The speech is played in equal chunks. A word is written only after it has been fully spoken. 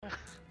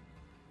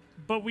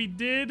But we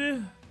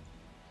did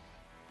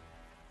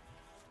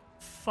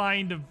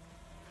find a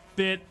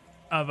bit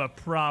of a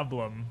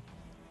problem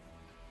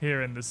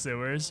here in the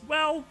sewers.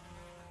 Well,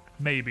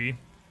 maybe.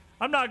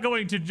 I'm not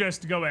going to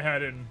just go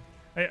ahead and...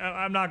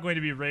 I'm not going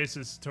to be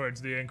racist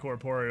towards the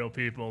incorporeal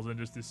peoples and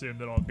just assume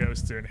that all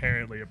ghosts are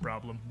inherently a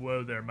problem.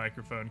 Whoa there,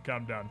 microphone,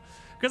 calm down.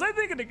 Because I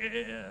think,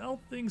 all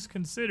things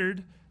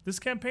considered, this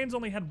campaign's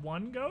only had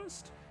one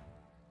ghost.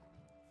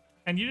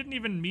 And you didn't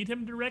even meet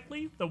him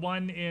directly, the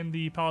one in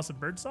the Palace of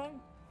Birdsong?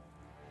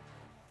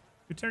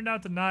 Who turned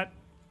out to not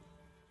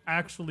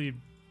actually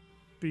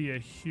be a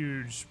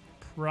huge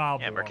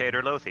problem. Yeah,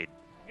 Mercator Lothid.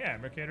 Yeah,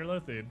 Mercator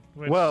Lothid.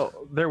 Well,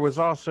 there was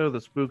also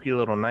the spooky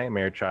little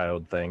nightmare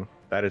child thing.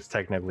 That is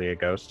technically a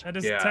ghost. That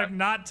is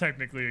not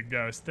technically a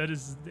ghost. That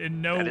is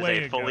in no way a ghost.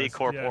 That is a fully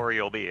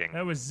corporeal being.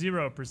 That was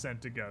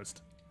 0% a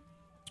ghost.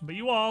 But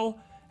you all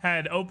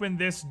had opened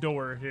this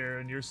door here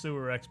in your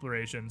sewer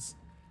explorations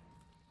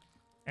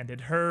and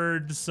had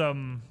heard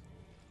some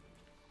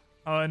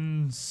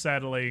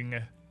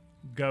unsettling,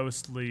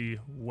 ghostly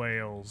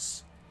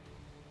wails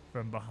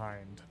from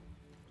behind.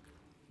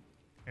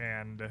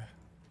 And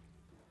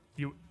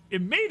you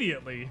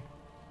immediately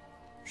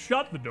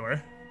shut the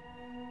door.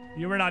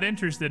 You were not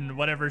interested in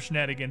whatever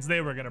shenanigans they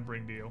were going to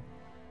bring to you.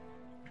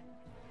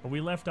 But we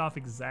left off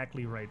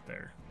exactly right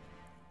there.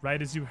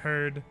 Right as you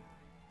heard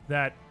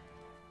that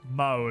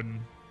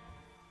moan,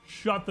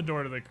 shut the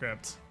door to the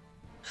crypt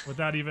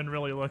without even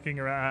really looking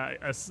around,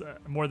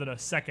 more than a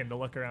second to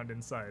look around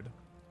inside.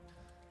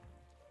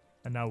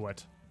 And now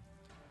what?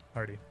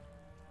 Hardy.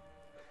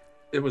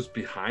 It was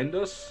behind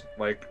us?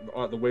 Like,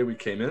 the way we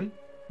came in?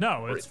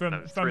 No, it's from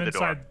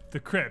inside the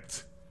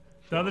crypt.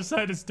 The other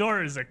side of this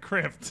door is a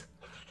crypt.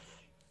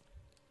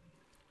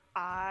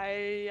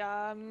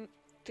 I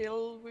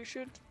feel we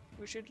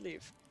should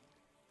leave.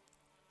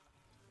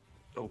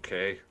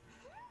 Okay.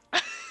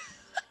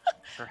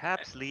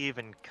 Perhaps leave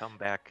and come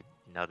back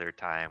another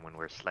time when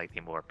we're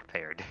slightly more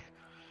prepared.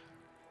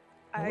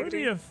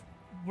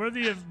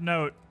 Worthy of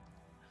note,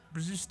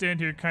 as you stand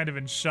here kind of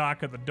in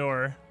shock at the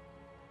door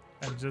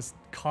and just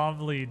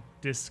calmly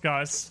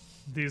discuss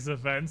these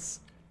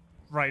events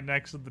right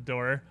next to the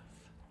door,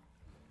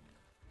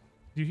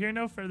 you hear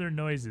no further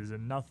noises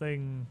and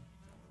nothing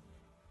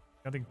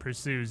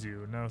pursues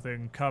you.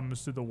 Nothing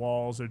comes through the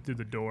walls or through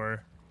the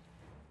door.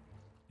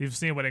 You've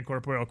seen what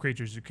incorporeal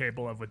creatures are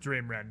capable of with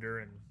Dream Render,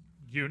 and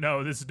you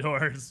know this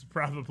door is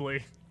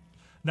probably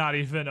not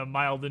even a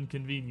mild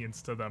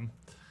inconvenience to them.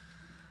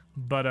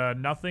 But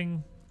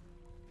nothing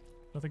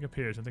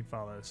appears, nothing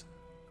follows.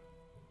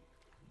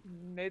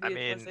 Maybe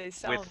it was a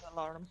sound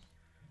alarm.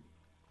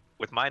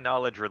 With my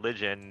knowledge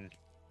religion,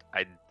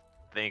 I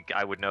think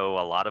I would know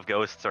a lot of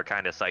ghosts are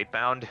kind of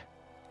sightbound.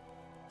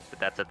 But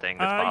that's a thing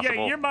that's possible.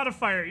 Yeah,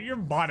 your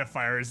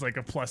modifier is like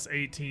a plus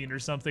 18 or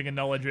something in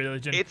knowledge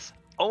religion. It's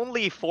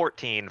only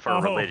 14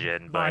 for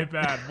religion. But... my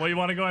bad. Well, you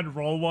want to go ahead and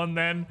roll one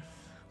then?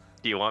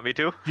 Do you want me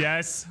to?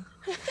 Yes.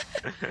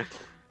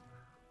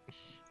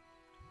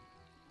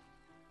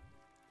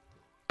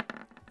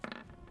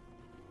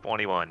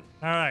 21.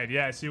 All right,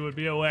 yes, you would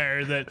be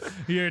aware that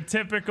your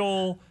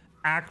typical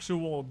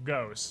actual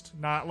ghost,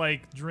 not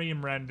like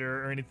Dream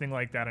Render or anything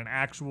like that,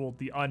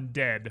 the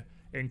undead,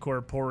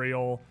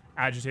 incorporeal,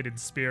 agitated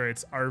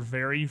spirits are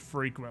very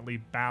frequently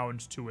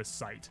bound to a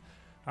site.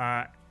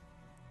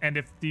 And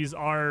if these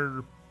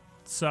are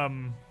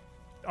some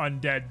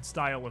undead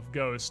style of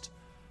ghost,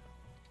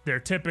 they're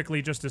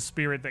typically just a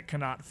spirit that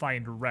cannot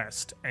find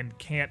rest and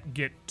can't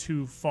get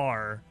too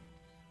far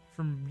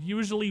from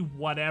usually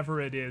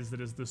whatever it is that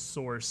is the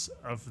source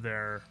of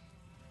their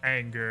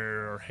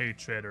anger or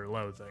hatred or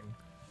loathing.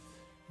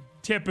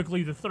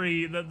 Typically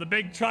the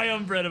big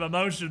triumvirate of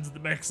emotions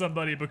that make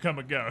somebody become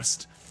a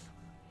ghost.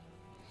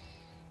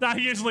 Not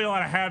usually a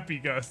lot of happy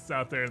ghosts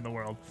out there in the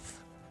world.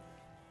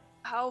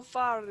 How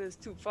far is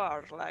too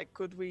far? Like,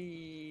 could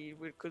we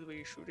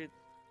shoot it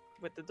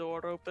with the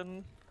door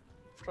open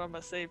from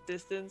a safe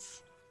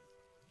distance?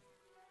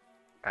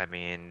 I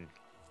mean,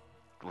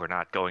 we're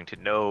not going to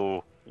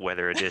know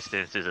whether a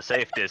distance is a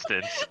safe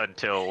distance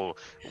until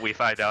we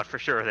find out for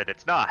sure that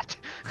it's not.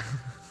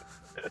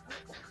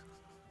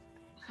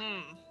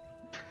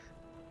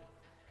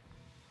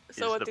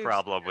 So is the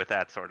problem with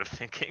that sort of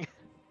thinking.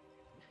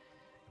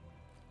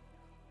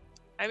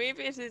 I mean,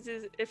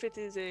 if it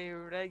is a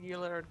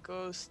regular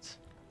ghost,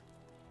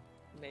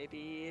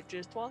 maybe it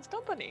just wants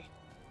company.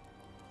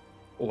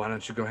 Well, why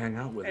don't you go hang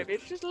out with Maybe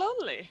it? it's just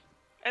lonely.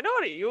 And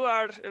Ori, you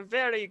are a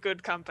very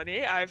good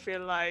company. I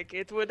feel like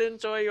it would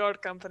enjoy your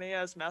company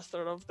as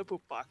master of the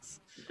poop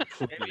box.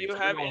 Maybe you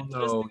have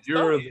interesting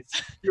stories.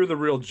 You're the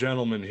real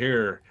gentleman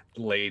here,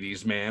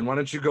 ladies, man. Why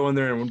don't you go in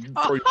there and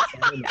throw your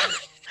phone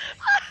out?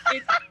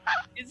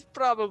 It's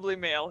probably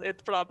male.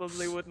 It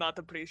probably would not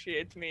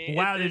appreciate me.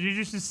 Wow, did you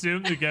just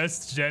assume the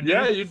guest's gender?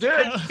 Yeah, you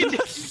did.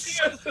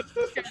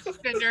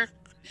 Gender.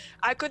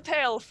 I could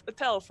tell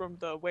from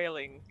the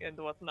wailing and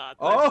whatnot.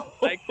 Oh,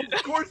 like,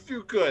 of course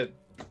you could.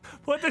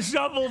 Put the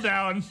shovel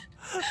down.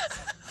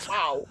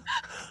 Wow.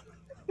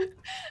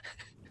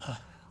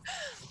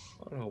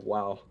 Oh,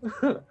 wow.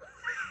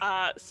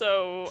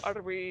 So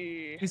are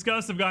we? These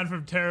ghosts have gone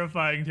from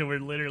terrifying to we're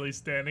literally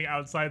standing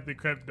outside the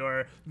crypt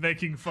door,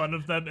 making fun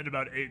of them in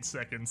about 8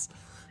 seconds.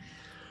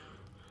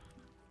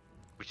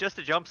 It was just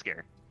a jump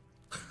scare.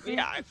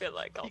 Yeah, I feel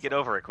like You also. get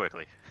over it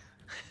quickly.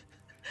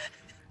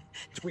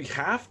 Do we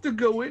have to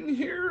go in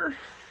here?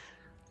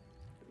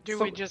 Do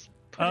So- we just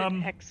put Um,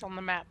 an X on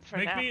the map for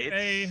Make now? me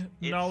It's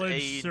a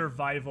knowledge a-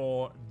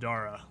 survival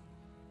Dara.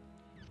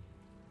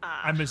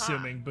 I'm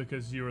assuming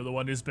because you were the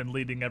one who's been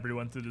leading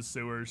everyone through the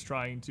sewers,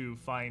 trying to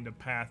find a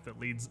path that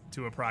leads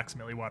to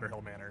approximately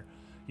Waterhill Manor.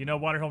 You know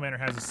Waterhill Manor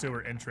has a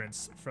sewer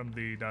entrance from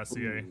the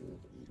dossier.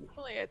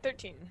 Only at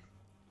 13.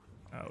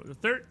 Oh,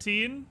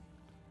 13?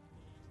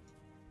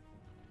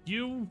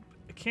 You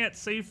can't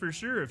say for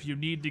sure if you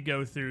need to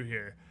go through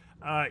here.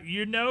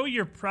 You know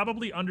you're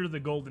probably under the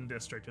Golden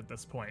District at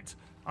this point,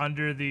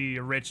 under the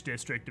rich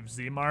district of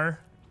Zemar.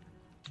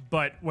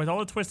 But with all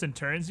the twists and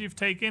turns you've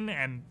taken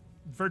and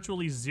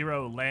virtually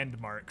 0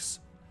 landmarks,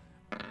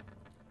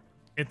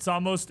 it's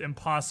almost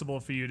impossible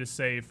for you to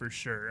say for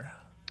sure.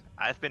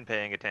 I've been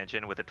paying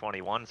attention with a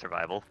 21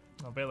 survival.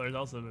 Well, Baylor's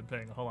also been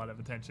paying a whole lot of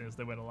attention as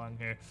they went along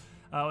here.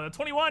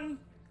 21.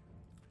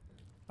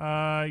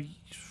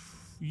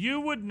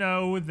 You would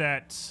know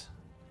that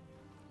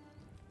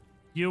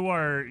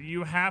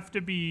you have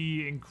to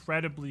be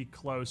incredibly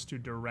close to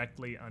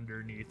directly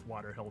underneath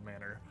Waterhill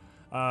Manor.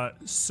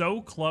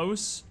 So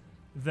close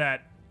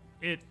that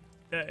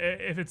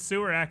if it's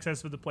sewer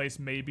access for the place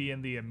may be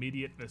in the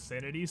immediate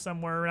vicinity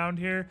somewhere around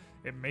here,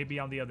 it may be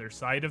on the other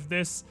side of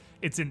this.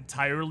 It's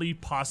entirely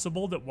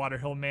possible that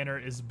Waterhill Manor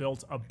is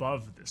built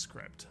above this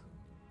crypt.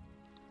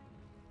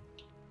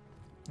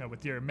 Now,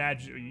 with your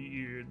magic,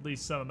 at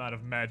least some amount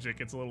of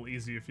magic, it's a little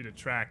easier for you to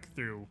track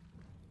through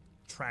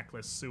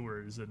trackless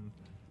sewers and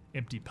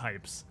empty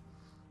pipes.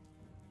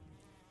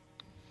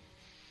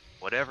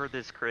 Whatever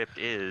this crypt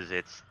is,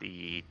 it's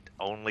the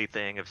only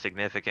thing of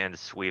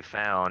significance we've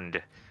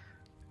found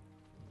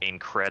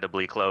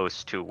incredibly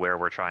close to where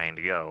we're trying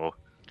to go.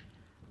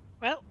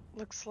 Well,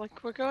 looks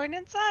like we're going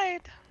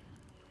inside.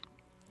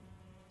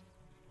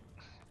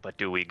 But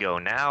do we go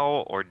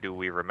now, or do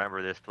we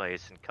remember this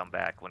place and come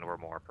back when we're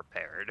more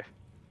prepared?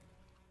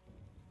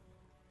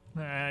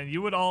 And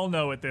you would all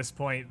know at this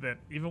point that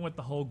even with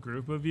the whole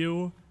group of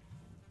you,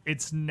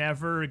 it's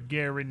never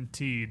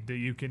guaranteed that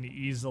you can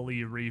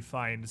easily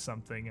re-find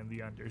something in the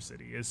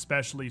Undercity,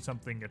 especially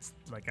something that's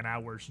like an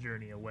hour's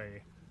journey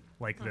away,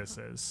 like this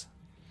is.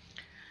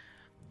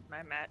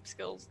 My map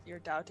skills. You're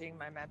doubting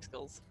my map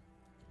skills.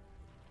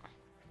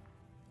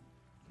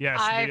 Yes,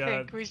 I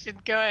think we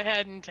should go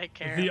ahead and take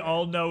care of the it.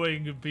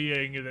 all-knowing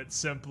being that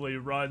simply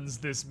runs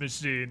this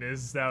machine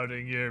is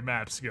doubting your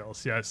map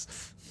skills.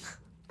 Yes.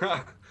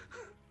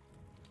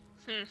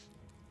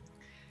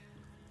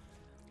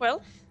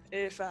 Well,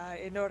 if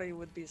Inori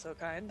would be so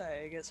kind,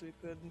 I guess we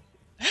could.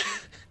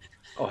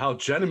 Oh, how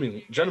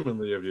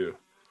gentlemanly of you.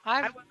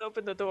 I would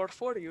open the door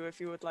for you if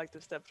you would like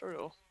to step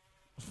through.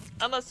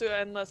 Unless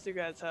you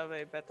guys have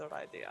a better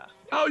idea.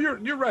 Oh,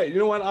 you're right. You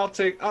know what?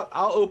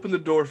 I'll open the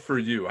door for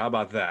you. How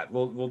about that?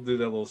 We'll do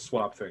that little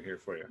swap thing here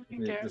for you.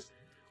 Okay. Just-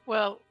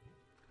 Well,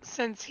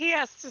 since he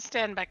has to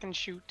stand back and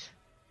shoot,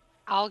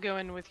 I'll go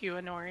in with you,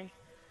 Inori.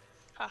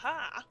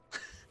 Haha.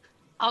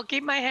 I'll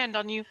keep my hand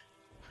on you.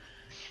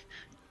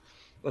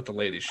 let the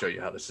ladies show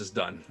you how this is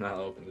done.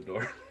 I'll open the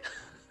door.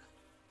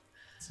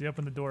 So you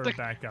open the door and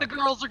back up. The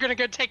girls are gonna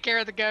go take care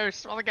of the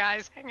ghost while the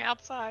guys hang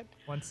outside.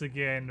 Once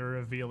again,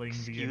 revealing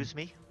Excuse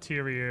me?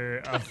 interior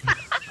of.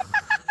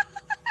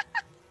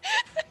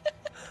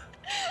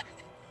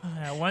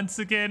 Once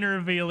again,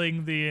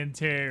 revealing the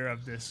interior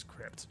of this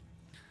crypt.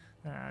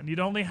 And you'd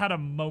only had a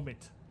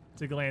moment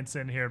to glance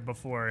in here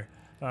before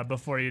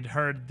you'd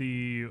heard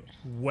the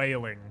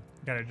wailing.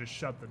 Gotta just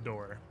shut the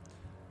door.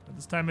 But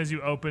this time, as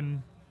you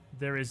open,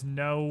 there is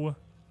no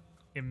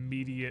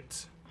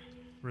immediate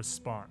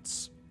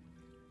response.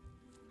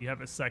 You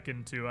have a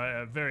second to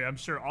I'm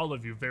sure all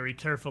of you very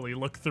carefully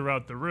look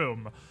throughout the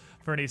room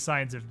for any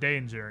signs of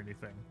danger or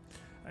anything.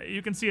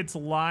 You can see it's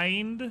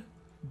lined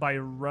by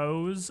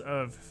rows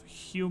of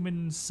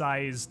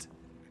human-sized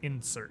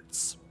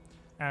inserts.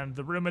 And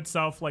the room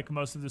itself, like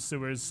most of the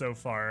sewers so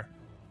far,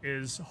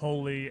 is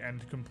wholly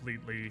and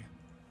completely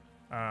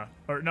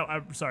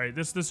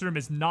this room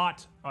is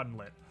not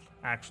unlit,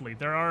 actually.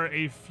 There are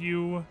a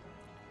few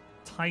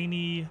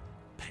tiny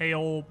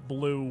pale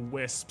blue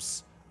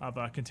wisps of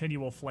a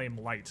continual flame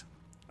light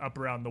up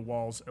around the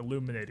walls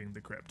illuminating the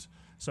crypt.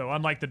 So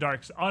unlike the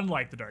dark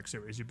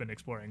series you've been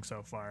exploring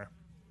so far,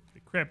 the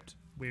crypt,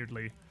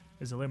 weirdly,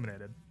 is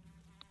illuminated.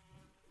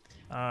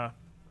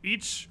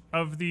 Each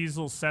of these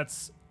little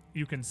sets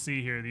you can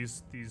see here,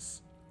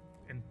 these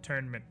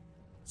internment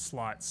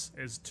slots,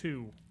 is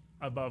 2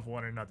 above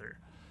one another.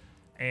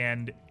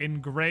 And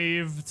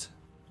engraved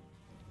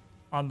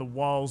on the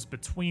walls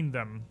between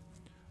them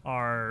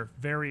are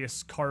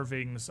various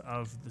carvings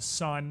of the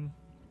sun,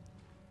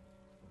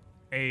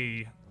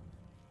 an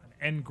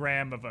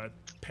engram of a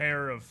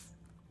pair of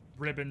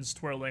ribbons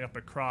twirling up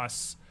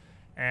across,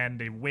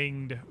 and a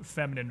winged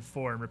feminine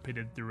form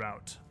repeated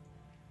throughout.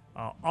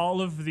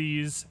 All of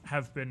these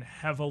have been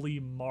heavily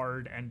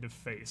marred and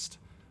defaced,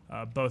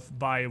 both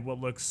by what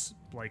looks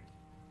like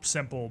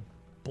simple,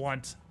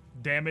 blunt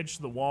damage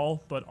to the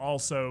wall, but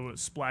also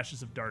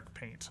splashes of dark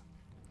paint.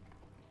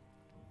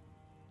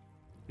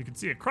 You can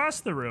see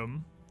across the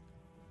room,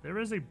 there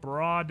is a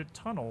broad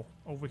tunnel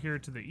over here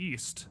to the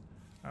east,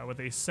 with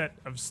a set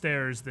of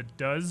stairs that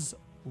does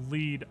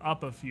lead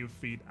up a few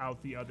feet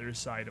out the other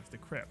side of the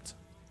crypt.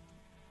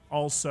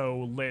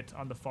 Also lit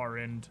on the far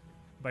end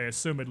by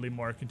assumedly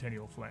more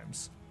continual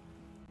flames.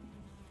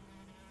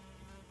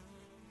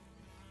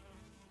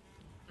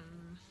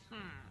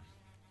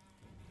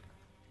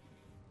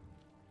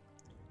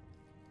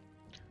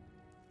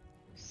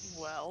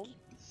 Well,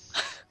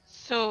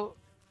 So,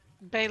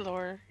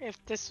 Baylor, if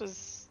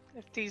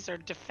these are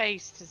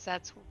defaced, is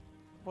that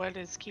what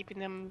is keeping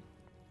them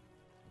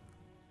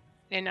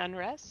in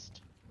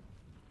unrest?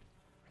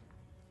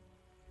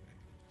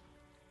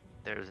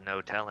 There's no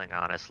telling,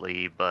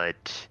 honestly,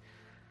 but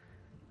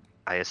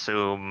I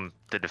assume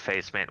the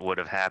defacement would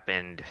have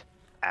happened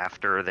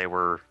after they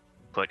were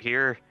put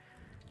here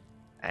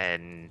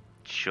and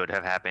should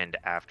have happened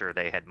after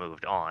they had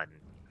moved on.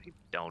 I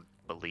don't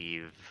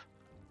believe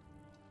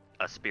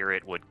a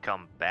spirit would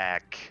come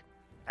back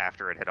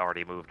after it had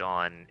already moved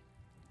on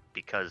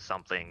because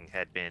something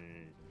had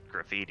been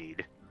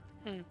graffitied.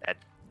 That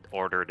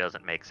order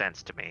doesn't make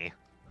sense to me.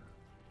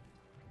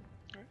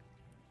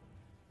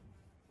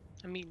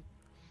 I mean,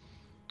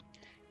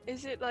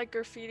 is it like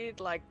graffitied,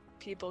 like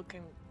people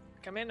can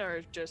come in,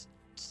 or just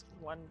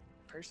one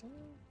person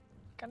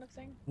kind of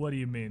thing? What do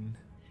you mean?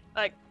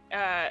 Like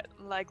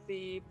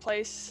the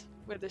place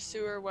where the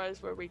sewer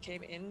was, where we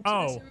came into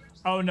the sewers?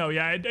 Oh no,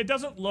 yeah, it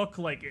doesn't look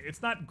like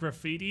it's not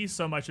graffiti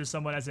so much as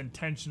someone has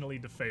intentionally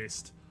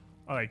defaced,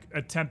 like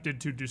attempted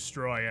to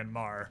destroy and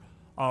mar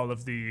all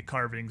of the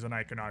carvings and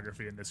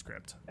iconography in this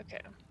crypt.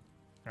 Okay.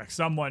 Like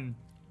someone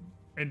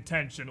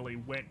intentionally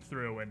went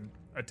through and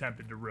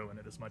attempted to ruin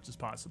it as much as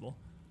possible.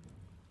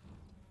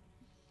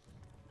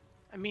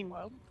 I mean,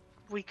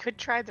 we could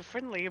try the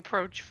friendly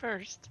approach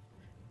first.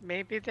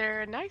 Maybe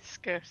they're a nice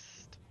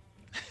ghost.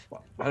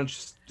 Why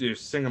don't you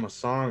sing them a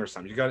song or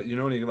something? You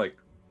know any like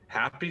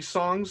happy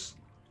songs?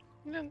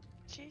 No,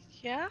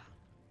 yeah.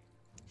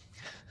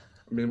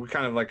 I mean, we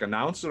kind of like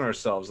announcing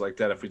ourselves like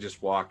that if we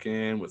just walk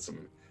in with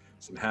some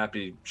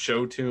happy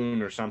show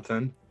tune or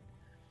something.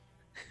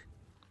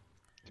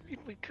 I mean,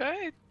 we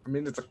could. I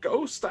mean, it's a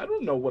ghost. I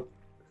don't know what.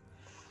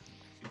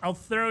 I'll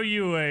throw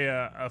you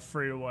a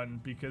free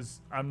one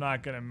because I'm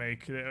not gonna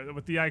make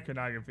with the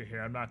iconography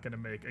here. I'm not gonna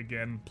make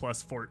again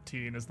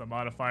 +14 as the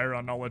modifier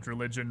on knowledge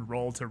religion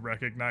roll to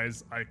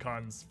recognize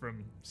icons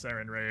from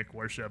Sarenraic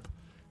worship.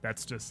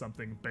 That's just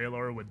something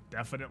Baylor would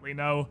definitely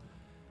know.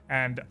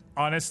 And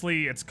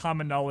honestly, it's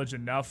common knowledge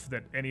enough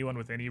that anyone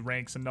with any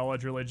ranks in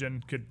knowledge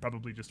religion could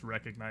probably just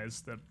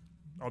recognize that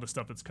all the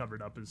stuff that's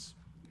covered up is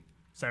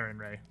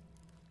Sarenrae,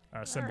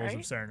 symbols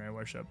of Sarenrae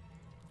worship.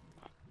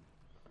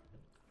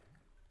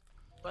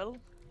 Well,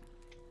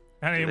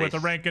 Anyone with a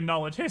rank in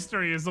knowledge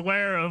history is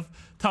aware of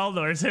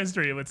Taldor's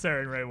history with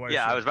Sarenrae worship.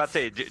 Yeah, I was about to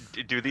say,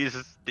 do these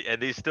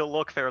still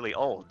look fairly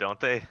old, don't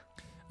they?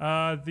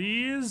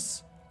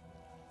 These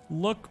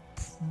look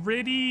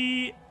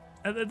pretty.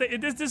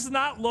 This does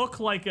not look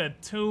like a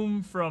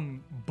tomb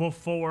from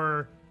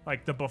before,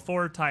 like the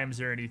before times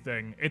or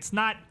anything. It's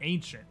not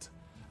ancient,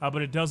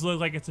 but it does look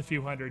like it's a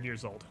few hundred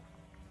years old.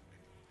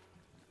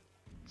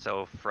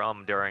 So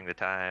from during the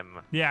time.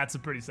 Yeah, it's a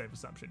pretty safe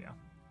assumption. Yeah.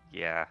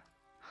 Yeah.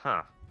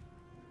 Huh.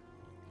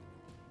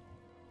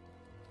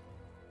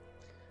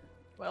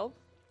 Well,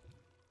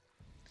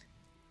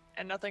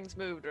 and nothing's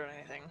moved or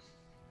anything.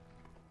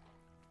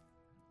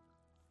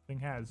 Thing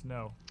has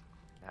no.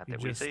 Not You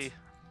that we just see.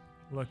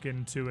 look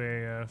into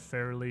a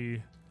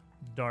fairly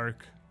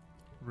dark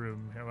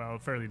room. Well,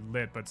 fairly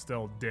lit, but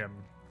still dim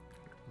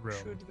room.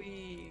 Should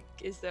we?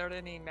 Is there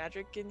any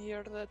magic in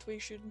here that we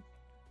should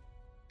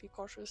be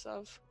cautious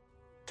of?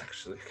 It's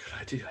actually a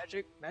good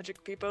idea.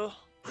 Magic people.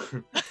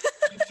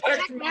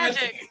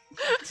 Magic.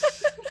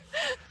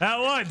 At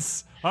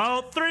once,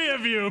 all three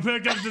of you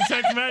pick up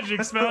detect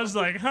magic spells.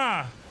 Like,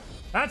 huh?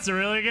 That's a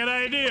really good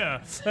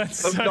idea. A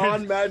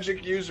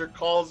non-magic user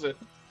calls it.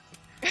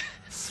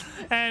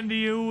 And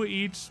you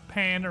each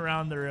pan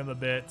around the room a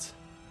bit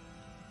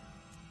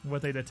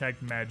with a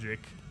detect magic,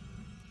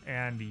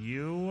 and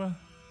you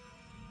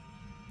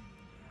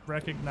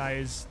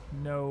recognize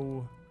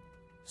no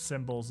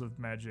symbols of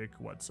magic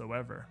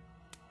whatsoever.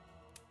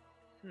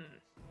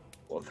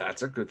 Well,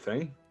 that's a good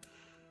thing.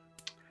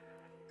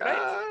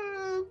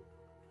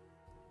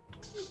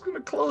 Just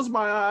gonna close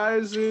my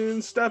eyes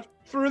and step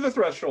through the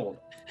threshold.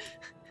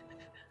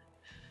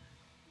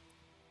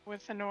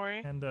 With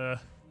Honori. And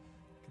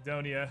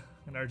Cadonia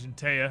and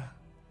Argentea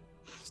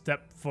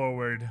step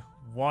forward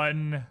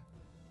one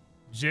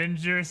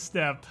ginger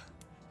step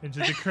into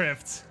the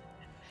crypt.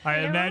 I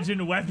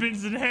imagine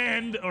weapons in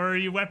hand or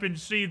a weapon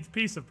sheathed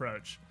peace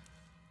approach.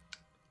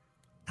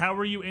 How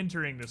are you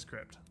entering this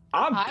crypt?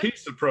 I'm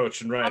peace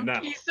approaching right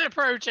now. He's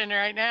approaching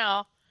right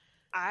now.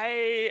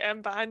 I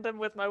am behind them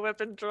with my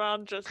weapon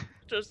drawn, just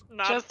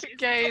not. Just in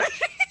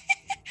case.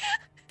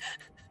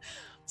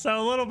 So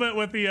a little bit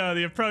with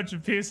the approach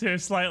of peace here,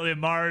 slightly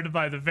marred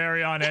by the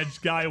very on edge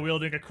guy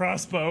wielding a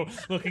crossbow,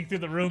 looking through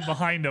the room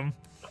behind him.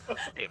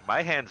 Hey,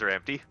 my hands are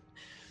empty.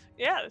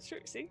 Yeah, that's true.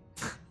 See.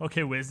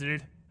 Okay,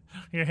 wizard,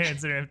 your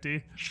hands are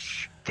empty.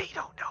 Shh, they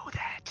don't know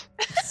that.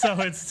 So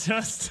it's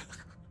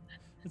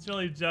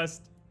really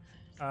just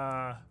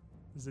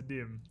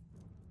Zadim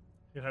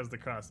who has the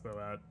crossbow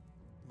out,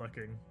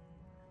 looking,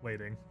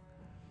 waiting.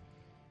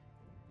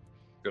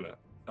 Gonna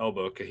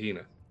elbow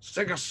Kahina.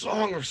 Sing a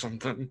song or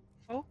something.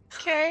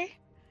 Okay.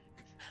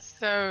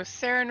 So,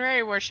 Saren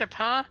Ray worship,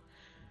 huh?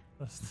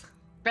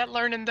 Bet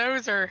learning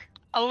those are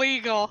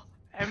illegal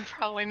and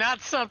probably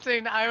not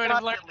something I would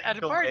have Not learned at a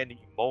illegal party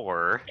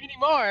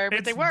anymore.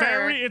 but they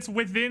were. It's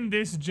within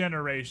this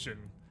generation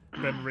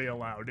been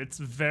re-allowed. It's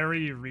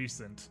very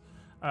recent,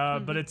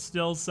 but it's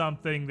still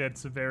something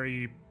that's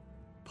very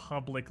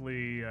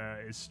publicly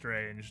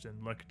estranged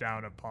and looked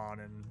down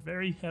upon and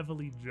very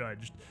heavily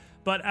judged.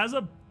 But as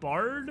a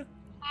bard,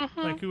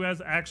 like who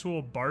has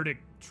actual bardic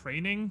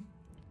training,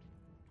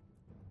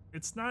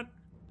 it's not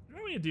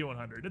really a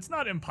D100. It's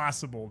not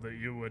impossible that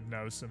you would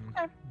know some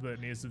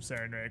litanies of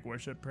Sarenrae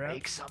worship, perhaps.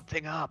 Make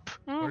something up.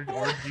 Or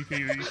you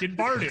can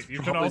bard it. You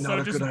can Probably not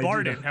also a just good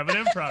bard idea. it. Have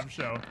an improv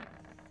show.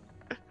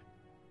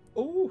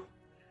 Ooh.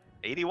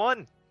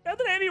 81. Yeah,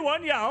 then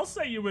anyone, yeah, I'll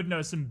say you would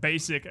know some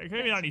basic,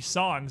 maybe not any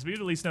songs, but you'd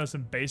at least know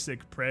some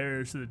basic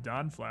prayers to the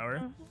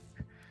Dawnflower.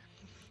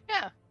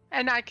 Yeah,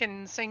 and I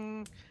can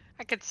sing.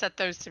 I could set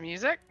those to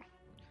music.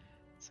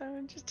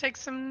 So just take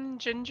some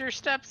ginger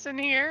steps in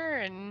here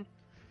and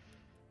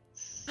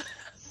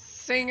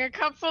sing a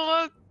couple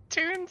of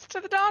tunes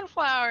to the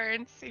Dawnflower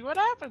and see what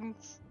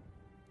happens.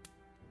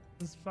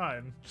 It's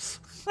fine.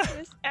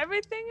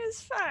 Everything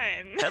is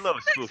fine. Hello,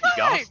 spooky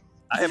fine. ghost.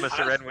 I am a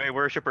Serenway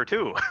worshiper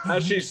too.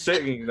 As she's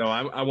singing, though,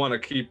 I want to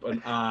keep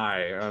an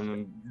eye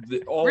on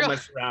all Real- my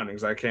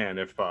surroundings I can,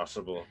 if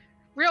possible.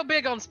 Real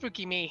big on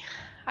spooky me.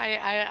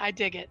 I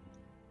dig it.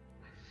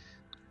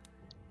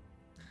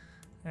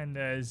 And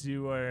as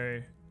you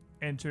are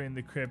entering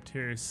the crypt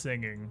here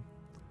singing,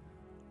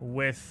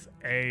 with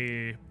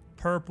a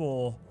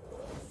purple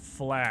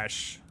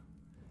flash,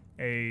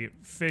 a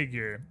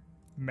figure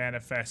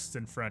manifests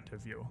in front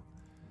of you.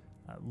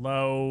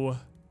 Low,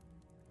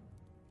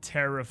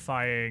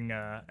 terrifying,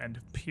 and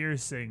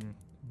piercing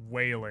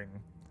wailing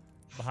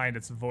behind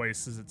its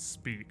voice as it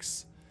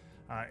speaks.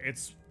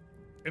 It's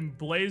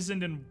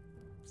emblazoned in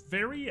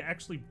very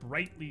actually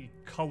brightly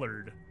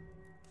colored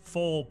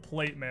full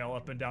plate mail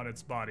up and down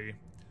its body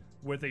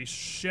with a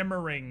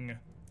shimmering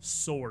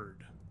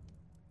sword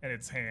in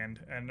its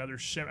hand and another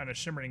and a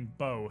shimmering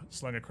bow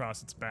slung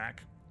across its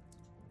back.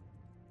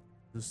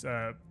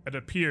 It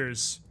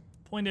appears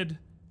pointed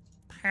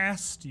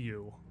past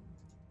you,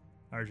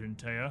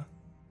 Argentea.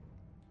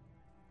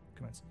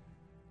 Commence.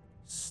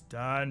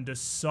 Stand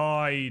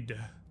aside,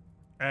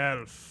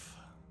 elf.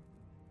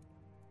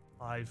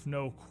 I've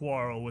no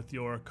quarrel with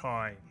your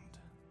kind.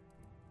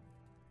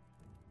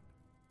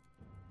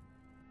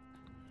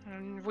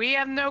 And we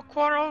have no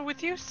quarrel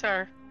with you,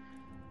 sir.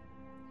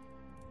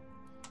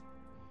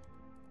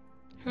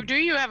 Who do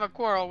you have a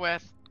quarrel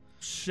with?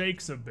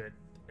 Shakes a bit,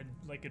 and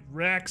like it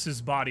racks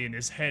his body and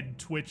his head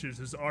twitches,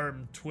 his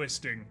arm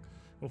twisting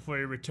before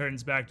he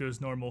returns back to his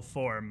normal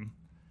form.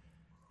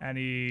 And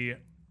he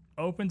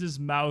opens his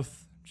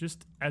mouth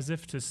just as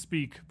if to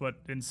speak, but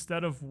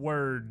instead of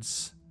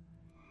words,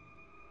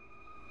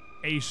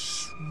 a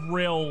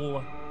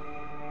shrill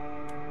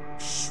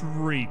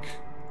shriek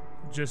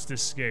just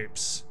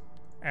escapes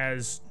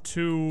as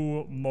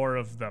two more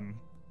of them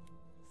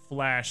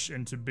flash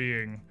into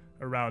being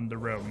around the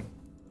room.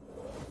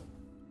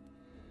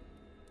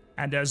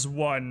 And as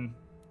one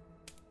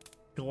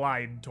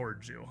glide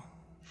towards you.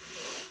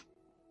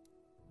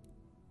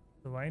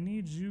 So I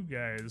need you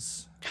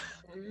guys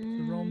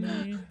to roll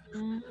me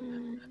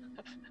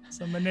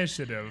some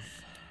initiative.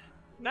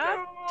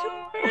 Not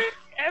to worry.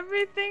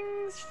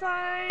 Everything's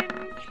fine.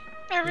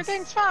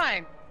 Everything's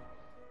fine.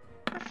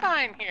 We're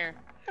fine here.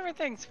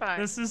 Everything's fine.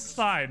 This is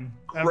fine.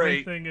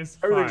 Great. Everything is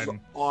Everything's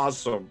fine.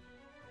 awesome.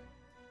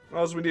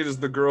 All we need is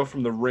the girl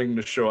from the ring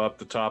to show up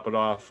to top it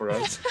off for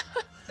us.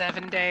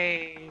 7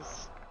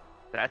 days.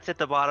 That's at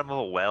the bottom of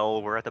a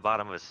well. We're at the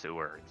bottom of a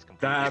sewer. It's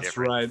completely That's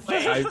different.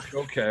 right.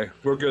 Okay,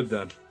 we're good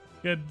then.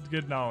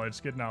 Good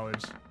knowledge. Good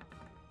knowledge.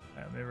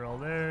 And they roll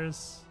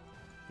theirs.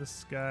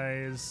 This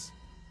guy's.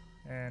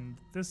 And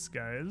this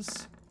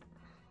guy's.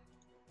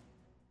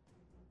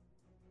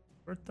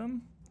 Hurt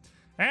them.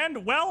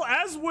 And, well,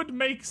 as would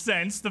make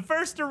sense, the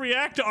first to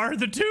react are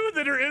the two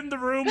that are in the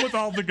room with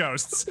all the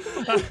ghosts.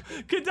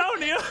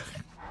 Cadonia,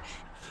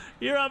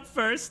 you're up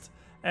first.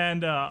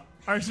 And,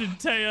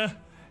 Argentea,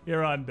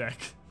 you're on deck.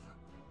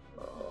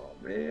 Oh,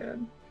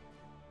 man.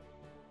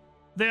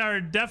 They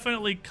are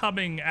definitely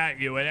coming at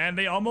you, and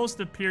they almost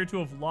appear to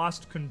have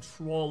lost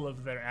control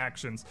of their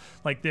actions.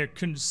 Like they're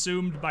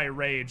consumed by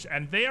rage,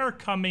 and they are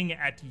coming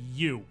at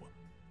you.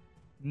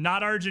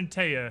 Not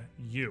Argentea,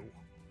 you.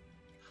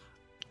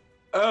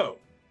 Oh.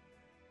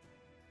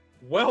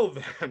 Well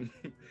then,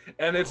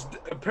 and it's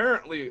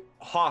apparently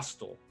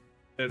hostile.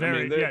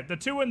 Yeah, the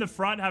two in the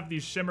front have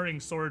these shimmering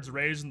swords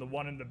raised, and the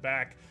one in the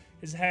back,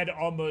 his head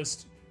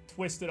almost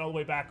twisted all the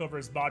way back over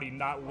his body,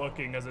 not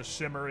looking, as a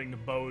shimmering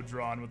bow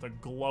drawn with a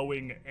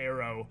glowing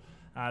arrow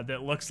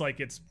that looks like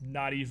it's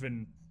not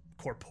even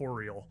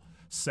corporeal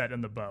set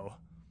in the bow.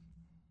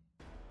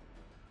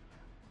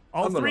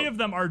 All three of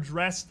them are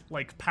dressed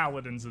like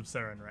paladins of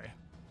Sarenrae.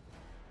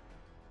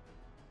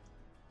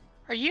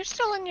 Are you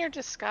still in your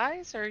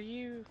disguise, or are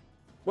you...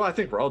 Well, I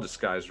think we're all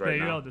disguised right now.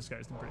 Yeah, you're all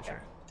disguised, I'm pretty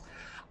sure.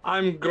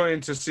 I'm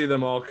going to see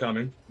them all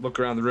coming, look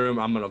around the room.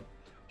 I'm going to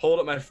hold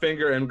up my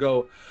finger and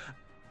go,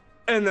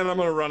 and then I'm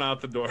going to run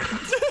out the door.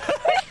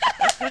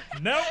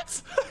 Nope.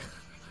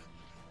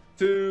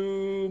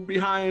 To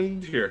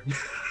behind here.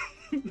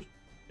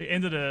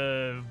 Into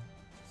the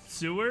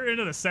sewer?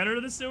 Into the center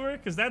of the sewer?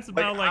 Because that's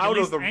about like out at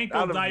least of the,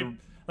 ankle deep.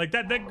 Like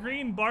that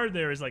green bar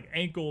there is like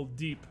ankle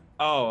deep.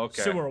 Oh,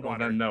 okay. Sewer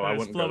water. Then no, I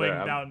wouldn't flowing go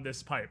there. down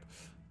this pipe.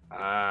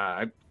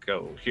 I'd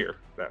go here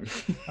then.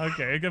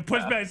 Okay, you can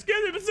push back.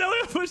 Excuse me,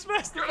 Basilia, push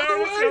past the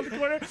barrels around the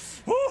corner.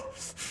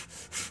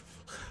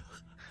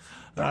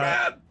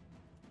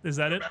 Is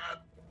that it?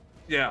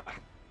 Yeah.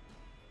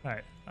 All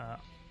right.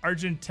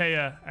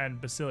 Argentea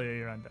and Basilia,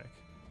 you're on deck.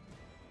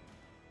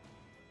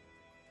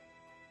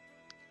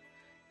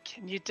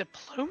 Can you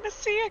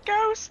diplomacy a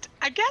ghost?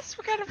 I guess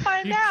we're gonna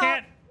find You out.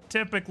 can't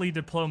typically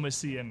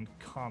diplomacy in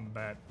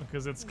combat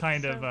because it's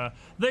kind of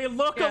they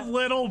look a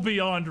little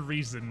beyond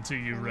reason to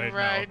you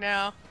right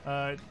now.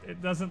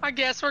 It doesn't. I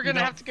guess we're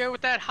gonna have to go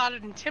with that hot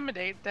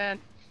intimidate then.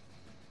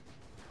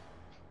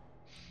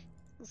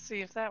 Let's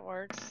see if that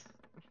works.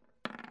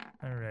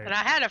 All right. And I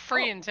had a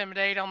free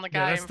intimidate on the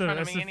guy in front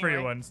of me that's the free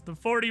ones. The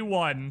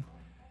 41,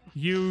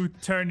 you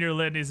turn your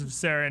litanies of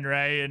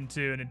Sarenrae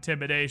into an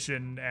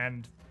intimidation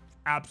and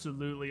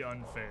absolutely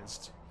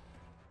unfazed.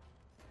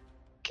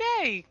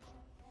 Okay.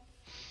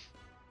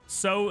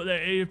 So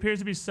it appears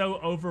to be so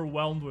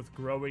overwhelmed with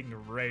growing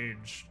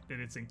rage that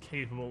it's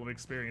incapable of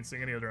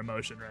experiencing any other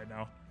emotion right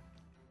now.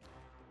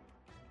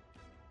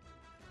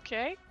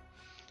 Okay.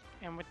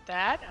 And with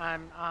that,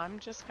 I'm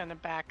just gonna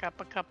back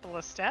up a couple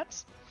of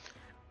steps.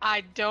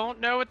 I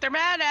don't know what they're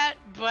mad at,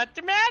 but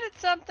they're mad at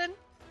something.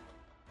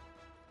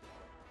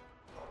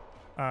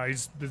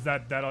 Is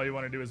that all you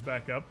want to do is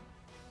back up?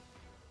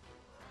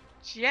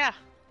 Yeah.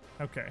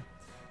 Okay.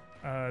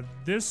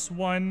 This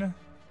one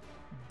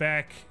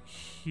back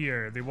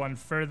here, the one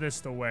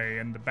furthest away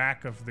in the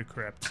back of the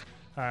crypt,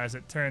 as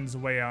it turns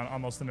away on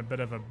almost in a bit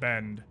of a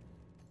bend,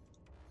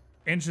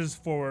 inches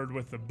forward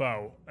with the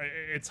bow,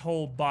 its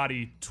whole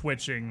body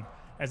twitching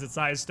as its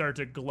eyes start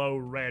to glow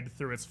red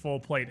through its full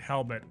plate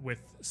helmet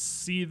with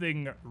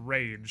seething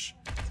rage.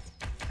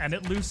 And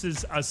it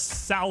looses a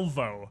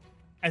salvo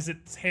as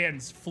its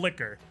hands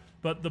flicker,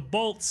 but the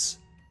bolts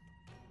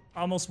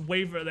almost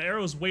waver, the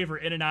arrows waver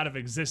in and out of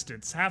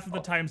existence. Half of the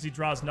times he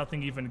draws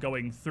nothing even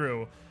going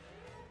through.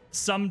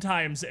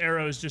 Sometimes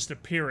arrows just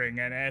appearing,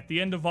 and at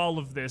the end of all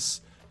of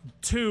this,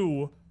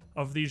 2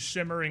 of these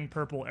shimmering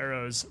purple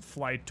arrows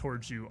fly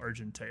towards you,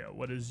 Argentea.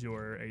 What is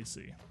your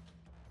AC?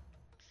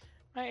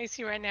 My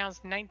AC right now is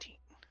 19.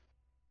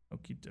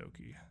 Okie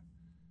dokie.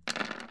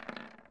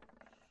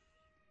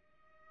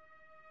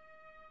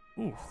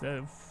 Ooh,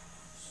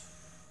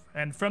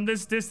 and from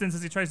this distance,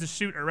 as he tries to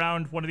shoot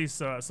around one of these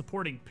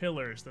supporting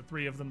pillars, the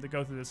 3 of them that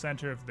go through the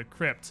center of the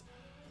crypt,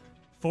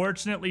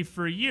 fortunately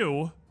for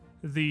you,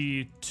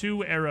 the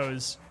 2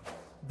 arrows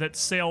that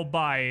sail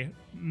by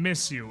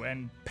miss you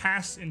and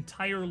pass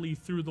entirely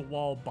through the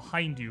wall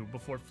behind you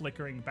before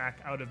flickering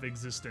back out of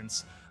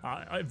existence,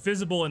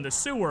 visible in the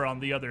sewer on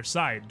the other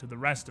side to the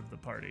rest of the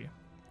party.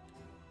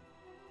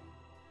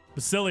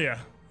 Basilia,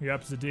 you're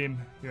up, Zadim,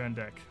 you're on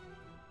deck.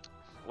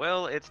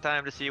 Well, it's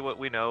time to see what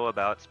we know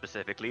about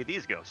specifically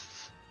these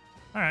ghosts.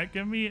 All right,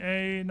 give me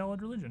a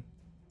knowledge religion.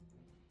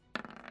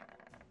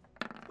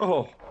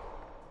 Oh.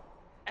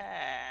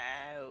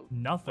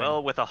 Nothing.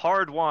 Well, with a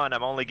hard 1,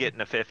 I'm only getting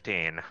a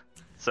 15.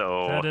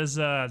 So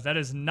that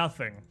is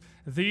nothing.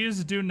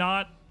 These do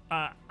not.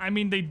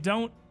 They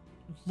don't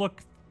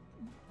look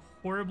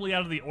horribly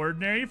out of the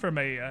ordinary from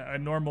a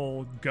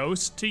normal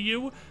ghost to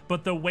you,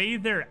 but the way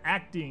they're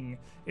acting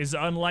is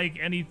unlike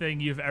anything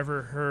you've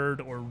ever heard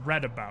or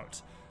read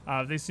about.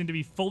 They seem to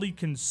be fully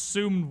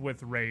consumed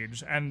with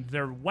rage, and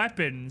their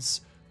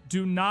weapons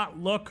do not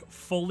look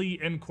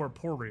fully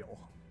incorporeal.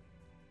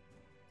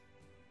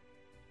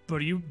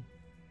 But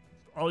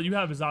all you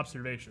have is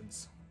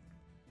observations.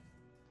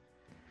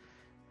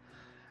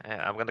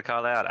 Yeah, I'm gonna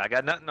call out. I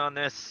got nothing on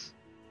this,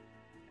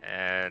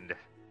 and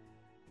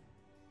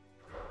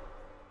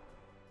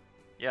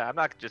yeah, I'm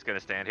not just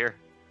gonna stand here.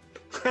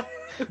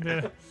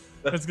 Yeah,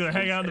 it's gonna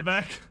hang out in the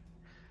back.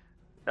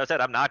 I said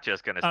I'm not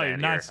just gonna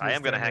stand here. I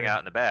am gonna hang out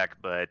in the back,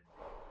 but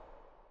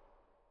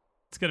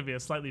it's gonna be a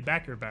slightly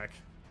backer back.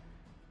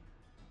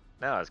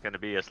 No, it's gonna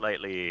be a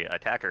slightly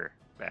attacker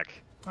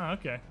back. Oh,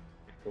 okay.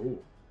 Ooh.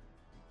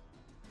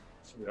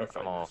 So we are I'm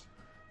gonna fighters.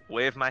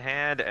 wave my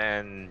hand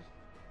and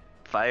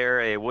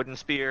fire a wooden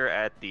spear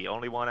at the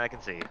only one I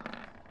can see.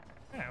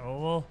 Yeah,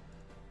 well, we'll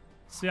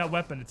see how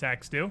weapon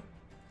attacks do.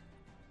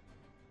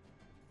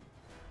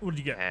 What did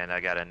you get? And I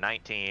got a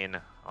 19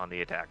 on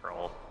the attack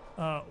roll.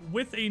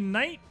 With a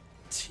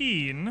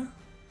 19,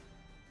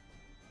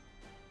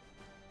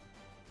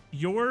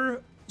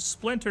 your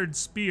splintered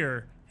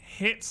spear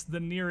hits the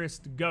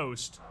nearest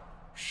ghost,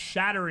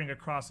 shattering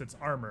across its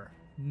armor,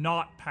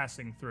 not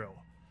passing through.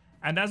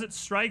 And as it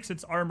strikes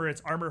its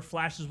armor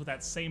flashes with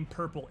that same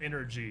purple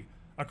energy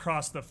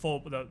across the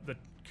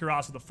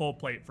cuirass of the full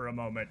plate for a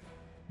moment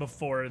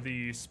before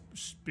the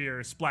spear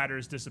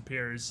splatters,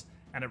 disappears,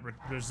 and it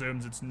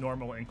resumes its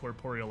normal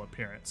incorporeal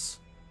appearance.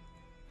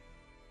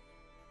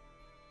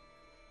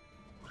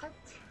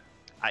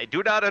 I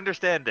do not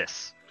understand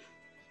this.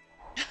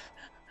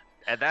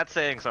 And that's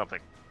saying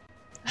something.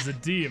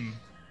 Zadim,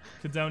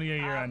 Cadonia,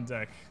 you're on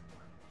deck.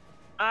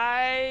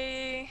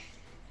 I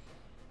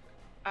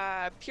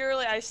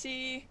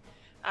see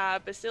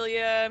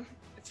Basilia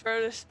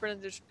throw the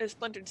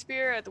splintered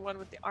spear at the one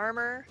with the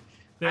armor.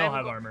 They all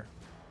have armor.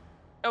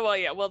 Oh well,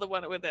 yeah. Well, the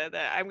one with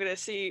the I'm gonna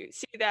see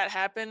that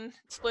happen.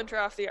 Splinter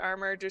off the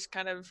armor, just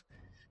kind of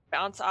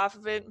bounce off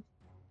of it.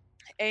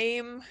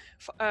 Aim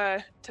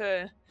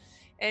to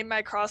aim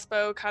my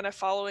crossbow, kind of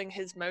following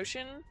his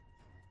motion,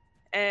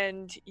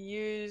 and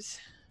use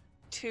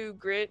 2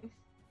 grit,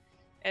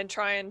 and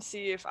try and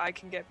see if I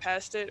can get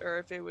past it or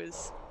if it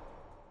was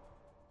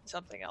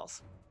something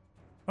else.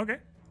 Okay.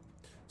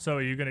 So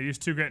are you gonna use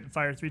 2 grit and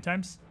fire 3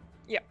 times?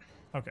 Yeah.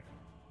 Okay.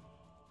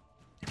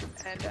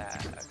 And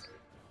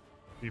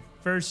The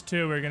first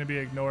 2 are going to be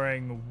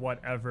ignoring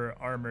whatever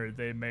armor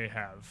they may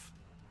have.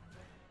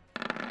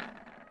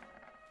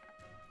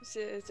 this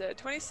is a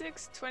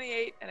 26,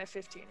 28, and a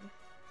 15.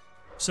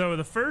 So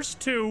the first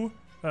 2,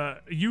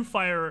 you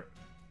fire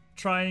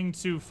trying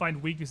to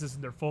find weaknesses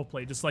in their full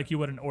plate, just like you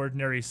would an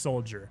ordinary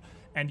soldier.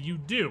 And you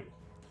do.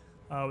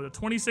 With a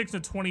 26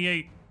 and a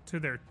 28 to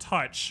their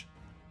touch,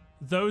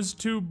 those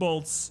 2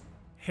 bolts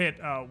hit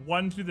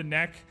one through the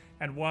neck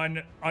and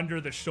one under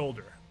the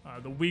shoulder,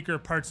 the weaker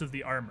parts of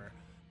the armor.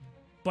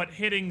 But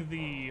hitting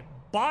the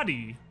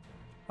body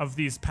of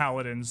these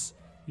paladins,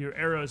 your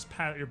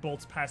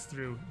bolts pass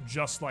through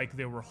just like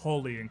they were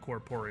wholly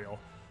incorporeal.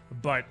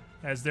 But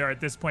as they're at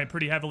this point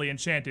pretty heavily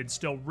enchanted,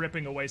 still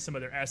ripping away some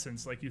of their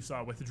essence, like you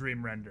saw with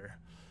Dream Render.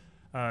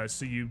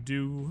 So you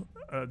do,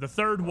 the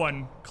third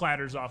one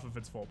clatters off of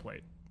its full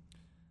plate.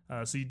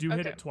 So you do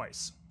hit it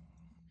twice.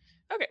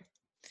 Okay.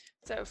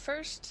 So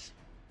first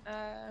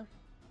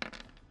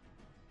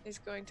is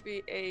going to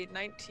be a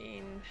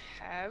 19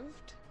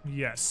 halved.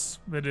 Yes,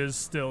 it is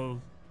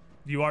still.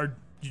 You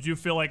do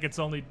feel like it's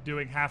only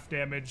doing half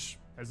damage,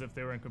 as if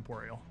they were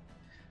incorporeal.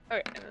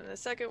 Okay, and then the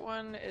second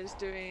one is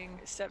doing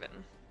 7.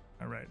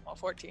 All right. Well,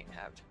 14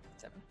 halved.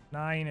 7.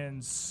 9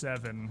 and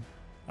 7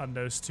 on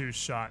those 2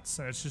 shots,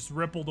 and it's just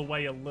rippled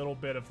away a little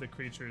bit of the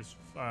creature's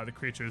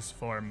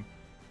form,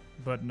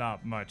 but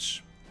not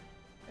much.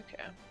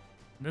 Okay.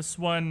 This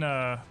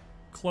one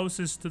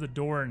closest to the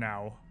door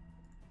now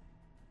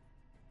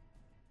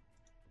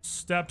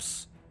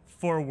steps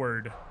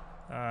forward,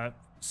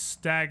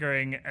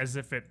 staggering as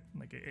if it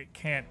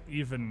can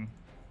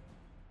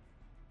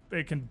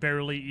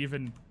barely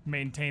even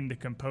maintain the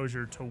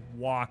composure to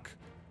walk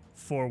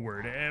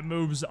forward. It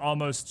moves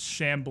almost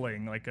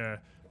shambling like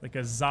a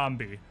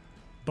zombie,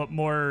 but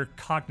more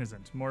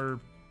cognizant, more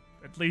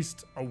at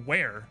least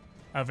aware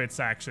of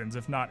its actions,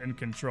 if not in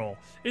control.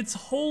 It's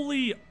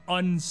wholly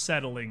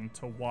unsettling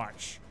to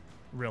watch,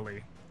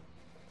 really.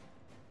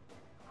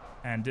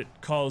 And it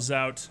calls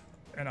out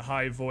in a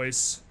high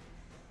voice,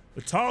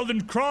 "The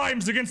Taldan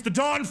crimes against the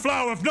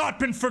Dawnflower have not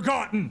been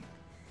forgotten!"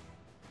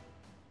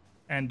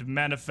 And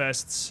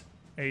manifests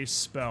a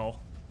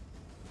spell.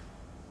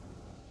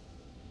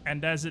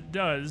 And as it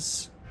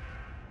does,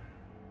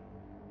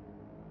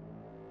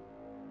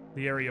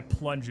 the area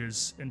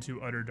plunges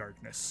into utter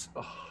darkness.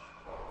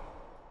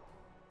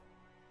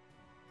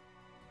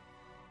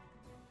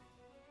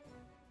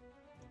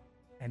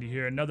 And you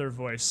hear another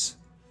voice.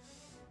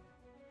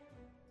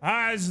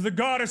 "As the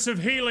goddess of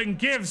healing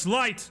gives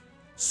light,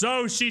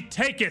 so she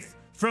taketh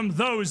from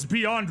those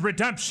beyond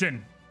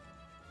redemption."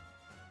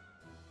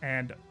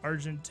 And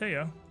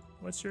Argentea,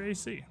 what's your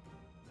AC?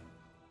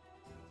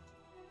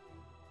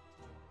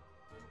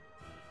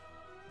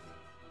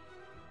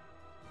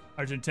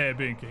 Argentea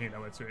being Kahina,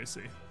 what's your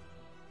AC?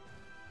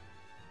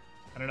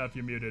 I don't know if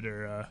you're muted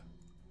or...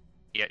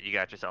 Yeah, you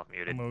got yourself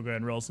muted. I'm gonna go ahead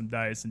and roll some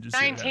dice and just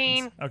 19.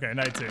 see what happens. Okay,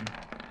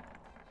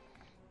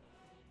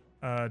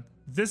 19.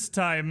 This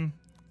time,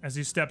 as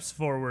he steps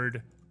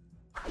forward,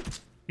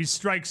 he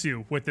strikes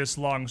you with this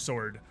long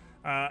sword.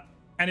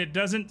 And it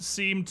doesn't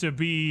seem to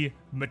be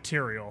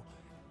material.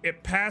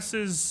 It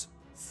passes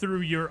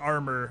through your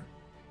armor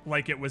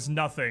like it was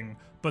nothing,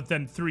 but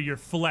then through your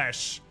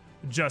flesh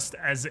just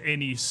as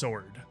any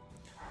sword.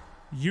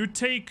 You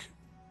take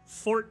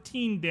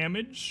 14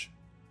 damage,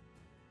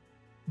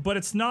 but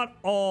it's not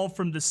all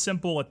from the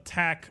simple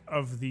attack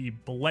of the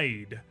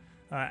blade.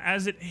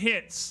 As it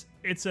hits,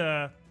 it's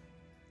a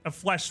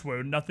flesh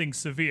wound, nothing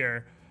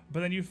severe, but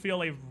then you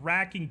feel a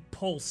racking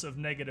pulse of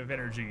negative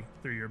energy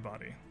through your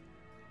body.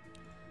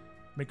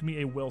 Make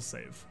me a will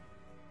save.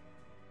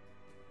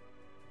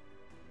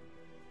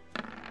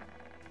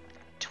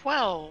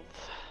 12.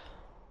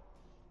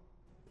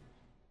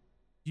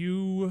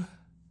 You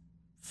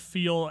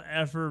feel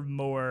ever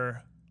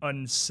more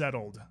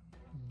unsettled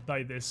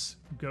by this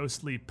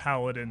ghostly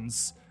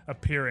paladin's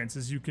appearance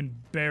as you can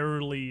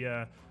barely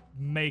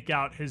make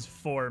out his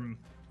form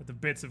with the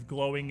bits of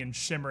glowing and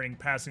shimmering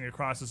passing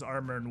across his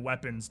armor and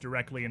weapons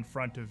directly in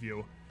front of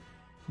you.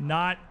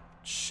 Not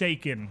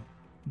shaken,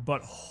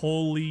 but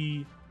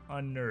wholly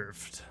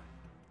unnerved.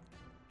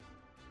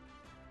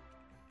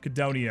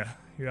 Cadonia,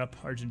 you're up.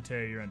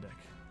 Argentea, you're on deck.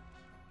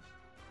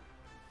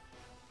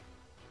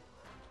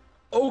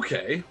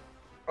 Okay.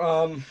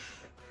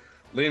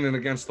 Leaning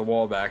against the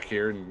wall back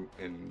here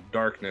in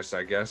darkness,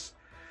 I guess.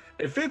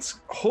 If it's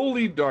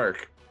wholly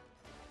dark,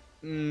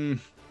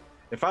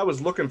 if I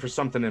was looking for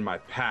something in my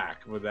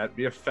pack, would that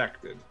be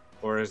affected?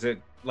 Or is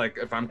it like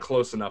if I'm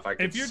close enough, I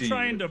can see? If you're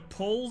trying to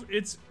pull,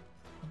 it's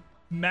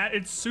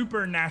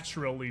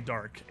supernaturally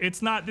dark.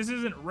 It's not. This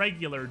isn't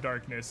regular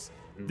darkness.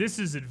 This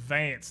is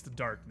advanced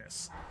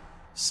darkness.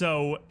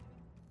 So,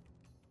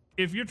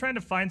 if you're trying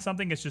to find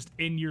something that's just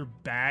in your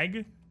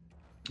bag,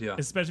 yeah,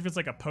 especially if it's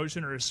like a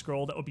potion or a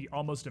scroll, that would be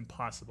almost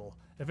impossible.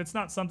 If it's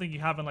not something you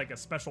have in like a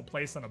special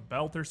place on a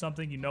belt or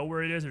something, you know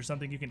where it is, or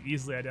something you can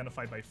easily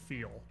identify by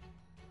feel,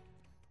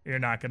 you're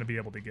not going to be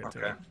able to get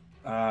to it.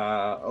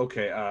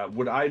 Okay.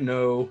 Would I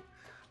know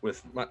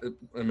with my,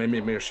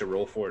 maybe I should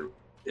roll for it.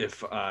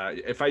 If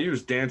I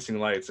use dancing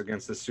lights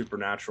against this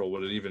supernatural,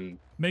 would it even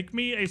make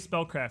me a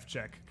spellcraft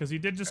check? Because he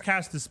did just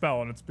cast a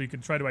spell, and you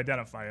can try to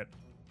identify it.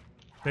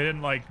 They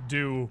didn't like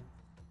do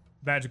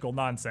magical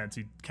nonsense.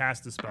 He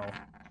cast a spell.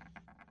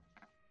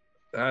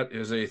 That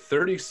is a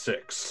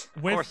 36.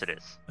 Of course it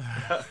is.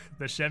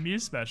 The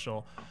Shemu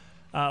special.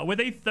 With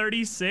a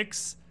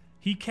 36,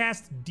 he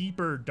cast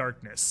Deeper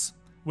Darkness,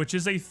 which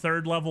is a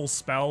 3rd level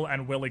spell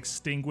and will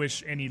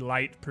extinguish any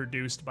light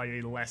produced by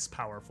a less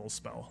powerful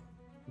spell.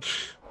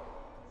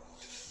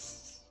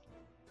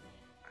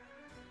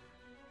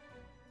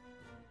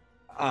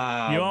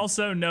 You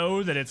also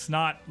know that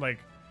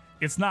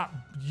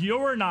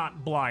you're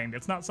not blind.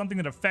 It's not something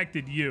that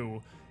affected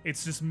you.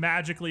 It's just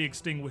magically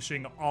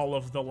extinguishing all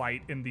of the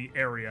light in the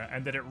area,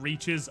 and that it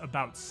reaches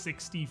about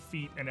 60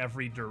 feet in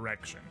every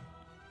direction.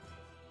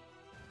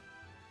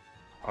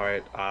 All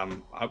right.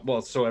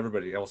 Well, so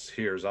everybody else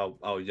hears,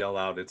 I'll yell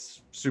out,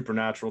 it's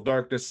supernatural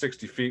darkness,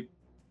 60 feet.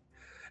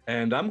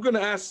 And I'm going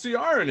to ask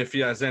Ciaran if he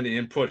has any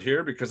input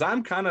here, because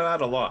I'm kind of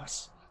at a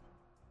loss.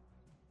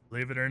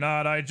 Believe it or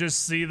not, I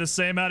just see the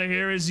same out of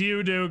here as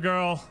you do,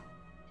 girl.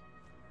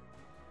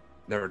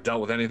 Never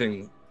dealt with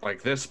anything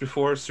like this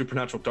before,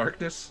 supernatural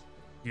darkness.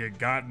 You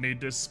got any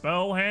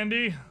dispel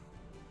handy?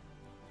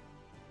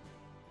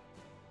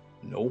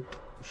 Nope.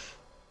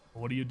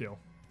 What do you do?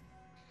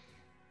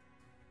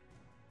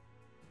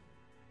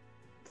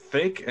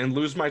 Think and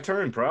lose my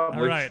turn,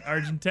 probably. All right,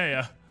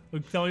 Argentea.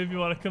 Tell me if you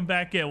want to come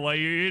back in while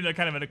you're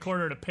kind of in a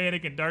corner in a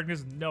panic and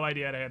darkness, no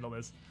idea how to handle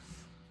this.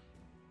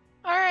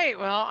 All right,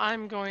 well,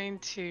 I'm going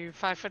to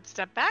 5-foot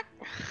step back.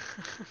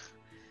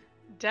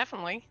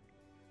 Definitely.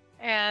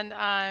 And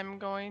I'm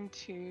going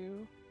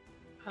to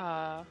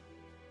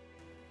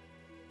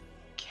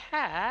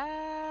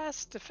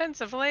cast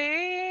defensively.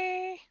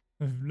 I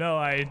have no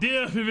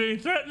idea if you're being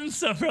threatened,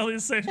 so probably a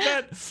safe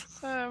bet.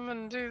 So I'm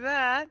going to do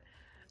that.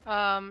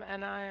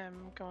 And I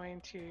am going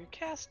to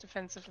cast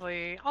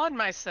defensively on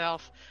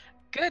myself.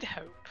 Good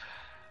Hope.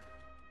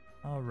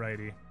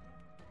 Alrighty.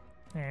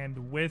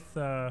 And with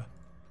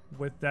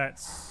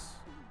that,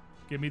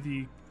 give me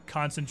the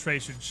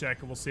concentration check,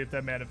 and we'll see if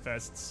that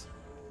manifests.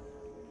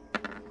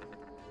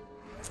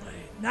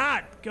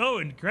 Not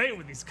going great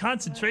with these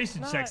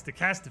concentration checks to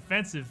cast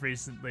defensive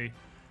recently.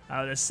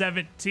 The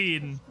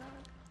 17,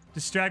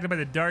 distracted by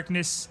the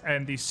darkness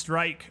and the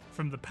strike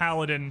from the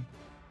paladin,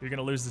 you're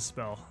gonna lose the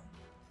spell.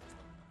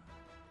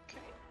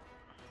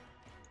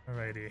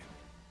 Alrighty.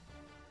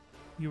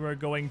 You are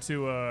going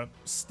to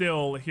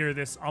still hear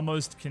this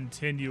almost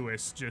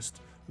continuous, just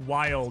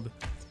wild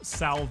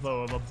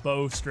salvo of a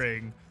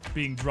bowstring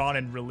being drawn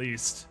and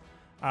released.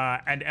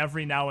 And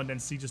every now and then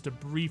see just a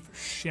brief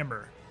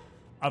shimmer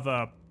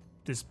of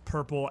this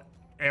purple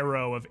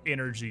arrow of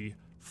energy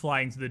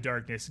flying through the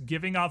darkness,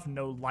 giving off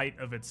no light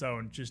of its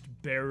own, just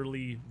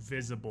barely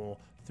visible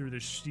through the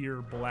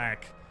sheer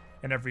black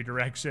in every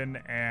direction.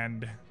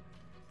 And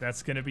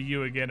that's gonna be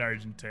you again,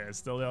 Argentea.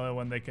 Still the only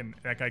one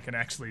that guy can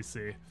actually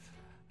see.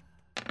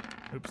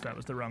 Oops, that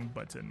was the wrong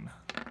button.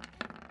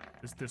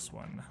 It's this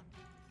one.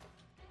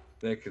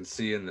 They can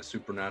see in the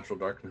supernatural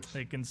darkness.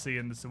 They can see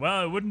in this.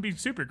 Well, it wouldn't be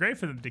super great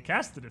for them to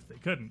cast it if they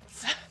couldn't.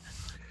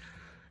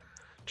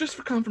 Just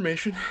for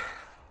confirmation.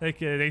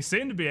 They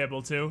seem to be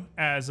able to.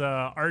 As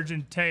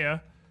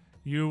Argentea,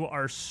 you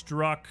are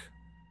struck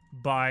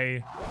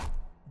by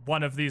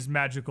one of these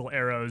magical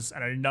arrows,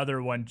 and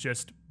another one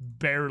just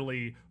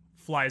barely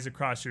flies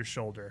across your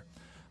shoulder.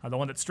 The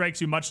one that strikes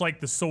you, much like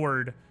the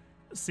sword,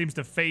 seems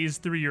to phase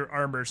through your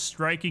armor,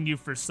 striking you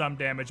for some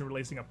damage and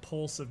releasing a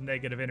pulse of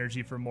negative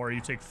energy for more.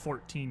 You take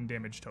 14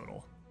 damage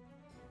total.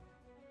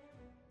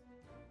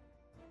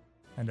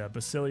 And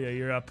Basilia,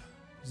 you're up.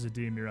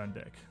 Zadim, you're on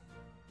deck.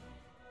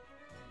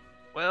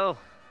 Well,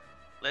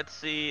 let's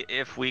see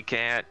if we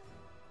can't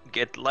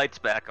get the lights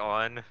back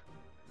on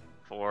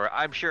for,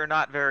 I'm sure,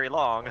 not very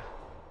long.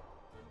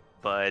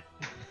 But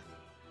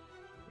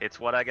it's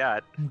what I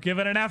got. Give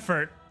it an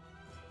effort.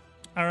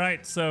 All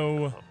right,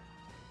 so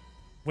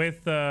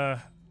with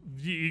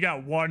you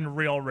got one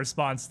real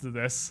response to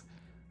this,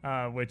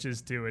 which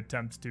is to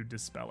attempt to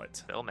dispel it.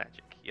 Spell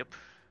magic. Yep.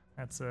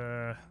 That's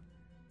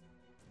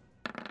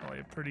probably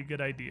a pretty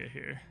good idea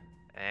here.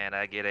 And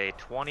I get a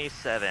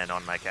 27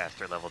 on my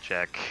caster level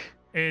check.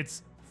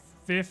 It's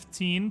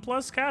 15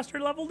 plus caster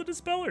level to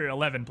dispel, or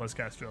 11 plus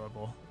caster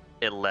level?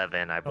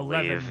 11, I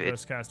believe. 11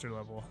 plus caster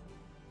level.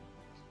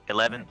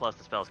 11 plus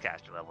the spell's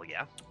caster level,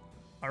 yeah.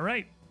 All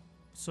right.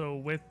 So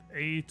with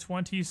a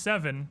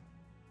 27,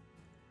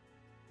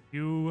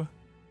 you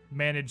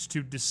manage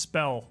to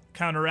dispel,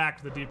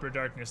 counteract the deeper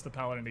darkness the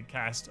paladin had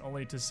cast,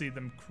 only to see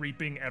them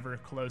creeping ever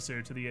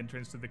closer to the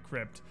entrance to the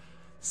crypt,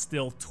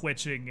 still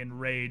twitching,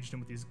 enraged,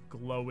 and with these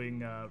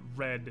glowing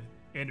red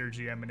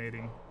energy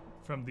emanating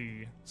from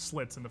the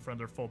slits in the front of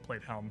their full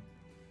plate helm.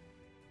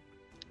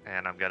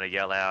 And I'm gonna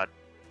yell out,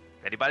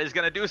 anybody's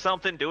gonna do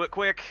something, do it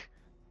quick.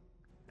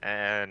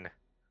 And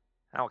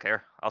I don't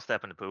care. I'll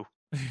step in the poo.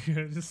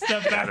 Just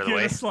step back in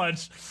the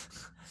sludge.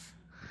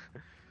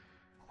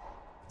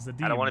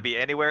 Zadim. I don't want to be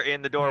anywhere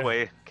in the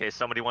doorway in case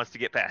somebody wants to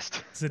get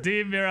past.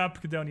 Zadim, you're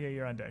up. Cadonia,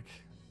 you're on deck.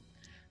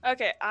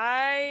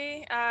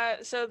 Okay,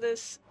 so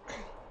this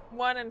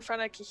one in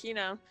front of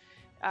Kahina,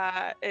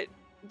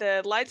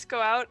 the lights go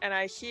out and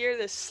I hear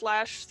this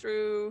slash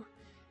through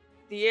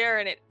the air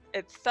and it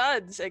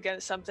thuds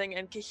against something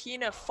and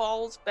Kahina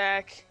falls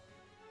back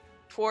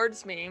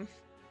towards me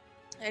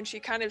and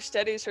she kind of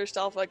steadies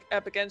herself like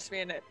up against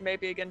me and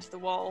maybe against the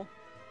wall.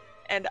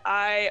 And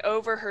I,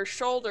 over her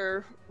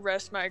shoulder,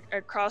 rest my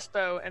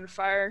crossbow and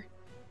fire.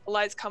 The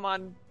lights come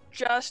on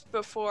just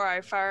before I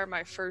fire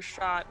my first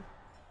shot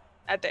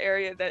at the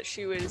area that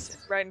she was,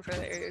 right in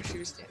front of the area she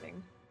was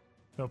standing.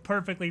 So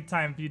perfectly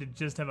timed for you to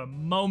just have a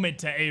moment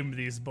to aim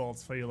these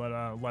bolts before you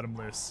let them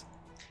loose.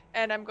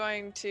 And I'm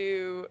going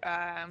to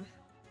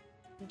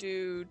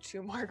do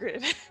 2 more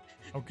grit.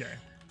 Okay.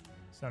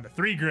 So down to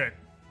 3 grit.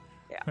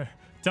 Yeah.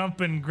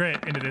 Dumping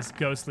grit into this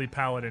ghostly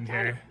paladin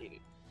here.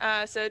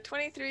 So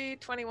 23,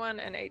 21,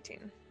 and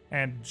 18.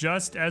 And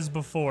just as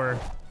before,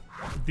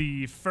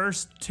 the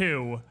first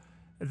 2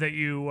 that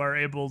you are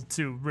able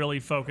to really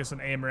focus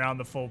and aim around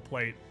the full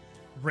plate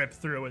rip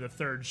through, and the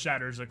third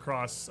shatters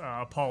across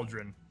a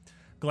pauldron,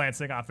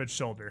 glancing off its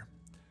shoulder.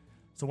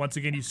 So once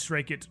again, you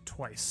strike it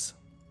twice.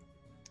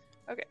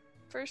 Okay,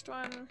 first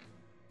one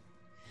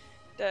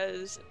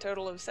does a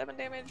total of 7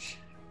 damage.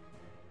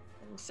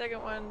 And the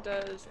second one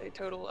does a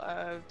total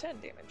of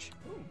 10 damage.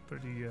 Ooh,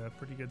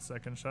 pretty good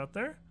second shot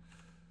there.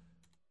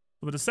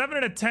 With a 7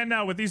 and a 10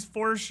 now, with these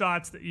 4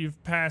 shots that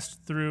you've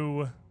passed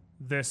through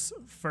this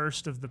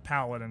first of the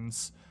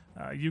paladins,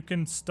 you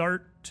can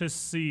start to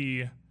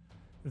see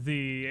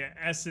the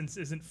essence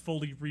isn't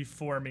fully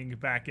reforming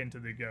back into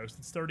the ghost.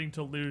 It's starting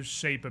to lose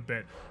shape a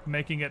bit,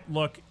 making it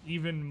look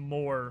even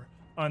more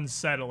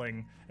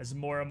unsettling as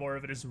more and more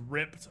of it is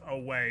ripped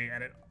away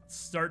and it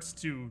starts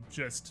to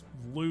just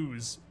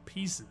lose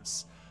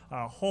pieces.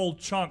 Whole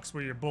chunks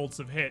where your bolts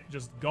have hit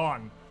just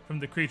gone from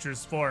the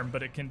creature's form,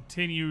 but it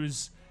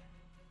continues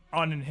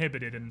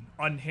uninhibited and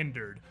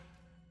unhindered,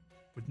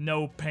 with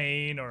no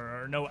pain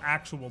or no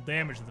actual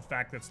damage to the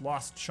fact that it's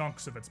lost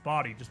chunks of its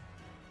body. Just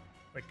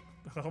like,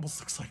 it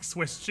almost looks like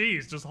Swiss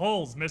cheese, just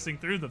holes missing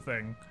through the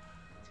thing.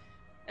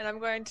 And I'm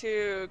going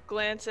to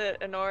glance at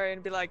Honori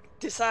and be like,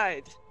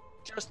 decide,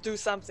 just do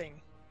something.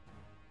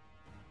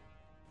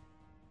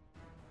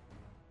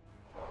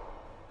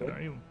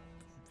 You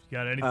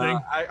got anything?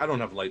 I don't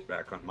have light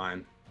back on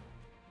mine.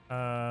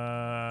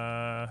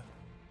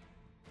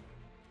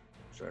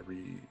 Should I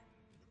read?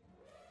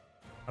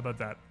 How about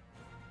that?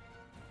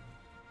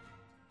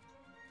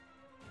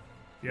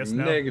 Yes,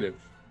 no? Negative.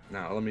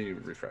 Now, let me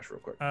refresh real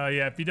quick.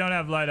 Yeah, if you don't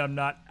have light, I'm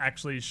not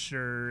actually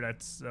sure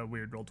that's a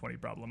weird roll 20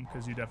 problem,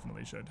 because you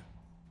definitely should.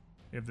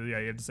 You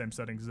have the same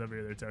settings as every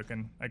other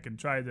token. I can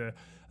try the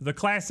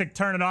classic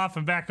turn it off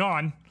and back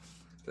on.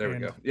 There we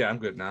go. Yeah, I'm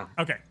good now.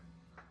 Okay.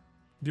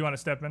 Do you want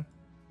to step in?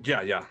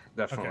 Yeah,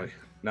 definitely. Okay.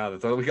 Now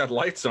that we got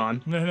lights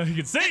on. No, you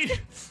can see.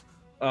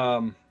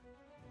 I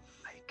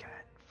can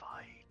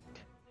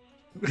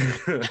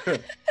fight.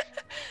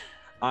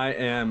 I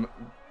am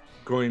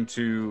going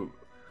to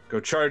go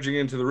charging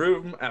into the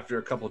room after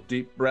a couple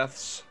deep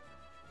breaths.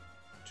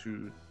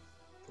 2,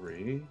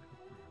 3.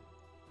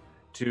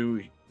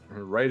 2,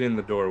 right in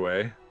the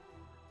doorway.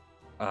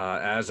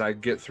 As I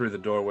get through the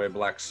doorway,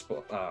 black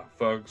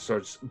fog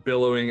starts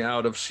billowing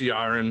out of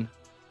Ciaran.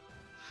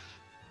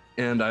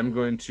 And I'm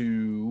going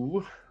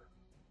to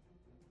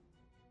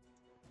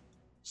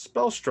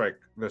spell strike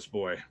this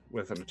boy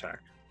with an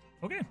attack.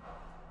 Okay.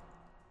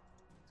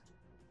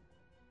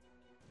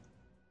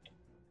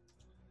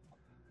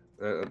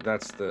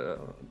 That's the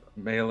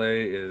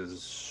melee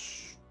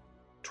is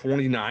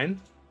 29.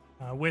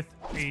 With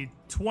a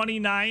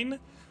 29,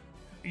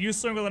 you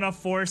swing with enough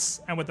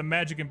force and with the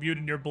magic imbued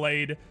in your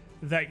blade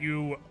that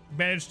you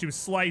manage to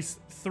slice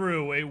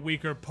through a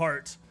weaker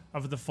part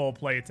of the full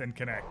plate and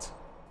connect.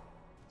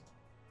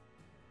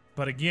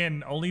 But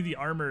again, only the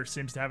armor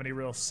seems to have any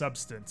real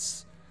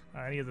substance.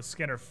 Any of the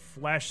skin or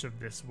flesh of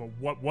this, well,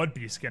 what would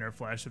be skin or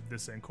flesh of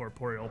this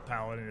incorporeal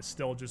paladin is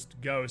still just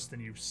ghost,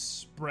 and you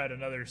spread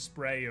another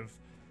spray of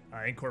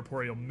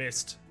incorporeal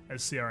mist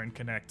as Ciaran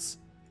connects.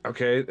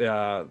 Okay,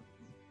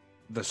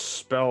 the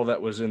spell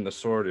that was in the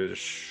sword is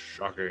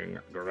Shocking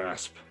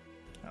Grasp.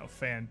 Oh,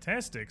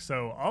 fantastic.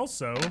 So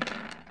also,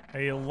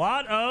 a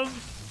lot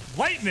of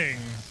lightning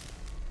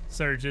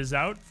surges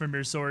out from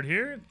your sword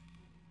here.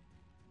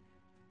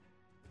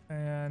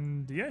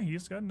 And yeah,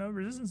 he's got no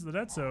resistance to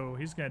that, so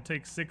he's going to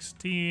take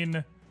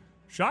 16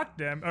 shock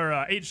damage,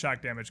 or 8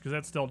 shock damage, because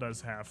that still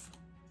does half.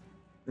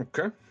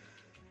 Okay.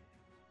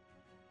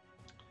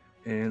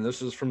 And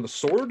this is from the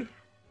sword.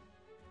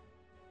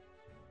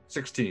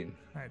 16.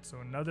 All right, so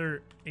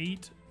another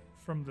 8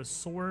 from the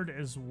sword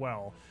as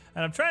well.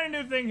 And I'm trying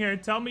a new thing here.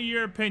 Tell me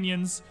your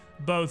opinions,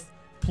 both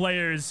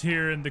players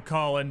here in the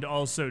call and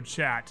also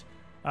chat.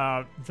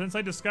 Since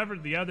I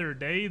discovered the other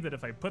day that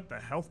if I put the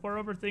health bar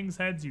over things'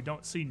 heads, you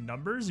don't see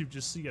numbers, you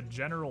just see a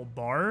general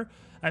bar.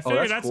 I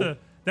figure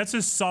that's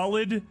a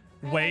solid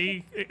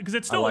way, because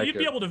it's still, you'd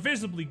be able to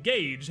visibly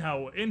gauge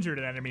how injured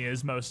an enemy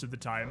is most of the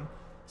time.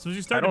 So as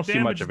you start I don't to see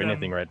much damage of them,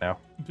 anything right now.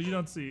 but you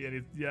don't see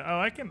any. Yeah. Oh,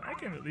 I can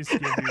at least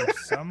give you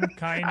some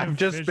kind of. I've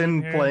just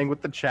vision been here. playing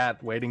with the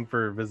chat, waiting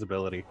for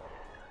visibility.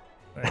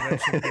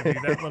 That should give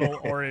you that little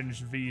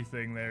orange V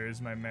thing there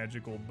is my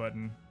magical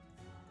button.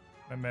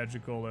 My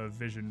magical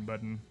vision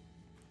button.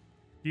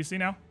 Do you see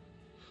now?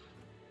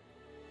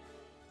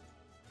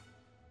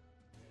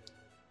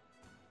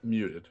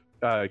 Muted.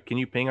 Can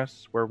you ping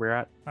us where we're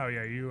at? Oh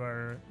yeah, you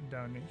are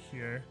down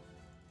here.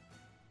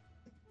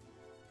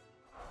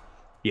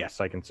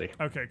 Yes, I can see.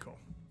 Okay, cool.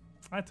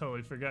 I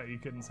totally forgot you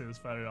couldn't see this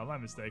fight at all. My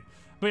mistake.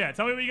 But yeah,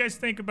 tell me what you guys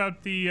think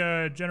about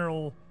the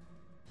general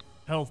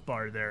health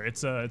bar there.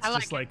 It's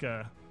just like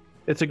a.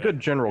 It's a good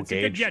general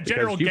gauge.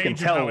 General because you gauge can of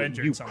how tell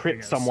injured you something crit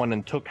is. someone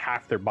and took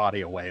half their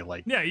body away.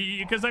 Like Yeah,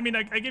 because I mean,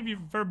 I give you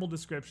verbal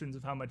descriptions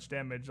of how much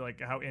damage,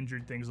 like how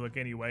injured things look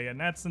anyway, and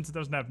that, since it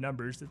doesn't have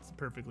numbers, it's a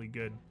perfectly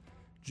good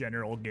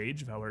general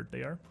gauge of how hurt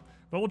they are.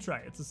 But we'll try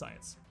it. It's a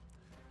science.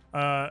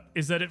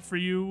 Is that it for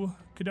you,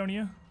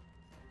 Cadonia?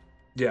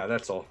 Yeah,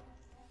 that's all.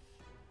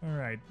 All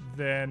right,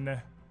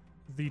 then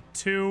the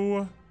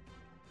 2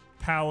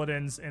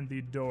 paladins in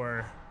the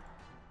door.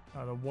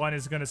 The one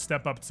is going to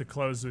step up to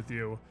close with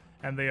you,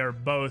 and they are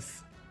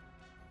both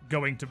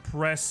going to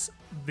press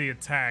the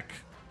attack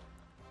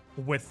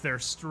with their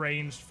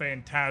strange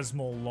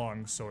phantasmal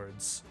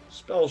longswords.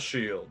 Spell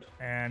shield.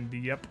 And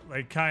yep,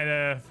 like kind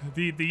of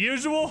the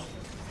usual.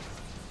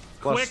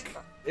 Plus, quick.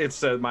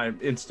 It's my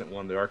instant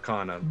one, the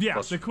Arcana. Yeah,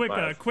 plus the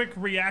five. quick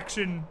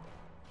reaction.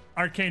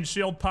 Arcane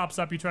shield pops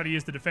up. You try to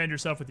use to defend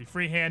yourself with your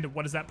free hand.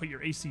 What does that put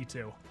your AC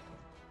to?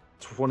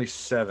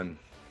 27.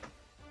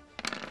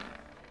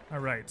 All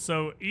right,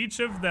 so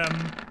each of them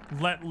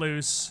let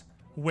loose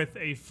with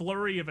a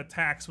flurry of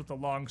attacks with the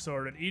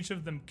longsword, and each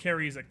of them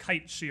carries a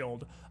kite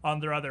shield on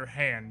their other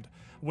hand,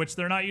 which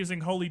they're not using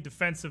wholly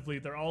defensively.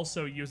 They're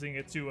also using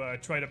it to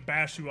try to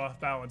bash you off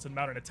balance and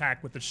mount an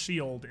attack with the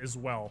shield as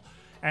well.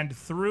 And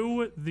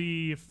through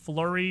the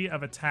flurry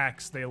of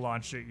attacks they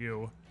launch at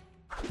you,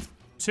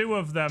 2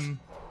 of them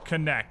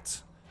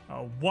connect.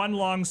 One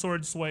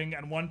longsword swing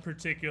and one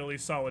particularly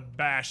solid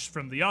bash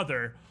from the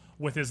other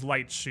with his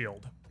light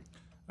shield.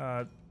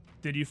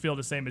 Did you feel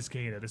the same as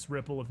Kahina, this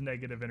ripple of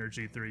negative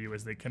energy through you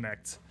as they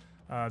connect?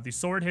 The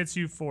sword hits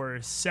you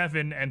for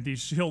 7 and the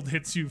shield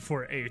hits you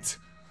for 8.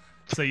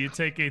 So you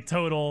take a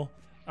total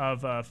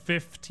of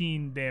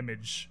 15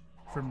 damage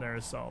from their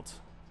assault.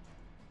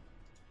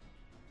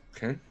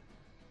 Okay.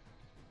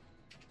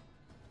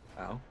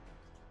 Ow.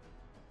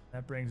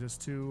 That brings us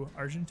to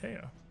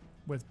Argentea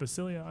with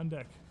Basilia on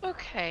deck.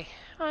 Okay,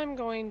 I'm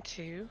going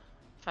to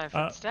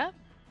 5-foot step.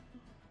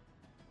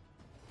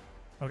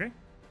 Okay.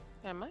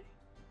 Am I?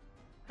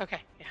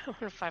 Okay, yeah, I'm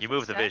gonna 5-foot You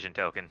move the step. vision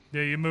token.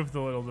 Yeah, you moved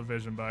the little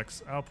vision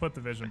box. I'll put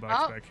the vision box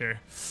Oh. back here.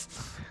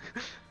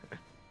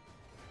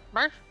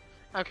 Burr?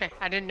 Okay,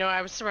 I didn't know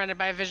I was surrounded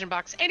by a vision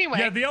box. Anyway.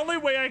 Yeah, the only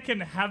way I can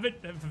have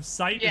it of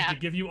sight Yeah. is to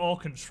give you all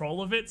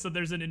control of it, so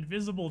there's an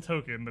invisible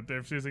token that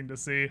they're choosing to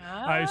see.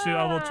 I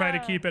will try to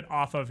keep it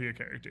off of your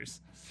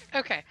characters.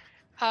 Okay.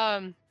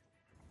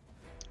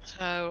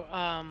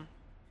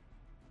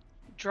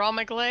 Draw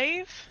my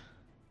glaive.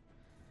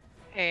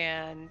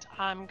 And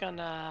I'm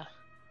gonna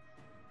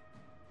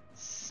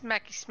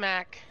smacky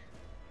smack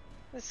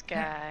this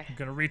guy. I'm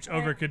gonna reach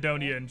over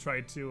Cadonia and try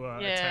to Yeah.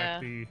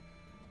 attack the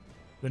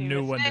Do new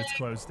the one that's thing.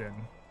 closed in.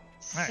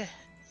 Alright.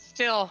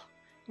 Still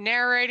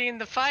narrating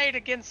the fight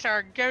against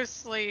our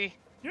ghostly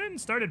You hadn't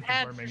started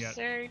performing yet.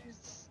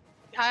 adversaries.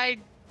 I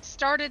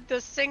started the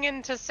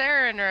singing to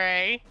Saren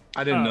Ray.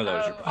 I didn't know that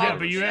was your Oh, Yeah, powers.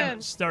 but you yeah.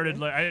 hadn't started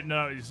like I didn't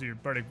know it was your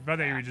bardic. I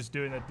thought you were just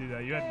doing that. Do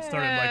that. You hadn't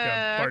started like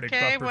a bardic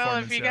Okay, buff well,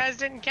 performance if you yet. guys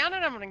didn't count it,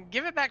 I'm gonna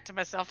give it back to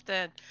myself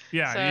then.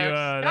 Yeah, so, you. you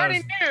That already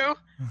was, knew.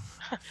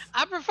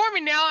 I'm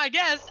performing now, I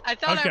guess. I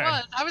thought Okay. I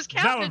was. I was that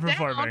counting one it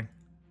performing. down.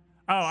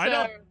 Oh, I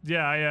don't. So-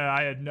 Yeah,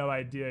 I had no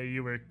idea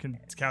you were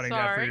counting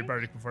that for your Sorry.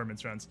 bardic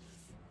performance runs.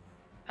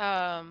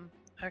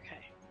 Okay.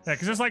 Yeah,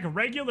 because it's like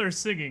regular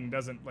singing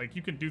doesn't like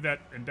you can do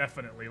that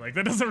indefinitely. Like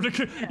that doesn't.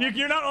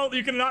 You're not.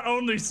 You can not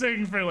only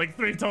sing for like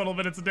 3 total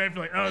minutes a day. For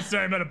like, oh,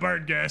 sorry, I'm at a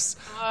bird guess.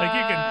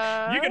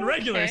 Like you can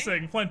regular okay.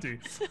 sing plenty.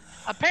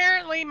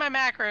 Apparently, my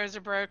macros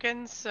are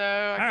broken, so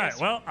I All right.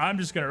 guess Well, I'm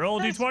just gonna roll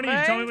a That's d20. You tell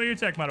me fine. what your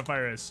attack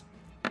modifier is.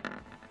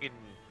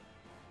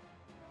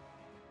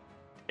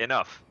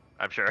 Enough,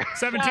 I'm sure.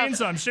 17.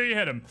 So I'm sure you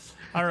hit him.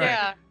 All right.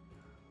 Yeah.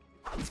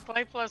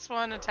 Play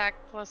 +1, attack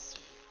 +5.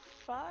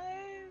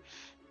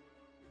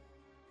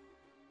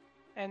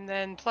 And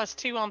then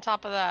 +2 on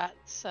top of that.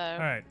 So All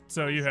right.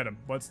 So you hit him.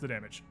 What's the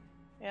damage?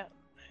 yeah.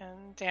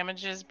 And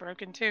damage is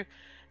broken too.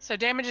 So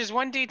damage is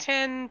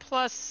 1d10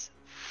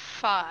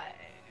 +5.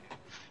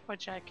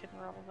 Which I can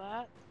roll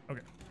that.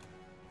 Okay.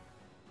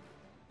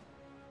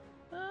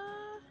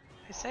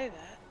 I say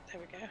that. There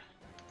we go.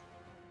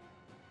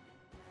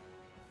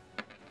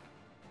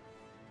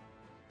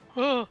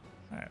 Oh, All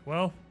right.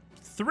 Well,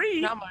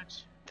 3. not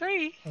much.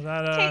 3.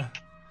 That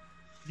Tick.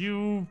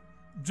 you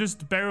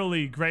just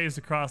barely graze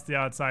across the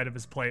outside of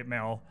his plate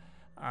mail,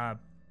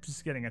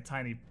 just getting a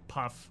tiny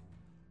puff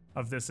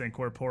of this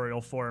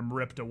incorporeal form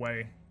ripped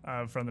away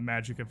from the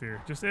magic of your.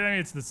 I mean,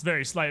 it's this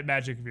very slight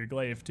magic of your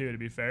glaive too, to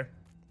be fair.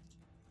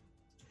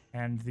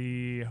 And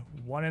the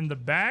one in the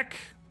back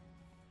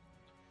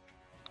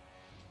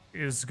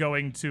is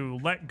going to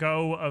let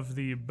go of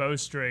the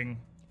bowstring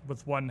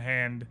with one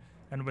hand,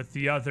 and with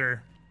the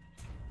other,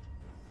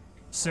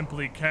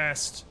 simply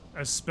cast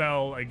a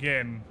spell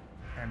again.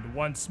 And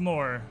once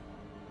more,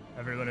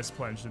 everyone is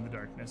plunged in the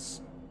darkness.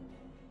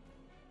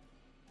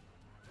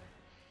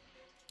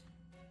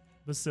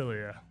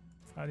 Basilia,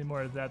 how many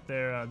more of that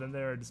there than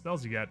there are the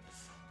spells you got?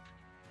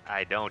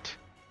 I don't.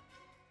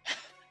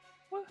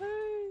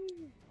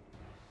 Woohoo!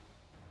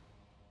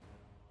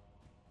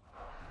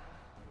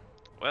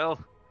 Well,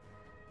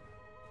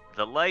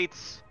 the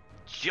lights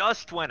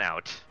just went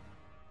out.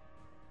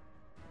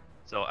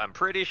 So I'm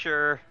pretty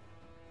sure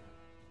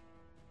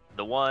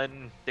the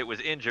one that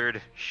was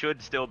injured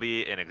should still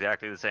be in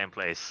exactly the same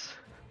place.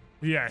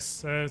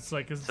 Yes, it's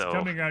like it's So-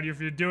 coming out. If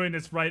you're doing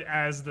this right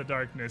as the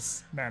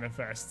darkness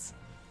manifests.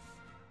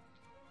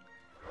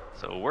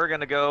 So we're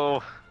gonna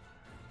go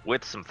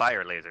with some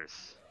fire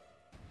lasers.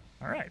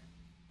 All right.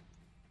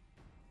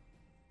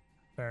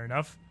 Fair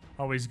enough.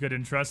 Always good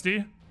and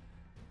trusty.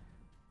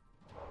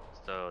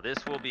 So this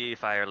will be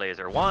fire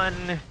laser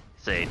 1,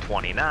 say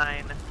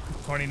 29,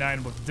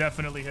 29 will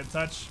definitely hit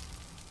touch.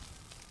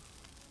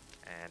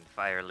 and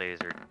fire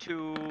laser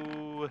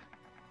 2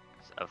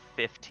 is a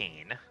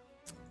 15.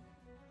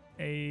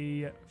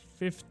 A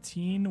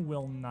 15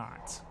 will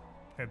not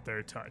hit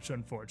their touch,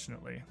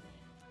 unfortunately.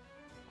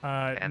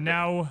 And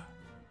now,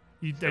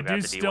 I still do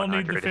got the still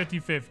need the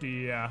D100.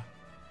 50-50, yeah.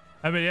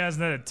 I mean, he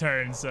hasn't had a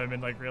turn, so I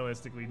mean, like,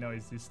 realistically, no,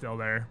 he's still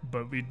there.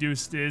 But we do,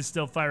 it is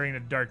still firing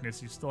in the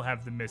darkness. You still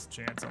have the miss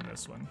chance on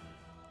this one.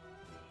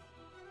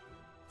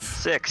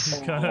 6.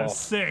 Got a Oh.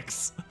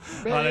 6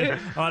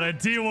 on a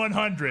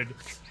D100.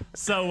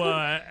 So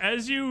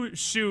as you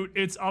shoot,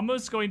 it's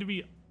almost going to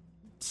be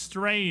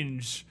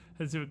strange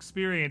to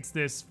experience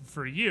this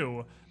for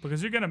you,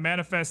 because you're going to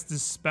manifest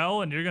this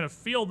spell and you're going to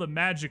feel the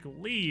magic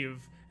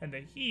leave and the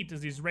heat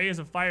as these rays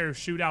of fire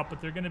shoot out, but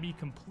they're going to be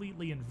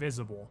completely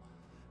invisible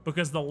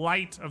because the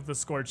light of the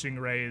scorching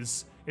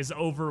rays is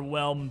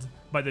overwhelmed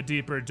by the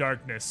deeper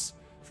darkness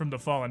from the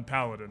fallen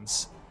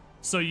paladins.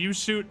 So you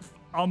shoot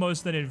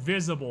almost an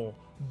invisible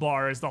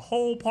bar as the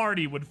whole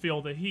party would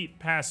feel the heat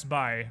pass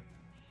by.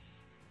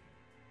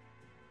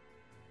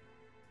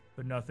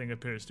 But nothing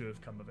appears to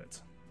have come of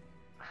it.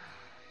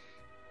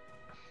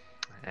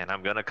 And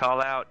I'm gonna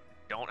call out,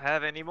 don't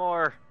have any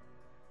more.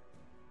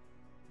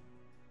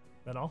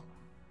 That all?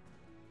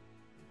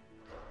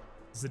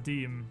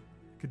 Zadim,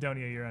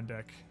 Cadonia, you're on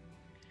deck.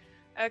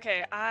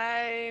 Okay,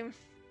 I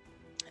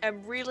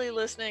am really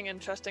listening and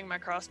trusting my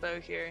crossbow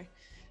here.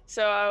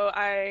 So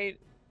I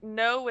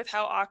know with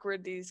how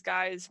awkward these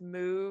guys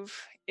move,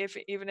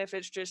 even if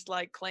it's just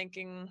like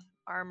clanking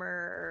armor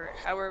or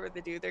however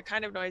they do, they're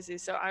kind of noisy.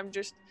 So I'm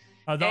just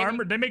The aiming-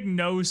 armor, they make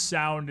no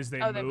sound as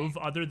they Oh, they move,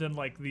 other than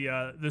like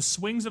the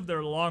swings of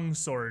their long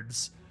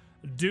swords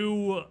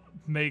do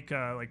make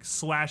like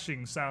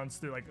slashing sounds,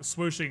 through like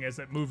swooshing as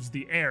it moves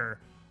the air,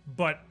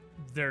 but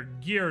their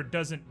gear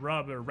doesn't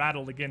rub or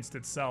rattle against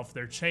itself.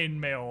 Their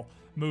chainmail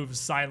moves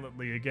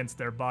silently against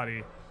their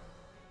body.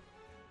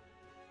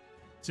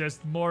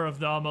 Just more of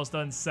the almost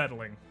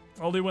unsettling.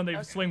 Only when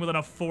they swing with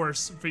enough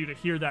force for you to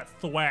hear that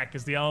thwack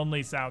is the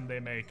only sound they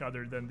make,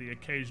 other than the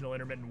occasional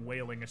intermittent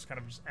wailing. It's kind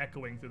of just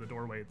echoing through the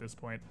doorway at this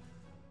point.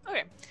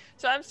 okay.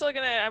 So I'm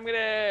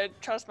gonna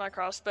trust my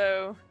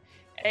crossbow,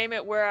 aim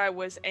it where I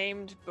was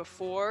aimed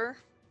before.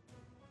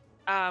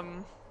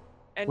 And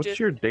What's just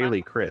your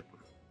daily crit?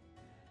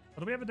 Well,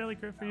 do we have a daily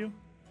crit for you?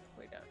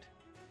 We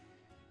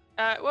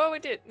don't. Well, we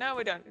did. No,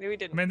 we don't. We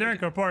didn't. I mean, they're We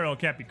incorporeal,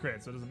 can't be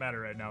crit, so it doesn't matter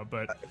right now.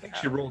 But I think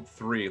she rolled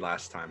 3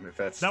 last time. If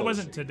that's that still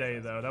wasn't the same. today,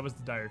 though. That was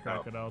the dire Oh,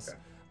 crocodiles. okay.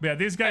 But yeah,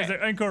 these guys, Okay.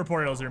 are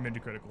incorporeals are immune to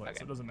critical hits, Okay.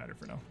 so it doesn't matter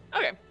for now.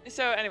 Okay.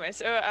 So anyway,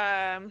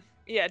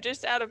 yeah,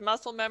 just out of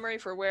muscle memory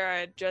for where I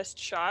had just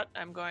shot,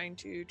 I'm going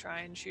to try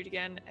and shoot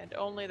again, and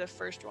only the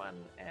first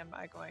one am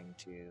I going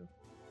to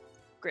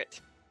grit,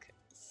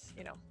 'cause,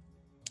 you know,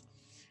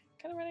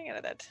 kind of running out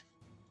of that.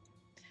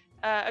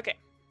 Okay.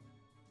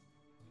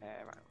 Wrong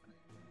one.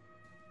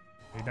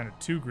 We've done a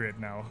 2 grid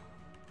now.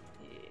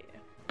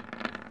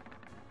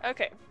 Yeah.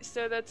 Okay,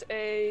 so that's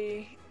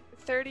a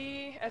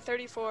 30, a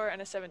 34,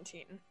 and a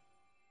 17.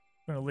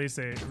 We're gonna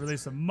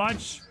release a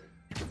much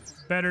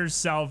better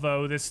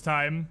salvo this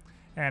time,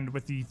 and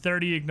with the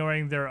 30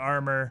 ignoring their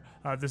armor,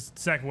 this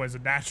second one is a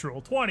natural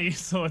 20,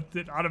 so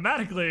it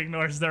automatically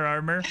ignores their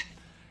armor,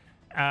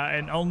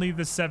 and only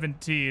the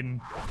 17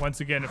 once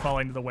again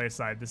falling to the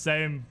wayside. The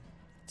same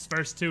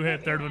first 2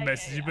 hit, third one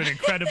misses. You've been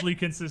incredibly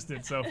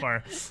consistent so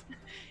far.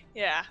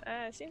 Yeah,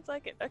 seems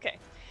like it. Okay.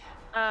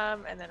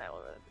 And then I will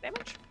roll the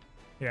damage.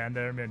 Yeah, and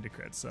they're immune to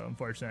crits, so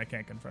unfortunately I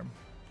can't confirm.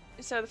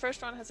 So the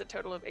first one has a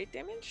total of 8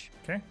 damage,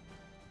 Okay,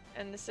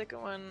 and the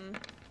second one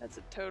has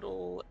a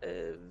total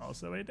of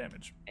also 8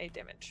 damage. 8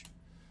 damage.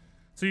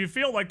 So you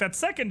feel like that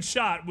second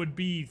shot would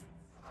be,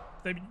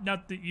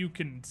 not that you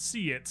can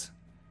see it,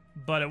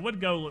 but it would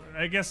go.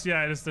 I guess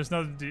yeah. There's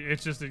no.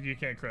 It's just that you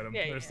can't crit him.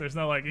 Yeah, There's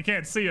no like you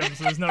can't see him,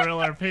 so there's no real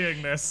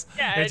RPing this.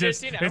 Yeah, it it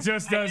just, you know, it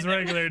just does kind of.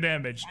 regular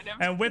damage. Kind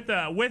of. And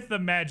with the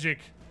magic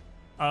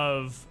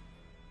of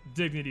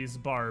Dignity's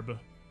barb,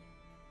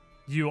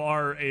 you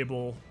are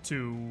able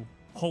to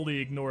wholly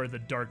ignore the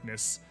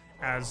darkness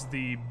as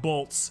the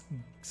bolts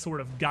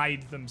sort of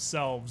guide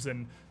themselves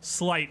in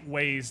slight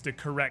ways to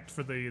correct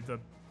for the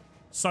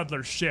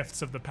subtler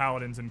shifts of the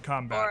paladins in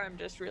combat. Or I'm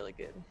just really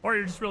good. Or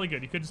you're just really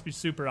good. You could just be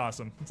super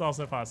awesome. It's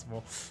also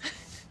possible.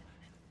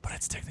 But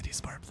it's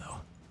Dignity's barb, though.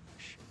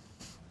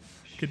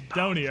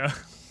 Cadonia.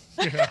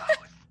 Yeah.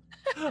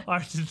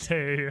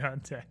 Argentea, you're on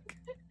deck.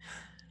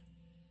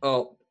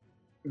 Oh,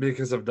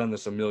 because I've done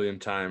this a million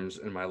times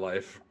in my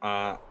life,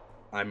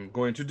 I'm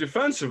going to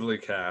defensively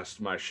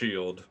cast my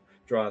shield.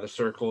 Draw the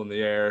circle in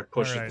the air,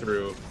 push Alright. it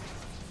through.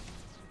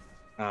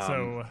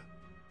 So,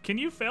 can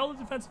you fail to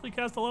defensively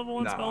cast a level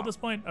 1 Nah. spell at this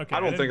point? Okay. I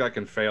don't didn't- think I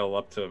can fail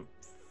up to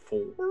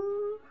 4.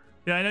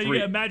 Yeah, I know. 3,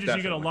 You imagine you get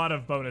a definitely. lot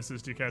of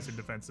bonuses to casting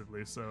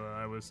defensively, so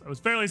I was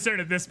fairly certain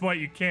at this point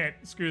you can't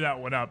screw that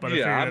one up. But I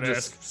Yeah, I'm figured I'd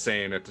just ask.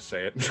 saying it to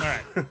say it.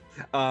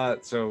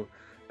 Alright. So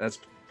that's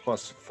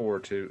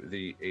 +4 to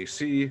the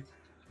AC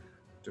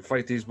to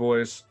fight these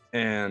boys,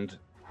 and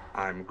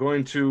I'm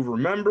going to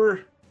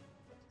remember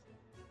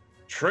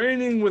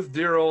training with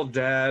dear old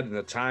dad and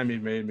the time he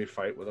made me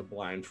fight with a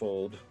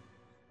blindfold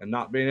and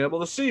not being able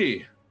to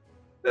see.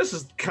 This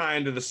is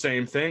kind of the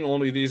same thing,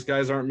 only these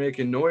guys aren't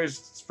making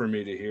noise for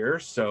me to hear,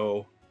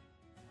 so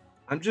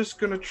I'm just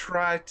gonna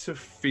try to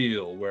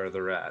feel where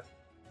they're at.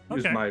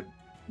 Use Okay. my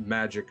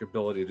magic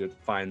ability to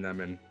find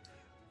them and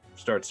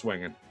start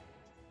swinging.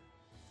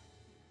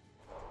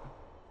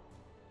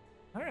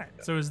 All right.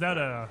 So is that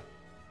a?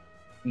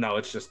 No,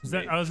 it's just Is me.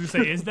 that? I was gonna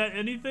say, is that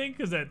anything?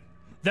 Because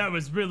that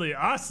was really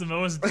awesome. I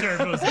wasn't sure if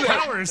it was a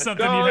power or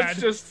something no, you it's had.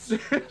 just,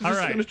 All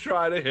right. gonna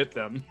try to hit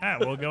them. Yeah,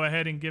 well, go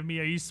ahead and give me.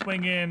 Are you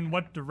swinging?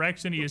 What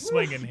direction are you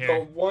swinging The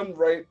here? one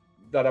right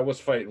that I was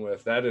fighting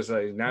with, that is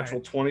a natural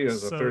Right. 20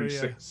 as a So,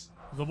 36.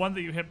 The one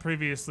that you hit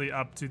previously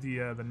up to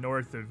the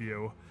north of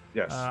you.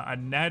 Yes. A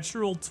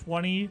natural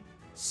 20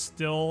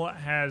 still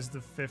has the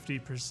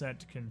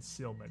 50%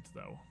 concealment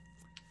though.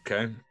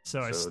 Okay.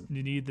 So, So-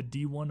 you need the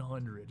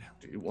D100.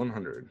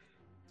 D100.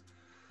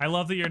 I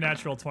love that your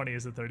natural 20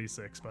 is a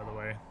 36, by the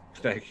way.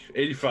 Thank you.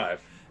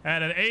 85.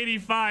 At an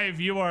 85,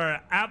 you are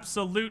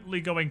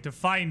absolutely going to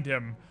find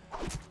him.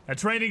 That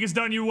training has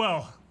done you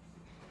well.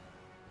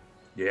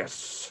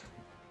 Yes.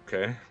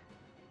 Okay.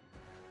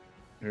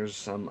 Here's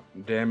some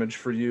damage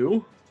for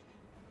you.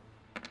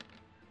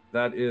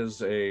 That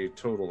is a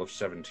total of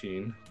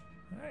 17.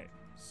 All right.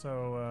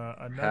 So Half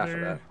of another,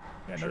 that.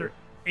 yeah, Sure. another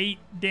 8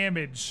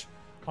 damage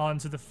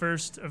onto the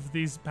first of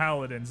these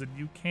paladins, and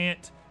you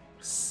can't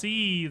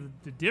see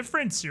the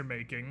difference you're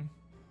making,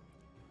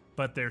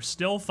 but they're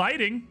still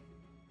fighting.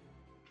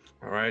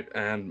 All right,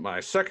 and my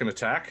second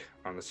attack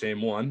on the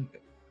same one.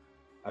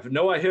 I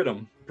know I hit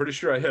him. Pretty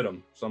sure I hit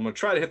him. So I'm going to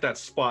try to hit that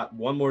spot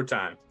one more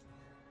time.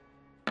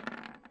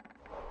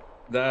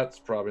 That's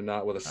probably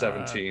not with a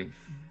 17.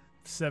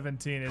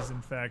 17 is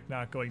in fact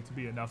not going to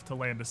be enough to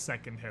land a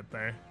second hit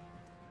there.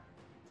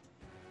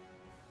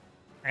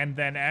 And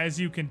then as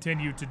you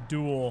continue to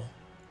duel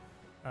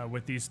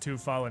with these two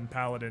fallen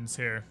paladins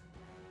here,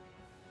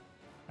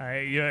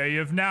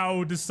 you've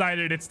now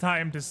decided it's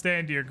time to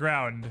stand your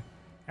ground.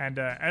 And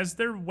as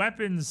their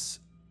weapons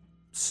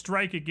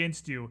strike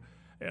against you,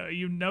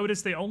 you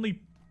notice they only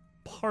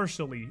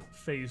partially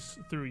phase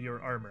through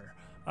your armor.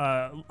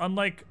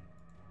 Unlike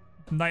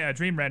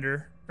Dream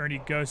Render or any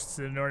ghosts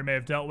that Nori may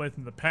have dealt with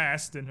in the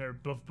past in her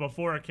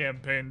before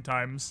campaign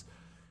times,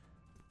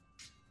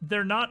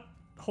 they're not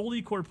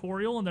wholly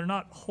corporeal and they're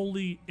not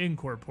wholly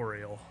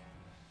incorporeal.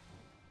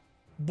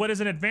 What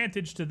is an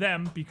advantage to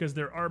them, because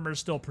their armor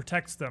still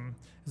protects them,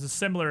 is a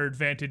similar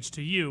advantage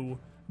to you,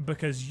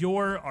 because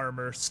your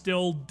armor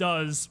still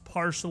does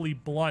partially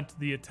blunt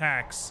the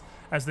attacks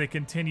as they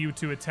continue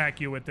to attack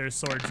you with their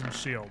swords and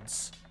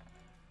shields.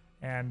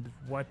 And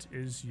what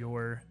is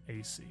your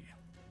AC?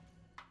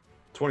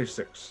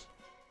 26.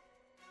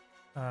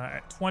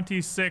 At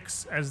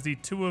 26, as the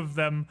two of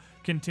them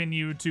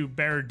continue to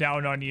bear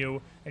down on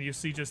you, and you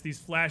see just these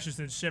flashes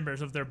and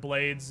shimmers of their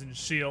blades and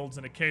shields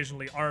and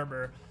occasionally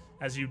armor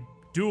as you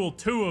duel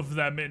two of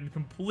them in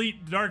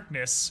complete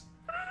darkness.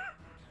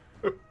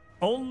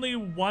 Only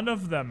one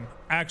of them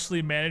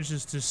actually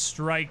manages to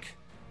strike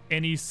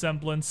any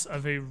semblance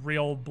of a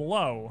real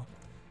blow,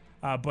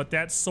 but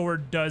that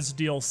sword does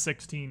deal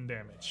 16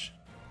 damage.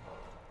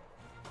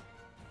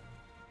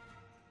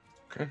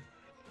 Okay.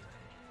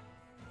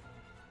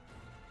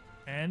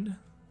 And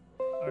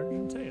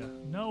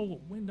Argentea. No,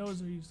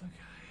 Windows are used. Okay,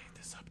 I hate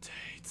this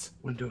update.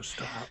 Windows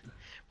stop.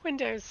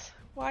 Windows,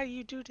 why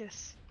you do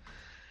this?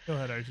 Go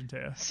ahead,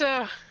 Argentea.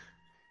 So,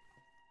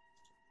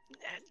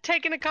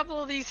 taking a couple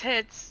of these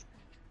hits,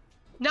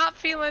 not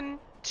feeling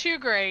too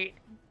great,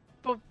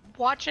 but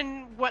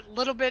watching what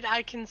little bit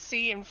I can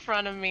see in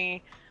front of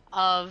me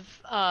of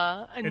It's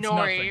Nori.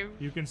 nothing.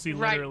 You can see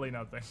right- literally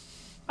nothing.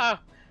 Oh,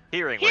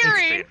 Hearing.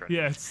 Hearing.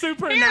 Yeah, it's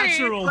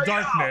supernatural Hearing.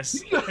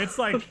 darkness. It's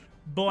like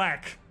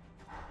black,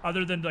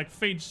 other than like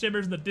faint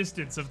shimmers in the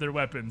distance of their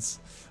weapons.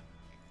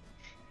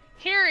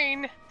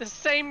 hearing the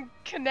same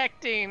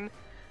connecting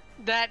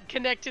that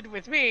connected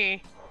with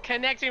me,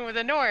 connecting with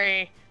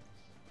Nori.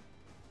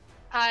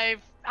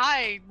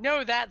 I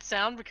know that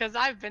sound because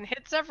I've been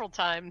hit several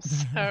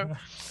times. So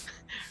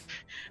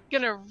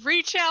gonna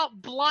reach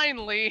out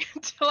blindly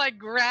until I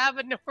grab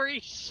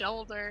Nori's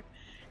shoulder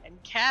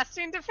and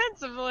casting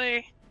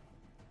defensively.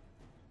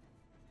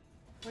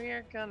 We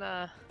are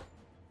gonna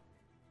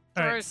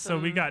All throw right, so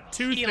we some got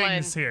two healing.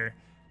 things here.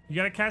 You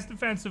gotta cast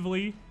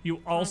defensively.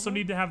 You also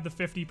need to have the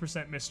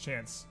 50% miss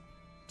chance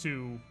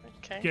to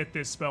Okay. get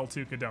this spell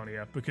to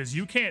Cadonia, because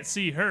you can't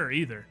see her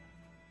either.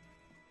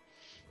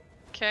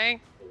 Okay.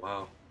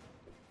 Wow.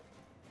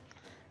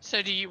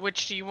 So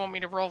which do you want me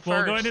to roll Well,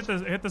 first? go ahead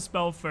and hit the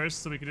spell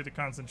first so we can do the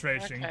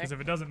concentration, Okay. because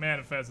if it doesn't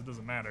manifest, it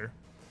doesn't matter.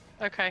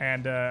 Okay.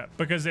 And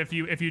because if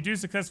you do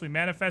successfully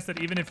manifest it,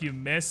 even if you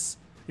miss,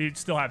 you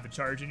still have the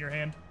charge in your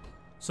hand,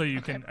 so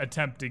you can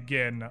attempt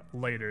again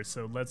later.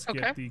 So let's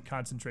get the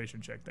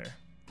concentration check there.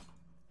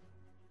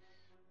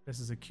 This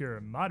is a cure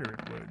of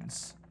moderate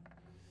wounds.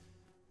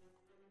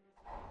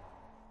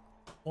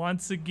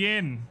 Once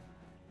again,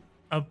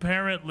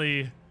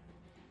 apparently,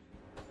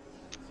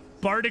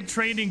 bardic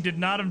training did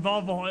not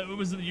involve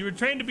you were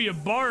trained to be a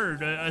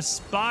bard, a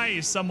spy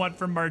somewhat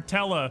from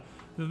Martella.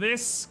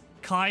 This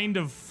kind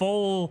of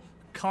full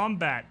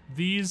combat,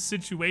 these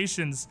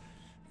situations,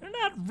 they're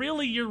not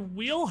really your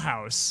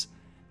wheelhouse.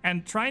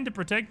 And trying to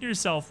protect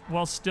yourself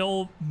while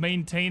still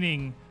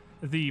maintaining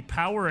the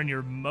power in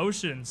your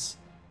motions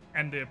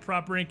and the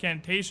proper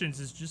incantations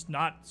is just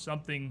not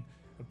something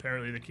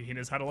apparently the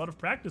Kahina's had a lot of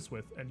practice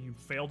with, and you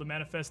failed to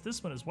manifest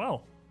this one as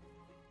well.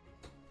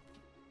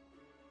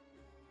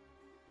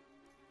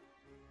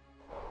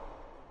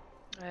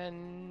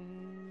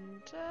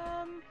 And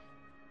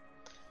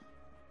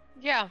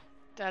yeah,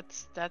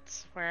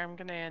 that's where I'm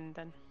gonna end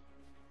then.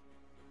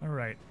 All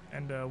right,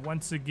 and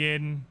once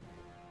again,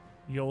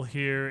 you'll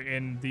hear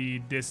in the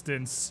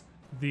distance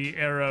the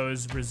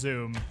arrows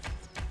resume.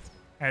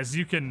 As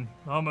you can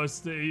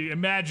almost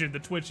imagine the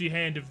twitchy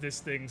hand of this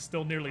thing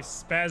still nearly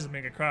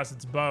spasming across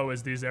its bow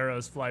as these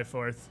arrows fly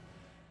forth.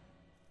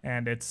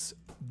 And it's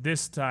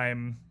this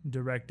time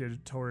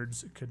directed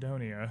towards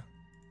Cadonia.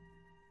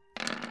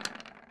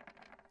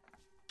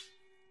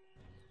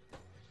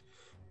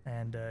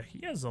 And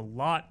he has a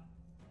lot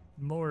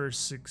more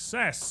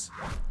success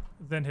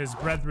than his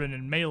brethren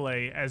in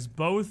melee, as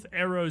both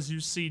arrows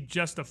you see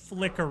just a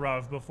flicker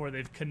of before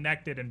they've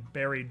connected and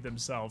buried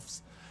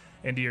themselves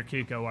into your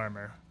Kiko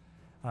armor.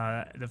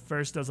 The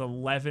first does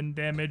 11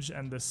 damage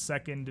and the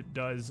second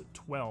does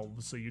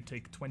 12, so you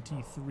take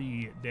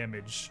 23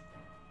 damage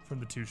from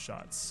the two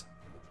shots.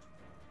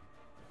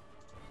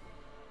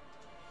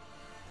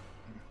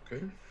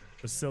 Okay.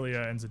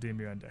 Basilia and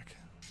Zadimir on deck.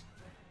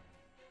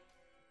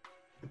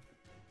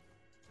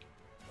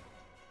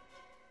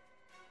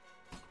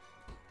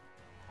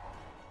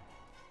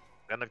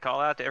 Gonna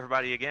call out to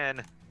everybody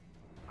again.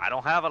 I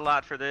don't have a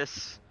lot for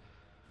this.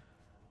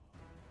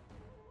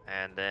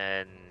 And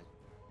then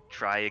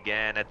try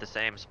again at the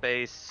same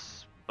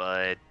space,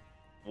 but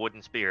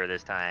wooden spear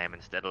this time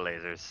instead of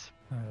lasers.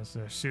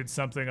 So shoot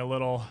something a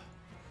little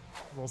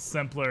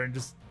simpler and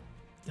just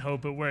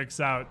hope it works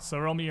out. So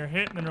roll me your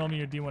hit and then roll me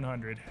your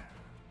D100.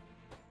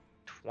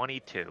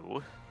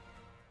 22.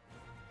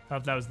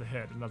 Thought that was the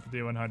hit, not the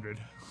D100.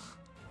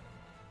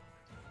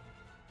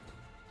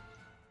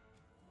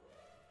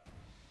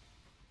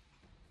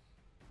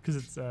 because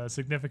it's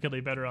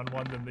significantly better on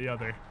one than the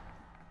other.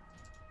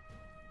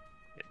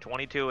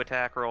 22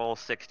 attack roll,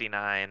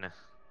 69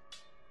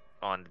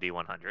 on the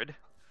D100.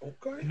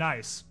 Okay.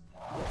 Nice.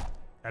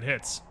 That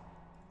hits.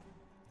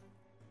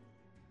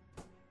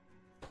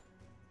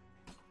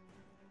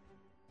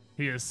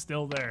 He is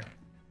still there.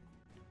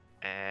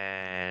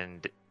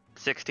 And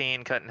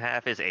 16 cut in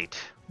half is 8.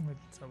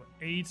 So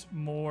 8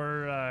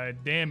 more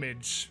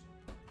damage.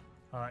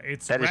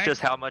 It's That is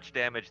just how much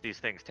damage these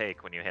things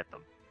take when you hit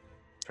them.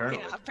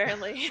 Apparently. Yeah,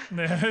 apparently.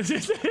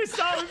 It's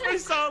pretty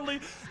solidly.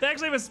 They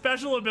actually have a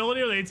special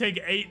ability where they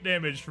take 8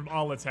 damage from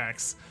all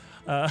attacks.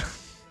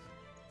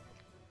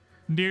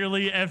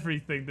 Nearly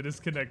everything that is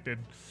connected.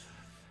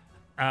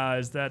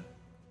 Is that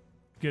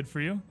good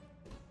for you?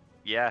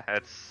 Yeah,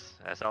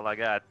 that's all I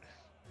got.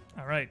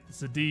 All right,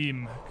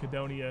 Zadim,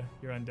 Cadonia,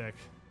 you're on deck.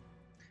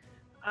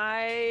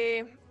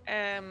 I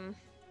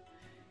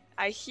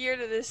hear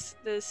that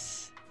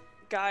this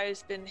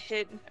guy's been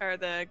hit, or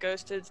the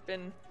ghost has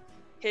been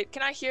hit.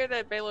 Can I hear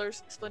that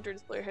Baylor's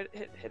splintered player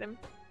hit him?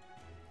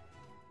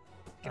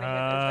 Can I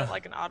hear is that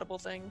like an audible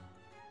thing?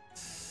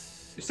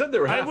 You said they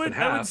were half I and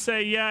half. would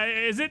say, yeah.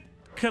 As it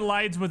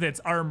collides with its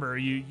armor,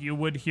 you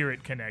would hear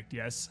it connect.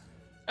 Yes.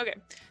 Okay,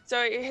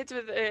 so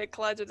it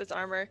collides with its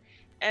armor,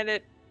 and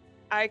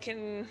I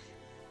can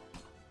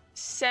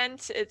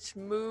sense it's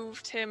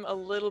moved him a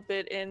little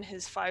bit in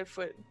his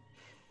 5-foot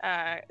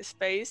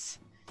space,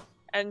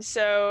 and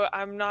so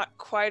I'm not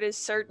quite as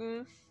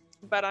certain,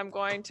 but I'm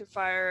going to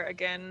fire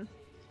again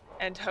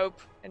and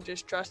hope and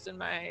just trust in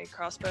my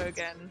crossbow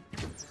again.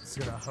 Just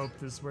gonna hope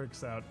this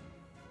works out.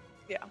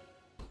 Yeah.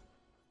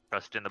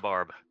 Trust in the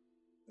barb.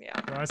 Yeah.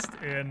 Trust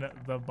in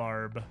the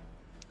barb.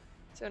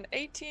 So an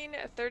 18,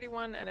 a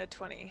 31, and a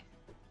 20.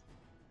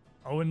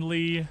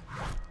 Only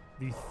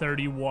the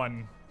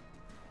 31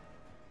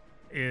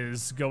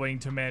 is going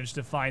to manage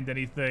to find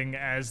anything,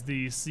 as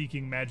the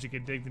Seeking Magic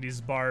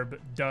Indignity's barb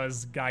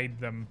does guide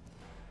them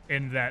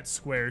in that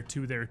square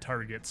to their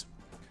target.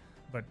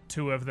 But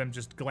 2 of them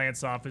just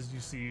glance off as you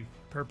see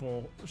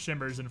purple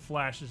shimmers and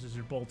flashes as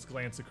your bolts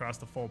glance across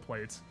the full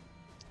plate.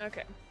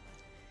 Okay.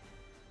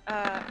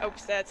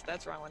 Oops,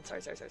 that's wrong one.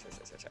 Sorry.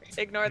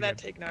 Ignore that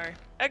to ignore.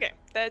 Okay,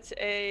 that's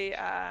a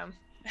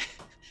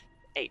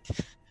 8.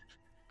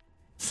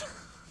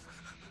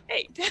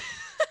 8.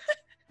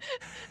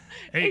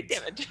 8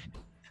 damage.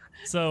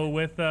 So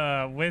with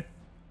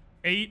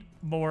 8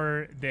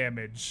 more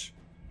damage,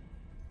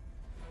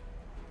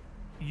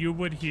 you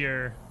would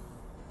hear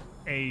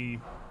a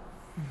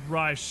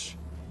rush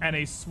and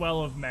a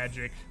swell of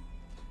magic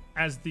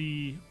as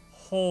the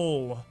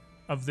whole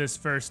of this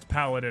first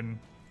paladin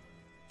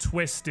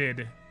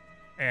twisted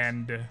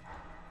and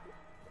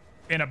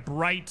in a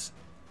bright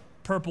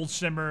purple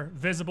shimmer,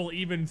 visible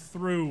even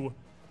through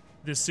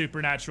this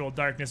supernatural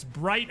darkness,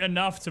 bright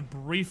enough to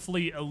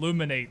briefly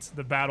illuminate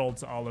the battle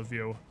to all of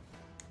you.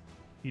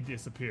 He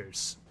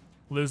disappears,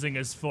 losing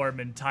his form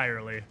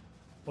entirely,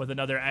 with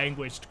another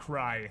anguished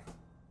cry.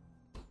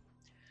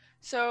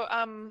 So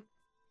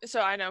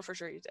I know for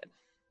sure you did.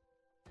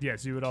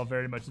 Yes, you would all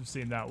very much have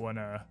seen that one.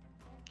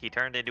 He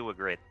turned into a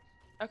grit.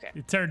 Okay.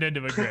 It turned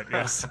into a grit,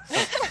 yes.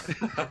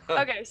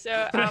 Okay,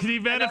 so He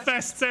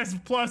manifests as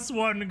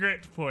 +1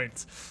 grit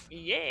point.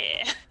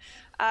 yeah.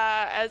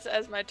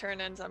 As my turn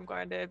ends, I'm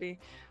going to be.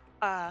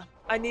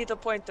 I need a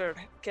pointer.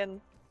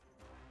 Can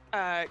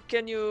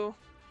you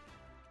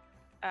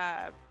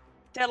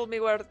tell me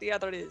where the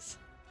other is?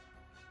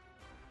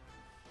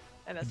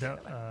 And that's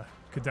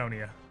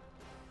Cadonia.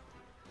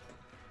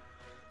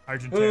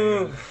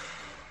 Argentina.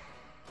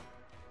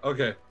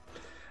 Okay.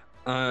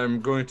 I'm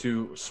going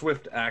to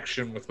swift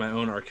action with my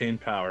own arcane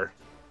power.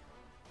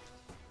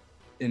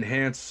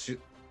 Enhance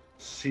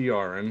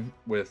Ciaran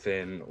with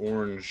an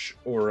orange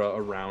aura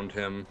around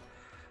him.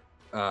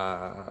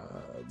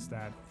 Is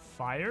that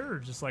fire or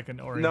just like an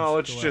orange No,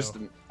 it's glow? just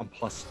I'm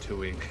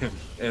 +2ing him.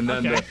 And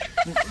then Okay.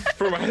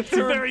 for my It's a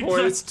third very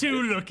point,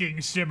 +2 looking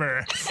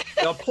shimmer.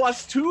 a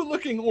 +2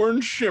 looking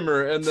orange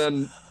shimmer, and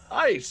then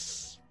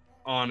ice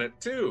on it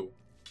too.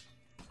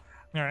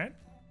 All right.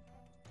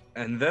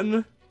 And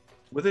then,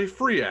 with a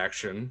free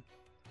action,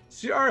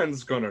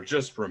 Ciaran's gonna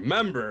just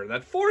remember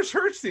that force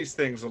hurts these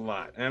things a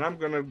lot, and I'm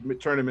gonna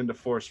turn him into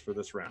force for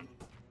this round.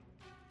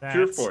 Pure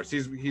That's- force.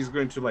 He's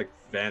going to like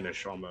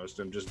vanish almost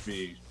and just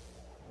be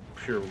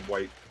pure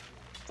white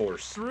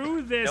force.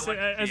 Through this, No one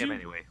can as see him you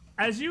anyway.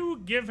 as you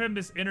give him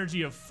this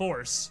energy of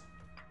force,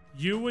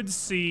 you would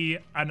see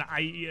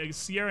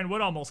Ciaran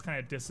would almost kind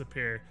of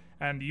disappear,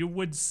 and you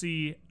would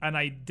see an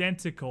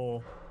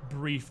identical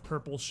brief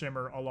purple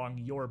shimmer along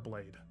your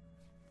blade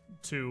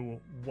to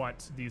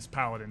what these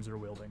paladins are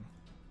wielding.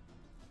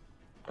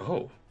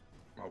 Oh,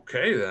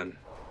 okay then.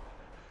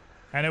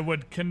 And it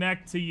would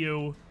connect to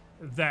you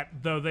that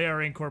though they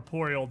are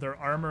incorporeal, their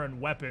armor and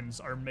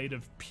weapons are made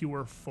of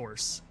pure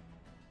force.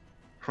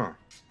 Huh.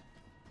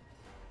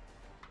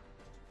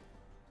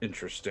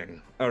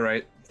 Interesting. All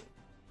right.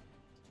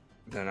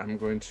 Then I'm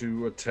going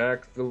to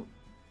attack the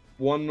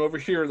one over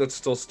here that's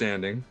still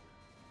standing.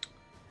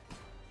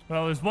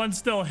 Well, there's one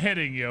still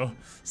hitting you,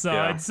 so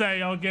Yeah. I'd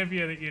say I'll give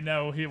you that you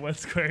know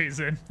where he's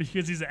in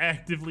because he's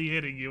actively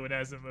hitting you and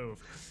hasn't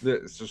moved.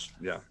 It's just,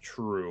 yeah,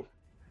 true.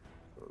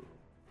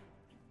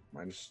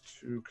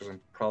 -2, because I'm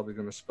probably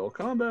going to spell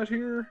combat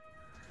here.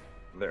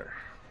 There.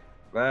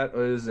 That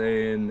is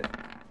an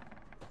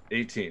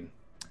 18.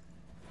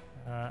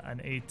 An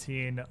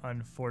 18,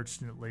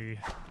 unfortunately,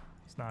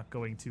 is not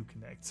going to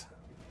connect.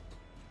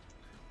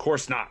 Of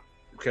course not.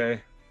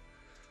 Okay.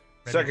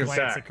 Ready, Second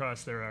glance stack.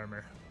 across their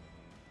armor.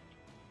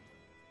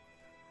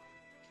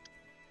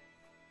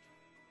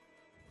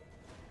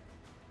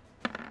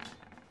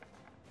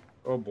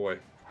 Oh boy.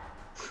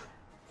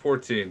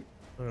 14.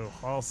 Ooh,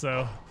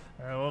 also,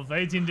 well, if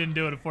 18 didn't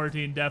do it, a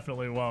 14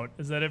 definitely won't.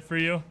 Is that it for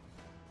you?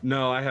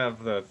 No, I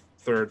have the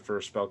third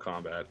for spell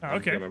combat. Oh,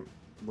 okay.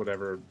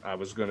 Whatever I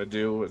was going to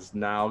do is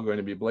now going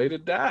to be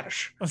bladed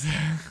dash.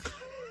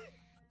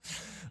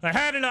 I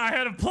had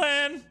a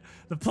plan.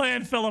 The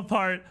plan fell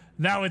apart.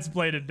 Now it's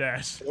bladed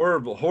dash.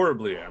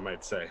 Horribly, I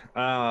might say.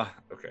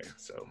 Okay,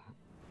 so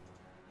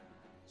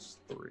it's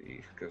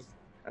 3 because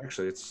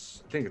actually I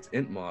think it's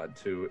int mod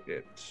to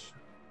it.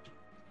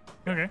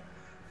 Okay.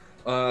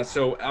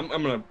 So I'm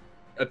gonna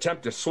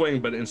attempt to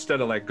swing, but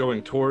instead of like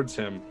going towards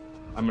him,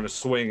 I'm gonna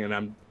swing, and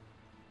I'm.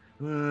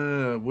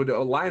 Would a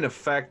line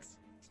effect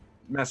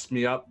mess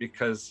me up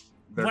because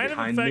they're Line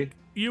behind of me?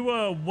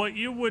 effect, what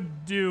you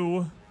would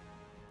do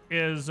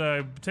is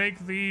take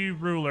the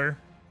ruler,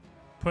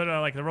 put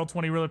like the roll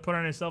 20 ruler, put it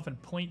on yourself,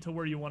 and point to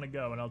where you want to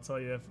go, and I'll tell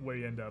you where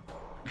you end up.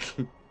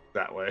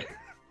 That way.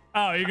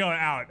 Oh, you're going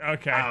out.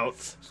 Okay. Out.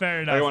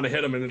 Fair enough. I want to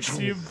hit him and So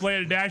then. you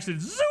bladed dash and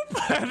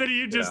zoop, and then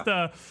you just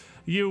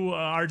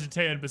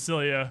Argentine and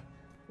Basilia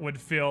would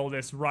feel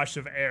this rush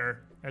of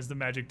air as the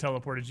magic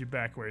teleported you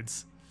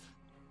backwards.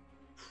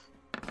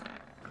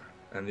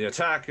 And the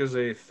attack is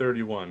a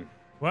 31.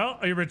 Well,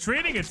 a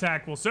retreating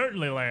attack will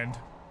certainly land.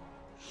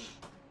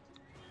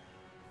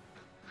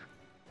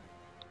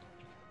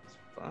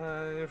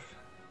 5.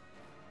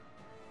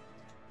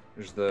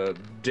 There's the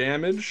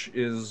damage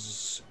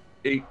is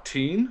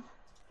 18.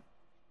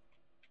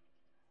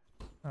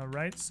 All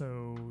right,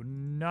 so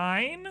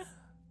 9.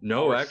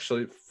 No,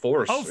 actually,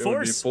 force. Oh, It would be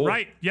force. full.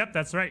 Right. Yep,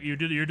 that's right. You're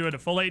doing a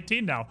full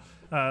 18 now.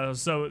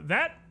 So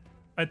that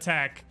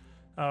attack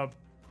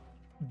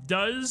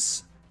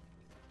does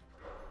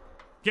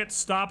get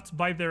stopped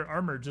by their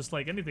armor, just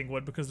like anything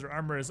would, because their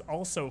armor is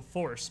also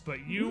force.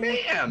 But you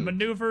Man,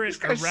 maneuver these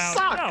it guys around.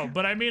 suck. No,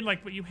 but I mean,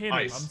 like, but you hit him.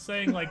 I'm Ice.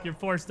 saying, like, your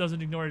force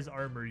doesn't ignore his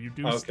armor. You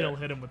do Okay. still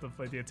hit him with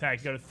the attack.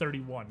 You got a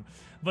 31,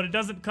 but it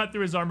doesn't cut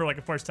through his armor like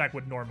a force attack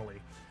would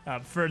normally,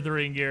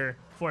 furthering your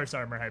force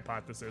armor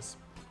hypothesis.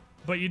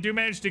 But you do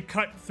manage to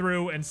cut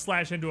through and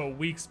slash into a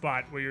weak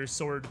spot where your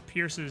sword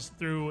pierces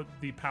through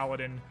the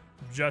paladin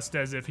just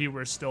as if he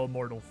were still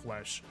mortal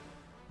flesh,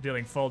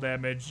 dealing full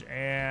damage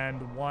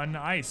and 1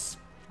 ice.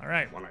 All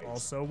right, 1 ice.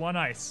 also 1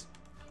 ice.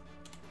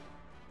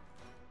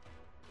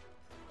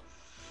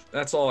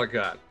 That's all I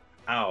got.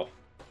 Ow.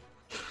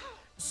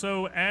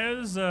 So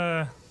as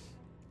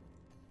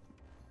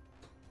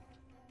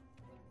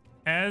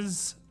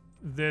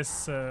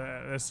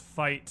this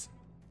fight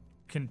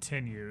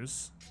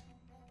continues,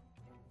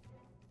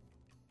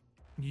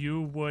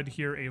 you would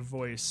hear a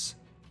voice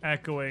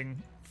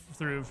echoing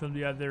through from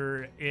the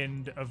other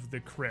end of the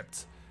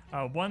crypt.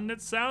 One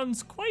that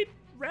sounds quite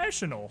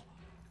rational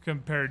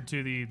compared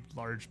to the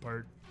large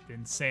part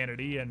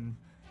insanity and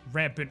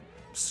rampant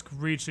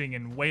screeching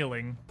and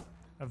wailing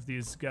of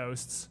these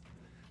ghosts.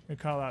 They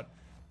call out,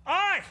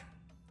 "Oi!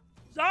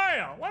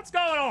 Zaya, what's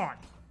going on?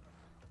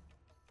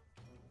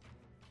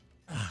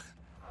 Ugh,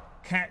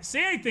 can't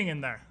see anything in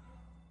there."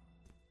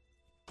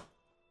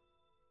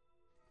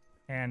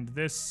 And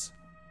this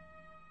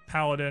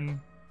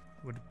paladin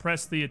would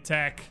press the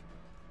attack,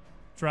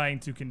 trying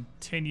to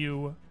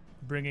continue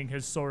bringing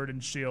his sword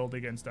and shield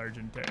against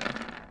Argentea.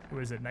 Who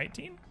is it,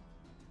 19?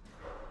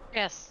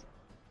 Yes.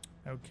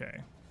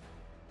 Okay.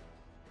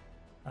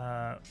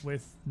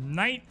 With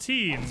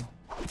 19,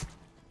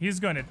 he's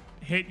going to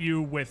hit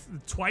you with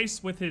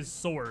twice with his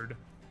sword,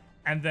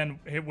 and then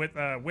hit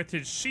with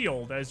his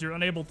shield, as you're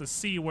unable to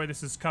see where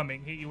this is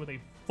coming. Hit you with a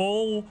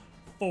full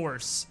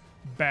force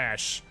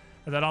bash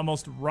that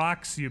almost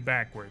rocks you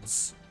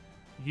backwards.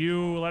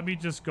 Let me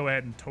just go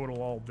ahead and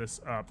total all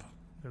this up,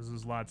 because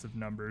there's lots of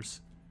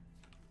numbers.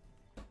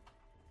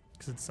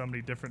 Because it's so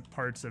many different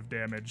parts of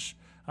damage.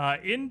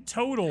 In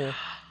total,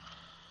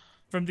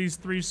 from these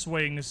 3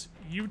 swings,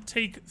 you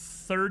take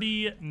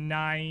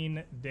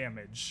 39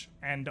 damage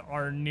and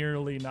are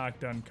nearly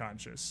knocked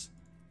unconscious.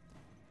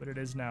 But it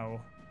is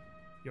now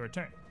your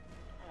turn.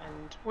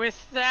 And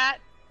with that,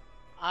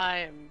 I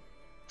am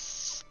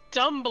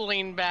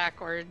stumbling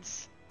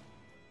backwards.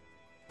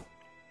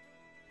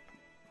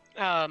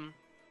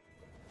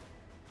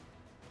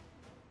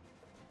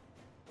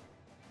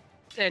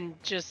 And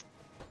just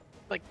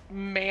like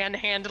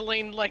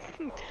manhandling, like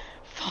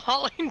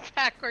falling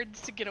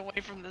backwards to get away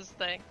from this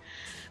thing.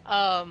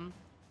 And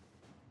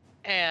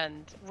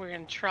we're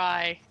gonna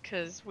try,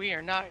 because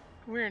we're not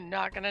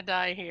gonna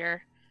die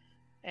here.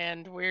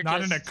 and we're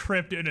Not just in a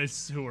crypt in a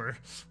sewer.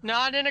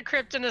 not in a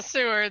crypt in a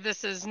sewer.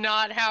 This is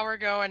not how we're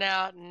going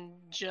out and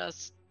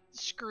just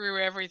screw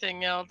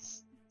everything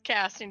else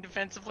casting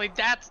defensively.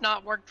 That's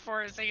not worked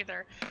for us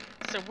either.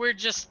 So we're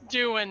just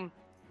doing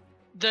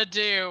the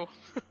do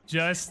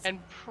Just and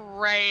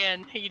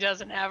praying he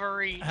doesn't have a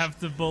reach. have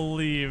to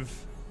believe.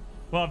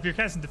 Well, if you're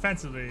casting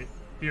defensively,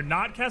 you're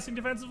not casting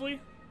defensively?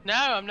 No,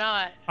 I'm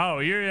not. Oh,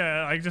 you're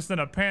like just in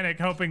a panic,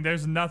 hoping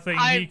there's nothing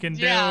he can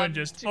do, yeah, and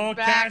just to full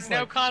back, cast. no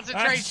like, I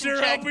concentration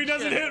sure check. hope he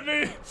doesn't hit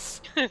me.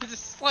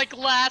 It's like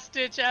last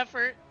ditch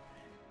effort.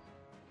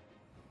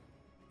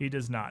 He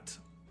does not.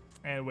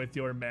 And with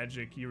your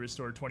magic, you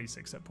restore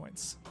 26 hit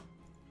points.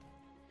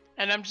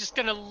 And I'm just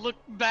gonna look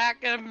back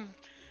and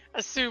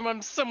assume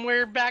I'm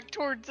somewhere back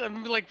towards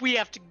him. Like, we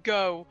have to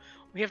go.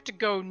 We have to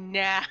go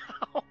now.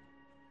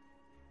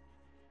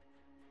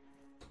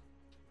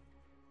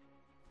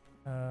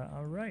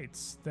 All right,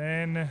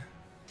 then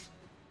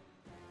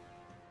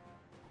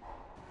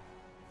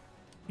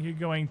you're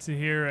going to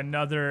hear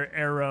another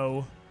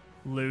arrow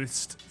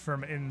loosed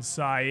from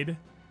inside,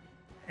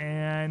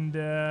 and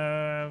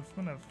I'm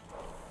gonna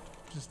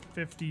just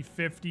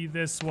 50-50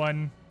 this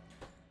one.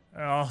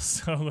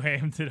 Also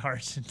aimed at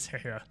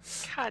Argentea.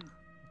 God.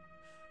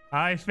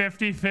 I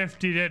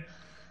 50-50'd it.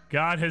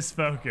 God has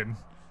spoken.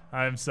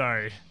 I'm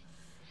sorry.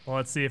 Well,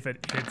 let's see if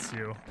it hits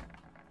you.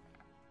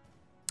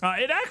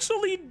 It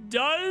actually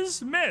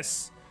does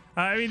miss.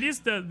 I mean,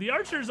 the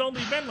archer's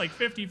only been like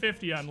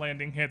 50-50 on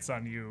landing hits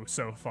on you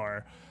so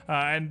far.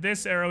 And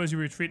this arrow, as you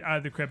retreat out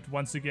of the crypt,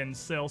 once again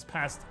sails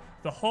past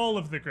the whole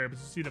of the crypt. You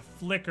see the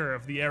flicker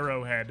of the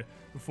arrowhead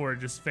before it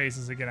just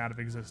phases again out of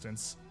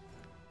existence.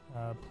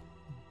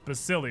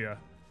 Basilia.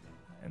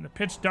 In the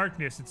pitch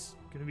darkness, it's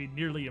going to be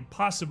nearly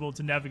impossible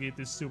to navigate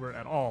this sewer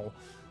at all.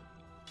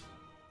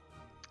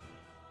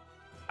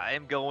 I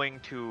am going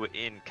to,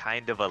 in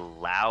kind of a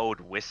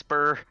loud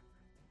whisper,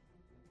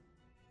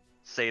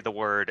 say the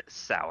word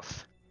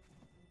south.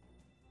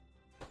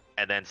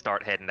 And then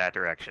start heading that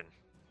direction.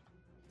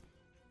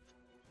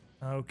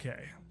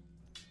 Okay.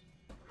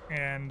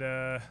 And,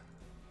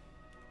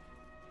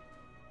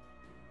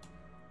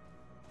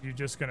 you're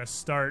just going to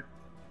start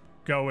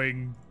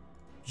going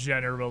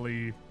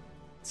generally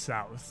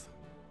south.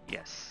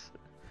 Yes.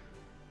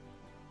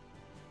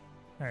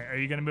 All right, are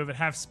you going to move at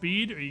half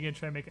speed, or are you going to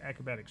try and make an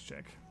acrobatics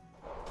check?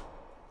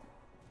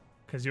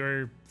 Because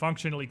you're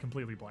functionally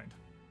completely blind.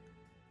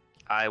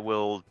 I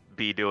will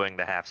be doing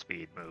the half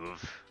speed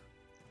move.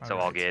 So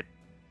I'll Alright.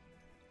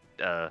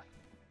 get,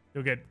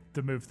 You'll get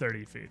to move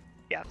 30 feet.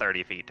 yeah,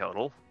 30 feet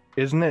total.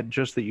 Isn't it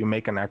just that you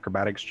make an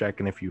acrobatics check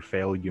and if you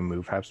fail, you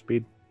move half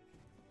speed?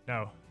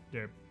 No,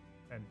 dude.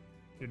 And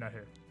you're not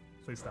here.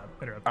 Please stop.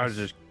 Interrupt. I was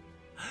just.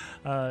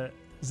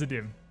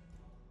 Zadim.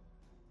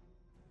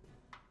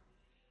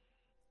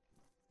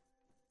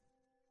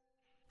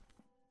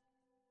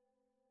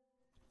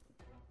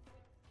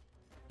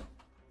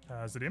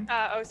 Zadim?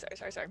 Oh,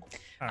 sorry.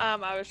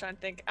 Alright. I was trying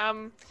to think.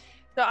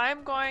 So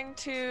I'm going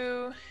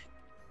to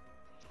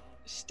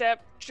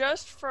step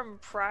just from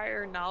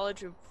prior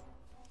knowledge of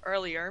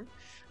earlier.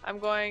 I'm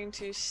going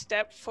to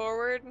step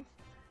forward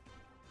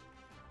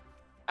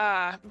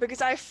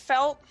because I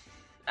felt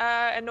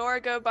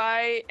Anora go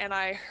by and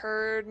I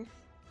heard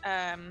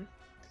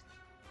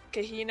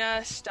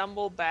Kahina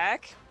stumble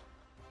back.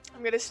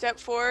 I'm gonna step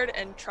forward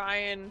and try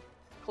and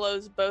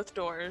close both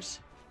doors.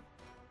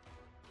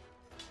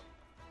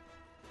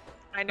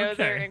 I know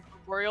they're Okay.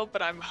 incorporeal,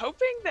 but I'm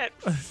hoping that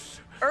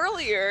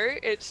earlier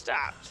it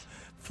stopped.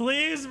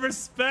 Please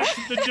respect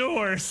the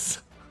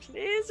doors.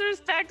 Please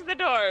respect the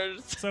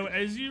doors. So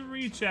as you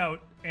reach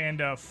out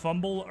and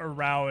fumble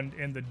around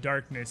in the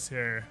darkness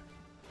here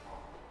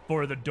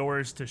for the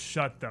doors to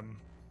shut them,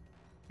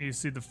 you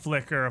see the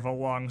flicker of a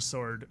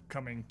longsword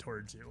coming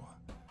towards you.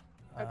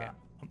 Okay.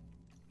 I'm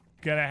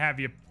gonna have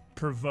you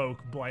provoke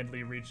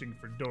blindly reaching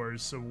for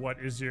doors, so what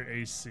is your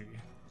AC?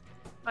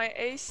 My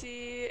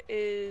AC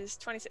is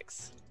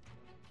 26.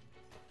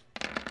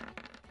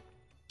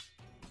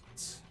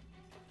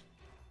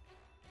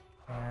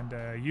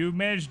 And you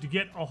managed to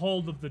get a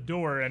hold of the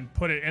door and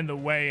put it in the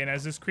way, and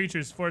as this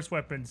creature's force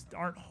weapons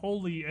aren't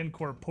wholly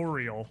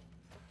incorporeal,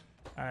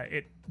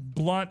 it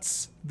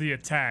blunts the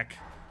attack,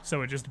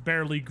 so it just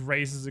barely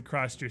grazes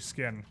across your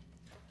skin,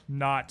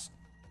 not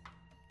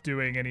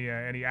doing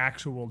any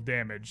actual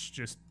damage,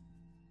 just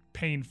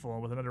painful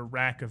with another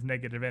rack of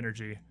negative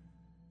energy.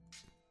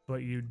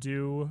 But you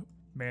do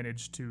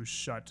manage to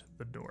shut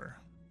the door.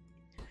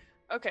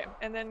 Okay,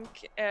 and then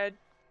can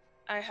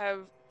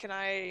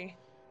I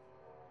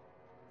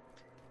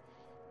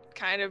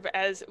kind of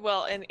as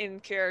well in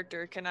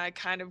character, can I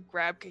kind of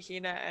grab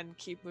Kahina and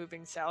keep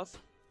moving south?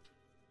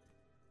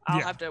 I'll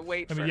Yeah. have to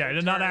wait I mean, for yeah, her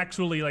they're not turn.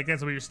 actually, like,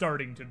 that's what you're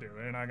starting to do.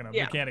 They're not going to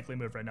Yeah. mechanically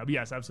move right now. But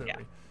yes,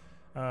 absolutely.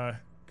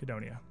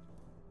 Cadonia.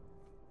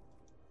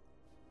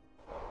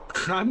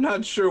 I'm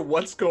not sure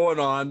what's going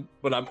on,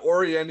 but I'm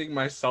orienting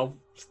myself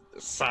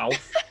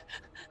south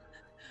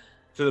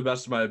to the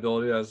best of my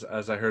ability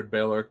as I heard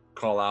Baylor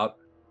call out.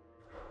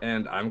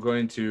 And I'm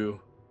going to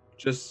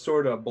just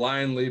sort of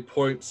blindly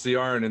point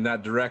Ciaran in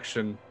that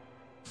direction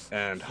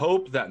and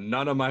hope that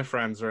none of my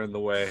friends are in the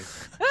way.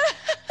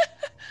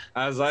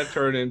 As I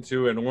turn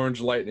into an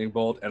orange lightning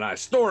bolt and I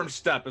storm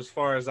step as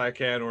far as I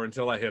can or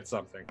until I hit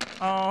something.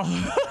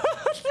 Oh.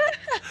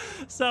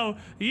 So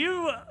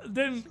you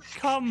didn't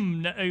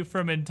come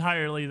from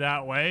entirely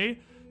that way.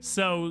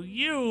 So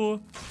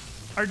you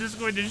are just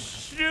going to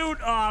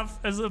shoot off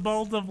as a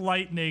bolt of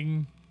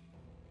lightning.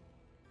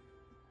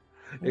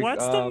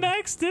 What's the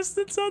max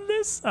distance on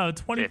this? Oh,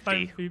 25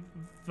 50.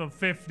 feet.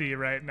 50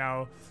 right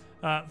now.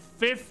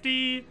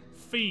 50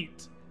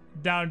 feet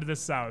down to the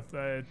south.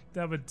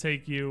 That would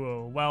take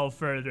you well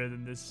further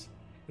than this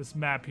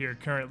map here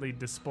currently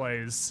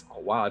displays. Oh,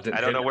 wow. I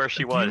don't know where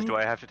she was. Do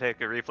I have to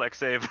take a reflex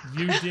save?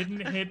 You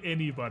didn't hit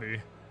anybody.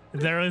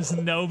 There is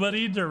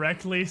nobody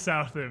directly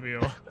south of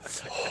you.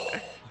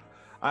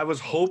 I was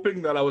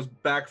hoping that I was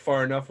back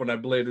far enough when I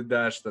bladed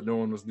dash that no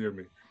one was near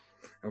me.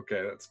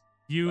 Okay, that's...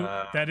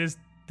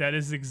 That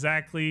is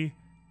exactly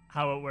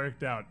how it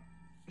worked out.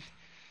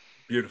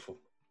 Beautiful.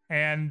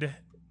 And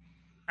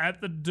at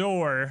the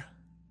door,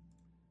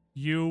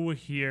 you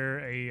hear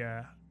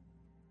a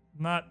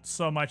not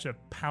so much a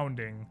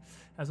pounding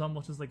as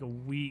almost as like a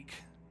weak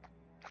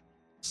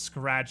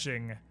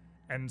scratching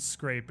and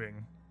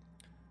scraping,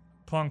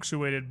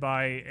 punctuated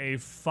by a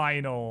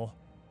final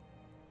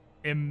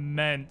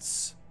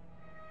immense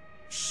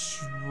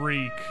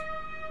shriek.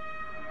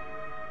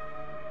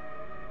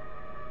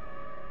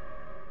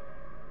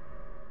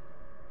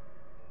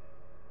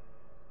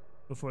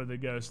 Before the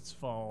ghosts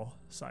fall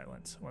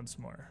silent once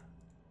more.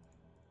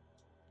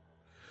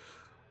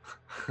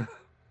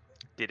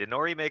 Did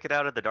Inori make it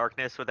out of the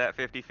darkness with that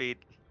 50 feet?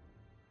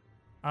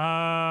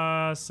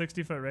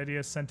 60-foot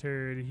radius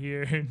centered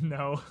here.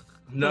 No.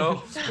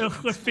 No.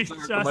 It would be Sorry,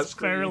 my just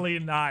screen. barely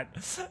not.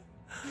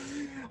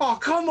 Oh,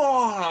 come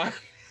on!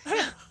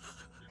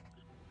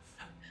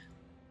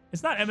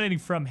 It's not emanating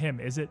from him,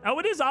 is it? Oh,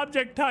 it is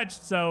object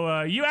touched,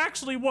 so you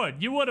actually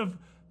would. You would have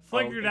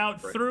flickered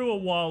out great. through a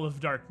wall of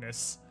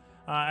darkness.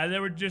 And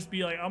there would just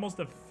be like almost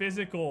a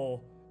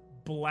physical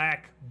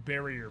black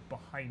barrier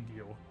behind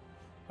you.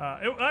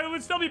 It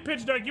would still be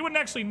pitch dark. You wouldn't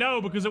actually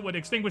know because it would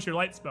extinguish your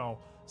light spell.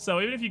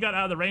 So even if you got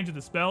out of the range of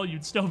the spell,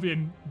 you'd still be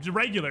in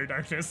regular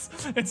darkness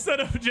instead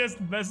of just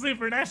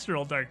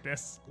supernatural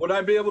darkness. Would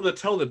I be able to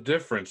tell the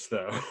difference,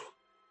 though?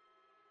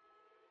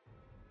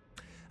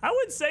 I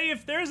would say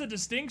if there's a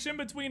distinction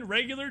between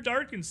regular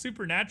dark and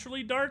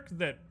supernaturally dark,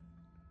 that,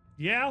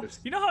 yeah.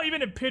 You know how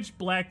even in pitch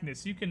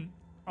blackness, you can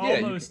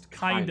almost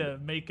kind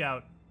of make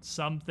out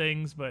some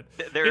things, but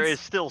There is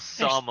still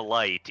some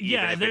light,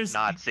 even if it's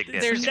not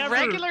significant. There's never-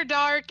 regular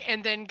dark,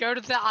 and then go to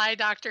the eye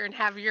doctor and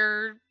have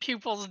your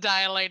pupils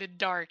dilated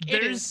dark.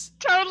 It is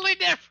totally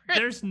different.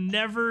 There's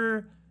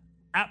never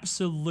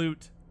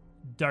absolute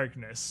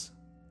darkness.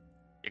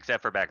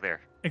 Except for back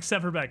there.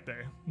 Except for back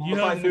there. Well, You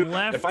have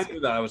left if I knew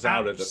that I was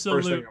out of it, the first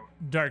absolute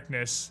thing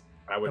darkness.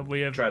 I would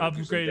We have try to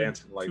do some upgraded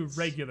dancing to lights.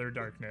 regular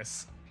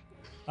darkness.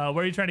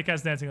 Where are you trying to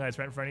cast dancing lights?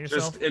 Right in front of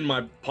yourself? Just in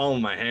my palm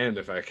of my hand,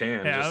 if I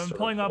can. Yeah, just I'm sort of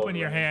pulling up float in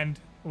your around. hand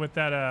with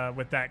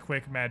that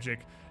quick magic.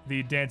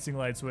 The dancing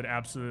lights would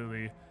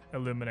absolutely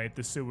illuminate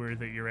the sewer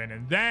that you're in,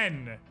 and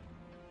then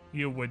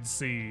you would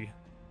see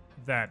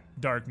that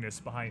darkness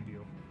behind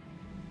you.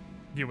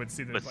 You would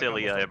see the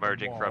Basilia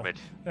emerging from it.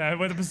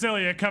 with the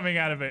Basilia coming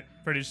out of it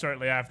pretty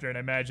shortly after, and I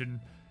imagine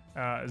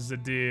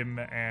Zadim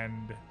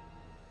and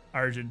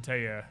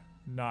Argentea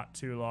not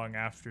too long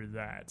after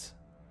that.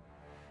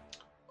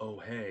 Oh,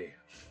 hey.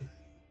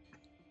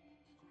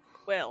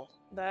 Well,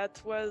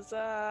 that was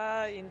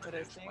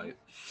interesting. Light.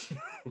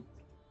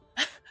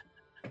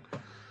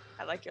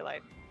 I like your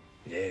light.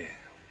 Yeah.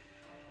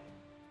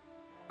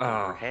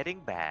 We're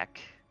heading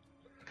back.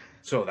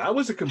 So that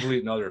was a complete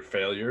and utter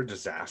failure,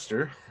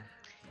 disaster.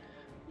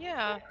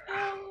 Yeah.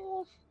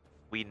 Oh,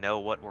 We know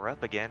what we're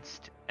up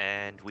against,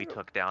 and we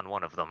took down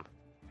one of them.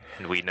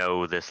 And we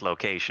know this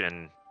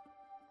location.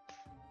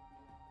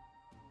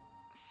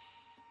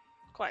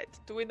 quite.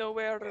 Do we know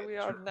where we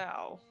are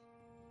now?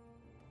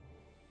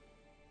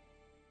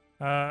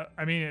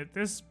 I mean,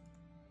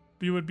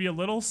 you would be a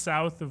little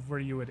south of where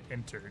you had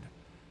entered.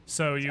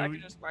 So I you,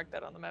 can just mark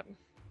that on the map.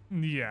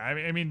 yeah,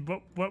 I mean,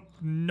 what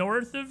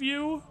north of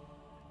you,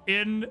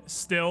 in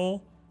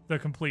still the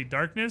complete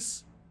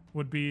darkness,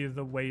 would be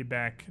the way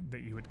back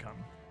that you would come.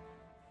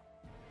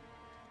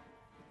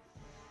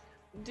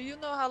 Do you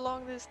know how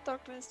long this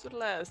darkness will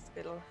last,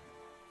 Bill?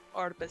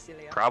 Or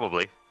Basilia?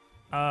 Probably.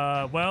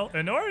 Well,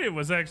 Inori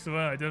was actually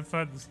well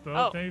identified the spell.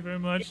 Oh. Thank you very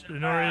much.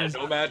 Inori is,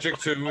 No magic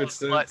too.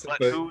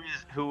 But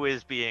who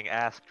is being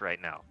asked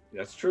right now?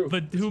 That's true.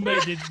 but did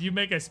you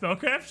make a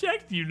spellcraft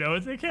check? Do you know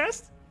what they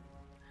cast?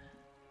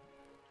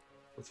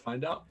 Let's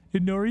find out.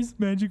 Inori's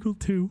magical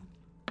too.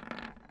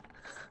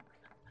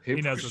 He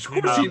knows of what-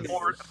 he course knows. he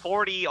knows.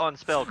 40 on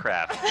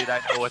spellcraft. Did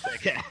I know what they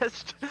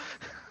cast?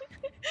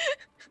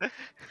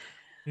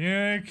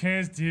 Yeah,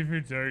 cast deeper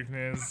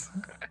darkness.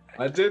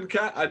 I did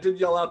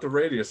yell out the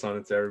radius on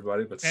it to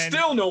everybody, but And-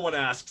 still no one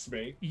asks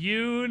me.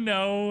 You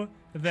know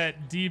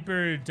that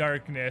deeper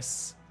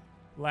darkness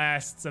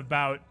lasts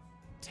about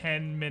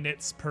 10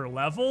 minutes per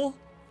level.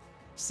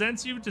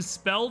 Since you've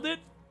dispelled it,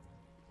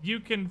 you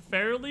can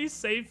fairly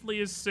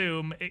safely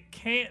assume it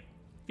can't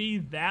be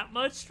that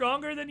much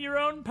stronger than your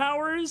own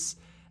powers,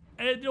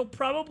 and you'll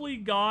probably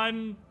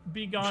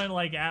be gone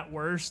like at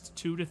worst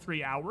 2 to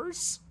 3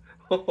 hours.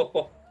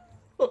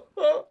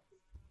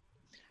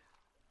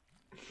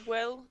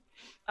 Well,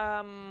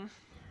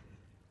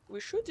 we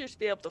should just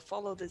be able to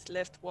follow this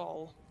left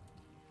wall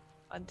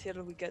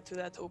until we get to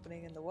that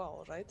opening in the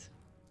wall, right?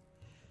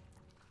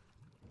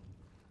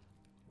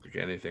 I think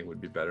anything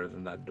would be better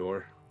than that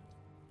door.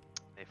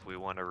 If we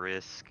want to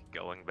risk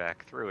going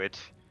back through it,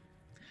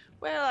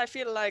 Well, I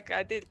feel like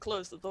I did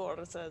close the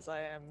doors, as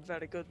I am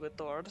very good with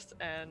doors,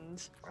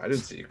 and I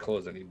didn't see you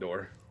close any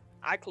door.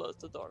 I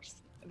closed the doors.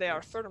 They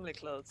are firmly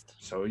closed.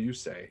 So you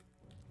say.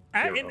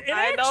 In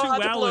I know how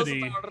to close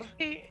the actuality, door.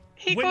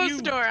 He When closed you-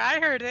 the door. I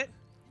heard it.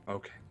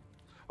 Okay.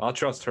 I'll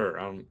trust her.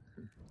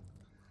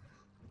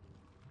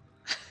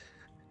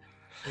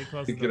 they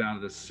close To the get door. out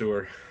of this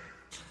sewer.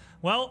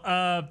 Well,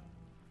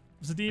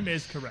 Zadim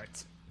is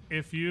correct.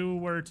 If you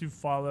were to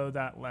follow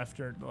that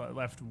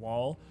left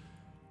wall,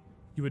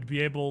 you would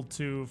be able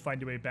to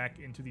find your way back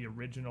into the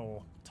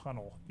original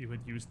tunnel you had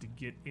used to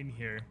get in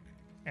here.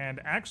 And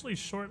actually,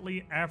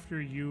 shortly after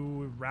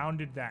you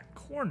rounded that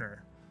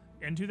corner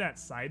into that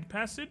side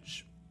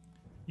passage,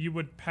 you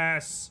would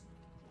pass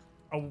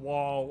a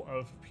wall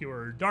of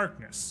pure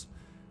darkness.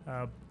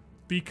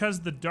 Because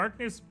the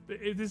darkness,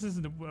 this is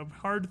a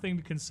hard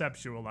thing to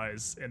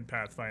conceptualize in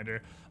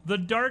Pathfinder. The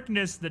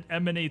darkness that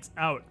emanates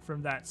out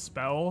from that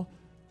spell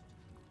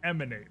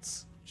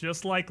emanates,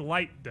 just like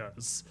light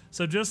does.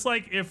 So just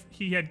like if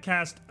he had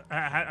cast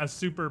a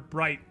super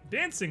bright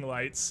dancing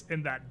lights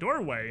in that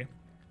doorway,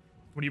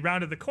 when you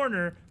rounded the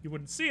corner, you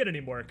wouldn't see it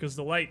anymore because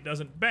the light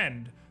doesn't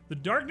bend. The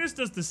darkness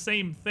does the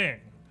same thing.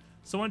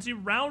 So once you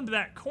round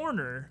that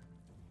corner,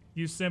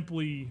 you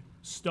simply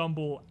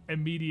stumble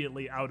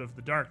immediately out of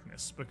the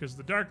darkness because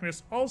the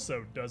darkness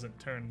also doesn't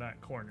turn that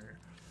corner.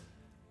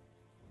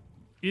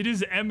 It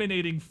is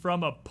emanating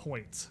from a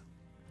point,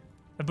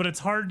 but it's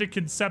hard to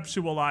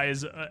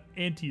conceptualize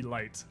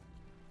anti-light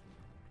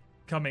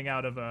coming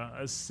out of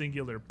a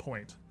singular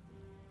point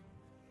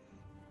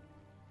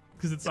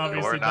because it's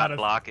obviously or not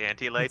block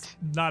anti-light. it's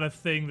not a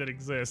thing that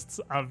exists,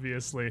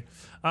 obviously.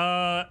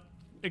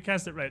 It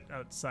casts it right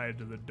outside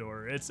of the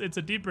door. It's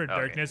a deeper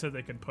darkness that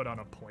they can put on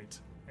a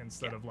point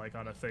instead of like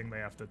on a thing they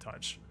have to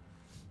touch.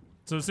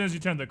 So as soon as you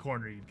turn the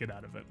corner, you get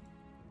out of it.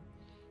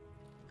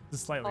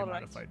 It's a slightly All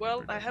right. modified.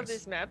 Well, deeper I have darkness.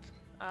 this map.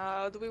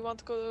 Do we want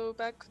to go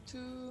back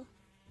to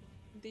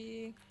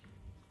the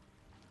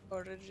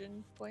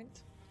origin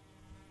point?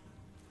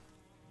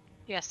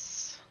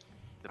 Yes.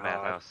 The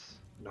madhouse.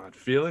 Not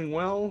feeling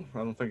well. I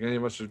don't think any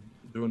of us are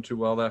doing too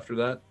well after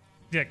that.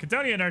 Yeah,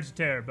 Catonia and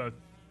Argentaire are both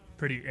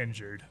pretty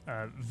injured,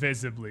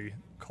 visibly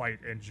quite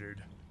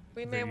injured.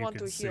 We that may you want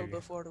can to heal see.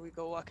 before we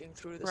go walking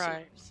through the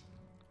Right. sewers.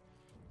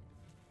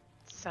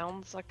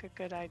 Sounds like a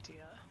good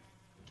idea.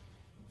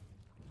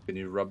 Can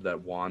you rub that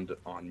wand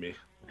on me?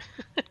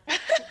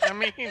 I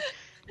mean,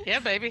 yeah,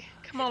 baby.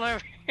 Come on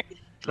over here.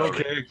 Slowly,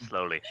 Okay.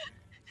 Slowly.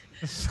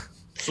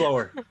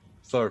 Slower.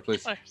 Slower,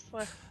 please. Slow,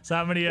 slow. So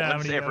how many?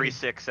 Once every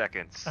 6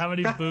 seconds. How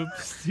many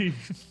boops do you?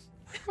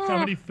 How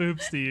many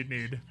boops do you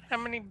need? How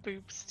many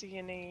boops do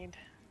you need?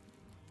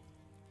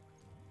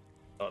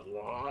 A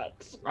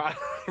lot.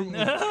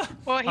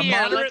 Well, A here,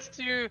 moderate- let's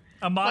do.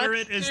 A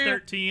moderate Let's is do-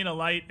 13. A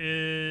light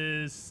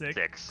is 6.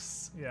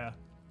 6. Yeah.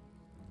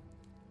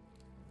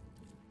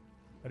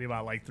 What do you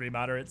want? Like 3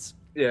 moderates?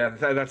 Yeah,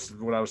 that's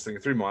what I was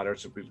thinking. 3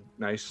 moderates would be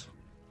nice.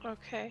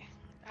 Okay.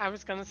 I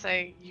was gonna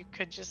say you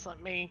could just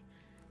let me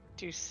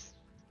do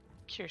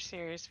cure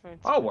serious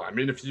wounds. Oh, well, I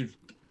mean, if you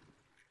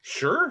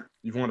sure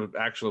you want to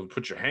actually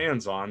put your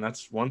hands on,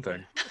 that's one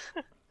thing.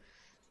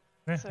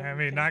 So I we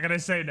mean, can- not gonna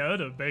say no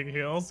to big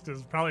heals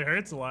because it probably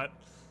hurts a lot.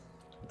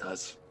 It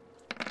does.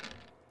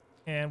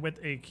 And with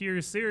a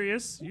cure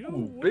serious, you Ooh,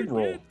 would big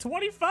roll. get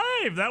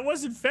 25. That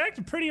was in fact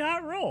a pretty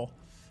hot roll.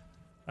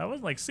 That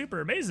wasn't like super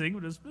amazing,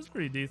 but it was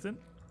pretty decent.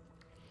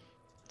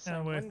 So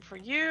and with- one for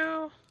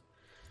you,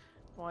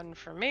 one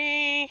for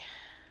me.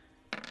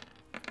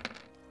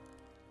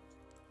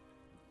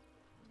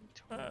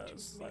 22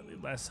 Slightly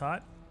me. less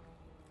hot.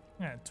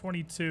 Yeah,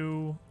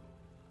 22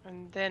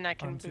 And then I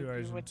can onto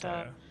boop you with the,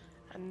 Argentaire.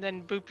 and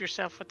then boop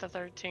yourself with the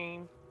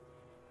 13.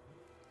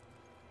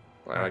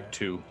 I like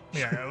 2.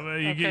 Yeah, well,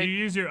 you, Okay. you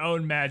use your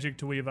own magic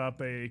to weave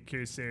up a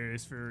cure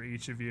serious for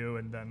each of you,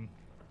 and then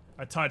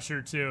a touch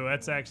or 2.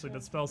 That's actually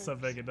the spell so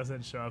big it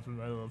doesn't show up in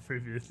my little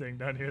preview thing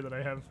down here that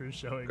I have for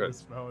showing Good. the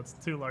spell. It's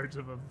too large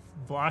of a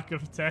block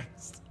of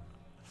text.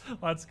 Well,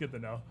 that's good to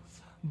know.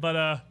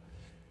 But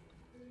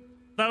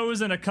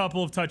those and a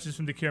couple of touches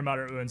from the cure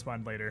moderate wounds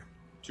spawn later.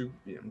 2?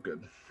 Yeah, I'm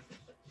good.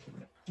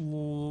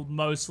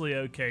 Mostly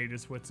okay,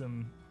 just with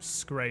some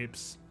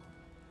scrapes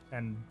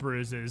and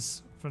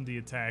bruises from the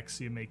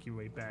attacks. You make your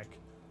way back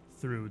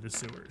through the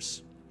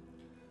sewers.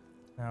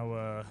 Now, what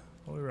are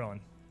we rolling?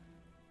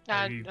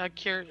 I you-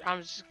 cure. I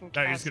was just gonna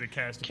No, you're cast just gonna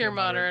cast a cure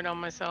moderate on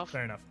myself.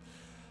 Fair enough.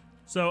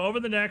 So over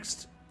the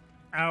next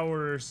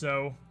hour or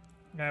so,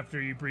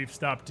 after you brief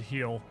stop to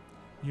heal,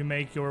 you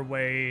make your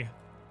way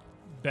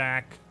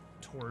back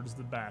towards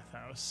the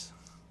bathhouse.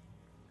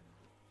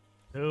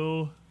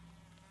 Who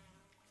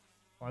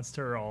wants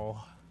to roll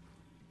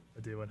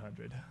a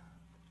D100?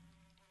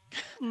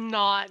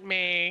 Not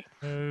me.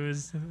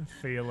 Who's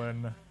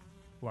feeling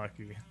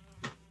lucky?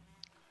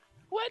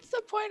 What's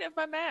the point of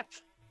my map?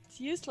 It's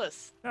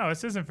useless. No,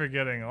 this isn't for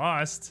getting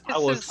lost. I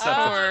will This is accept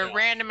it. for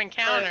random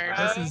encounters.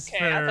 This is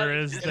Okay, I thought for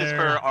it is was- This is for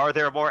there? are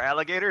there more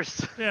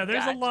alligators? Yeah,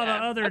 there's a lot of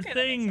Gotcha. other Okay, that makes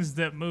things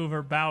that move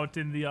about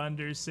in the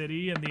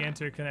Undercity and the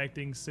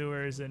interconnecting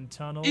sewers and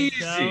tunnels Easy.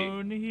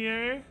 down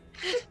here.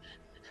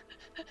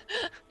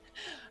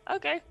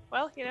 Okay,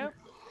 well, you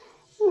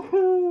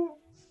know,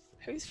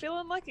 who's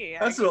feeling lucky?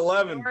 That's an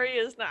 11. Rory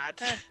is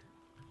not.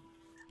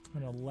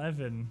 An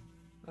 11.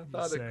 I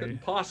thought say. it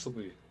couldn't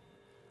possibly.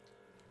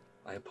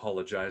 I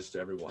apologize to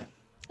everyone.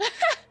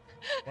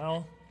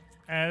 Well,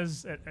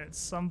 as at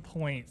some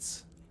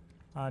point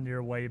on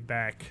your way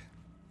back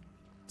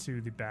to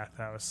the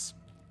bathhouse,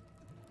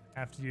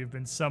 after you've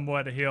been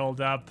somewhat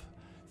healed up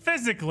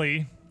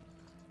physically,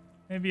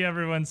 maybe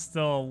everyone's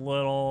still a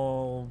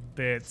little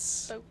bit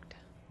Soaked.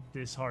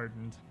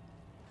 disheartened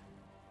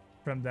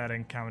from that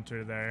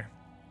encounter there.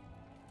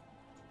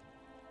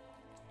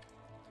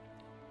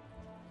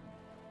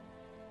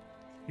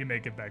 You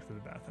make it back to the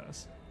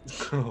bathhouse.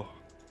 Oh.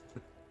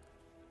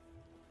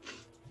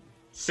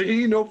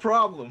 See, no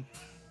problem.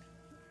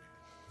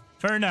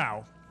 For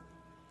now.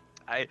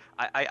 I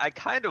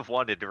kind of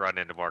wanted to run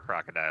into more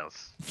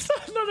crocodiles.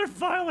 Another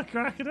pile of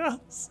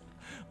crocodiles.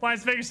 Why,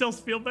 does it make yourselves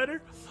feel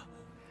better?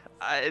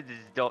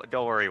 Don't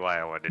worry why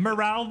I wanted.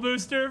 Morale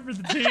booster for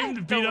the team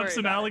to beat Don't up worry some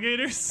about it.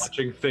 alligators?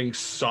 Watching things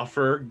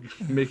suffer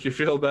make you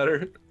feel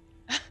better.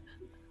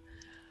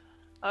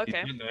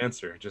 Okay. You didn't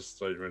answer, just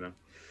so you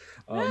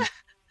know.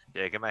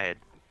 Yeah, get my head.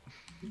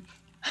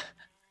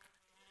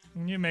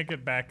 You make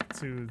it back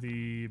to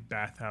the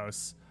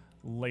bathhouse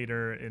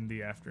later in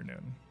the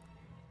afternoon.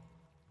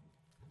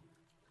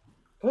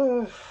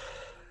 Well,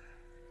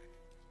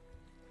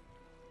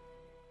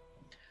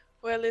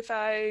 if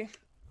I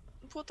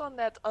put on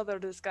that other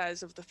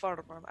disguise of the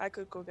farmer, I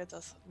could go get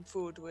us some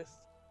food with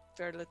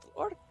very little.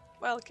 Or,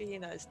 well,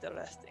 Kahina is still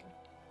resting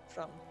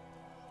from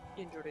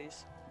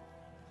injuries.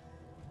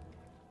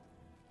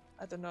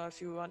 I don't know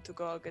if you want to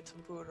go get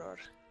some food or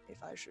if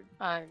I should.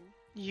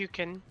 You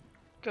can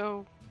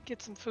go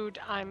get some food.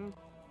 I'm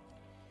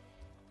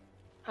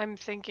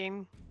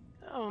thinking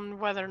on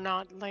whether or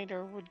not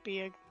later would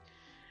be a.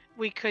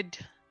 We could,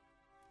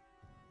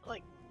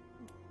 like,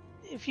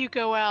 if you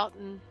go out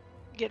and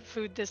get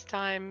food this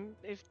time,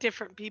 if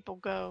different people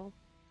go,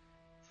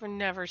 if we're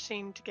never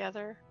seen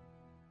together,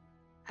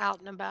 out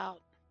and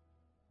about.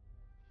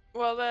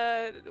 Well,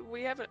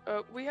 we have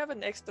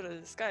an extra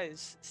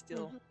disguise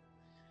still, Mhm.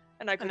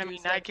 and I could. And I mean,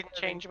 use I that can for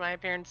change my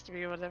appearance to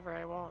be whatever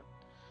I want.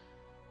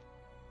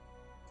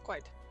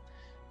 Quite.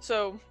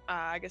 So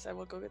I guess I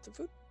will go get some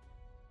food.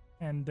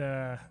 And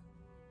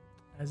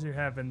as you're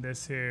having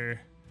this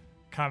here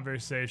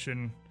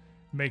conversation,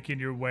 making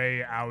your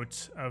way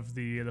out of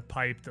the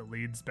pipe that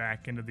leads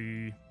back into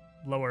the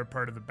lower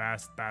part of the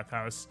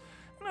bathhouse,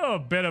 a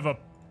bit of a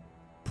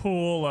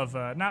pool of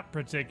not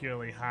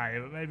particularly high,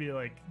 but maybe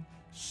like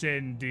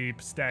shin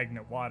deep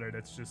stagnant water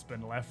that's just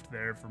been left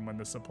there from when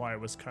the supply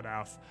was cut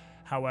off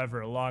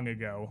however long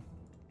ago,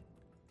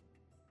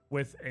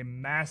 with a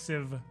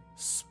massive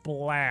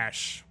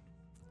splash,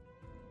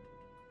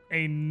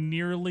 a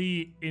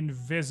nearly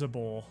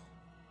invisible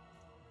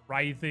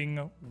writhing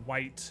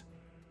white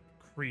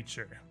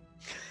creature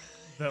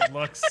that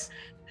looks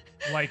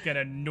like an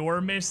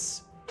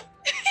enormous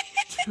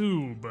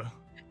tube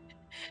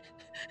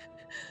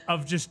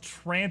of just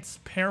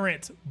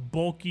transparent,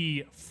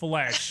 bulky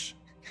flesh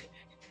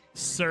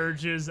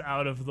surges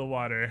out of the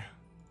water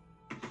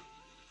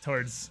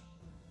towards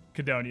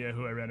Cadonia,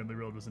 who I randomly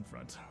rolled was in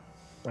front.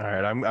 All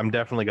right, I'm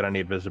definitely gonna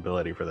need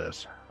visibility for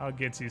this. I'll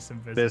get you some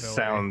visibility. This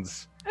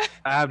sounds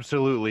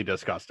absolutely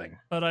disgusting.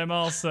 But I'm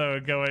also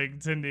going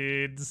to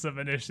need some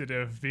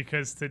initiative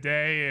because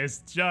today is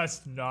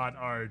just not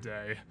our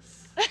day.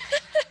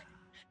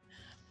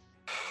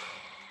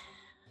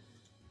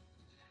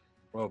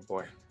 Oh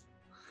boy.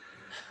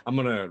 I'm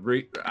gonna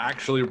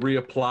actually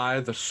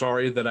reapply the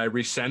sorry that I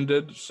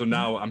rescinded. So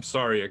now I'm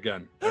sorry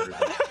again,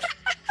 everybody.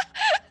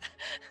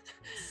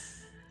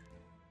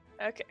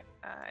 Okay.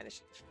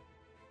 Initiative.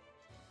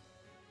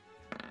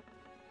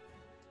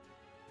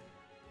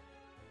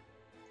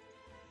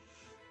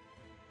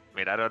 I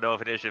mean, I don't know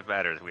if initiative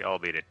matters. We all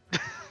beat it.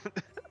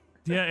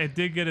 Yeah, it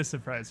did get a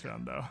surprise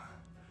round though,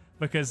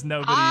 because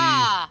nobody.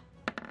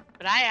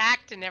 But I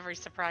act in every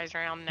surprise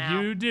round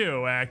now. You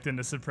do act in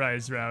a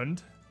surprise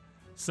round.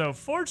 So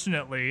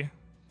fortunately,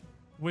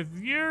 with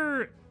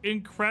your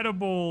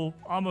incredible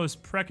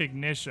almost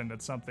precognition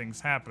that something's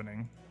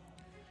happening,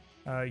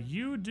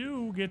 you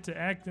do get to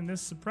act in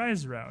this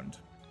surprise round.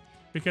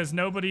 Because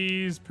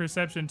nobody's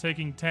perception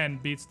taking 10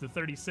 beats the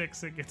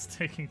 36 it gets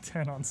taking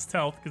 10 on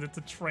stealth, because it's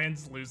a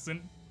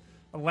translucent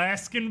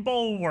Alaskan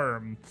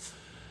bullworm.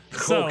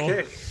 So,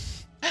 Okay.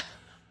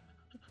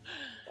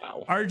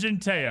 Wow.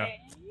 Argentea,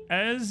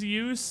 as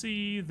you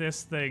see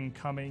this thing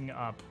coming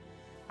up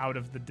out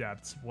of the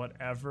depths,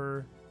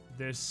 whatever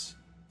this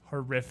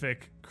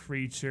horrific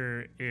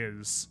creature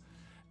is,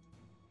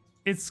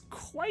 it's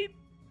quite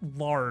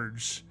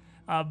large,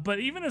 but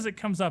even as it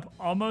comes up,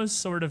 almost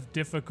sort of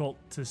difficult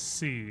to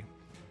see.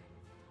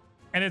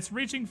 And it's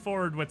reaching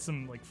forward with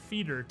some like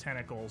feeder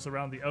tentacles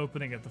around the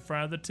opening at the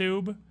front of the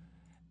tube,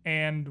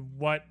 and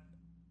what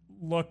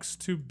looks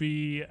to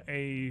be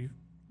a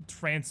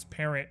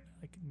transparent,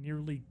 like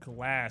nearly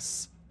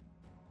glass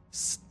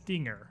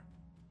stinger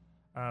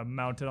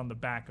mounted on the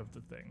back of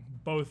the thing,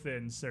 both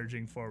ends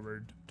surging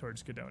forward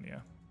towards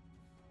Cadonia.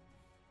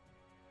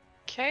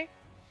 Okay.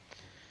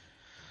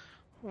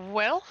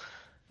 Well,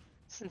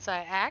 since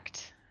I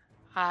act,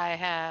 I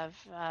have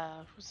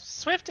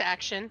swift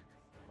action.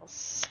 I'll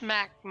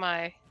smack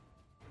my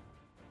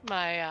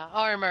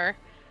armor,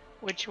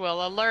 which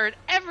will alert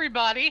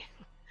everybody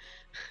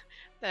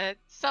that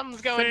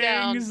something's going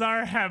down. Things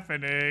are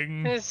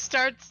happening. It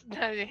starts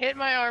hit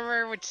my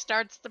armor, which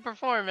starts the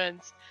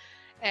performance,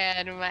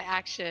 and in my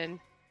action,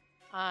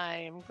 I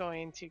am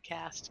going to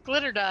cast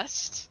glitter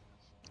dust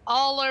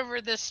all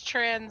over this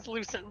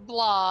translucent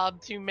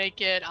blob to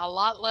make it a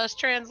lot less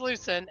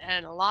translucent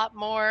and a lot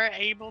more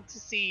able to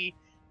see,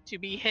 to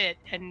be hit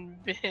and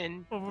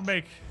been. Well,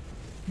 we'll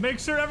make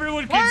sure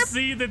everyone can Worm!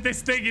 see that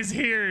this thing is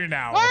here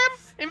now. Worm!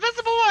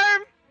 Invisible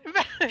worm!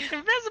 Invisible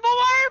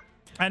worm!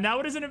 And now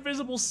it is an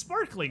invisible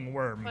sparkling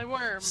worm. My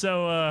worm.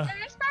 So,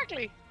 Very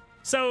sparkly.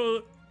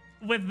 So,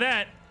 with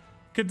that,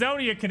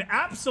 Cadonia can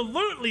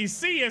absolutely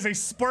see as a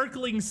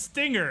sparkling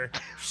stinger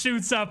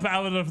shoots up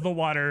out of the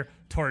water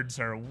towards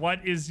her.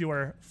 What is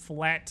your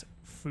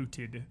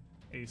flat-footed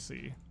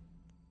AC?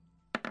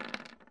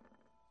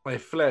 My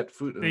flat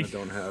foot, and I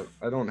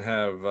don't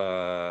have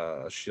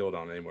a shield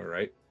on anymore,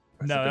 right?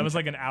 No, that was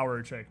like an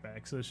hour trek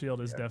back, so the shield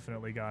is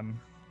definitely gone.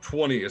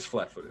 20 is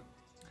flat-footed.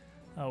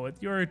 Oh,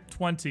 with your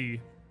 20,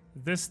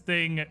 this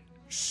thing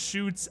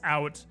shoots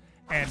out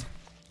and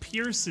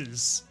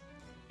pierces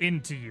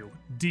into you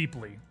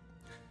deeply.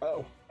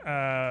 Oh.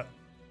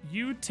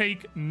 You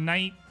take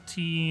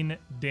 19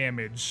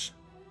 damage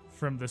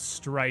from the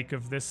strike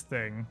of this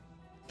thing.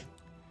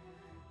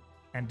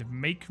 And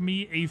make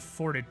me a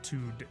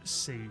fortitude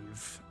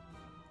save.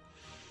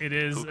 It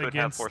is Who could have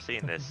against...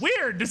 foreseen this?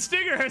 Weird! The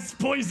stinger has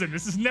poison.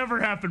 This has never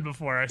happened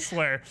before, I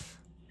swear.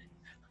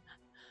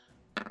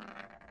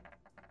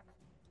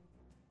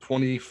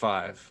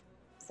 25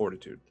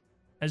 fortitude.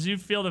 As you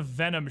feel the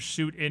venom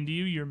shoot into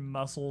you, your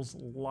muscles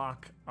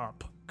lock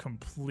up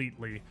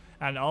completely.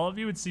 And all of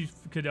you would see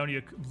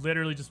Cadonia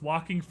literally just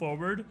walking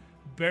forward,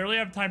 barely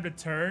have time to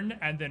turn,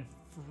 and then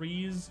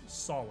freeze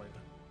solid.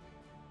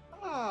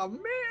 Oh,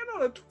 man,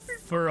 on a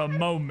 20. For a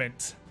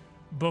moment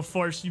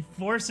before she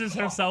forces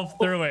herself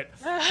through it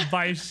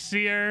by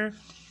sheer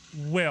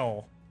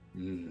will.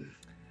 You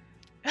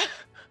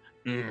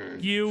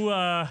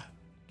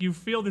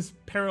feel this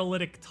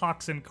paralytic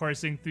toxin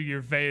coursing through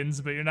your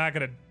veins, but you're not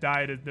gonna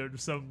die to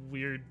some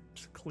weird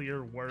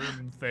clear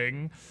worm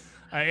thing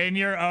in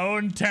your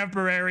own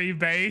temporary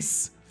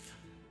base,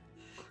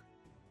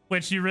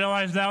 which you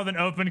realize now that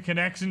open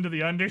connection to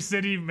the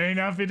Undercity may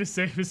not be the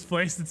safest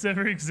place that's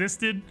ever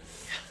existed.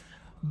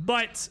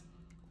 But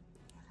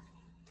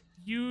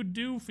you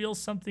do feel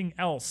something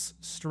else,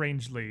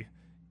 strangely.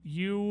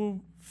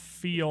 You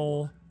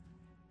feel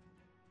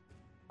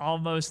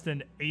almost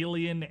an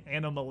alien,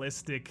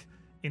 animalistic,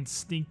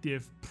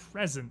 instinctive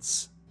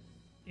presence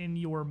in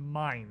your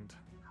mind.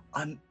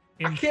 I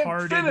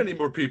can't fit any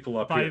more people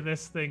up by here.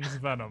 this thing's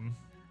venom.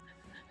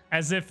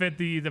 As if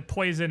the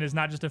poison is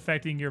not just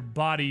affecting your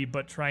body,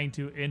 but trying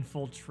to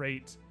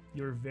infiltrate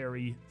your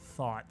very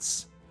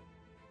thoughts.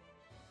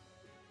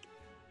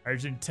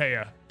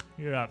 Argentea,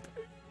 you're up.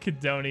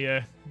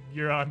 Cadonia,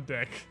 you're on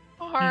deck.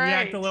 All You right.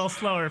 react a little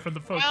slower from the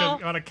focus Well-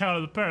 on account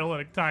of the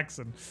paralytic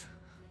toxin.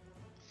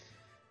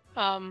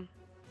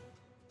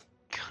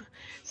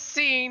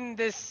 Seeing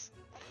this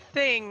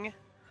thing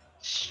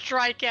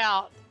strike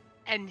out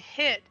and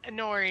hit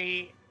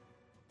Inori,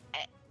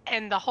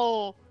 and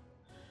the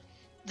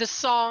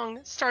song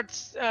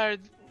starts,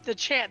 the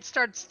chant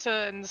starts to,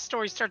 and the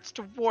story starts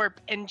to warp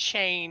and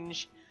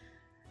change,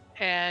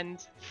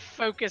 and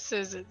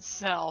focuses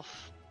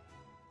itself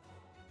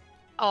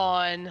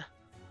on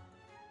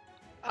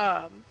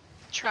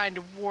trying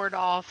to ward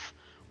off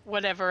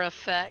whatever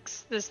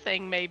effects this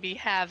thing may be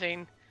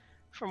having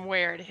from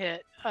where it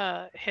hit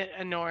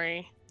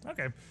Inori.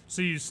 Okay,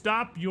 so you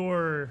stop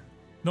your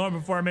normal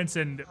performance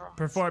and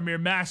perform your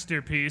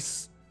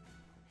masterpiece,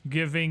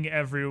 giving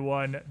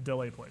everyone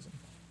delay poison.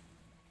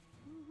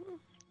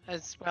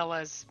 As well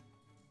as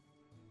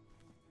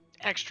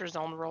extras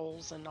on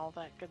rolls and all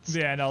that good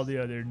stuff. Yeah, and all the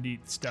other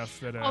neat stuff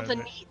that. All the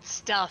neat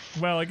stuff.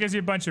 Well, it gives you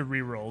a bunch of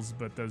rerolls,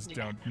 but those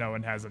don't. No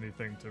one has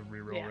anything to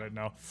reroll right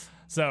now.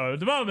 So at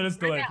the moment, it's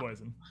delay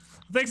poison.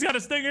 Thing's got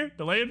a stinger.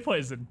 Delay and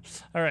poison.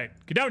 All right,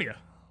 Cadonia.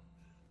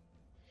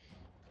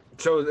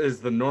 So is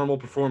the normal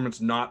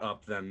performance not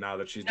up then now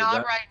that she did Not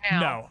that? right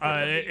now.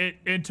 No, it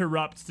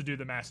interrupts to do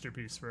the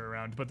masterpiece for a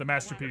round, but the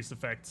masterpiece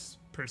effects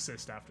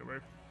persist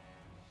afterward.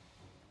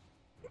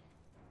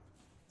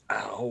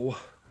 Ow.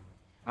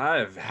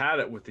 I've had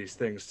it with these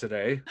things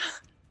today.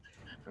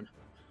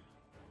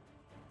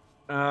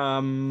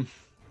 Man,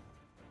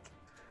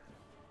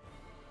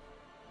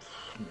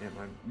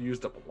 I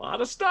used up a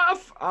lot of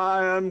stuff.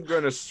 I'm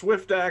gonna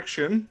swift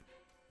action.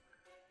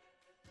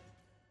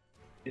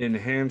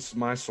 Enhance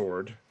my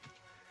sword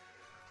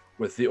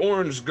with the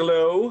orange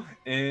glow,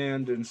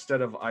 and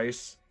instead of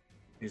ice,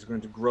 he's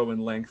going to grow in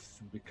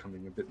length,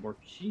 becoming a bit more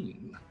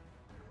keen.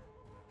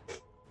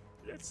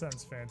 That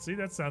sounds fancy.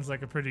 That sounds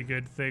like a pretty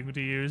good thing to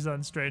use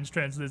on Strange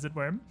Translucent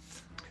Worm.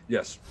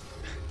 Yes.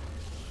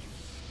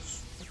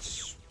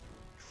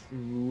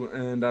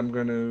 And I'm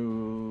going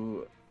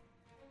to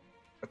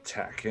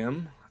attack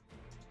him.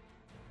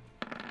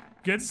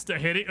 Good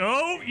hitting.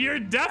 Oh, you're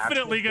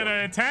definitely going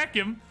to attack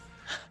him.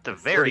 It's a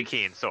very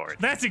keen sword.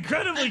 That's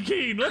incredibly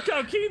keen. Look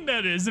how keen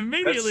that is.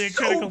 Immediately That's a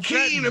critical so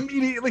keen, threat.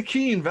 immediately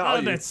keen Oh,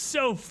 value. that's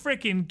so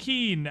freaking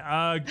keen.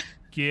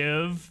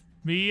 Give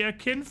me a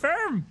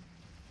confirm.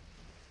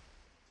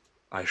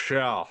 I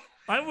shall.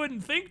 I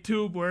wouldn't think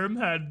Tube Worm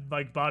had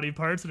like body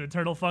parts and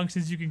internal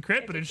functions you can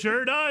crit, but it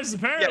sure does, Yeah,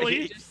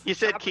 apparently. he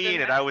said drop it in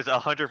keen, and there. I was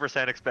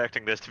 100%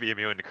 expecting this to be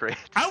immune to crit.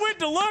 I went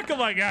to look, I'm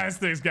like, this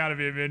thing's gotta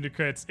be immune to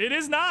crits. It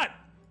is not.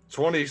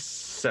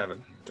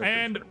 27.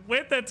 And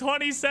with the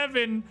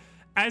 27,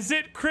 as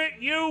it crit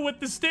you with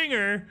the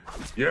stinger,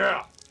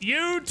 Yeah.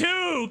 you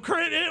too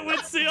crit it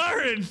with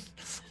Ciaran.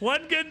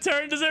 One good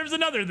turn deserves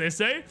another, they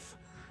say.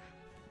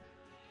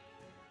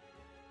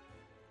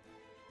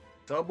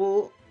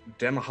 Double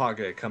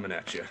Demahage coming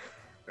at you.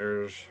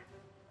 There's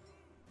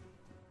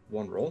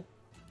one roll.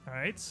 All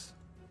right,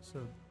 so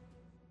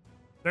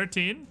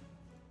 13.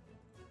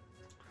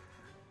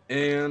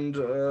 And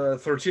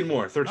 13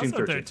 more. 13,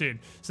 Also 13.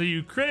 So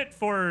you crit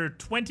for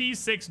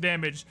 26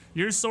 damage.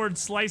 Your sword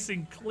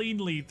slicing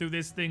cleanly through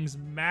this thing's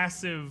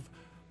massive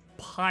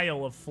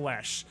pile of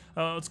flesh.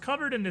 It's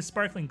covered in this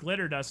sparkling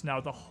glitter dust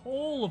now. The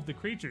whole of the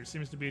creature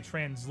seems to be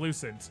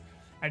translucent.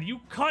 And you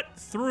cut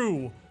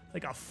through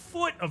like a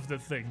foot of the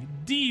thing,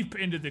 deep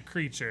into the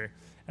creature.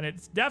 And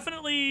it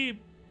definitely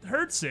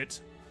hurts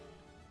it,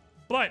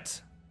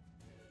 but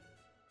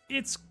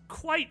it's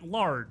quite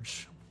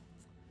large.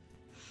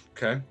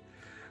 Okay.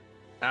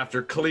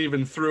 After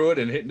cleaving through it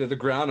and hitting to the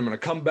ground, I'm going to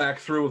come back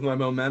through with my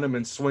momentum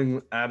and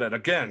swing at it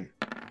again.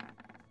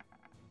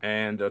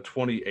 And a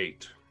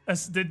 28.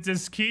 Does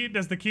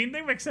the keen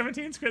thing make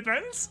 17 crit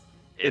threatens?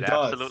 It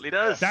does. absolutely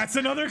does. That's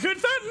another good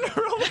threat.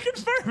 Roll to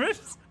confirm it.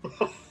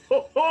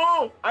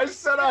 Oh, I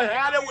said I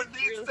had it with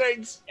these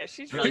things. Yeah,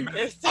 she's really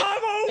pissed.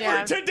 I'm over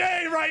Yeah.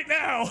 today right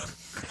now.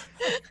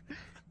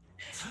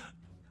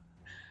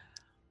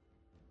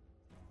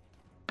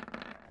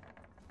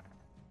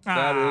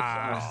 That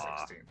Ah. is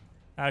 16.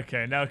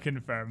 Okay, now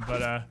confirm,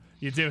 but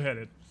you do hit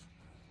it.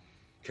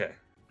 Okay.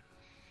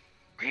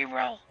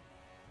 Reroll.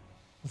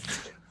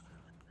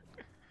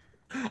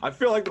 I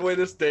feel like the way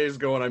this day is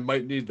going, I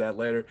might need that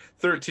later.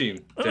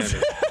 13 damage.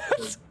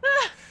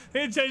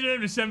 You change your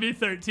name to Shemby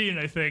 13,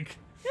 I think.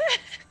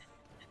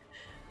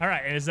 All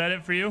right, is that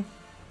it for you?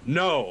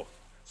 No.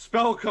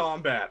 Spell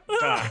combat.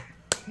 Die.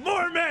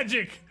 More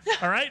magic.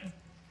 All right.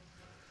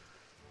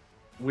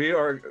 We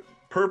are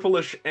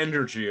purplish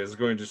energy is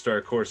going to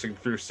start coursing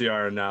through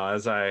Ciara now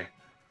as I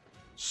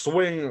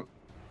swing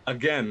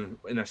again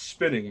in a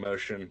spinning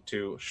motion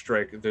to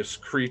strike this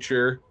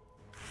creature.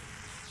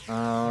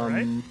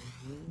 right.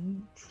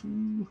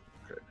 Okay.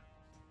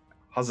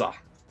 Huzzah.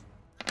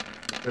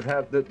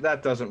 That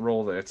doesn't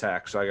roll the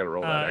attack, so I gotta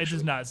roll that. It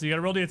does not. So you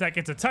gotta roll the attack.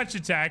 It's a touch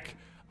attack.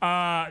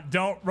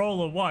 Don't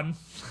roll a 1.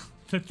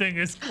 The thing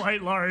is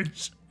quite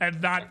large and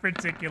not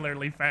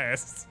particularly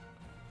fast.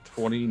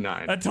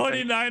 29. A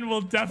 29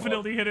 will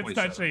definitely hit its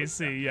touch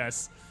 27, AC,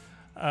 yes.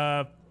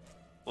 Well,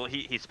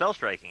 he's spell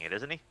striking it,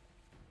 isn't he?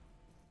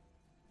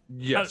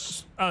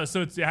 Yes.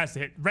 So it has to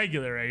hit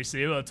regular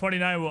AC. Well,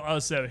 29 will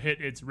also hit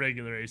its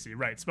regular AC.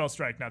 Right, spell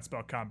strike, not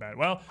spell combat.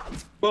 Well,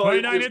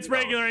 29 hits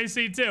regular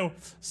AC too.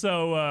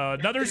 So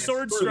another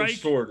sword It's for the strike.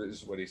 sword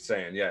is what he's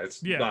saying. Yeah,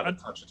 it's Yeah, not a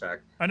touch attack.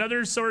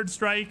 Another sword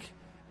strike,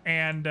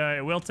 and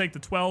it will take the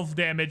 12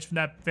 damage from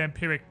that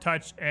vampiric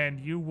touch, and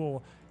you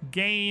will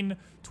gain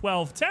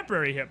 12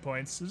 temporary hit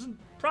points. Doesn't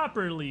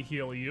properly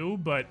heal you,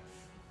 but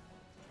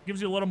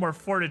gives you a little more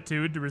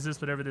fortitude to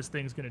resist whatever this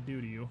thing's gonna do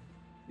to you.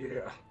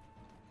 Yeah.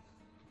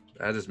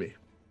 That is me.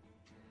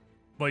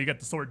 Well, you got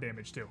the sword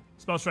damage too.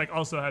 Spell strike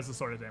also has the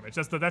sword damage.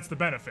 That's the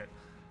benefit.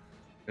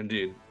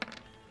 Indeed.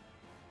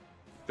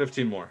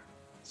 15 more.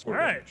 Sword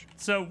All right. damage.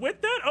 So with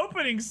that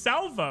opening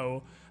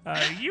salvo,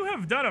 you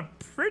have done a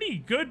pretty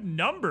good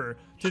number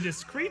to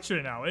this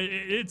creature now.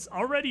 It's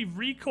already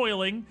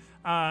recoiling.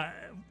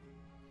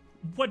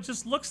 What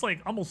just looks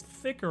like almost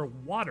thicker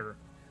water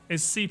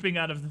is seeping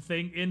out of the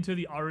thing into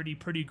the already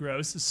pretty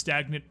gross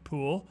stagnant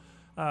pool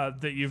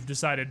that you've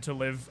decided to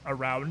live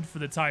around for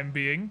the time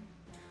being.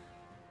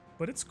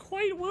 but it's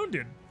quite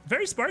wounded.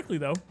 Very sparkly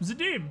though.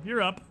 Zadim,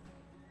 you're up.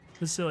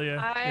 Basilia, you're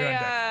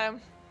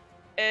on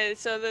deck.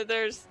 So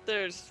there's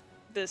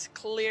this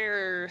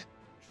clear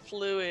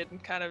fluid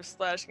kind of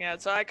splashing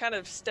out. So I kind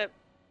of step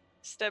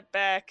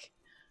back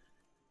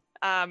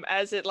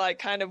as it like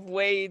kind of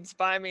wades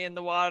by me in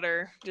the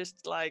water,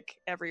 just like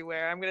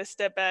everywhere. I'm gonna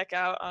step back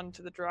out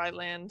onto the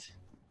dryish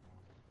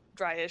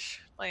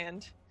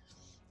land,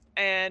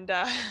 and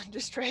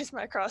just raise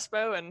my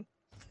crossbow and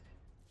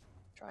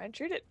try and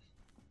shoot it.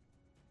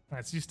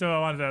 Alright, so you still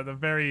on the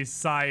very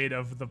side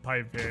of the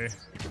pipe here.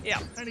 Yeah.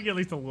 Trying to get at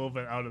least a little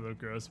bit out of the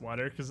gross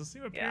water, because it's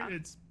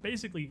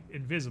basically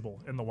invisible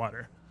in the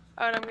water.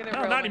 Oh, and I'm gonna No,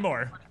 roll not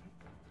anymore.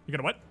 You're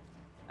gonna what?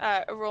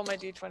 roll my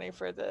d20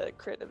 for the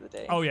crit of the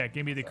day. Oh yeah,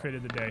 give me the crit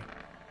of the day.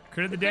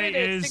 Crit of the The crit day of the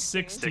day is is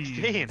 16.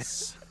 16.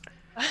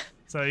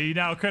 So you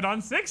now crit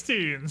on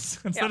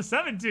 16s instead of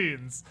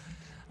 17s.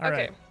 All okay.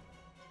 right.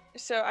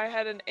 So I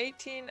had an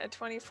 18, a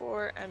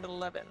 24, and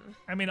 11.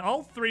 I mean,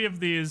 all three of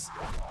these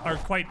are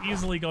quite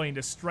easily going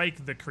to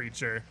strike the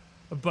creature,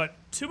 but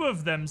two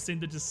of them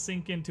seem to just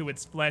sink into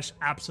its flesh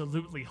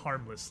absolutely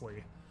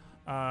harmlessly.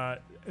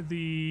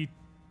 The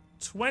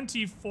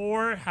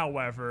 24,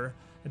 however,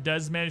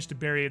 does manage to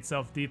bury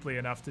itself deeply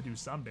enough to do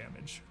some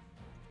damage.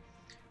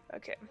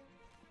 Okay.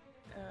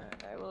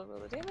 I will roll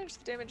the damage.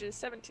 The damage is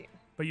 17.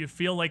 But you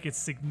feel like it's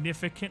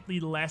significantly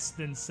less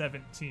than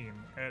 17.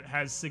 It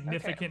has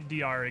significant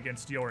DR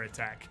against your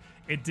attack.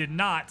 It did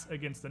not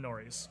against the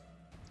Noris.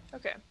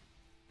 Okay.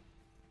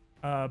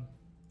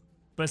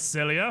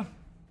 Basilia,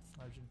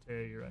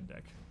 Argentea, you're on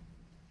deck.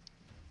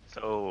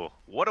 So,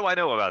 what do I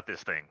know about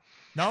this thing?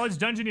 Knowledge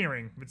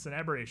Dungeoneering. It's an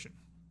aberration.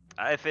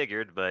 I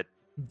figured, but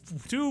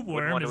Tube Wouldn't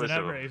worm want is to an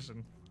assume.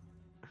 aberration.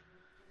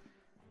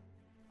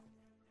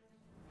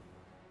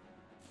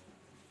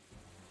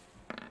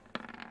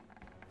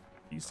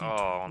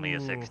 only a Ooh.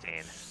 16.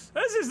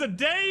 This is a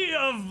day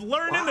of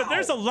learning that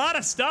there's a lot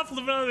of stuff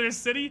living under this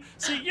city.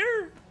 See,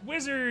 your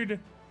wizard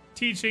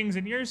teachings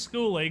and your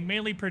schooling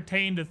mainly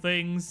pertain to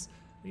things,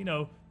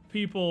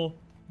 people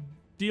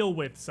deal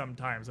with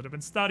sometimes that have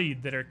been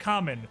studied that are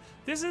common.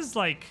 This is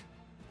like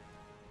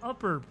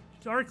upper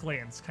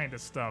Darklands kind of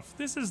stuff.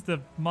 This is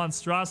the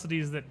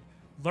monstrosities that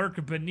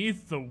lurk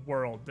beneath the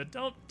world that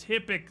don't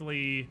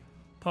typically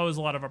pose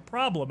a lot of a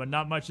problem, and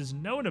not much is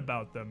known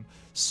about them.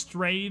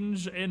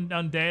 Strange and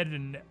undead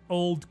and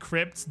old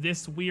crypts,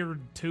 this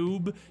weird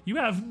tube. You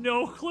have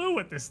no clue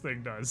what this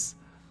thing does.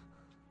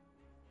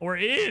 Or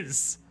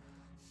is.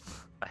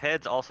 My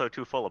head's also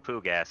too full of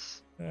poo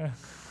gas.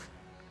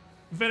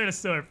 I've been in a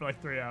sewer for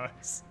like 3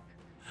 hours.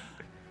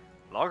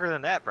 Longer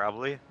than that,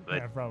 probably. But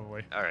Yeah,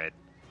 probably. all right.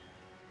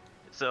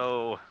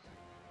 So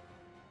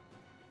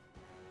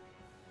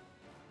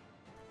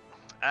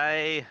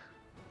I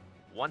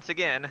once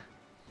again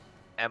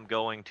am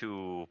going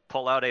to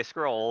pull out a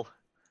scroll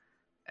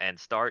and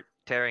start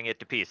tearing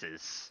it to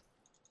pieces.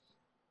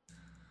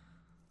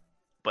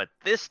 But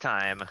this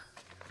time,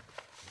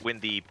 when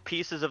the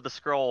pieces of the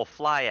scroll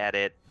fly at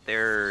it,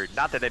 they're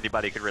not that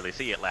anybody could really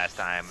see it last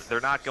time.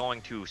 They're not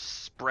going to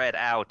spread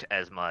out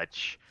as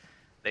much.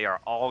 They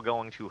are all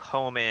going to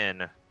home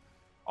in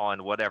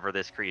on whatever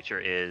this creature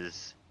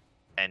is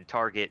and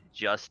target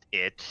just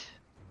it.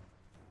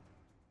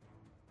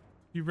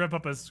 You rip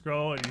up a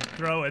scroll and you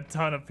throw a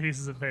ton of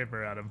pieces of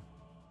paper at him.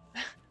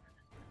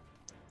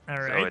 All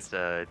So right. it's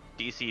a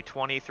DC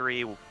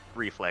 23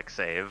 reflex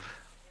save.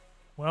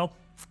 Well,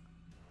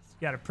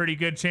 you got a pretty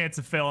good chance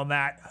of failing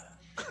that.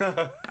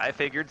 I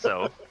figured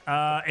so.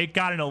 It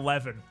got an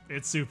 11.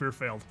 It super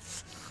failed.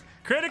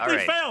 Critically All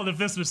right. failed if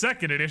this was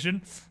second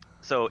edition.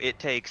 So it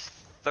takes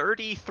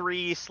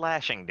 33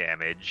 slashing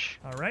damage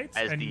All right.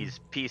 as these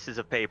pieces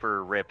of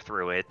paper rip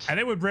through it. And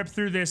it would rip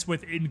through this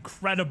with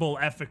incredible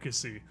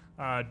efficacy.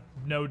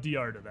 No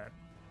DR to that.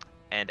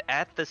 And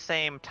at the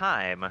same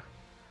time,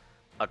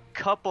 a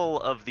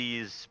couple of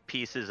these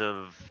pieces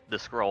of the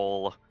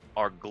scroll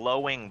are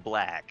glowing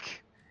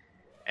black,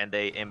 and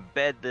they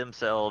embed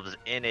themselves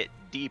in it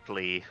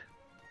deeply.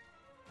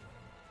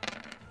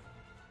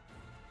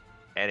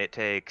 And it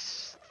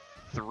takes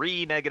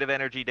 3 negative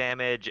energy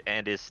damage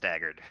and is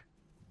staggered.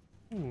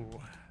 Ooh.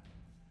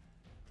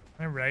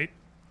 All right.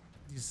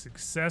 You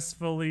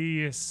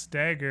successfully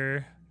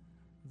stagger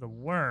the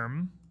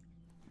worm.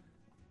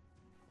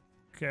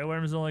 Okay,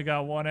 worm's only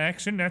got one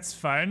action. That's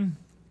fine.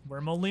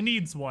 Worm only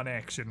needs one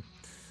action.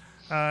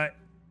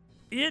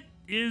 It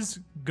is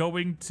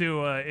going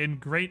to, in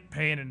great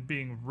pain and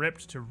being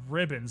ripped to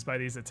ribbons by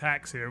these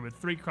attacks here, with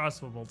 3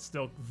 crossbow bolts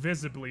still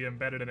visibly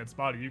embedded in its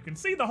body. You can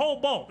see the whole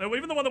bolt,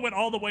 even the one that went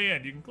all the way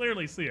in. You can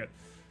clearly see it.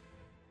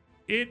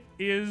 It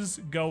is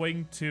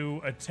going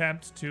to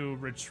attempt to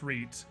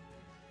retreat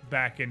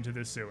back into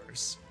the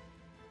sewers.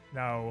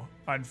 Now,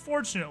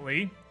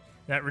 unfortunately,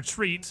 that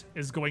retreat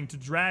is going to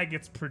drag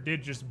its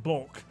prodigious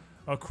bulk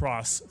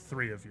across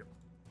 3 of you.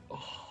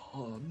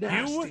 Oh, You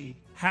nasty.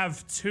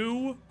 have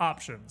 2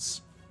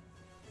 options.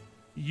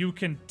 You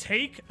can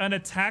take an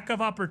attack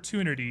of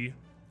opportunity,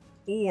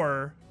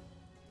 or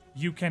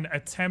you can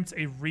attempt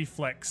a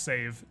reflex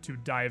save to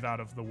dive out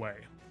of the way.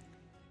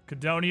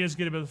 Cadonia is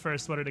going to be the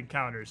first one it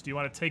encounters. Do you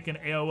want to take an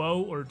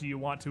AOO, or do you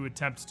want to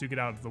attempt to get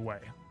out of the way?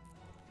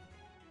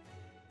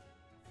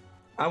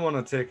 I want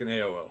to take an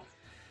AOO.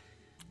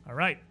 All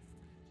right.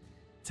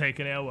 Take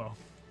an AOO.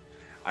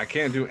 I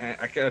can't do.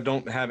 I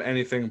don't have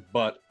anything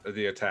but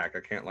the attack. I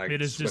can't like.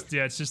 It is just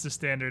it's just a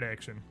standard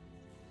action.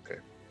 Okay.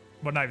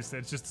 Well, not even,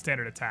 it's just a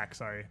standard attack.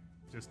 Sorry,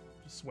 just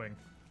swing.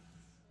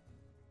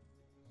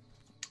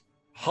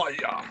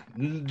 Hiya!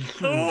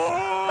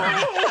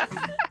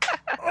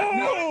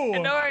 Oh!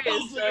 Inori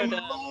is so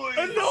done.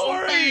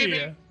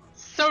 Inori!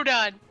 So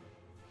done.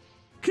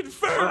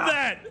 Confirm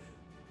that.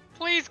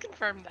 Please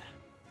confirm that.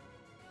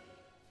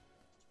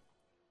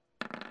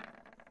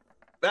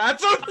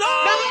 That's a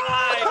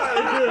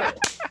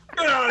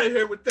Get out of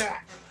here with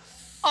that.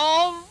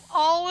 All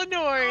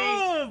Inori.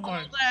 Oh my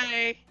All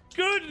day.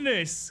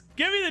 goodness!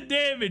 Give me the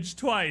damage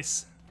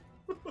twice.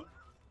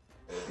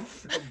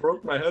 I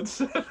broke my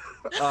headset.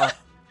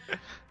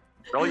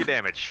 Roll your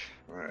damage.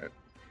 All right.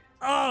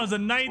 Oh, it was a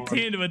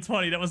 19 to a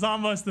 20. That was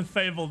almost the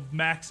fabled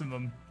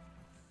maximum.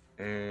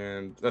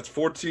 And that's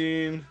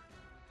 14.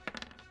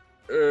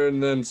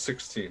 And then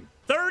 16.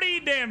 30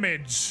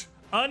 damage,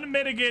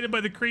 unmitigated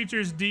by the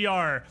creature's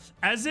DR.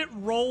 As it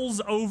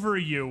rolls over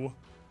you,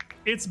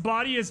 its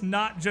body is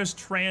not just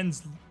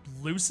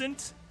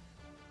translucent,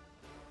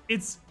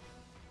 it's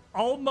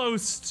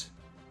almost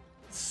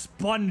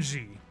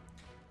spongy.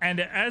 And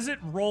as it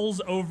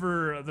rolls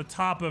over the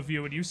top of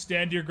you and you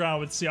stand your ground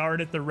with Ciaran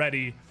at the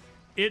ready,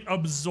 it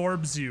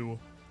absorbs you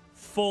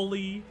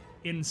fully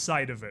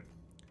inside of it.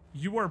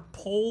 You are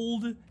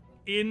pulled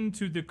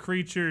into the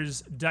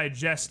creature's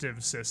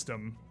digestive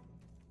system.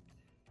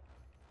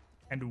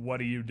 And what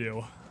do you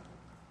do?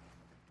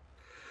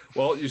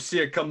 Well, you see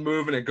it come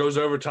move and it goes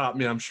over top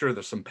me. I'm sure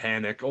there's some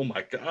panic. Oh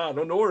my God,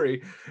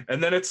 Onori.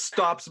 And then it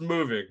stops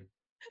moving.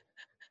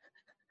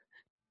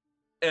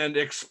 And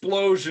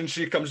explosion,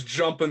 she comes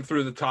jumping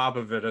through the top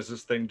of it as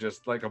this thing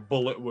just like a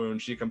bullet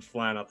wound. She comes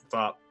flying out the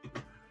top.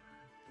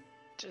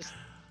 Just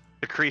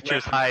The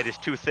creature's hide is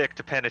too thick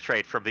to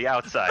penetrate from the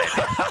outside.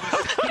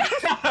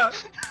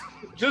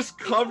 Just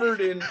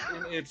covered in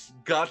its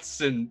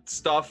guts and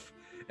stuff.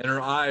 And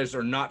her eyes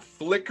are not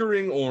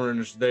flickering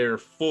orange. They're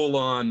full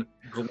on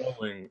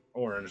glowing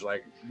orange,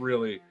 like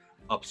really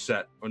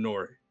upset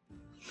Onori.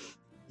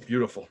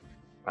 Beautiful.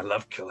 I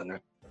love killing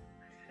it.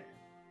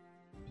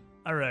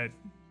 All right.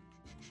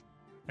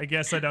 I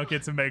guess I don't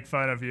get to make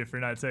fun of you for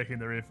not taking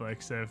the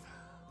reflex save.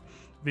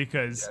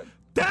 Because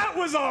that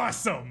was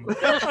awesome!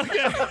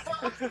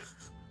 Okay.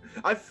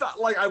 I thought,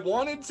 like, I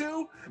wanted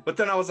to, but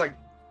then I was like,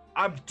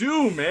 I'm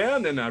due,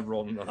 man, and I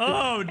rolled another.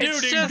 Oh, dude,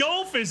 It's just-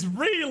 engulf is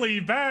really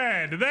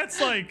bad.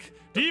 That's like,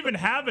 do you even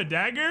have a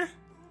dagger?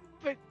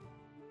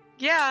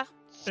 yeah.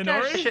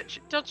 Inori?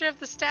 Don't you have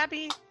the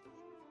stabby?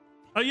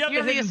 Oh, you have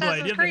You the have the hidden blade.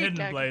 You have Assassin's the Creed hidden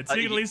dagger. blade, so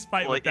you can at least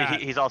fight with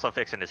that. He's also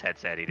fixing his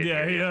headset. He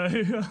didn't hear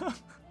you. Yeah.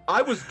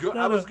 I was good.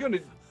 No, I was no. gonna.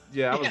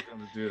 Yeah, I was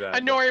gonna do that.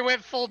 but- Inori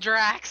went full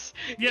Drax.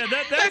 Yeah,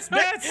 that's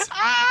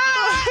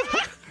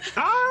Ah!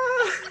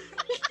 Ah!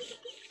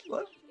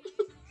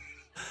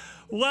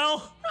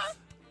 well.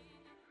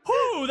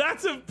 Whew,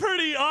 that's a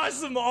pretty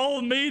awesome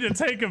all me to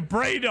take a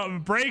break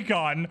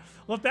on.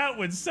 Let that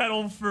one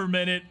settle for a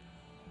minute.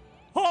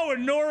 Oh,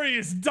 and Nori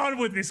is done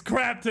with this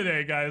crap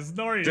today, guys.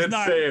 Nori is Did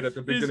not say it at the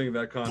is beginning of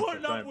that concept.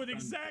 putting up with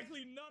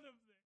exactly none of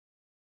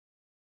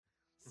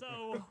this.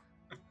 So,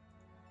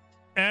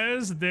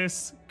 as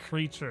this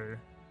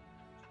creature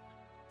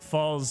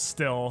falls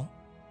still,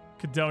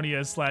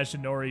 Cadonia /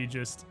 Inori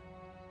just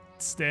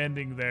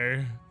standing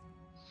there,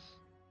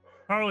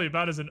 probably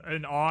about as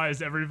in awe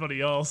as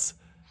everybody else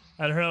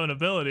at her own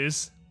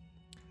abilities.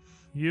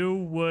 You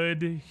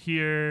would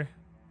hear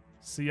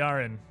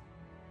Ciaran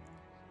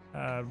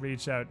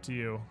reach out to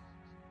you.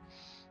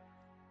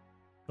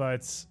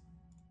 But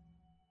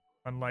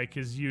unlike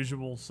his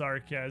usual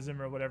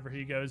sarcasm or whatever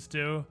he goes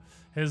to,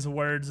 his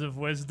words of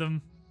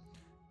wisdom,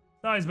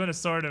 it's always been a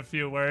sort of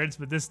few words,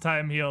 but this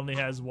time he only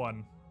has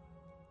one.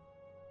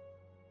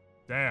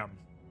 Damn.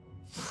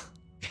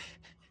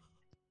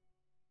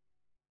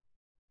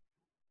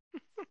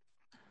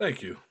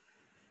 Thank you.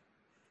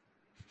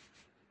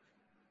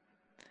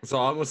 That's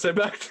all I'm gonna say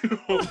back to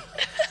him.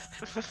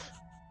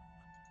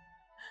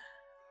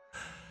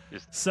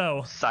 Just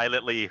So,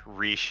 silently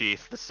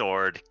resheath the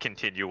sword,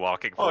 continue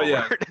walking Oh forward.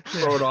 yeah,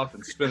 throw it off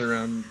and spin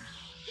around.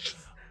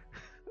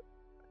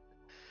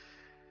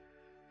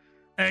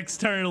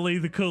 externally,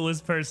 the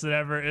coolest person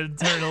ever.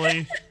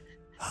 Internally,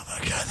 oh my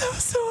god, that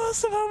was so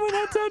awesome. How am I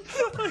not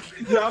done?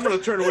 Yeah, I'm gonna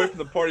turn away from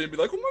the party and be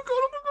like, oh my god,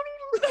 oh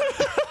my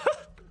god.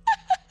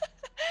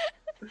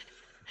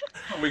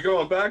 Are we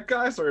going back,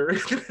 guys? Or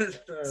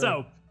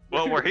So,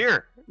 Well, we're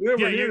here. yeah,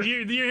 yeah, we're you're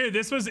here. here.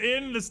 This was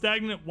in the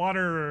stagnant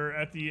water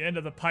at the end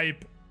of the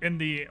pipe in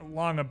the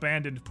long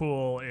abandoned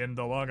pool in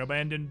the long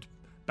abandoned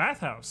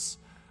bathhouse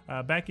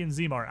back in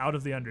Zemar, out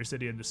of the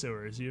Undercity into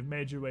sewers. You've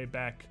made your way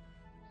back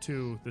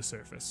to the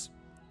surface.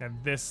 And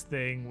this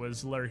thing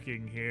was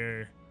lurking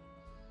here,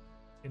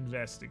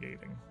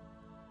 investigating,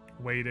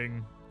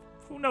 waiting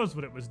Who knows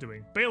what it was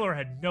doing? Baylor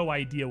had no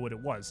idea what it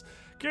was.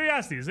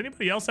 Curiosity, does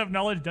anybody else have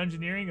knowledge of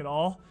dungeoneering at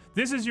all?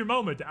 This is your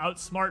moment to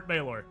outsmart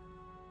Baylor.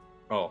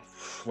 Oh,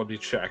 let me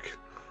check.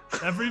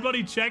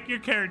 Everybody check your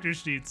character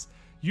sheets.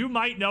 You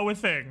might know a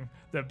thing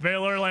that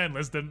Baylor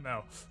Landless didn't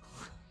know.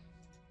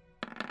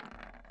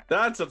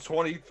 That's a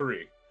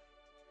 23.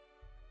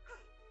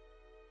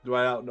 Do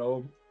I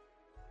outknow him?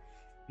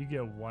 You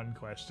get one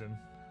question.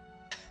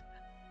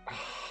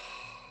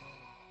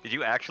 Did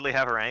you actually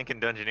have a rank in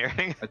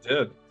dungeoneering? I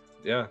did.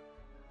 Yeah.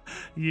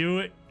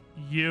 You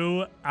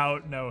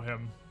outknow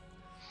him.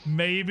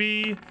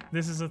 Maybe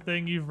this is a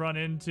thing you've run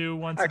into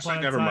once Actually, upon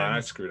a never time. mind. I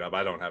screwed up.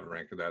 I don't have a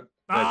rank in that.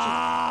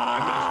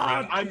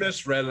 I Ah!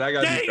 misread it. I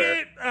gotta Dang be fair.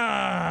 it!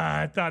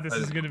 I thought this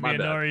was going to be My a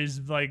bad.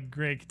 Nori's like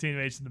great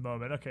continuation of the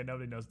moment. Okay,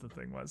 nobody knows what the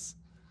thing was.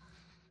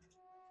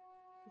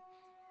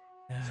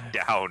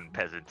 Down,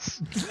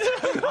 peasants.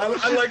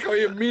 I like how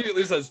he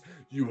immediately says,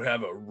 "You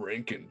have a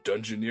rank in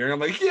dungeoneering." I'm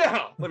like,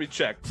 "Yeah." Let me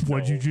check.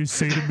 What'd you No. just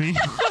say to me?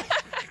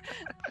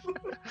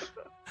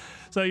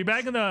 So you're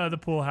back in the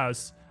pool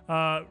house.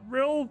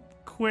 Real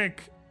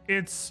quick,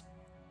 it's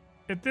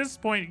at this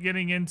point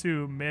getting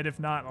into mid, if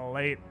not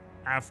late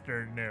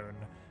afternoon.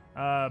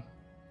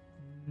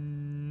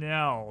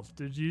 Nell,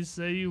 did you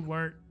say you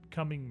weren't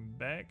coming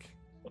back?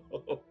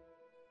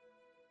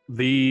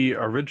 The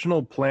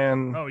original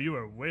plan. Oh, you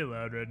are way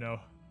loud right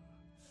now.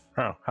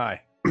 Oh,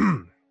 hi.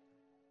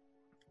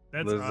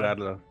 That's is odd. that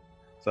a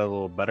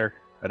little better?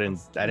 I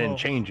Well- didn't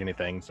change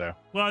anything, so.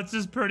 Well, it's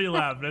just pretty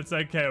loud, but it's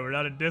okay. We're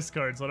not in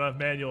Discord, so I don't have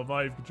manual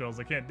volume controls.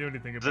 I can't do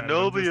anything about it.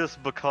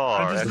 Zenobius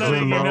Bakar. I'm just That's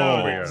letting you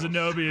know Zenobius.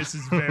 Zenobius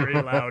is very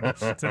loud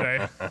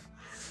today.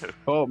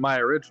 Well, my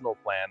original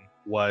plan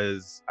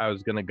was I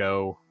was gonna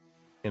go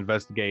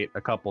investigate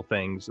a couple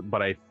things,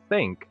 but I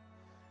think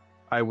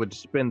I would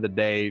spend the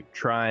day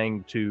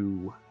trying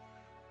to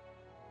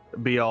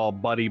be all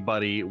buddy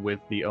with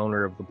the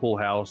owner of the pool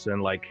house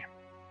and, like,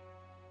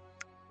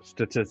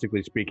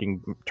 statistically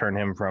speaking, turn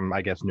him from,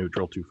 I guess,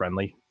 neutral to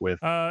friendly with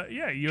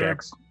Yeah, your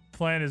checks.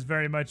 plan has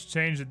very much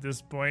changed at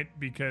this point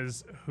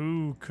because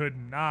who could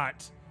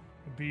not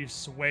be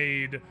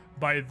swayed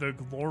by the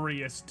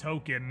glorious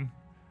token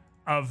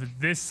of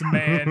this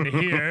man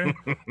here,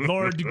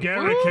 Lord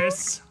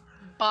Garricus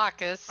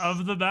Bacchus.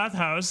 of the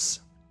bathhouse.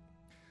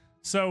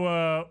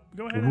 So,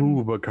 go ahead and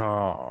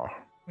Rubicon.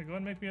 go ahead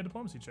and make me a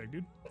diplomacy check,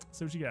 dude.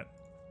 See what you got.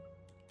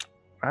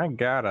 I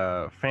got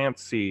a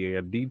fancy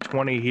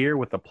D20 here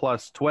with a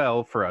plus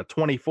 12 for a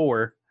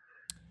 24.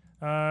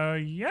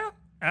 Yeah,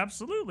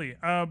 absolutely.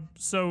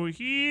 So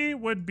he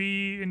would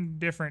be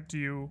indifferent to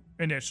you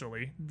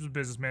initially. He was a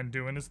businessman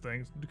doing his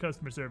things, the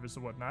customer service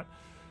and whatnot.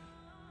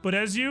 But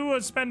as you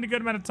spend a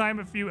good amount of time,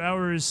 a few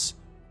hours,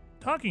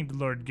 talking to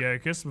Lord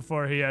Garricus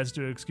before he has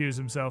to excuse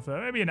himself,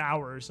 maybe an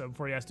hour or so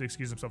before he has to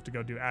excuse himself to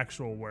go do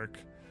actual work,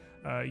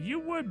 you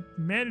would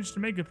manage to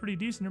make a pretty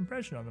decent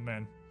impression on the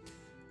man.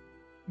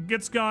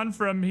 Gets gone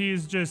from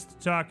he's just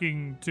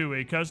talking to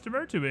a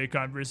customer to a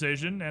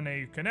conversation and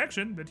a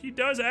connection that he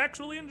does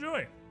actually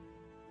enjoy.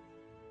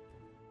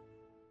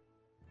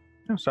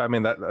 So, I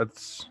mean,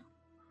 that's...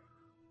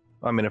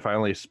 I mean, if I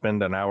only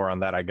spend an hour on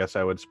that, I guess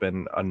I would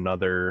spend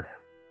another...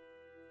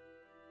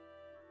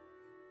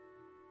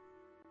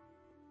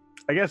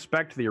 I guess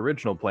back to the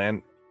original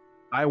plan,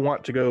 I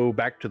want to go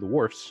back to the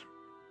wharfs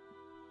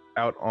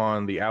out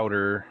on the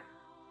outer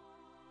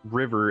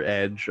river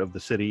edge of the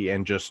city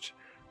and just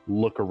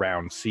look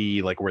around,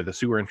 see like where the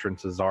sewer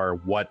entrances are,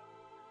 what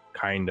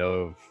kind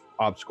of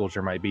obstacles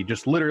there might be.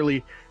 Just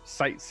literally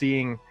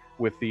sightseeing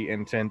with the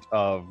intent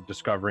of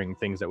discovering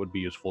things that would be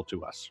useful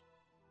to us.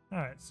 All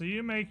right, so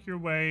you make your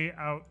way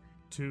out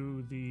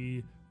to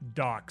the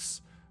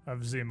docks of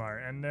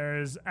Zimar, and there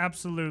is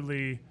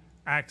absolutely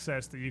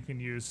access that you can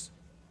use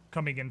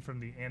coming in from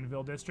the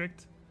Anvil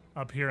district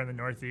up here in the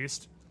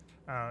northeast.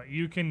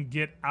 You can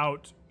get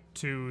out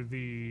to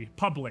the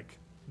public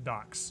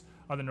docks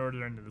on the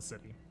northern end of the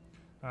city.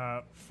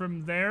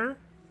 From there,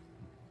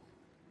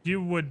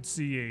 you would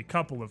see a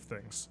couple of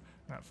things.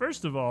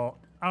 First of all,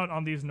 out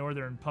on these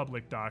northern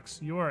public docks,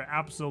 you are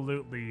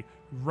absolutely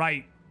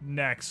right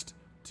next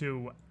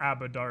to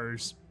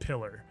Abadar's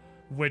Pillar,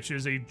 which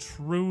is a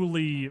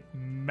truly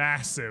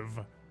massive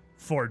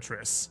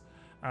fortress.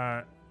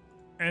 And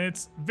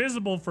it's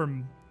visible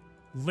from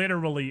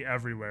literally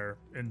everywhere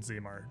in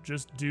Zimar,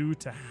 just due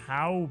to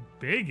how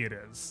big it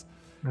is.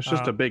 It's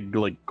just a big,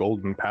 like,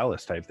 golden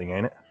palace type thing,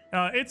 ain't it?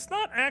 It's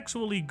not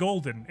actually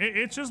golden.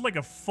 It's just like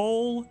a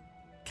full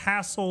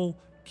castle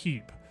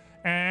keep.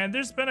 And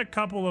there's been a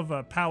couple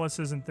of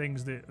palaces and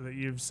things that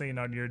you've seen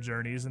on your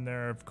journeys, and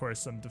there are, of course,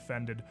 some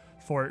defended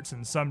forts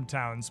in some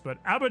towns.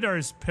 But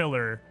Abadar's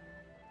Pillar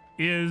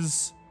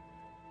is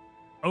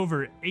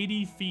over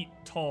 80 feet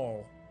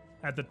tall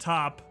at the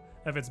top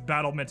of its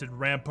battlemented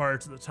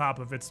ramparts, at the top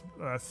of its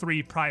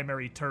 3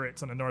 primary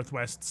turrets on the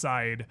northwest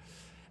side.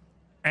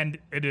 And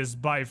it is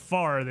by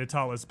far the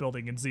tallest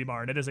building in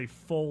Zimar, and it is a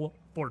full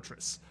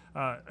fortress.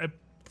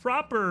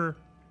 Proper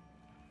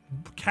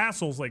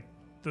castles, like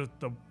the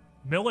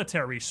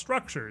military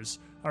structures,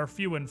 are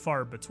few and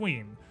far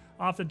between.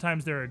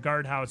 oftentimes there are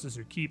guardhouses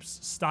or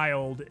keeps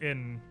styled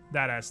in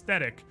that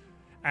aesthetic,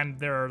 and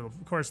there are,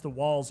 of course, the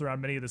walls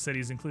around many of the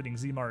cities, including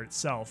Zemar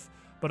itself.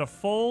 But a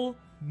full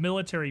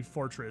military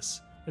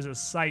fortress is a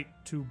sight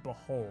to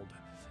behold,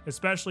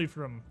 especially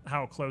from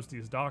how close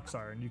these docks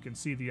are, and you can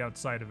see the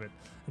outside of it.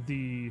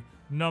 The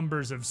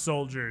numbers of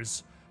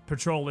soldiers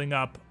patrolling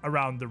up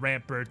around the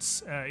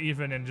ramparts,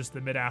 even in just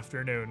the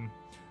mid-afternoon,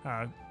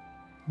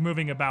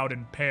 moving about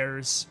in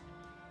pairs,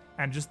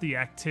 and just the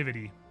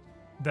activity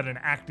that an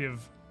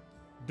active,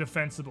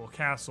 defensible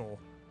castle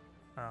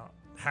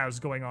has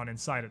going on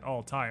inside at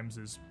all times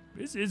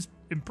is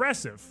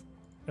impressive,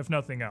 if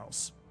nothing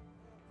else.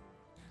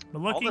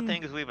 But All the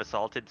things we've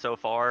assaulted so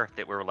far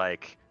that were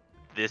like,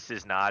 this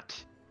is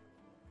not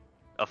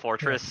a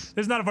fortress.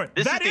 It's not a fortress.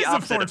 This That is is the a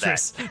opposite of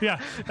fortress.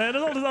 Yeah. And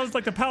it was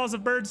like the Palace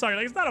of Birdsong.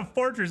 Like, it's not a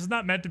fortress. It's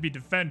not meant to be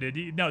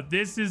defended. No,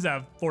 this is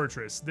a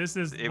fortress.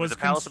 It was the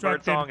Palace of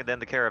Birdsong and then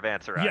the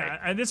Caravanserai. Yeah,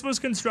 and this was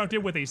constructed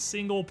with a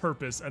single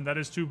purpose, and that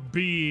is to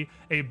be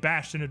a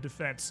bastion of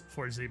defense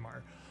for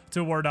Zemar,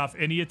 to ward off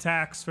any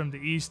attacks from the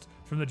east,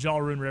 from the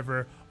Jalrun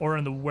River, or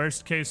in the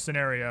worst case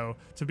scenario,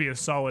 to be a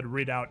solid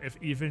redoubt. If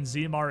even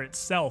Zemar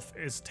itself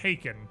is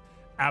taken,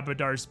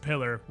 Abadar's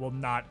pillar will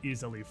not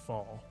easily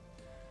fall.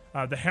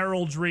 The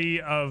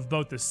heraldry of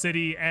both the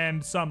city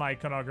and some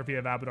iconography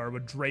of Abadar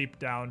would drape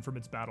down from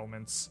its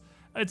battlements.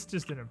 It's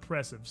just an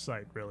impressive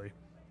sight, really.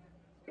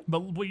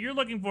 But what you're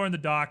looking for in the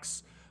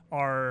docks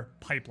are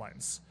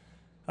pipelines.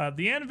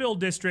 The Anvil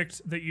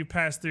district that you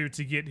pass through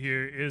to get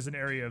here is an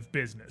area of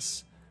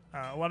business.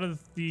 A lot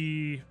of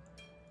the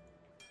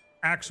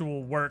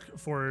actual work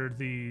for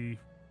the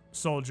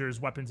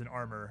soldiers' weapons and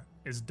armor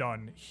is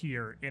done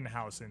here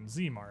in-house in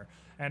Zemar.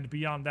 And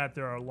beyond that,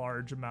 there are a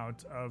large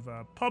amount of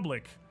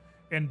public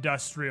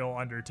industrial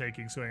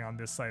undertakings going on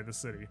this side of the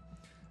city.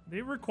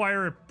 They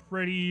require a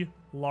pretty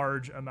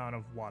large amount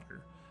of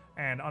water.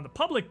 And on the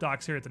public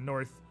docks here at the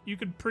north, you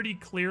can pretty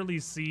clearly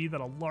see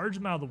that a large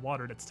amount of the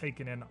water that's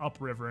taken in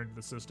upriver into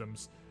the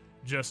systems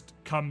just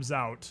comes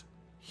out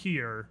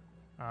here,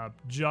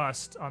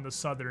 just on the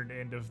southern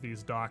end of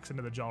these docks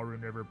into the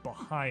Jalrun River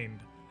behind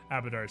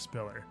Abadar's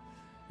pillar.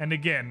 And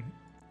again,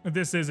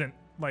 this isn't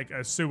like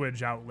a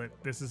sewage outlet.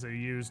 This is a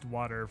used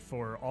water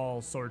for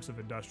all sorts of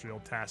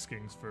industrial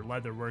taskings, for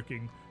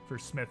leatherworking, for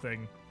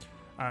smithing.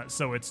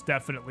 So it's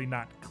definitely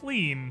not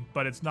clean,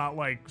 but it's not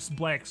like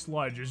black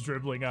sludge is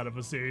dribbling out of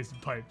a series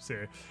of pipes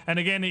here. And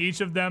again,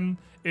 each of them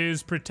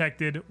is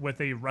protected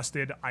with a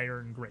rusted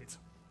iron grate.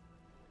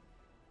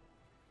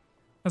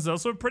 There's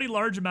also a pretty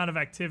large amount of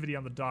activity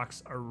on the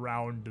docks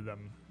around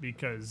them,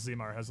 because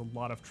Zemar has a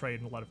lot of trade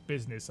and a lot of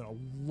business and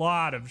a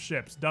lot of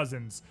ships,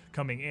 dozens,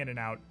 coming in and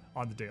out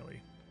on the daily.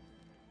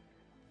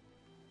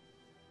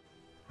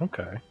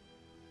 Okay.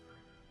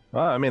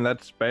 Well, I mean,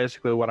 that's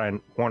basically what I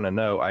want to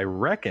know. I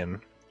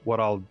reckon what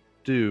I'll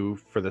do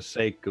for the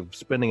sake of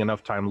spending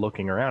enough time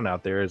looking around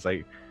out there is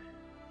I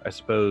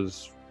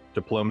suppose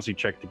diplomacy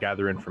check to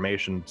gather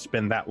information,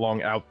 spend that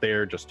long out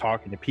there just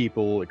talking to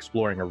people,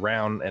 exploring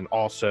around, and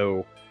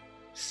also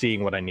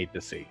seeing what I need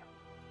to see.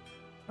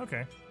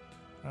 Okay.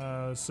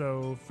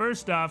 So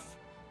first off,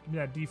 give me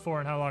that D4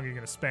 and how long you're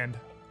going to spend.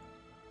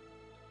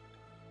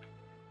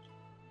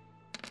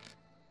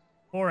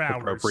 4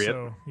 hours. Appropriate.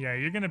 So yeah,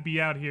 you're going to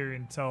be out here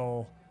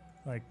until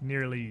like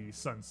nearly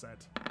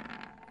sunset.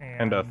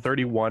 And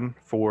 31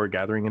 for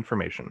gathering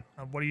information.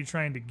 What are you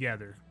trying to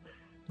gather?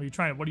 What are you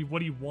trying? What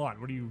do you want?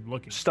 What are you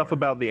looking Stuff for?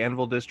 about the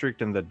Anvil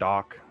district and the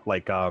dock,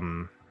 like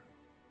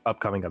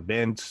upcoming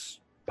events,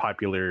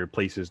 popular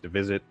places to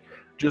visit,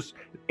 just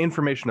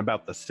information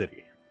about the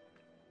city.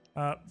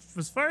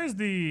 As far as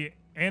the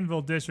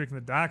Anvil district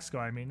and the docks go,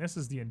 I mean, this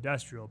is the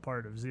industrial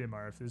part of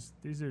Zemar.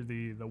 These are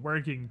the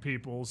working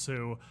peoples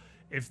who,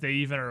 if they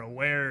even are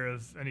aware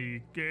of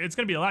any, it's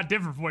going to be a lot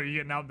different from what you're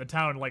getting out in the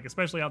town, like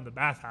especially out in the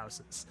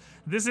bathhouses.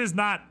 This is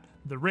not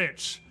the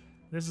rich.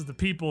 This is the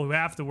people who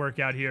have to work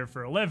out here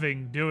for a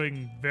living,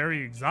 doing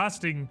very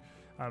exhausting,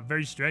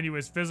 very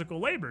strenuous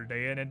physical labor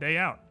day in and day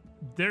out.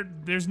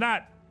 There's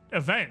not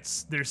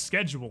events, there's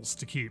schedules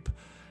to keep.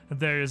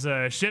 There's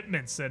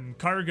shipments and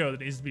cargo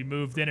that needs to be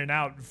moved in and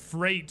out,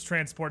 freight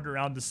transported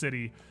around the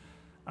city.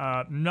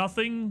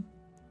 Nothing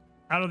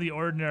out of the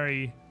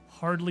ordinary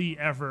hardly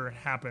ever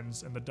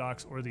happens in the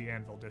docks or the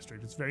Anvil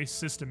district. It's very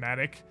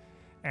systematic,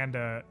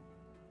 and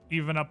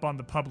even up on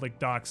the public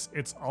docks,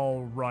 it's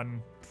all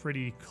run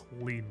pretty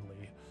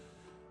cleanly.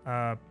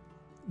 You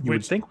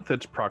would think with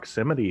its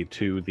proximity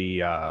to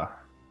the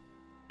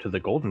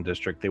Golden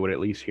District, they would at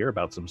least hear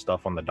about some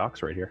stuff on the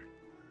docks right here.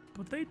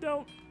 But they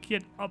don't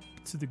get up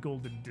to the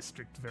Golden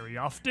District very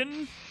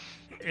often,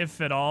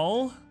 if at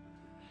all.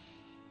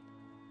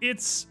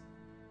 It's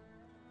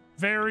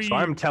very... So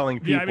I'm telling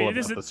people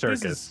about the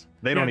circus.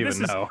 They don't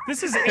even know.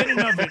 This is in and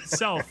of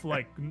itself,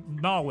 like,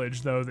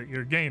 knowledge, though, that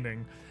you're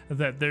gaining,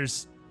 that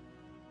there's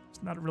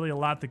not really a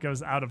lot that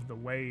goes out of the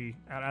way,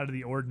 out of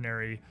the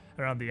ordinary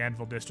around the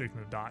Anvil District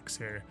and the docks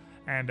here.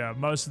 And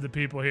most of the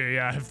people here,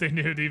 if they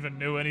even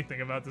knew anything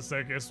about the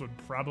circus, would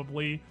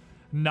probably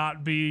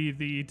not be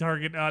the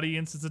target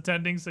audience that's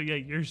attending. So yeah,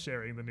 you're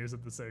sharing the news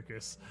of the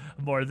circus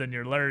more than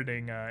you're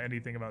learning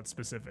anything about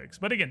specifics.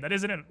 But again, that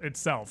isn't in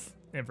itself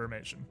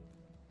information.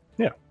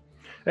 Yeah.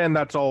 And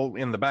that's all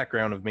in the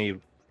background of me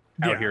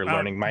out here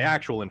learning my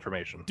actual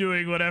information.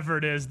 Doing whatever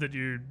it is that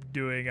you're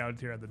doing out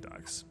here at the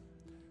docks.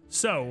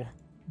 So,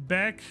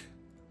 back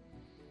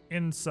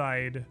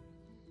inside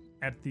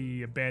at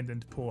the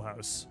abandoned pool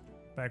house,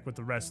 back with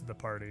the rest of the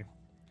party.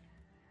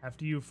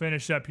 After you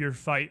finish up your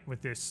fight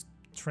with this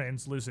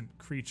translucent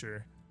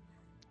creature.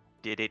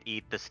 Did it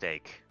eat the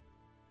steak?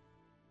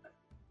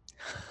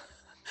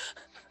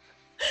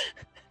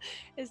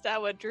 Is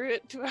that what drew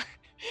it to our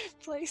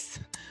place?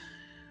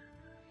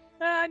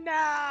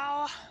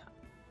 No.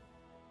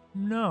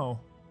 No.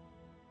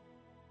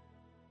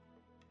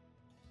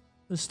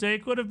 The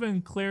steak would have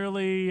been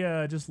clearly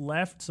just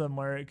left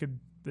somewhere it could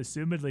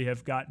assumedly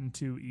have gotten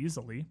to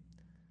easily,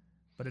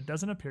 but it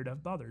doesn't appear to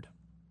have bothered.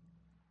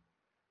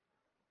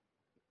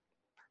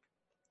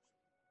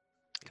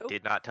 Cool.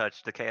 Did not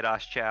touch the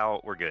Kados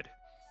Chow. We're good.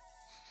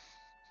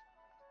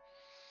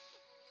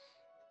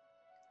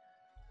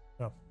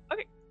 Oh.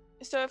 Okay,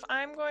 so if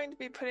I'm going to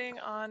be putting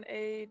on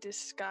a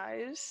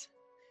disguise,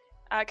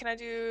 can I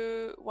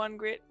do 1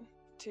 grit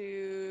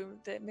to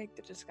make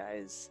the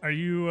disguise? Are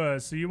you,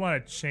 so you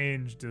want to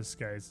change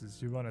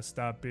disguises? You want to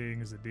stop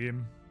being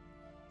Zadim?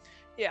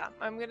 Yeah,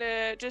 I'm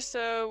gonna, just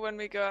so when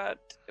we go out,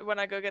 when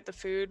I go get the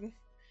food,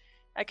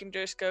 I can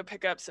just go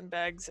pick up some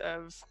bags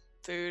of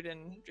food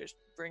and just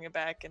bring it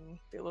back and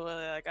be a little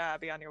like,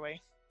 be on your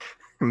way.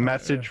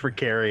 Message for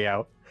carry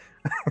out.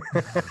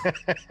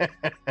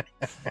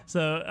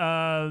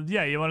 So,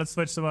 yeah, you want to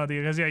switch some of the,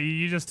 because yeah,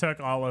 you just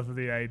took all of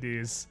the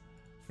IDs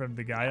from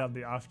the guy on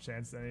the off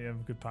chance any of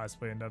them could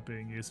possibly end up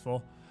being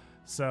useful.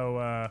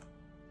 So,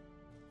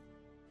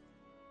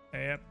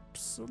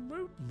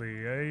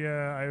 absolutely.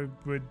 I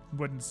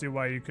wouldn't see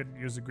why you couldn't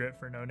use a grit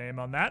for no name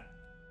on that.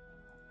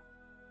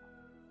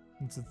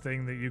 It's a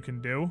thing that you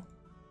can do.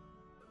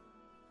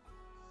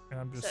 And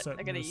I'm just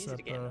setting this up.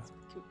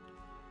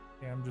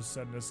 Yeah, I'm just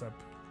setting this up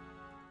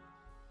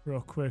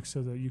real quick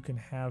so that you can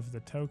have the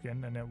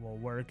token and it will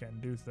work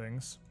and do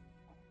things.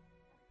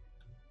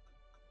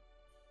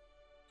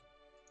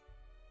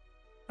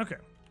 Okay.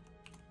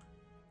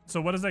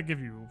 So what does that give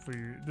you for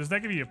you? Does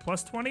that give you a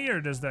plus 20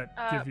 or does that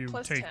give you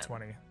take 10.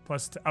 20?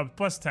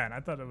 Plus 10. I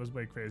thought it was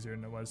way crazier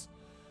than it was.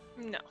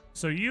 No.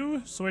 So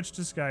you switch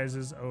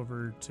disguises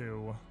over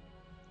to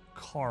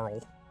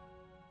Carl.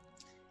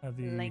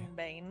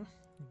 Langbane.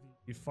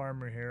 The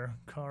farmer here,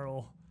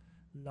 Carl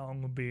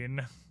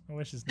Longbean. I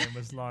wish his name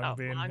was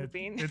Longbean.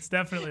 Longbean. It's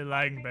definitely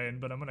Langbane,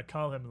 but I'm going to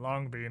call him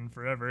Longbean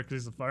forever because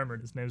he's a farmer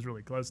and his name's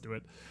really close to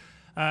it.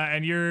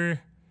 And the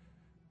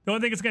only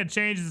thing that's going to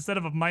change is instead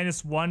of a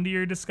 -1 to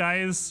your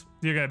disguise,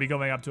 you're going to be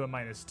going up to a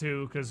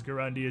 -2 because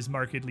Gurundi is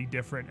markedly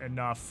different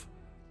enough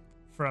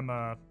from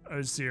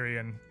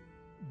Osirian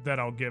that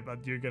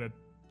you're going to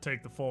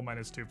take the full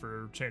 -2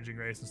 for changing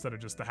race instead of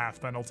just the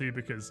half penalty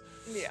because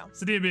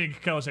Sadia being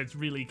Kelishite's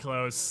really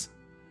close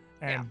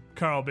and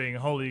Carl being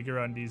Holy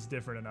Gurundi is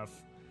different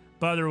enough.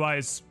 But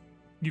otherwise,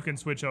 you can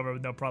switch over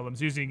with no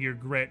problems using your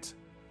grit,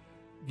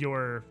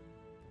 your...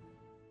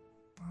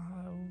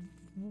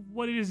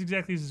 what is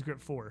exactly is his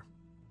grit for?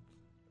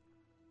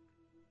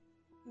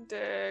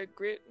 The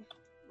grit,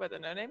 what, the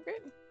no-name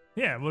grit?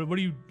 Yeah, what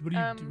do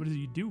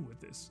you do with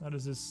this? How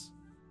does this...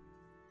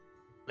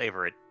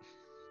 Flavor it.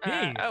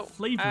 Hey,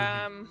 flavor.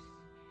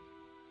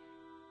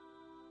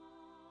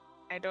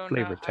 I don't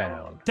Flavor know.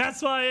 Town.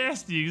 That's why I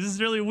asked you. 'Cause this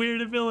is really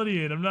weird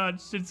ability, and I'm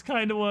not. It's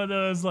kind of one of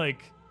those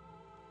like,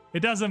 it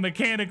does a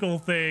mechanical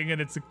thing,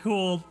 and it's a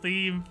cool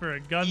theme for a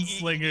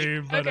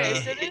gunslinger. But Okay,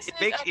 so this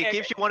It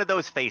gives you one of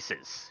those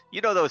faces.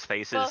 You know those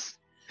faces. Well,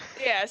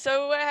 yeah.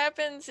 So what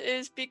happens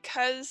is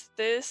because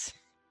this,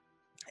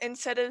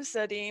 instead of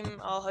Zadim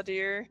Al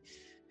Hadir,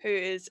 who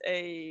is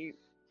a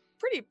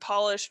pretty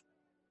polished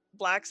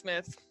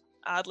blacksmith.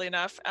 Oddly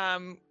enough,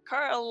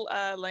 Carl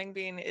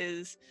Langbein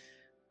is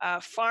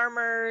a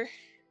farmer,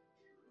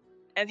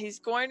 and he's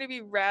going to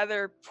be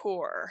rather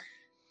poor,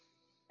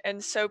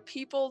 and so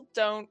people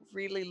don't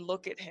really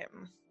look at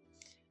him.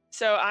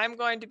 So I'm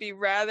going to be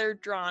rather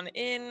drawn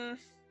in,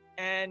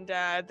 and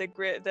the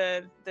grit,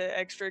 the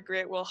extra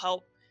grit will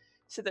help,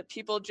 so that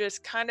people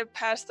just kind of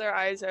pass their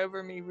eyes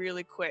over me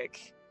really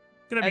quick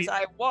as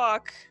I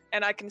walk,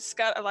 and I can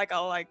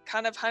I'll like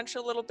kind of hunch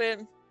a little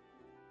bit.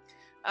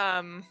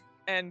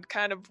 And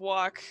kind of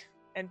walk,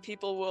 and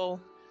people will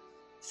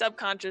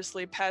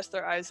subconsciously pass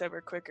their eyes over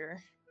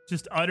quicker.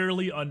 Just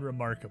utterly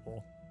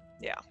unremarkable.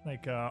 Yeah.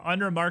 Like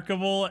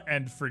unremarkable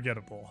and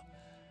forgettable.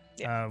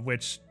 Yeah.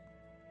 Which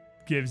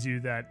gives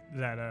you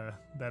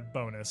that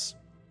bonus.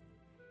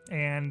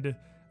 And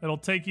it'll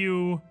take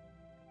you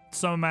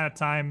some amount of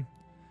time.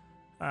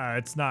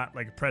 It's not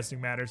like a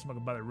pressing matter, so I'm not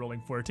gonna bother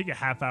rolling for it. Take a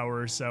half hour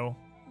or so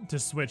to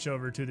switch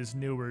over to this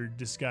newer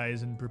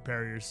disguise and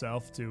prepare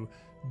yourself to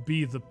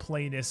be the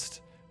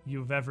plainest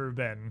you've ever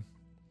been.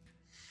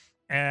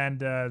 And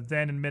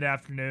then in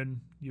mid-afternoon,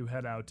 you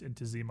head out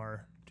into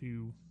Zemar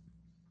to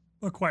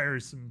acquire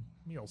some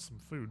meals, some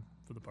food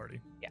for the party.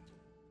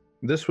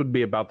 This would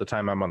be about the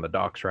time I'm on the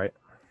docks, right?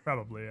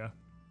 Probably, yeah.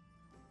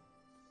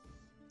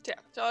 Yeah,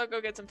 so I'll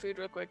go get some food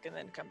real quick and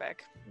then come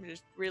back. I'm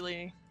just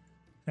really.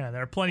 Yeah,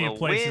 there are plenty of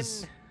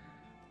places.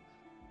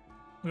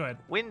 Go ahead.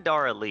 When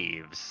Dara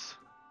leaves,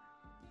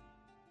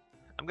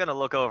 I'm gonna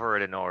look over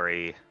at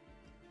Inori,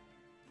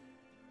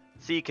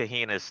 see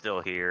Kahina's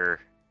still here,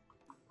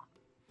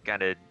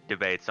 kind of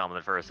debate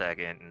something for a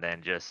second, and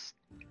then just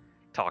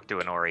talk to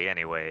Inori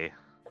anyway.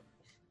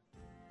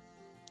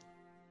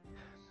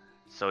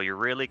 So you're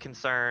really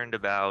concerned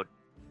about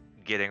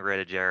getting rid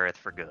of Jareth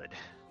for good?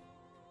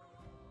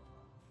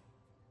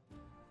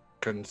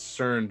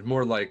 Concerned,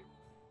 more like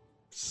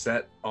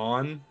set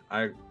on.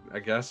 I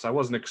guess I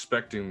wasn't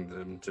expecting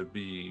them to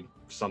be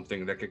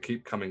something that could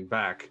keep coming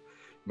back.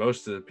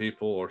 Most of the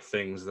people or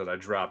things that I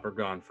drop are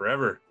gone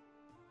forever.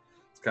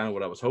 It's kind of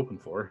what I was hoping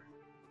for.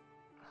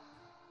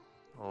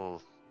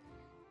 Well,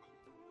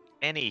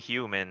 any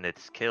human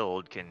that's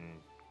killed can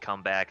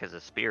come back as a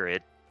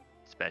spirit,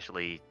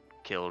 especially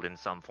killed in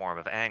some form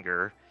of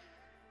anger.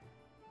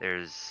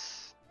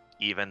 There's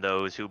even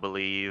those who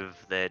believe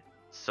that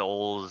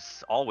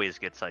souls always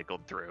get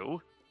cycled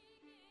through.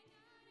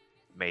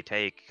 May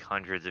take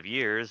hundreds of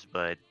years,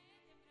 but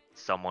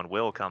someone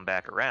will come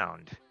back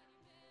around.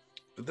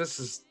 But this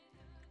is,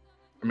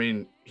 I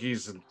mean,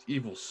 he's an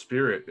evil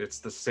spirit. It's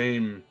the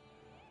same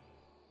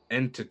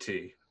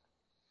entity,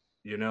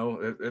 you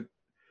know.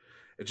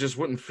 It just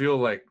wouldn't feel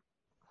like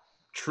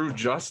true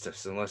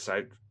justice unless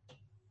I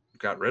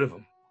got rid of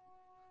him.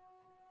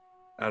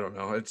 I don't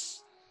know.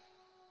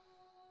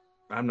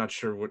 I'm not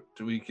sure what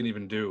we can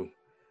even do.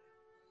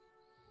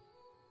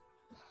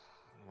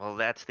 Well,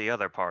 that's the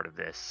other part of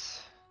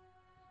this.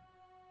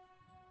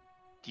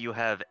 Do you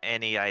have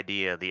any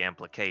idea the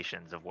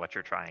implications of what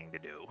you're trying to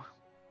do?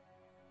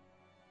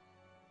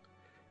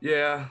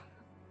 Yeah,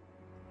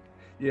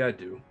 I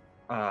do.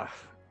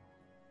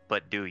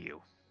 But do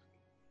you?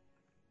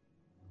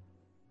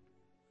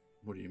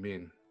 What do you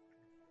mean?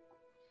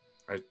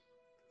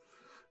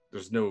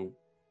 There's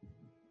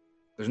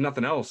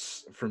nothing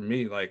else for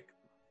me. Like,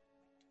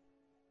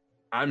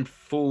 I'm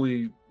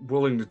fully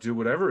willing to do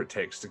whatever it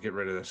takes to get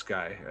rid of this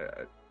guy.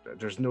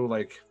 There's no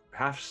like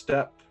half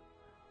step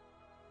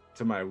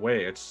to my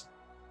way. It's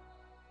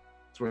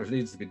what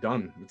needs to be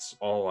done. It's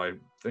all I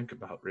think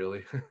about,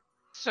 really.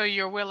 So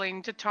you're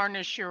willing to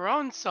tarnish your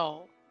own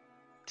soul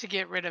to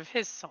get rid of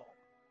his soul?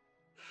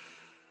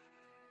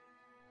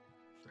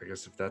 I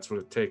guess if that's what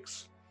it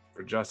takes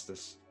for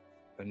justice,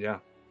 then yeah.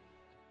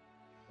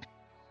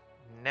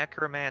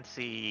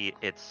 Necromancy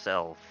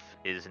itself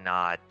is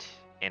not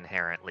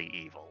inherently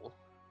evil.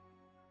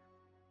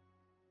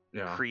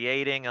 Yeah.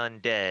 Creating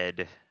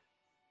undead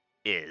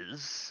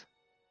is,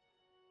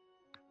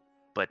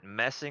 but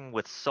messing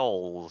with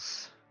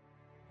souls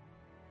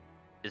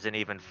is an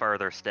even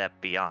further step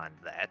beyond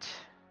that.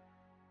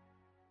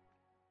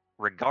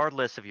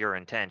 Regardless of your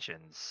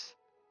intentions,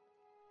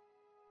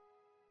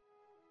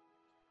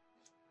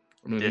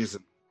 I mean, he's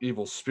an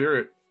evil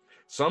spirit.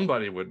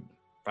 Somebody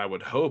I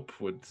would hope,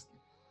 would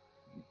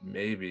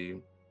maybe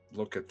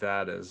look at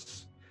that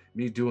as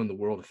me doing the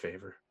world a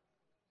favor.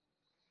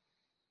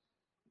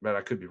 But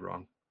I could be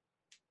wrong.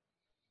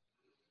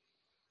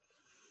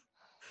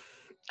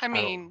 I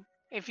mean,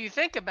 if you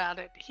think about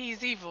it,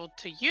 he's evil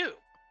to you.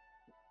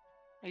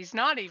 He's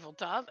not evil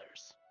to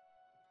others.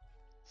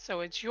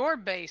 So it's your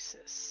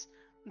basis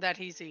that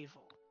he's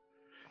evil.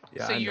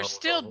 Yeah, so I you're know.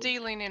 still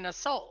dealing in a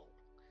soul.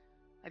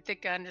 I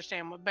think I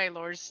understand what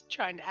Baylor's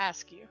trying to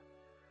ask you.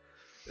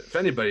 If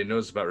anybody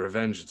knows about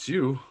revenge, it's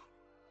you.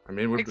 I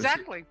mean,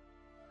 Exactly.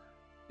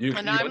 You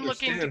I'm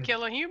looking to understand.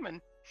 kill a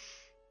human,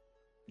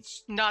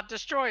 not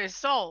destroy his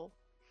soul.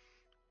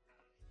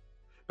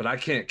 But I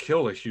can't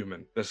kill a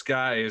human. This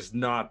guy is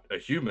not a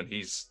human.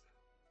 He's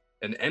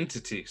an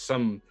entity,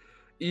 some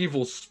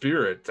evil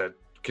spirit that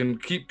can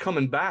keep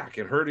coming back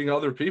and hurting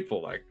other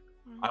people. Like,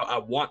 I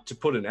want to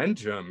put an end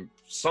to him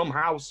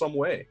somehow, some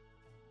way.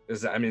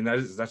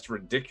 That's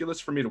ridiculous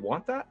for me to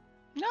want that?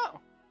 No,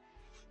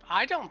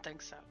 I don't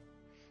think so.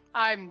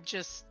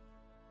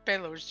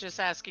 Baylor's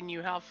just asking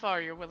you how far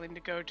you're willing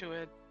to go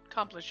to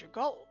accomplish your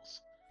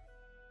goals.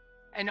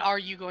 And are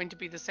you going to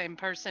be the same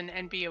person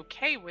and be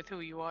okay with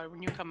who you are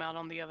when you come out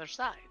on the other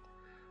side?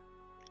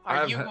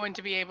 Are you going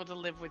to be able to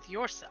live with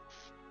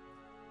yourself?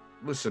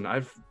 Listen,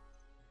 I've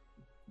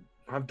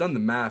done the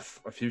math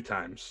a few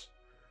times.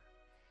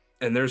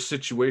 And there's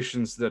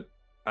situations that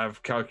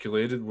I've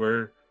calculated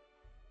where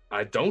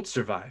I don't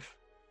survive.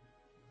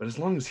 But as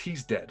long as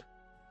he's dead.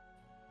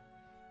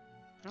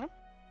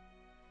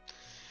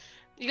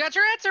 You got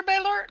your answer,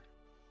 Baylor?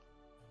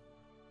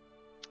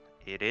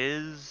 it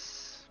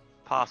is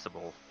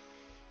possible.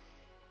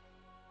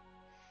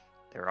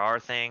 There are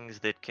things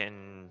that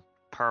can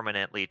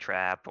permanently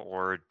trap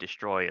or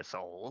destroy a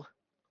soul.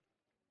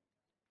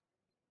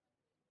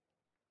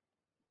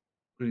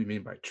 What do you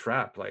mean by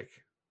trap? Like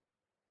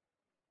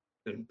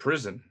in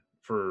prison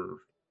for...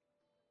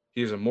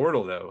 He's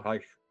immortal though.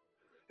 Like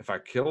if I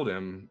killed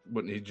him,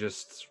 wouldn't he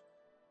just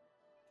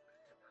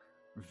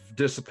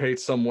dissipate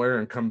somewhere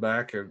and come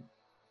back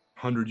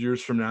 100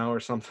 years from now or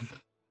something?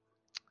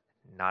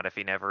 Not if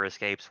he never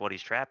escapes what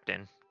he's trapped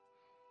in.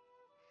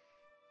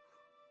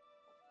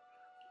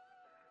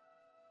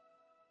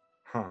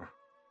 Huh.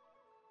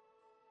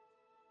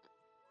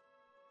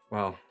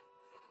 Well,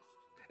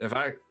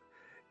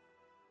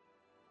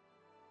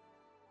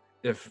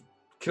 if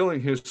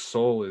killing his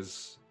soul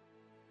is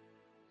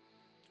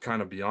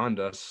kind of beyond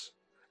us,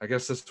 I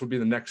guess this would be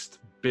the next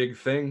big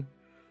thing.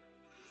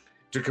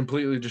 To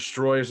completely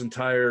destroy his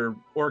entire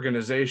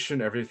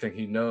organization, everything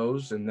he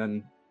knows, and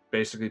then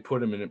basically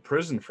put him in a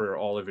prison for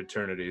all of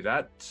eternity.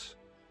 That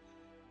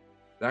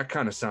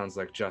kind of sounds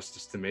like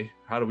justice to me.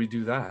 How do we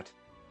do that?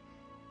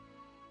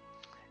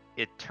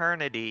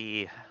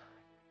 Eternity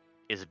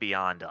is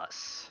beyond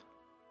us.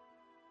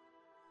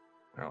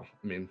 Well,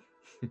 I mean,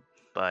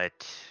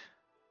 But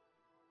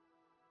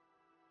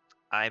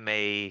I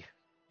may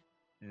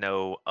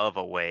know of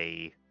a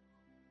way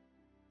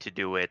to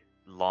do it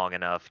long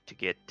enough to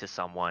get to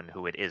someone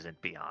who it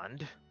isn't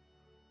beyond.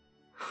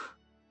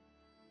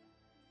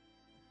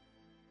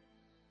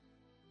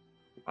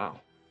 wow.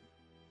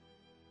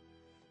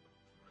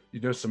 You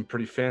know some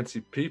pretty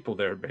fancy people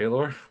there,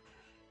 Baylor.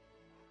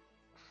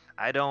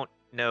 I don't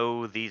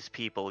know these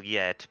people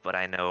yet, but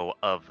I know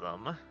of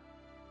them.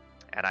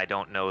 And I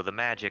don't know the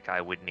magic I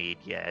would need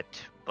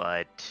yet,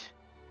 but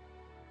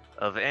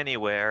of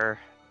anywhere,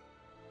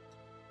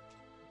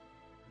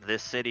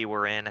 this city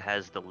we're in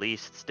has the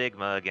least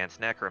stigma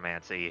against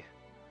necromancy.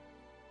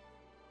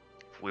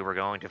 If we were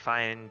going to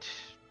find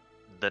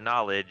the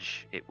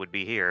knowledge, it would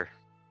be here.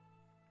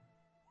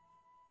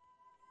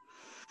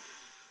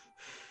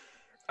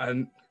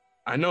 And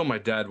I know my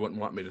dad wouldn't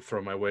want me to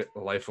throw my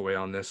life away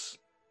on this,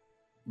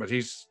 but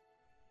he's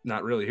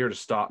not really here to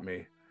stop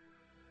me.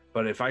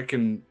 But if I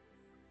can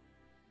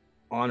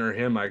honor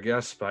him, I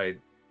guess, by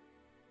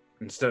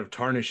instead of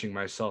tarnishing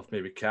myself,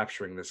 maybe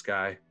capturing this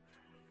guy,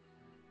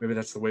 maybe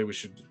that's the way we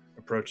should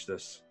approach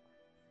this.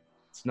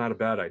 It's not a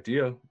bad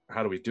idea.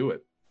 How do we do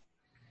it?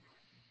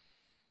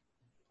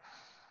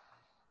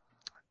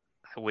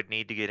 I would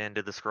need to get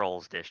into the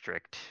Scrolls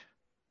district,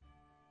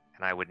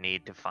 and I would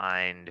need to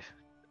find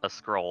a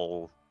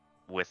scroll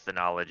with the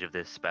knowledge of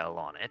this spell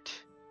on it.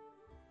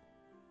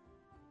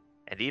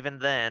 And even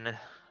then,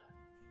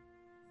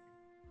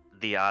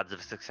 the odds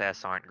of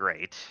success aren't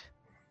great.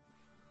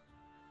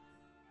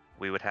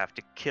 We would have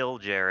to kill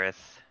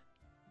Jareth,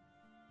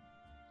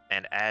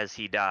 and as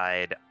he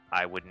died,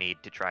 I would need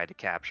to try to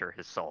capture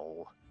his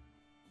soul,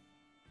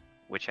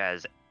 which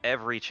has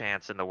every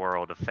chance in the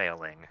world of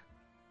failing.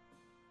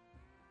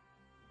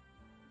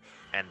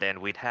 And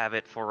then we'd have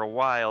it for a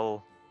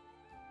while,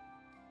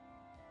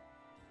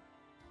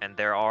 and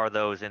there are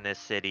those in this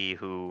city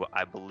who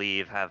I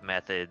believe have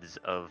methods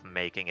of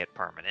making it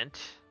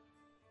permanent,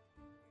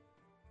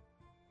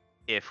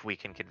 if we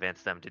can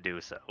convince them to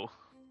do so.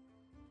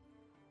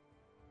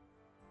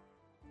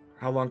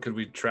 How long could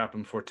we trap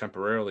him for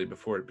temporarily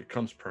before it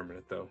becomes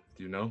permanent, though?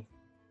 Do you know?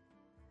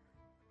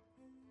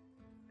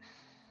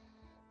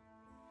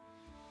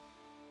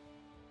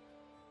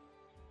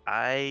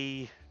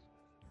 I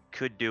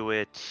could do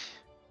it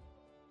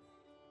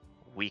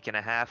week and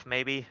a half,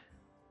 maybe.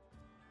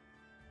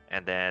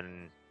 And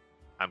then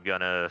I'm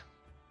gonna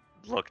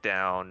look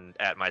down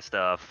at my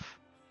stuff,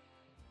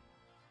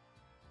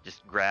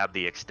 just grab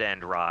the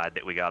extend rod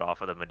that we got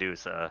off of the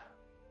Medusa.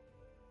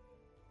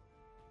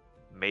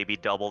 Maybe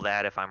double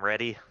that if I'm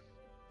ready.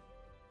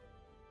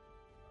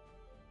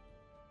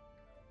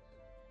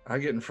 I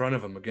get in front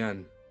of him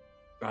again.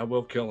 I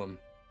will kill him.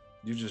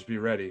 You just be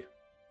ready,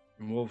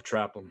 and we'll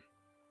trap him.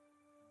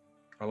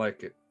 I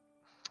like it.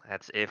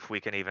 That's if we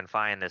can even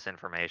find this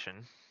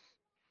information.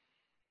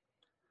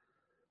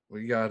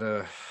 We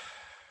gotta.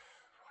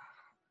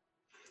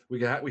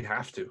 We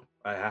have to.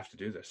 I have to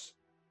do this.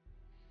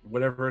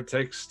 Whatever it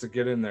takes to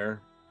get in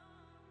there,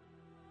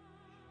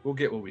 we'll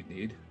get what we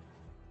need.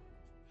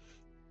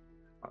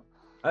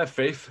 I have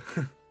faith.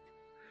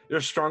 You're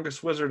the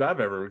strongest wizard I've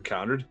ever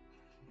encountered.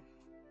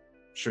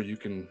 Sure you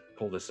can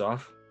pull this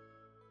off.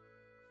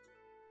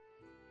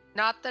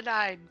 Not that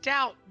I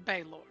doubt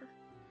Baylor.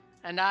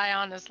 And I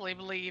honestly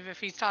believe if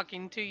he's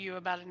talking to you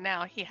about it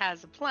now, he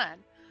has a plan.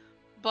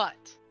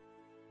 But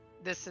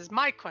this is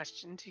my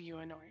question to you,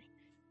 Honori.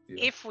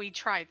 Yeah. If we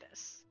try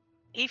this,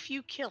 if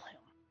you kill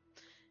him,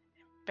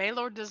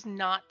 Baylor does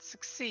not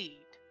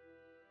succeed,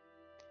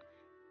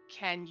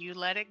 can you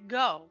let it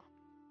go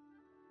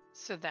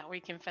so that we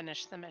can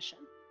finish the mission?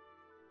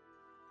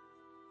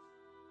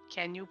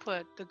 Can you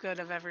put the good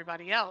of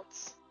everybody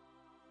else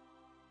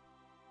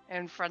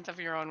in front of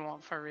your own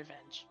want for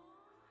revenge?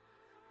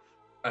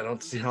 I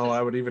don't see how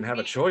I would even have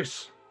a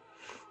choice.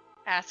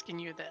 Asking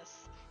you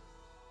this.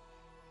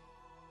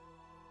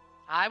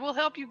 I will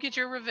help you get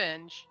your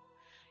revenge.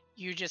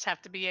 You just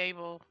have to be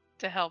able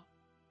to help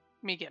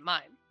me get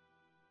mine.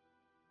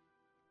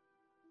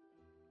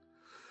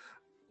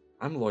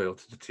 I'm loyal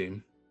to the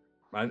team.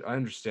 I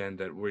understand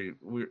that we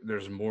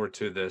there's more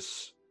to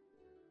this,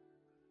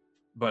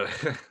 but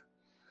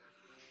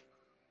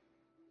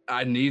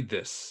I need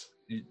this.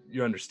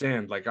 you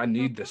understand, like, I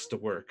need this to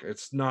work.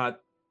 It's not,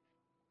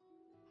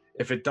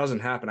 if it doesn't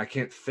happen, I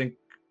can't think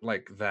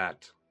like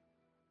that.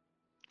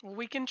 Well,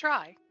 we can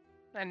try,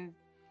 and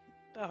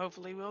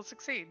hopefully we'll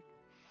succeed.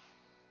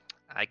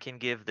 I can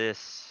give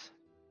this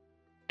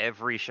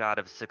every shot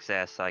of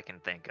success I can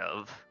think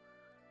of.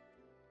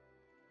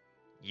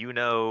 You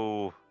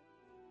know,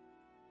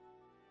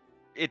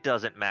 it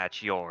doesn't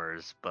match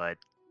yours, but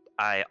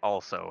I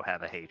also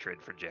have a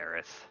hatred for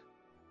Jareth.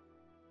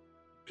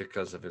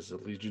 Because of his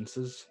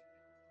allegiances.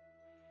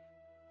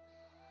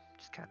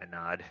 Just kind of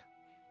nod.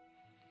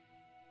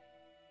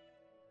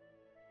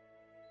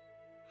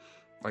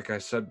 Like I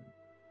said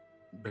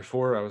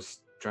before, I was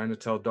trying to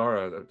tell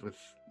Dara that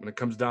when it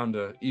comes down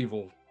to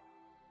evil,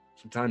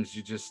 sometimes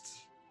you just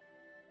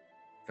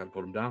gotta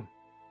put him down.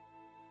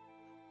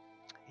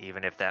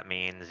 Even if that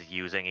means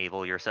using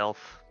evil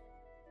yourself.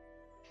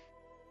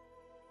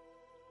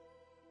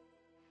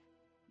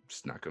 I'm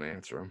just not gonna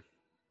answer him.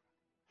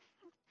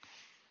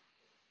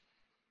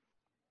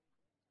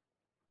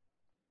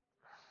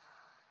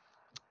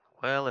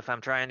 Well, if I'm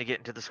trying to get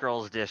into the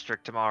Scrolls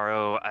District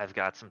tomorrow, I've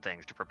got some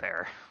things to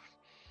prepare.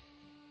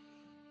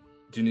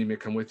 Do you need me to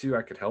come with you?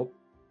 I could help.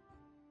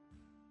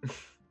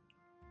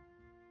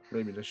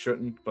 Maybe I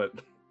shouldn't, but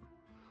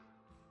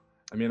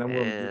I mean, I'm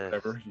willing to do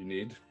whatever you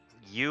need.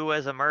 You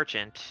as a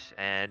merchant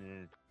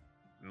and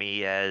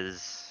me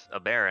as a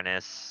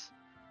baroness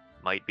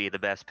might be the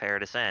best pair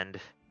to send.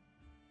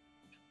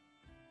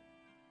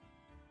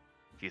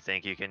 If you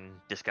think you can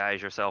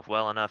disguise yourself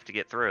well enough to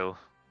get through.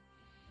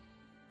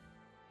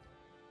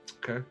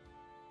 Okay.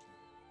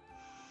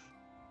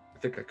 I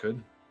think I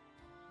could.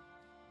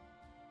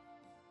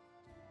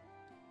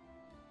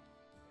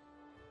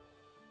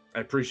 I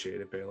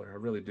appreciate it, Baylor. I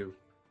really do.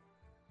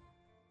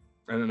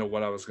 I didn't know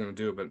what I was going to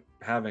do, but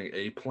having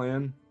a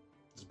plan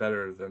is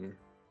better than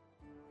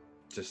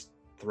just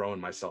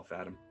throwing myself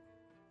at him.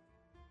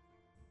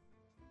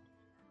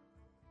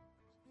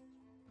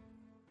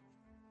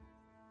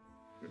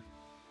 I'm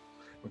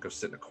going to go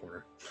sit in a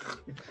corner.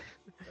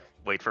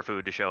 Wait for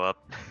food to show up.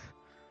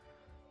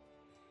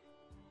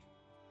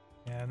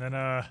 And then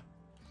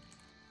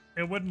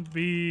it wouldn't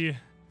be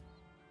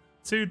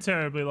too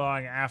terribly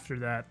long after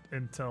that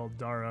until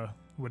Dara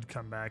would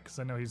come back, because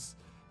I know he's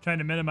trying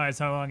to minimize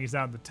how long he's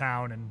out in the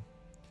town, and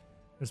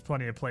there's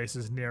plenty of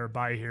places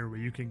nearby here where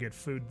you can get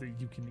food that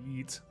you can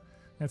eat.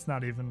 That's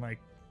not even like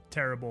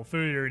terrible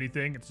food or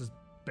anything, it's just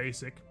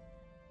basic.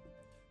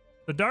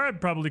 But Dara would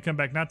probably come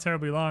back not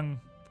terribly long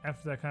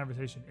after that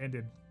conversation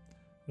ended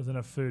with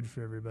enough food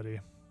for everybody.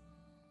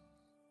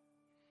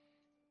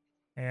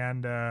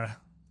 And at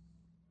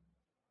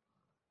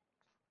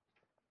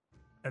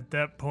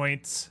that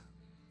point,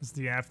 as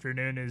the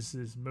afternoon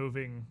is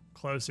moving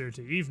closer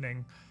to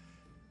evening,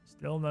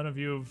 still none of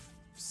you have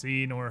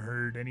seen or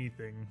heard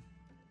anything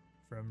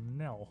from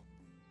Nell.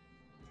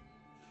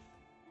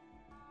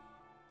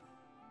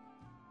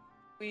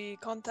 We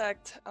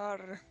contact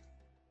our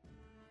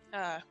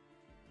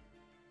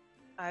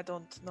I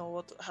don't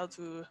know how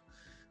to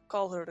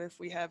call her if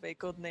we have a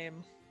good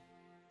name.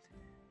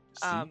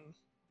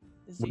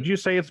 Would you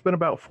say it's been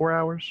about 4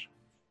 hours?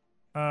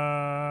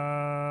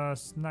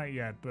 Not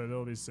yet, but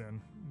it'll be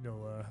soon.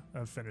 You'll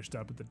have finished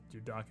up with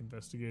your dock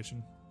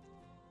investigation.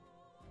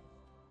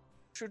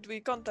 Should we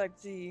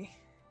contact the?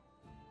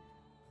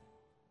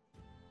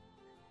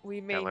 We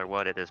may Tell her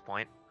what at this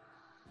point?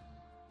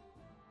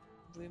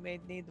 we may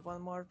need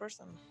one more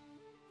person.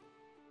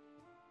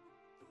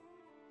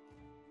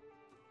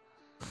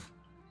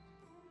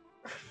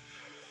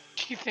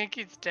 Do you think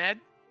he's dead?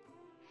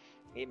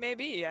 He may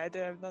be. I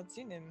have not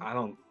seen him. I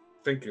don't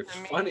think it's I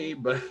mean- funny,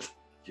 but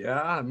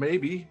yeah,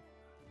 maybe.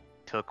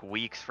 Took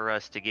weeks for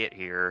us to get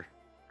here.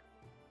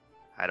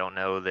 I don't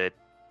know that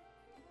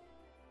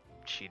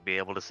she'd be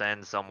able to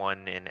send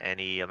someone in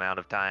any amount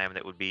of time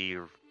that would be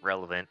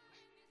relevant.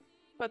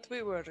 But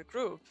we were a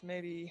group,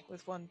 maybe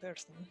with one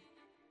person.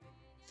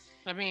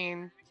 I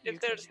mean, If you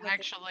there's could nothing-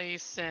 actually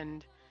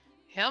send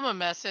him a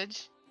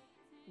message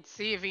and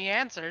see if he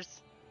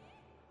answers.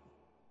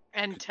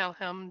 And tell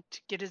him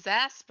to get his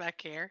ass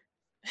back here.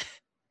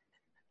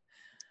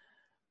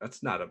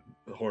 That's not a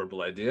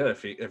horrible idea.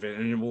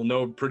 And we'll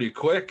know pretty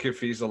quick if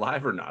he's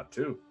alive or not,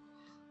 too.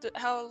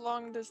 How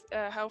long does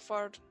how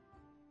far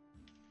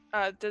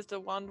does the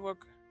wand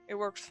work? It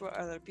works for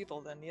other people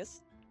then,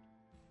 yes?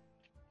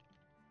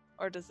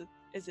 Or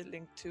is it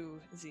linked to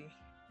Z?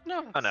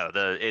 No. Oh no,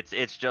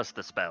 it's just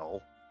the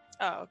spell.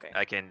 Oh,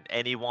 okay.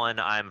 Anyone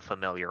I'm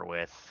familiar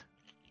with,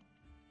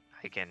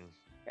 I can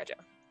Gotcha.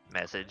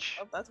 message.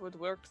 Well, that would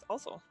work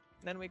also.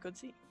 Then we could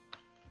see.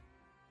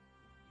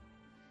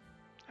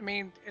 I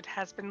mean, it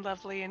has been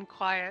lovely and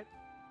quiet.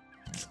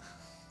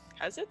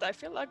 Has it? I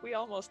feel like we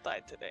almost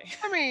died today.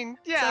 I mean,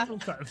 yeah, Several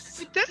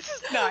times. this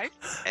is nice.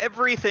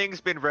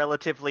 Everything's been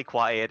relatively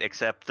quiet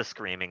except the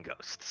screaming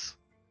ghosts.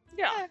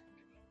 Yeah.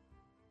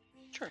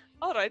 Sure.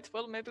 All right.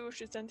 Well, maybe we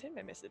should send him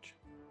a message.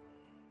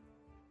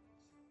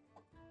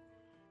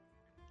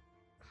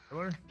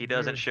 Taylor, He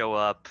doesn't you're- show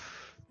up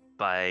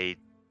by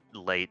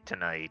late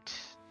tonight.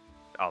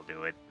 I'll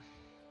do it.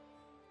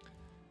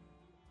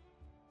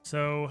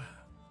 So,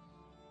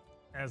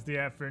 as the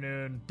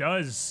afternoon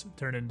does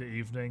turn into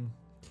evening,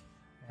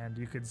 and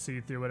you can see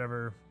through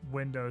whatever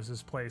windows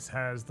this place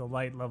has, the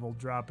light level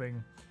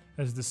dropping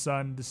as the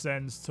sun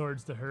descends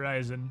towards the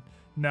horizon,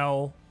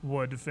 Nell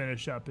would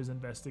finish up his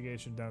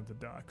investigation down at the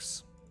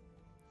docks.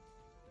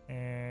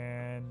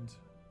 And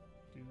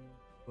do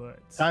what?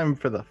 Time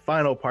for the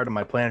final part of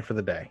my plan for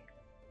the day.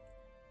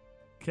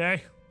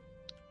 Okay.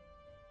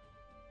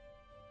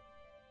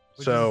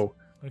 So,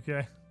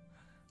 Okay.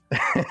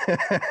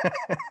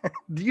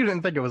 you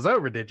didn't think it was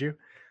over, did you?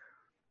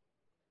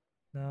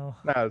 No.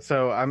 No.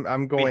 So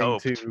I'm going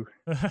hoped. to.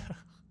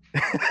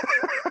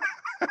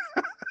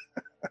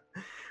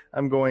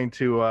 I'm going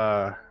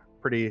to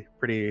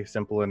pretty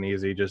simple and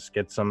easy. Just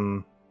get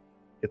some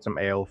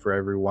ale for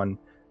everyone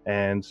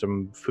and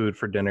some food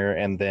for dinner,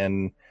 and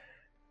then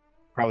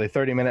probably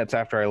 30 minutes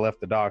after I left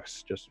the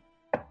docks, just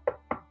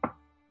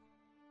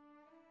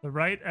So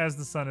right as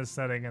the sun is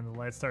setting and the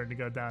light's starting to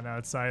go down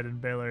outside, and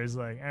Baylor is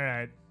like, all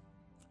right,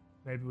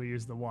 maybe we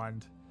use the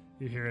wand.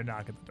 You hear a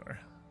knock at the door.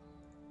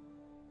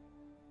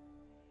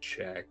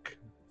 Check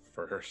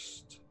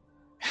first.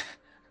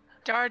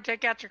 Dara,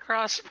 take out your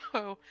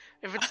crossbow.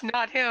 If it's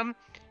not him,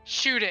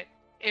 shoot it.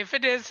 If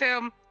it is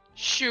him,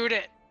 shoot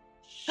it.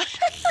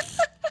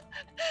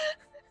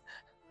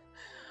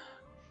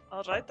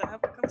 All right, I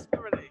have comes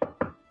ready.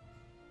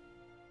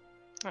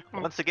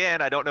 Once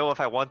again, I don't know if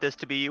I want this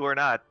to be you or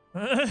not.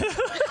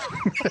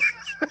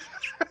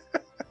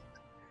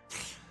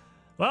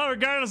 Well,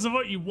 regardless of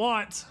what you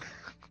want,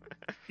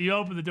 you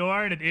open the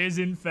door and it is,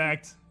 in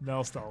fact,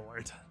 Nell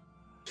Stalwart.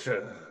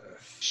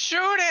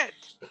 Shoot it!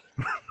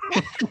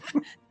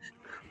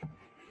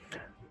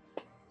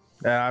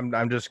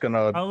 I'm just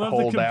gonna I love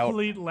hold the out.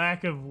 complete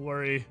lack of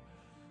worry.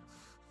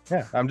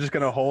 Yeah, I'm just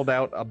gonna hold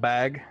out a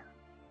bag.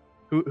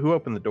 Who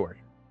opened the door?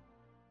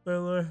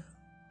 Baylor.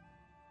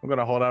 I'm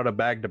gonna hold out a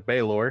bag to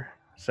Baylor,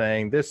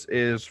 saying this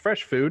is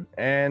fresh food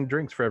and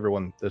drinks for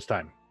everyone this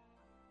time.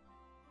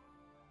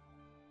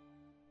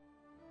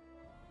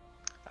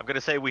 I'm gonna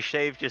say we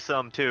shaved you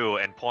some too,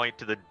 and point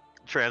to the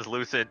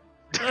translucent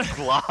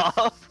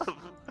blob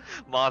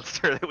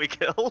monster that we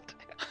killed.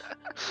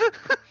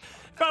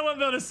 If I wouldn't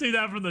be able to see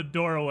that from the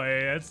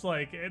doorway, it's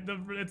like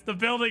the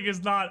building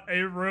is not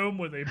a room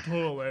with a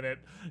pool in it.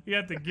 You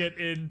have to get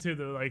into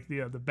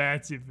the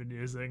bats you've been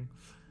using.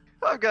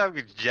 I'm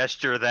gonna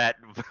gesture that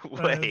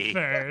way.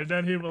 Fair.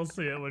 Then he will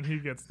see it when he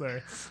gets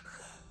there.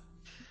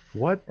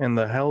 What in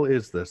the hell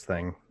is this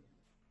thing?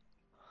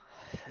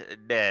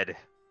 Dead.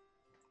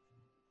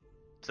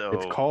 So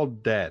It's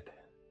called dead.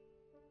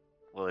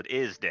 Well, it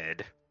is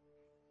dead.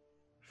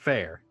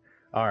 Fair.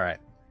 All right,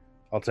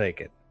 I'll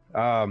take it.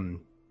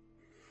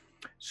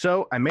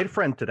 So I made a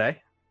friend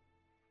today,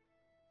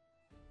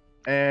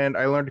 and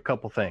I learned a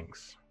couple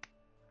things.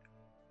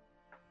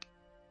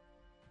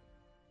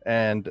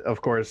 And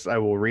of course, I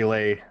will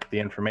relay the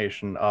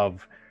information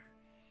of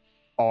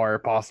our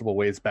possible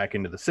ways back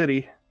into the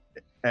city,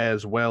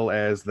 as well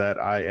as that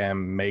I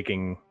am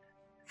making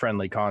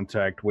friendly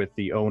contact with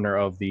the owner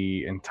of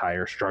the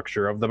entire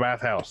structure of the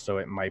bathhouse. So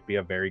it might be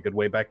a very good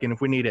way back in if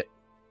we need it.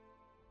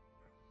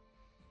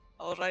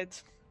 All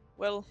right.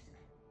 Well,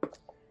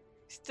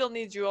 still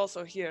need you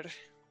also here.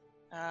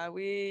 I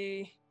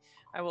will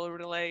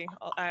relay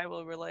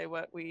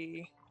what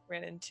we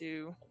ran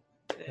into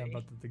today. Yeah,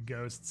 about the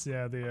ghosts.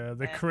 Yeah,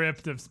 the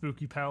crypt of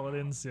spooky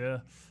paladins.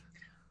 Yeah.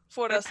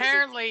 For But us,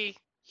 apparently,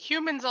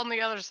 humans on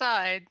the other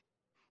side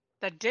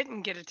that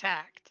didn't get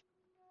attacked.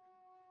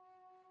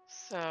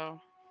 So,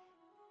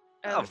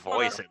 A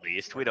voice, at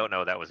least. We don't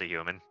know that was a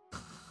human.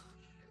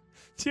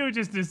 You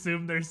just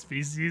assume they're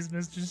species,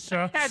 Mr.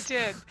 Shaw. I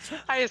did.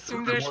 I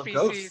assumed they're More species.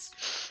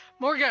 ghosts.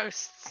 More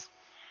ghosts.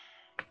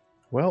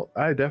 Well,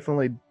 I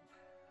definitely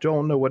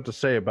don't know what to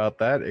say about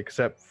that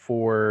except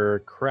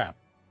for crap.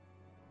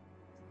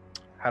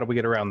 How do we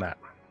get around that?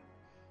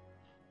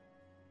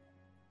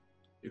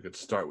 You could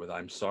start with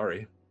 "I'm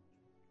sorry."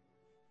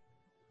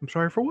 I'm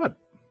sorry for what?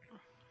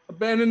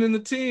 Abandoning the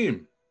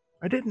team.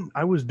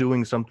 I was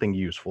doing something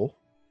useful.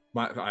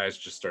 My eyes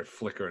just start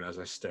flickering as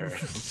I stare at him.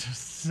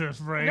 Just the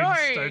brain No.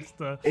 starts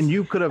to. And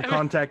you could have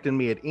contacted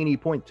me at any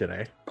point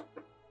today.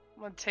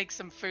 I'm gonna take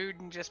some food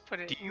and just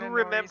put it Do in you the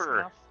Nori's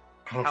remember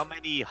mouth. how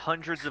many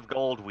hundreds of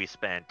gold we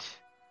spent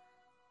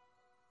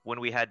when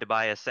we had to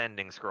buy a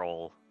sending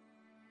scroll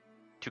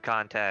to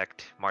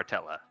contact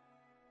Martella?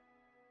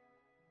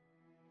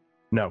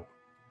 No.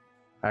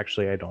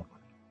 Actually, I don't.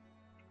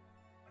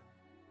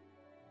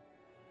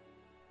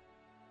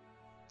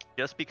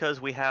 Just because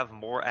we have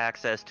more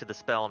access to the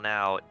spell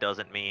now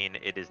doesn't mean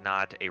it is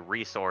not a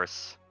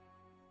resource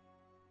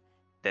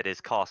that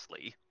is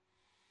costly.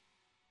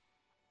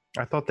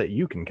 I thought that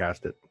you can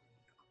cast it.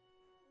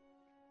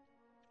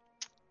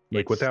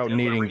 Like It's without still a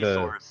needing the...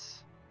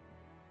 resource.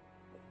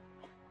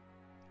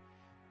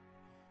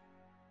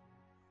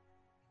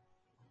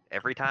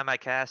 Every time I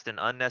cast an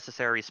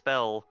unnecessary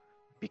spell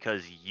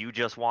because you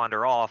just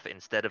wander off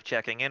instead of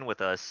checking in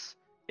with us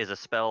is a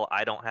spell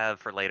I don't have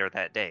for later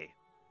that day.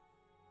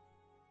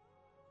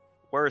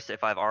 Worse,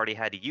 if I've already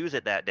had to use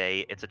it that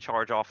day, it's a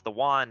charge off the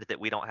wand that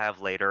we don't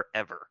have later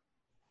ever.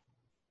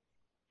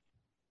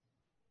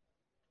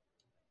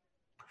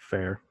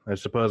 Fair. I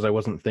suppose I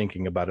wasn't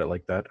thinking about it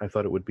like that. I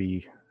thought it would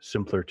be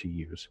simpler to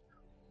use.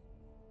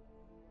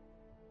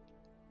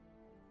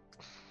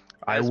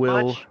 As I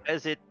will. much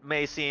as it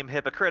may seem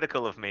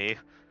hypocritical of me,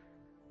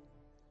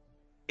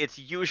 it's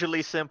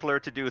usually simpler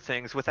to do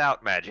things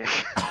without magic.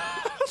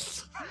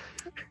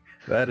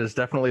 That is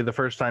definitely the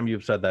first time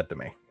you've said that to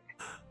me.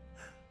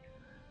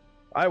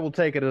 I will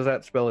take it as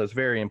that spell is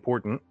very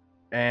important,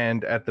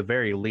 and at the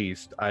very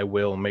least, I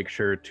will make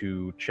sure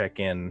to check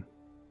in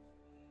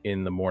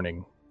the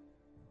morning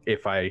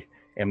if I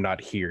am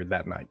not here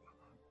that night.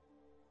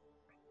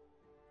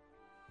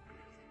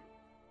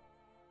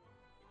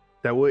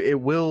 It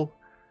will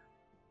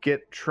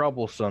get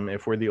troublesome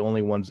if we're the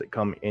only ones that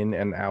come in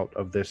and out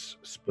of this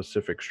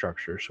specific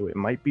structure, so it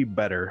might be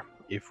better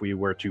if we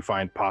were to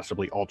find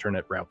possibly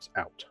alternate routes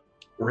out.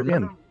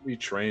 Remember we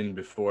trained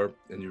before,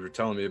 and you were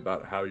telling me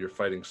about how your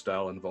fighting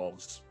style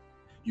involves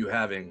you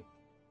having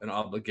an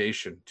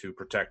obligation to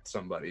protect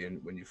somebody,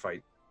 and when you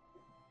fight,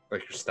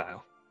 like your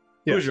style.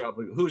 Yes.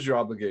 Who's your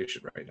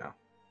obligation right now?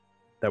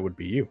 That would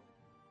be you.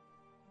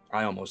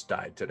 I almost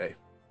died today.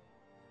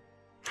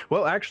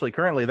 Well, actually,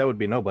 currently that would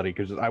be nobody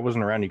because I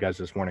wasn't around you guys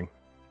this morning.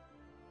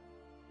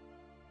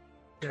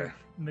 Okay.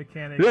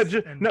 Mechanics.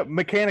 No,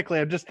 mechanically,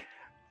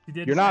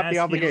 you're not the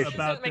obligation.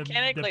 About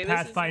Mechanically, the this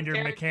is Pathfinder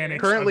in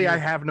mechanics. Currently, of I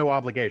your- have no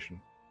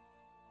obligation.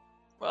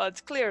 Well,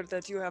 it's clear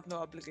that you have no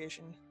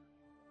obligation.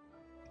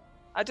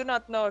 I do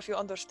not know if you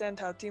understand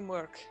how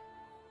teamwork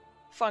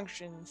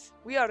functions.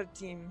 We are a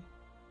team.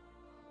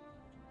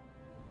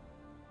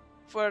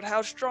 For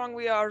how strong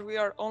we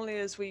are only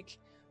as weak.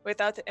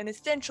 Without an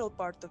essential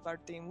part of our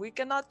team, we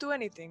cannot do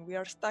anything. We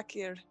are stuck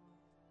here.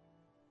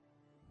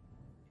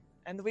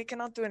 And we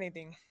cannot do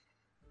anything.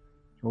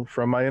 Well,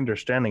 from my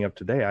understanding of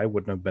today, I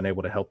wouldn't have been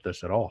able to help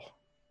this at all.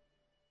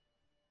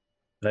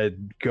 The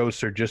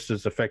ghosts are just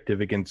as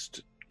effective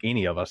against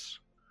any of us.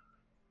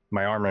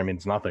 My armor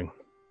means nothing.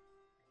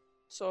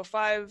 So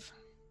 5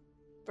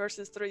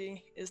 versus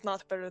 3 is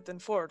not better than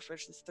 4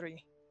 versus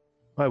 3.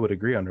 I would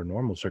agree under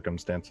normal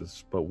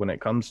circumstances, but when it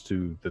comes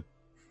to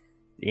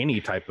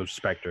any type of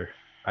specter,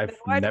 I've Then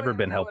why do never we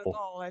been have you at helpful.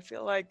 all? I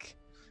feel like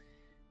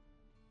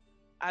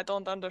I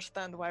don't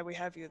understand why we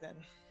have you then.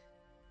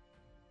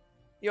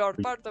 You are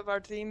part of our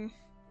team,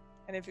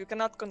 and if you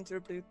cannot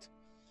contribute,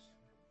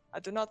 I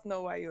do not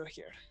know why you're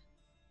here.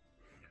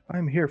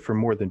 I'm here for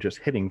more than just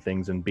hitting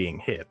things and being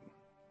hit.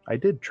 I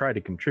did try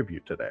to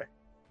contribute today.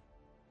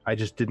 I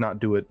just did not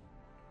do it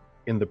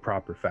in the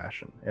proper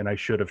fashion, and I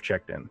should have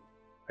checked in.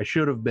 I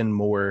should have been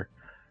more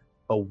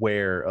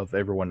aware of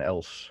everyone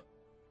else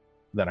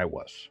than I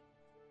was,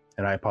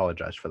 and I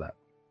apologize for that.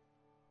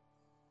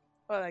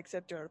 Well, I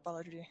accept your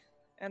apology,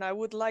 and I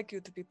would like you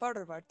to be part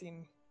of our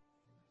team.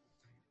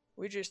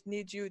 We just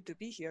need you to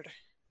be here.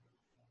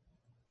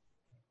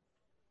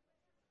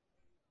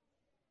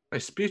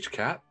 Nice speech,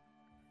 Cat.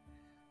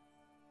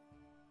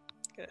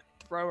 Gonna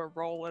throw a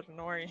roll at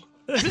Nori.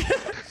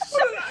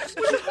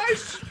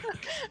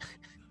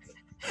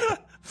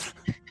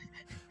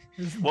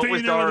 What was Beat him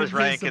with a Dara's piece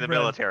rank of in the bread.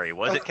 military?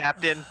 Was it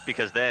captain?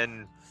 Because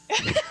then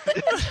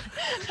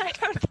I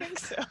don't think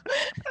so.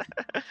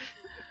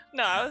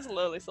 No, I was a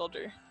lowly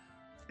soldier.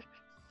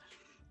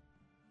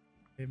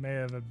 He may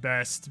have at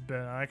best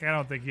been like, I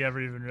don't think he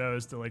ever even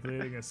rose to like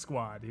leading a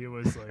squad. He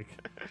was like,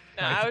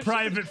 No, I was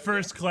private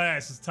first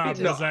class is top of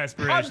No, his I'm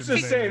aspirations.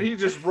 just saying he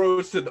just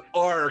roasted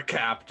our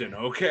captain,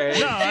 okay?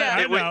 No,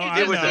 I it was, know, it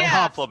I was know. a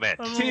compliment.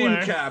 I'm Team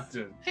aware.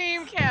 captain.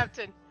 Team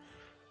captain.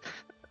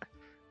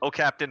 Oh,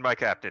 captain, my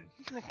captain.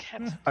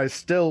 Captain. I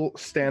still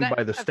stand That-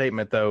 by the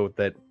statement, though,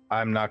 that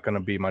I'm not going to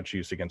be much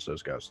use against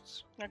those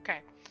ghosts. Okay.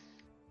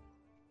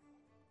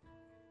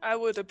 I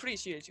would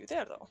appreciate you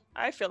there, though.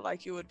 I feel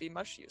like you would be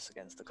much use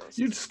against the ghosts.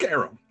 You'd scare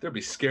them. They'd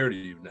be scared of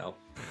you now.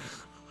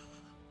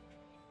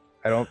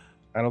 I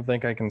don't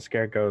think I can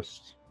scare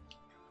ghosts.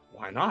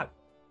 Why not?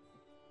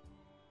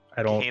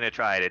 I don't Kahina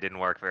tried. It didn't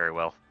work very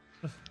well.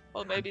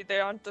 Well, maybe they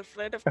aren't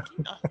afraid of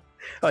Kina.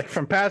 like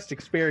from past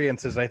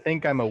experiences. I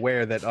think I'm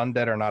aware that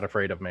undead are not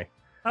afraid of me.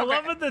 I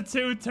love that the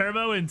 2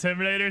 turbo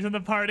intimidators in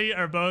the party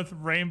are both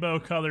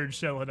rainbow-colored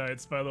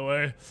Shellenites, by the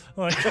way.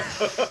 Like,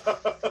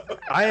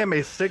 I am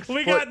a 6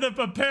 we foot. got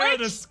a pair of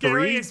the Which-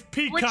 scariest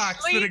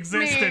peacocks that leads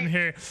exist me- in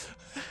here.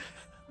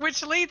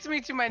 Which leads me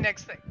to my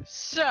next thing.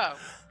 So,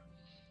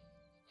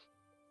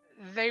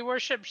 they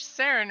worship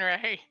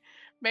Sarenrae.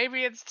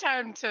 Maybe it's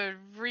time to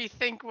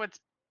rethink what's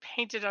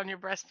painted on your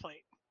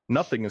breastplate.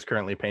 Nothing is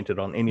currently painted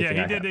on anything.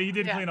 Yeah, I have. he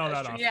did Yeah, clean all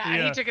that's that true. off.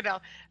 Yeah, he took it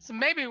out. So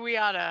maybe we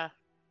oughta,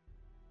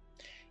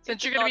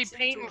 since you're gonna be Thoughts into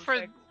painting for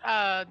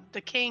effect.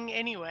 the king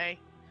anyway,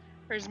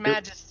 or his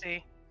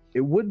majesty.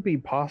 It would be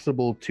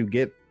possible to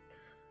get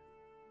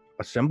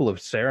a symbol of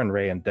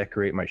Sarenrae and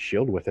decorate my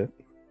shield with it.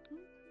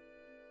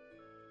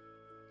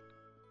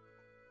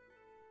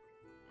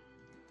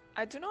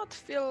 I do not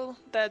feel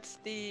that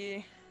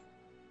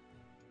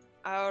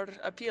our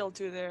appeal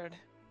to their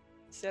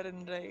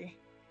Serenrae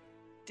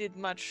did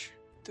much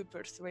to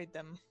persuade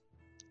them.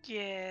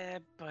 Yeah,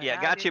 but Yeah,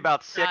 I got you didn't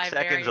about 6 try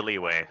seconds very of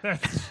leeway.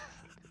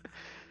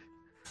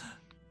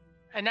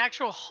 An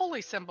actual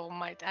holy symbol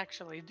might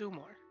actually do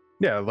more.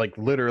 Yeah, like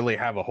literally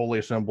have a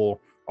holy symbol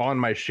on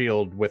my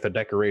shield with a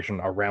decoration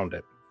around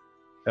it.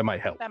 That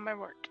might help. That might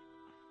work.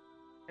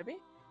 Maybe?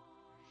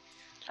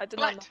 I do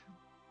not know. But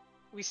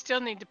we still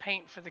need to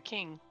paint for the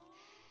king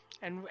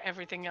and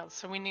everything else,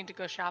 so we need to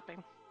go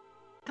shopping.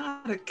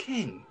 Not a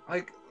king.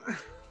 Like,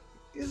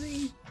 is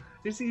he?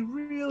 Is he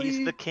really?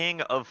 He's the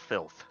king of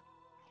filth.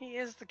 He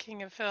is the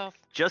king of filth.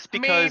 Just I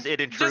mean, because it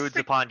just intrudes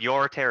be- upon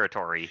your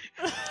territory.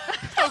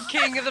 Oh,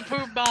 king of the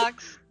poop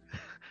box.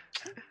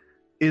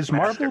 Is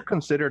Master. marble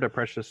considered a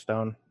precious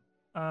stone?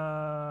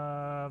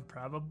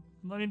 Probably.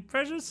 I mean,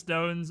 precious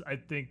stones, I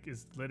think,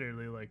 is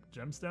literally like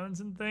gemstones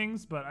and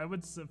things. But I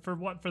would for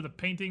what, for the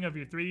painting of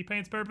your 3D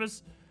paints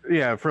purpose.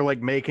 Yeah, for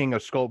like making a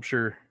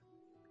sculpture.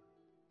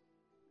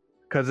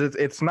 Because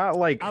it's not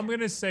like I'm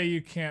gonna say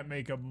you can't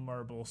make a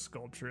marble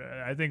sculpture.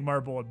 I think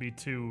marble would be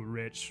too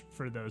rich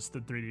for the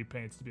 3D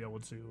paints to be able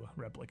to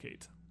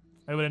replicate.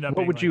 It would end up. What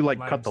being would you, like,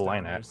 cut the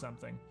limestone line or at?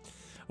 something?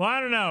 Well,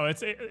 I don't know.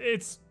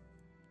 It's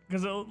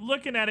because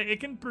looking at it, it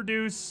can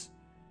produce.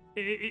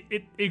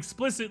 It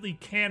explicitly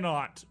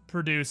cannot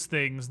produce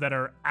things that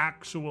are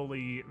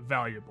actually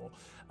valuable,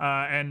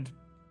 and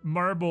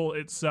marble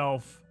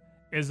itself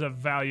is a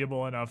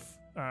valuable enough,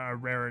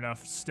 rare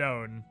enough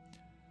stone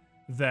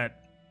that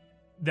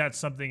that's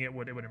something it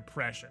would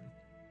impression.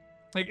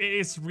 Like,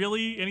 it's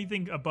really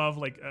anything above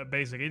like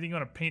basic. Anything you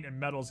want to paint in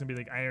metal is gonna be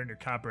like iron or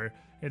copper.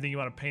 Anything you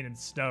want to paint in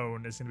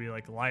stone is gonna be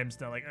like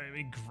limestone. Like, I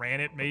mean,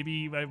 granite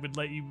maybe I would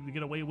let you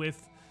get away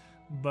with,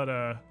 but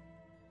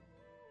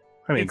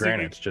I mean, it's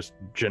granite's just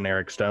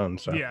generic stone.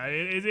 So yeah,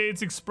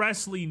 it's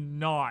expressly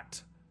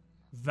not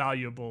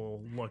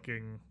valuable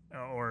looking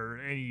or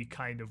any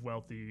kind of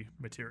wealthy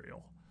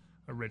material,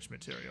 a rich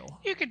material.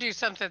 You could do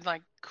something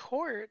like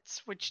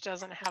quartz, which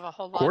doesn't have a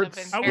whole lot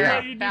Quartz? of I would let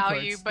inherent you do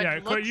value, quartz. but Yeah,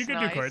 looks you could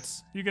nice. do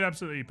quartz. You could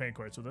absolutely paint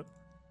quartz with it.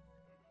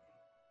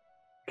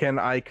 can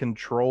I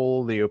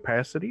control the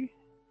opacity?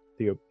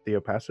 The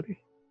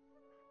opacity?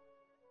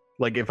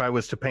 Like if I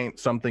was to paint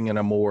something in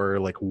a more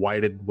like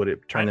whited, would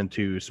it turn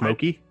into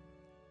smoky?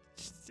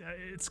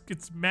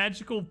 It's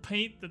magical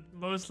paint that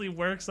mostly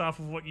works off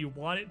of what you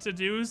want it to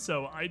do,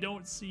 so I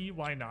don't see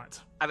why not.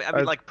 I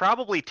mean, like,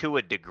 probably to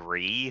a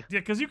degree. Yeah,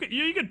 because you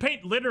could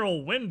paint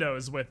literal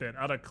windows with it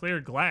out of clear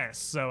glass,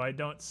 so I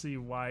don't see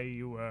why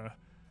you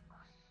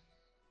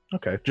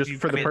Okay, just You-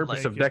 for I the mean, purpose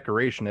like, of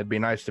decoration, it'd be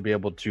nice to be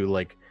able to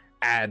like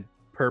add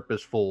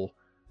purposeful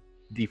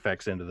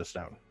defects into the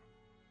stone.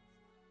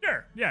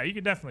 Sure, yeah, you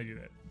could definitely do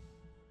that.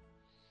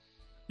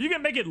 You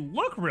can make it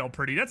look real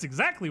pretty. That's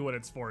exactly what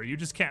it's for. You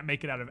just can't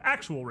make it out of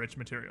actual rich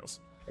materials.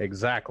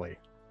 Exactly.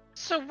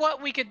 So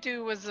what we could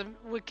do was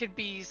we could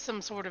be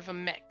some sort of a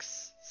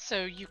mix.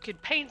 So you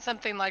could paint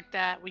something like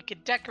that. We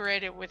could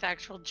decorate it with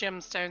actual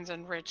gemstones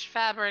and rich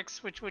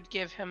fabrics, which would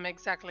give him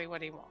exactly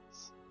what he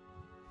wants.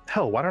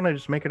 Hell, why don't I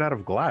just make it out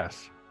of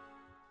glass?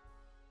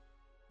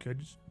 Could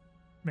just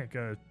make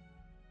a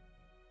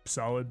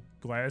solid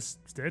glass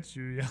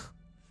statue. Yeah.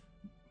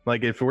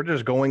 Like if we're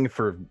just going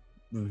for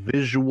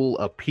visual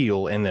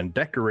appeal and then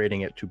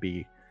decorating it to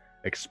be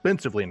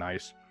expensively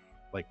nice,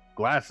 like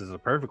glass is a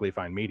perfectly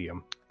fine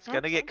medium. It's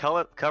gonna get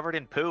covered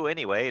in poo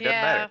anyway. It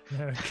Yeah. doesn't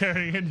matter.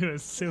 Carrying it into a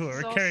sewer,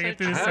 It's carrying also it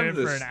through I the have sewer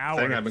for this an hour.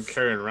 thing I've been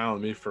carrying around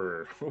with me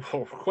for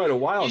quite a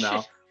while You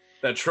now. should-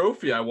 That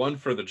trophy I won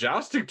for the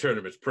jousting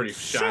tournament's pretty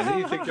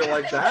shiny. You think you'll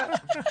like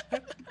that?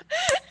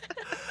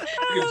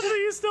 I love that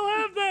you still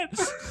have that.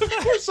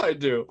 Of course I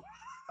do.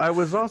 I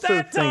was also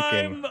That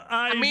thinking, time,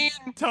 I mean,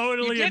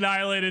 totally you did-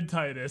 annihilated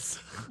Titus.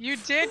 You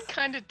did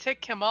kind of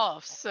tick him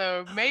off,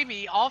 so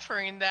maybe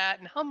offering that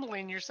and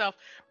humbling yourself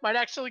might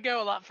actually go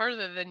a lot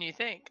further than you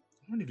think.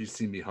 When have you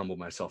seen me humble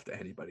myself to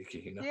anybody,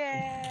 Kihina?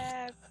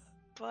 Yeah,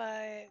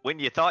 but When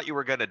you thought you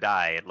were gonna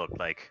die, it looked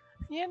like.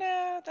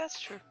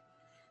 that's true.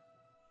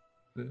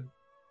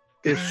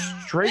 if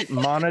straight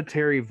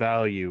monetary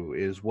value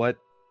is what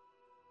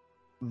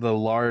the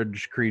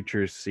large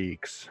creature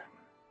seeks,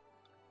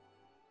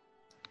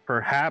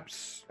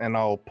 perhaps, and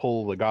I'll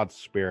pull the God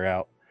Spear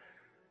out,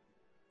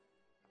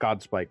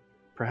 God Spike,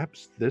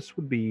 perhaps this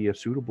would be a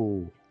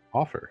suitable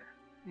offer.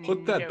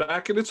 Put that No.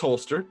 back in its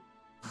holster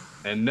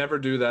and never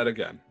do that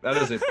again. That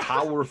is a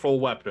powerful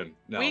weapon.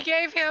 No. We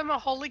gave him a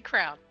holy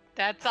crown.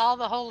 That's all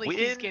the holy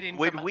he's getting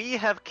When from us. we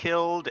have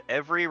killed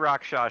every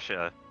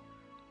Rakshasa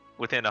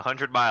within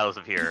 100 miles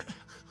of here,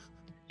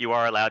 you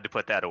are allowed to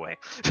put that away.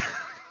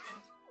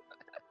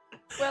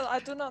 Well, I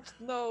do not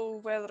know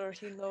whether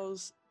he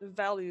knows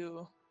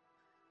value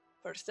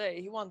per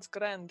se. He wants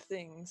grand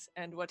things,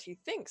 and what he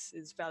thinks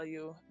is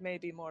value may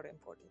be more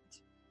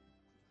important.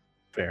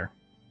 Fair.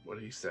 What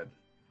he said.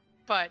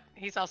 But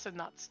he's also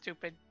not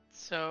stupid,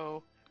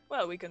 so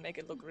Well, we can make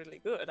it look really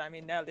good. I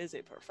mean, Nell is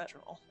a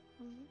professional.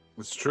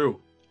 It's true.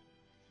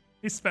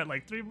 He spent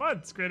like 3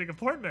 months creating a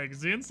porn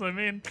magazine, so I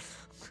mean,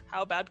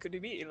 How bad could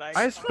it be? Like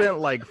I spent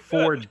like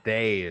 4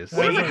 days.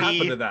 What Like,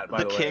 happened to that, by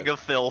the the way? king of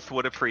filth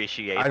would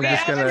appreciate I'm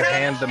that. just gonna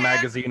hand the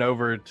magazine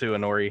over to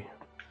Honori.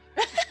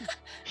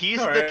 He's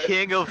All the right.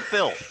 king of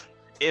filth.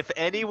 If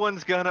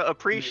anyone's gonna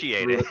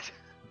appreciate it,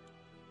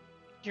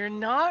 You're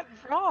not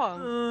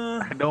wrong.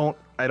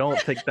 I don't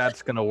think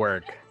that's gonna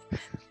work.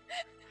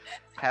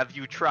 have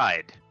you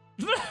tried?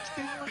 You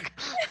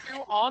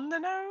on the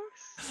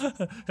nose?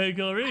 hey,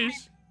 Gilrish.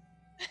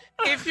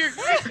 If you're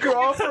Go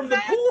off from the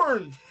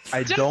porn.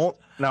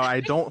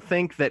 I don't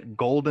think that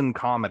golden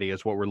comedy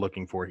is what we're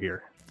looking for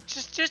here.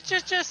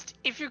 just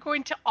if you're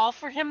going to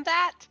offer him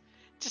that,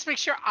 just make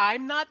sure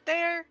I'm not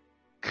there,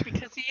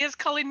 because he is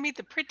calling me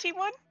the pretty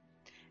one,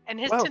 and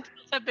his Well-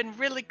 tentacles have been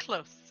really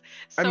close.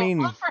 So I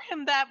mean- offer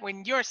him that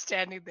when you're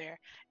standing there,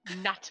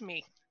 not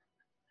me.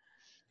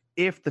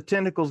 If the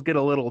tentacles get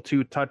a little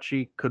too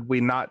touchy, could we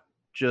not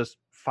just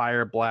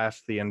fire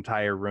blast the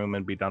entire room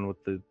and be done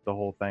with the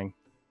whole thing?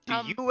 Do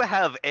Um, you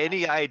have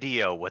any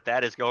idea what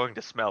that is going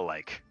to smell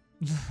like?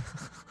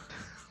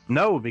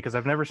 No, because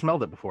I've never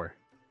smelled it before.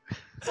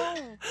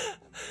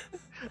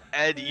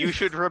 And you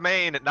should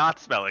remain not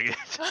smelling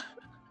it.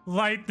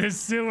 Light the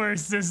sewer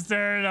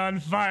cistern on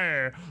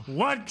fire.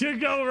 What could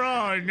go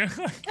wrong?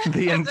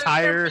 The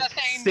entire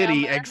methane city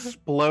down there.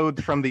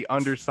 explodes from the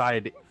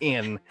underside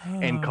in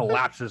and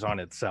collapses on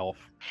itself.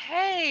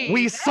 Hey,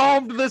 We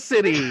solved the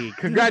city!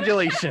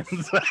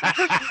 Congratulations!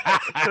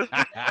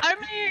 I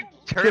mean,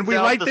 Turns we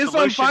out light the this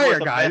on solution fire, was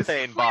a guys?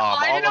 methane we bomb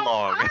light it all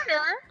on along. fire.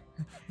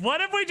 What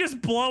if we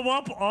just blow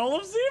up all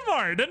of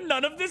Zemard and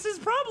none of this is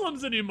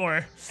problems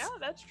anymore? Yeah,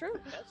 that's true.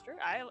 That's true.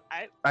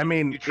 I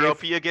mean, if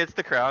Eutropia gets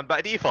the crown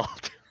by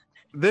default.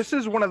 this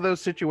is one of those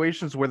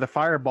situations where the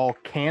fireball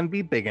can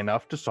be big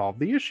enough to solve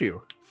the issue.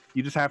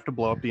 You just have to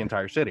blow up the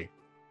entire city.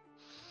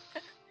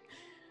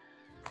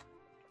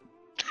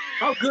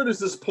 How good is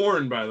this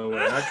porn, by the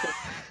way?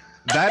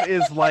 That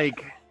is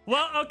like,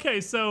 Well, okay,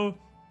 so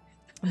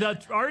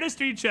the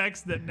artistry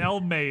checks that Nell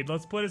made,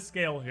 let's put a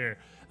scale here.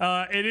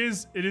 It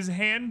is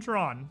hand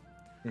drawn,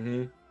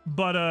 Mm-hmm.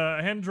 but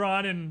hand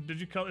drawn and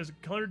did you color? Is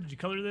it colored? Did you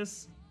color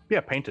this?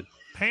 yeah, painted.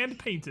 Hand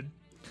painted,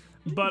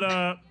 but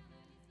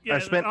yeah. I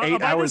spent by 8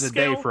 the hours a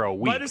day scale- for a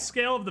By week. the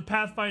scale of the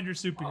Pathfinder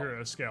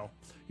superhero scale,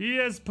 he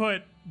has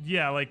put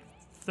like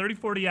 30,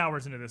 40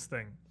 hours into this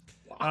thing.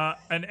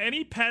 And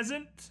any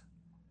peasant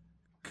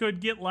could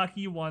get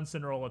lucky once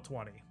and roll a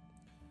 20,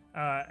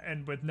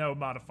 and with no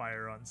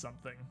modifier on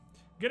something.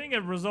 Getting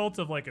a result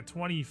of like a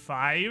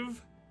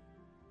 25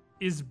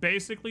 is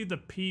basically the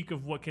peak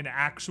of what can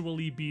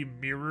actually be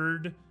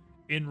mirrored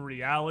in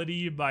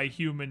reality by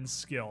human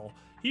skill.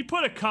 He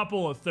put a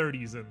couple of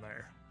 30s in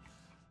there.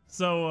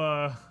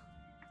 So,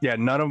 Yeah,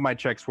 none of my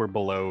checks were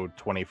below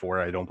 24,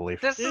 I don't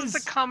believe. This is the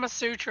Is- Kama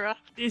Sutra.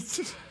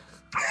 it's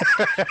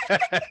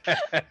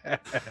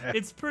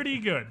it's pretty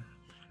good.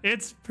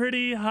 It's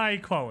pretty high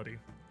quality.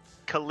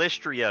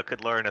 Callistria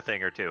could learn a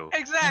thing or two.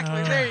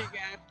 Exactly. There you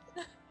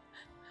go.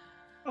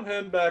 I'll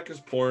hand back his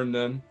porn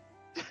then.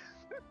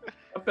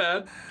 Not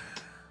bad.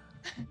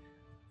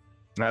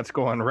 That's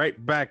going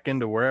right back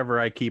into wherever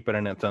I keep it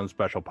in its own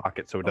special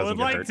pocket so it I doesn't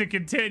would get like hurt. to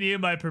continue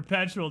my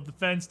perpetual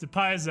defense to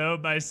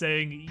Paizo by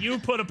saying you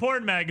put a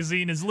porn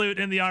magazine as loot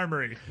in the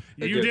armory.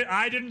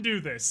 I didn't do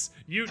this.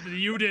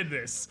 You did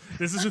this.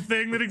 This is a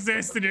thing that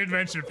exists in your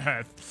adventure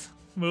path.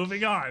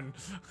 Moving on.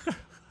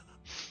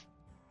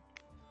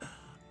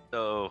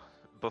 So,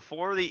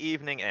 before the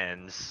evening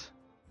ends,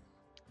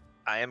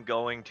 I am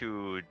going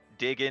to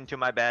dig into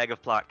my bag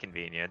of plot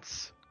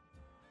convenience.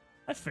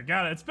 I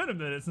forgot it's been a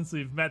minute since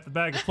we've met the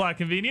bag of plot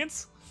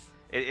convenience.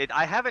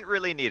 I haven't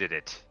really needed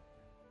it.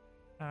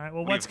 All right,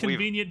 well, what's We've-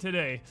 convenient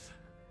today?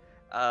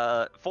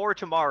 For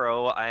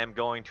tomorrow, I am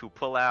going to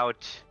pull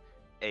out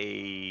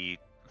a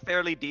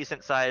fairly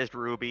decent-sized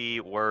ruby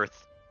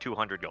worth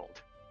 200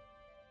 gold.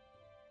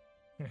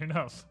 Fair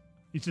enough.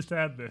 You just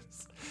had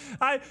this.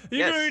 You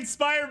Yes. were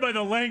inspired by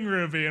the Lang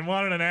Ruby and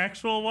wanted an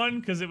actual one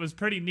because it was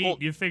pretty neat. Well-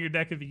 You figured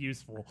that could be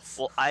useful.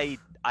 Well, I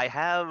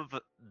have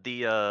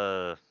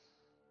the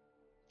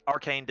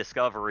arcane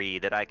discovery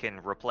that I can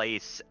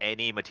replace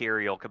any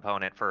material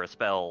component for a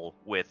spell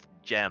with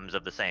gems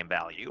of the same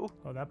value.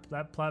 Oh,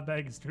 that plot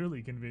bag is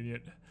truly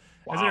convenient. As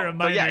Wow. a So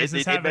reminder, So yeah, is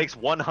this it having- makes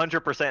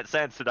 100%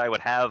 sense that I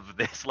would have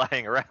this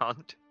lying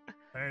around.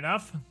 Fair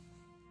enough.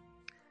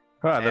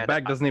 The and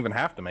bag doesn't even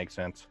have to make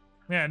sense.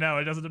 Yeah, no,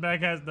 it doesn't.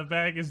 The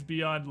bag is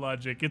beyond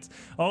logic. It's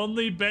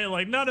only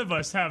like none of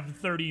us have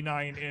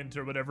 39 int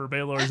or whatever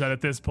Baylor's at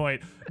this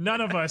point.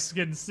 None of us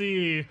can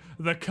see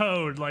the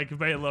code like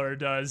Baylor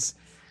does.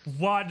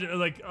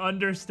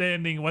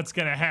 Understanding what's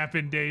gonna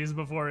happen days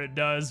before it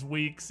does,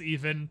 weeks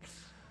even.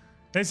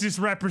 This just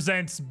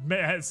represents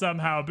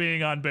somehow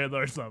being on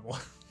Baylor's level.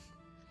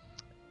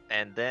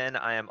 And then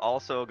I am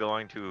also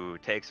going to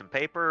take some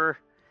paper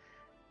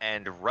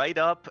and write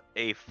up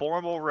a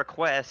formal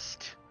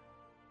request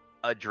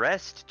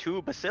addressed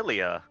to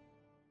Basilia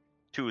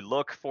to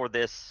look for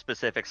this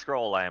specific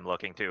scroll I am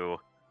looking to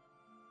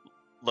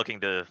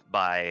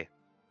buy,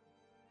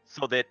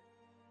 so that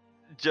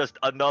just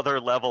another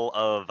level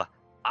of,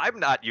 I'm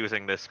not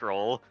using this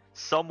scroll.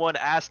 Someone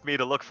asked me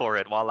to look for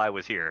it while I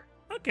was here.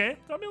 Okay,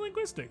 tell me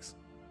linguistics.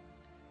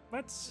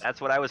 That's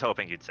what I was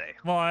hoping you'd say.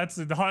 well, that's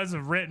a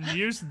written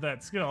use of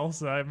that skill,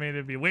 so I mean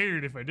it'd be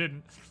weird if I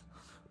didn't.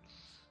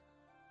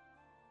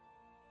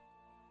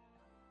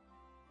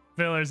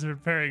 Villar's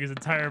preparing his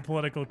entire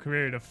political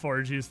career to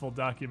forge useful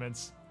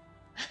documents.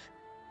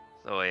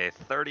 So a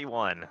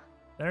 31.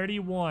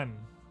 31.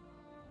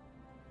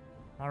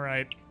 All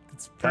right.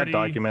 It's That pretty,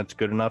 document's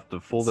good enough to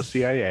fool the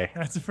CIA.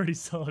 That's a pretty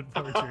solid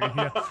forgery.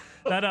 Yeah.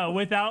 That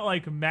without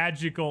like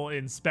magical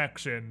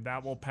inspection,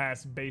 that will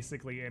pass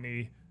basically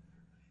any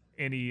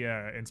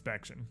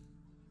inspection.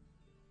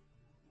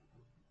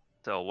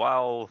 So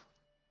while,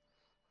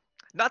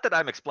 not that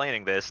I'm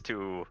explaining this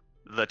to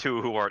the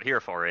two who aren't here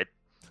for it,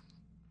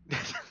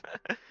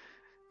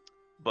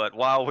 but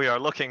while we are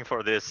looking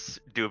for this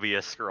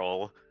dubious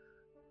scroll,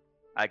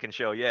 I can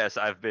show, yes,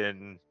 I've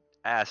been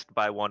asked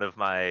by one of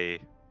my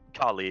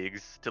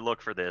colleagues to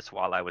look for this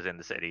while I was in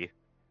the city.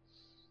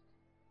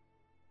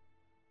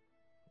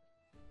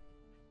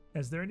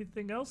 Is there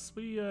anything else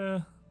we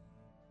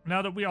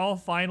now that we all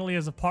finally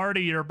as a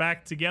party are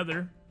back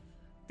together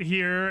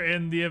here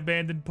in the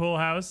abandoned pool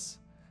house,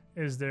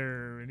 is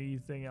there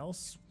anything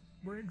else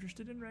we're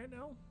interested in right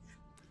now?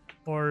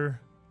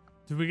 Or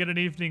do we get an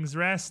evening's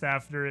rest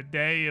after a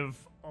day of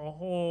a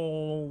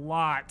whole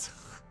lot?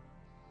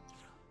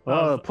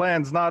 Well, the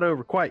plan's not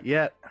over quite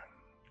yet.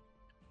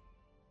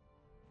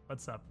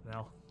 What's up,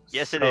 Mel?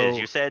 Yes, it is.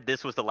 You said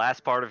this was the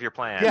last part of your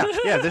plan.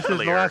 Yeah, this is the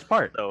earlier. last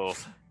part. So,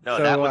 no,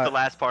 So, that was the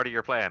last part of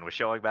your plan, was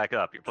showing back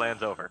up. Your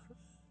plan's over.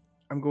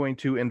 I'm going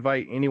to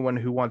invite anyone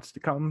who wants to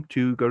come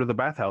to go to the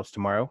bathhouse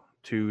tomorrow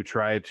to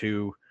try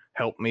to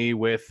help me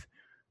with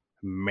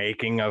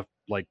making a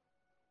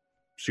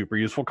super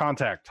useful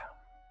contact.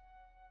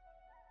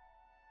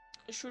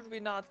 Should we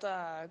not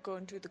go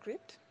into the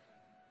crypt?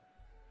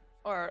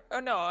 Or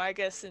no, I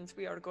guess since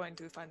we are going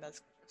to find that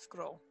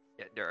scroll.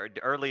 Yeah,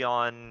 early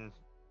on,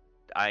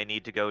 I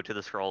need to go to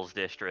the Scrolls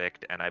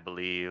District, and I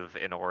believe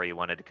Inori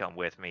wanted to come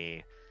with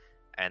me.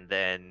 And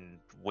then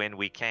when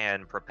we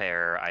can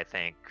prepare, I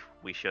think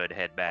we should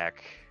head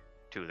back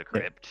to the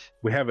crypt.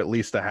 We have at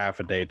least a half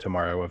a day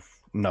tomorrow of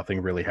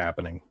nothing really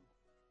happening.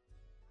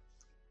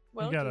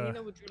 Well, gotta-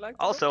 Karina, would you like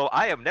to Also,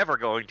 I am never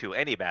going to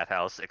any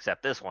bathhouse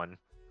except this one, go?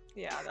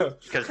 Yeah,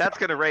 that's, because that's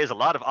going to raise a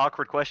lot of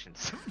awkward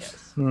questions.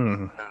 yes.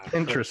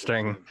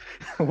 Interesting.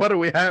 What do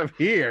we have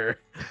here?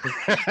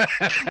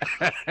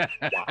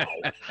 Wow.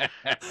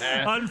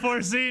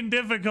 Unforeseen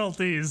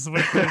difficulties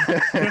with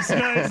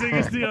disguising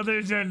as the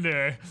other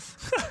gender.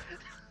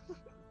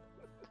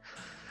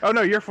 Oh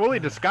no, you're fully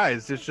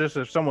disguised. It's just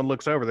if someone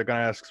looks over, they're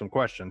gonna ask some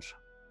questions.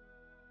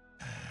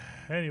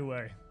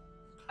 Anyway,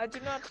 I do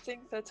not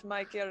think that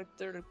my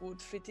character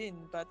would fit in,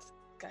 but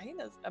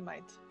Kahina's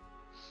might.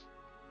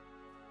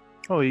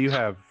 Oh, you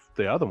have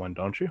the other one,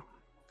 don't you?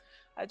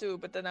 I do,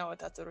 but then I would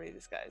have to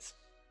redisguise.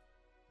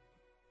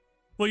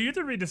 well, you have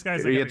to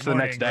redisguise like It's every the morning,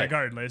 next day.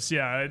 regardless.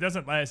 Yeah, it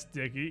doesn't last.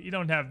 Like, you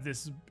don't have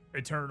this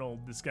eternal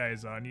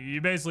disguise on.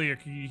 You basically you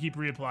keep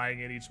reapplying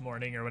it each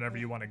morning or whenever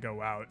you want to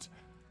go out.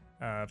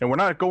 And we're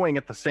not going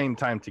at the same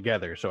time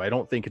together, so I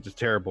don't think it's a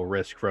terrible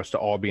risk for us to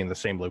all be in the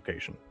same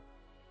location.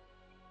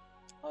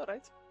 All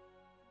right.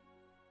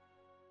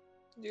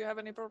 Do you have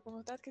any problem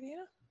with that,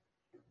 Karina?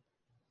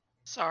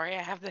 Sorry,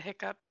 I have the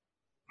hiccup.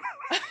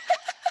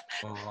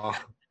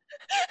 Aw.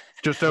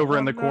 Just over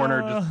in the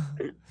corner.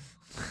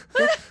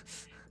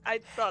 Just I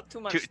thought too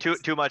much.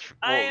 Too much.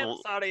 I am Well,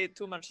 sorry,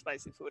 too much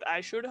spicy food.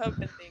 I should have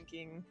been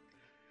thinking.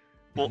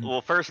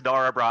 well, first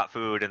Dara brought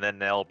food, and then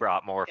Nell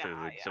brought more Yeah,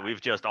 food. So yeah.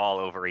 we've just all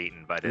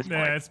overeaten by this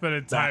Yeah, point. it's been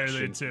entirely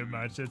shouldn't too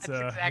much. It's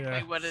That's exactly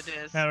yeah. what it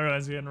is.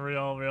 Everyone's getting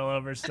real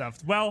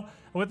overstuffed. Well,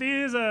 with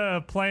these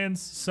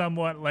plans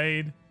somewhat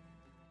laid,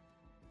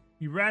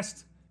 you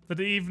rest for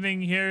the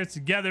evening here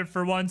together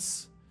for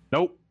once.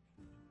 nope.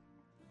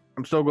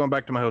 I'm still going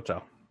back to my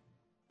hotel.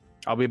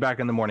 I'll be back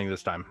in the morning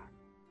this time.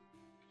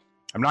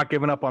 I'm not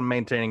giving up on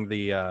maintaining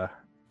the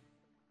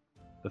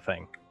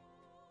thing.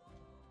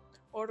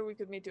 Or we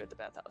could meet you at the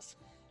bathhouse.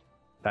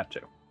 That too.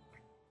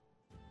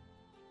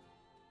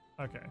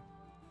 Okay.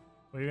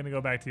 Well, you're gonna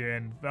go back to your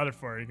inn. The other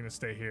four, you're gonna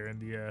stay here in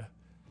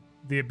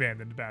the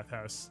abandoned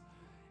bathhouse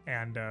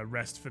and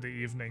rest for the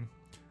evening.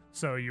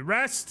 So you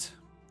rest.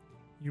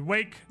 You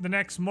wake the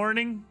next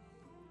morning.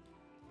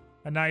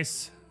 A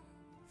nice,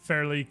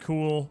 fairly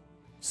cool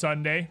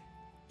Sunday.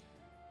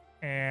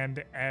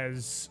 And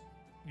as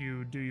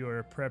you do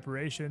your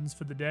preparations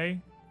for the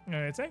day,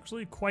 it's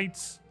actually quite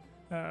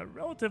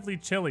relatively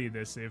chilly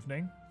this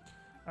evening.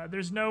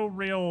 There's no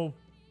real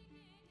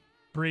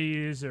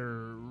breeze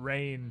or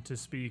rain to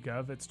speak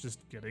of. It's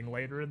just getting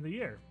later in the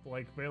year.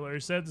 Like Baylor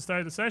said at the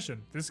start of the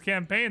session, this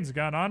campaign's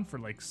gone on for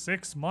like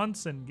 6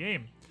 months in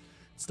game.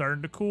 It's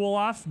starting to cool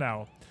off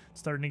now. It's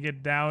starting to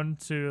get down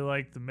to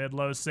like the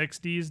mid-low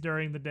 60s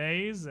during the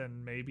days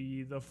and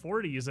maybe the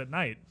 40s at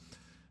night.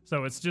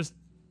 So it's just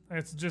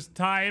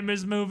time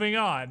is moving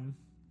on.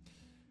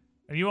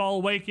 And you all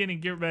awaken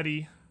and get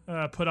ready,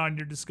 put on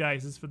your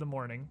disguises for the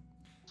morning.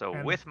 So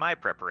And- with my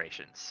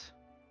preparations,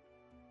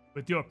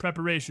 With your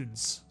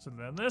preparations. So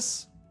then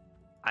this.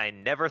 I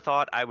never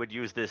thought I would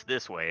use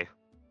this way.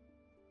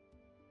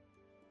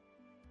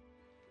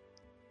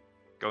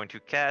 Going to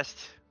cast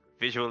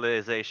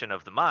Visualization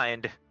of the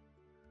Mind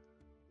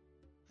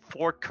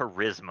for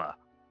charisma.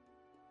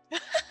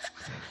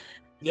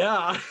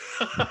 Yeah.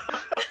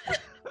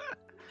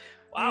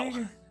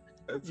 Wow.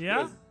 That's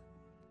Yeah. good.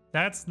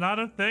 That's not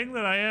a thing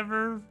that I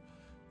ever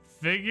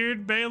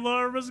figured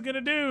Baylor was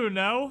gonna do,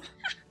 no?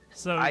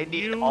 So I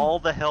need all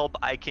the help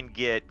I can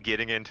get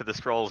getting into the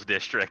Scrolls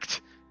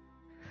District.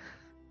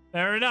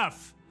 Fair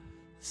enough.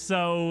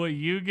 So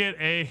you get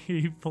a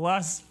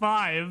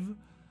 +5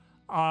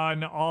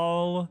 on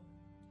all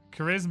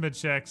charisma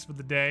checks for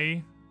the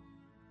day,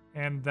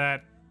 and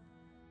that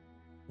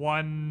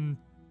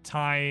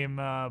one-time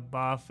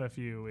buff if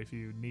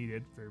you need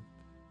it for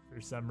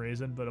some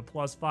reason, but a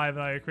 +5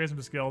 on all your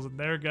charisma skills, and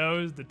there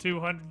goes the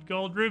 200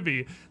 gold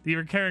ruby that you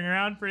were carrying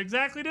around for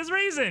exactly this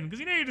reason, because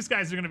you know your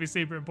disguises are going to be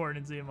super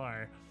important in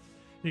ZMR.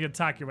 You can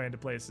talk your way into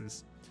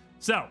places.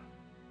 So,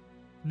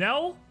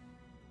 Nell,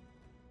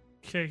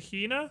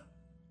 Kahina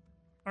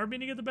are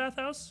meeting at the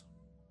bathhouse.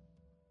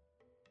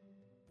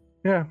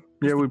 Yeah,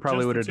 Just we the-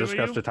 probably just would the have two of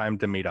discussed you? a time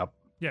to meet up.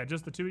 Yeah,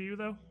 just the two of you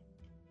though.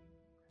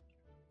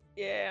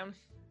 Yeah,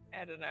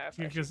 I don't know if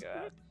I Because- should go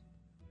out.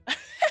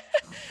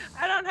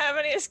 I don't have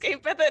any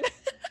escape method.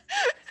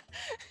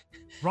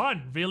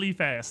 Run really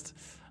fast.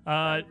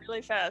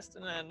 Really fast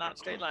in a not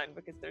straight line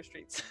because they're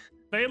streets.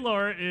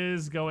 Baylor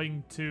is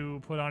going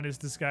to put on his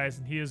disguise,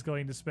 and he is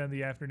going to spend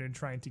the afternoon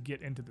trying to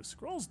get into the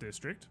Scrolls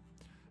District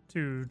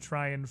to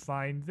try and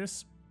find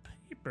this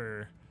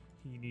paper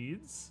he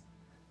needs.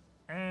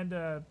 And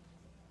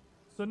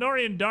so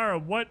Nori and Dara,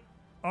 what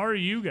are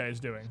you guys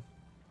doing?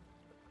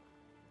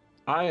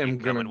 I am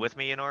Coming gonna. with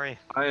me, Inori?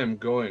 I am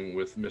going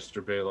with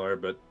Mr. Baylor,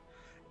 but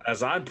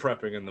as I'm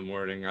prepping in the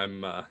morning,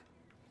 I'm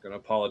gonna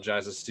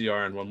apologize to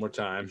CRN one more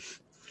time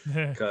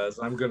because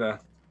I'm gonna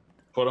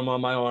put him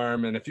on my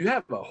arm, and if you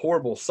have a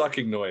horrible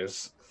sucking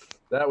noise,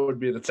 that would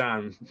be the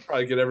time.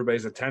 Probably get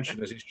everybody's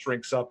attention as he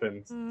shrinks up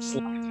and slides.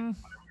 Mm,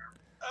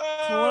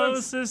 Oh,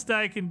 closest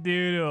I can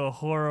do to a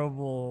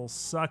horrible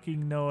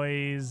sucking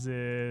noise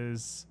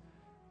is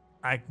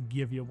I can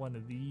give you one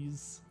of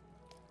these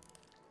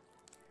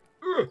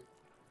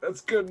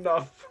that's good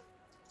enough.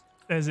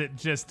 as it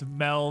just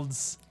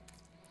melds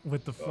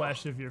with the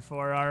flesh of your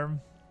forearm.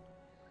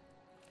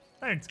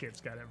 Ironscape's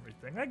got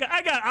everything.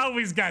 I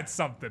always got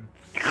something.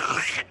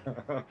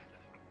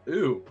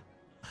 Ooh.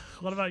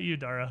 What about you,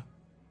 Dara?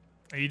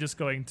 Are you just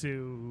going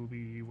to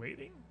be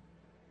waiting?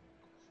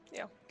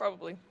 Yeah,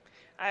 probably.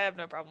 I have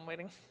no problem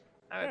waiting.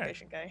 I'm a Alright.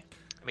 patient guy.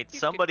 I mean,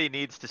 somebody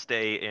needs to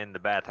stay in the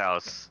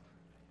bathhouse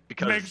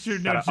because Make sure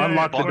no Gotta giant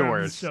unlock the worms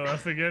doors. show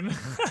up again.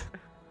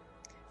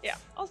 Yeah,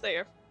 I'll stay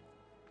here.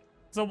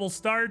 So we'll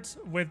start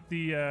with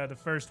the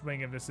first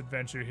wing of this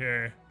adventure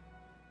here.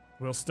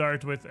 We'll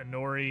start with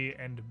Inori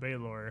and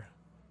Baylor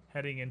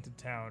heading into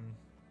town,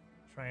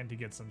 trying to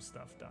get some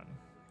stuff done.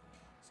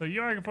 So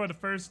you are, for the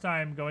first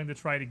time, going to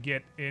try to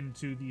get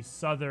into the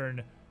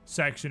southern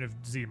section of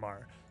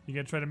Zemar. You're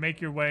going to try to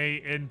make your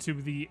way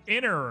into the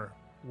inner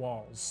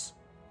walls,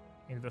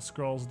 into the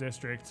Scrolls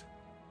District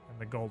and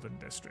the Golden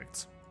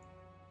District.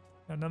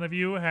 Now, none of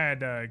you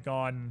had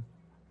gone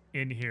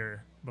in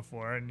here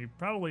before, and you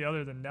probably,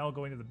 other than Nell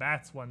going to the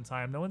bats one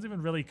time, no one's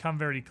even really come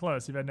very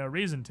close. You've had no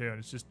reason to, and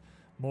it's just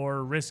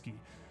more risky.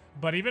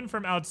 But even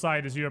from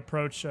outside, as you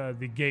approach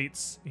the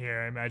gates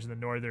here, I imagine the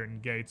northern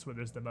gates where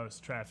there's the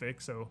most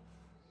traffic, so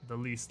the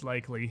least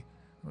likely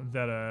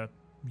that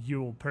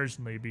you'll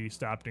personally be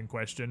stopped and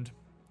questioned.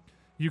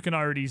 You can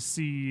already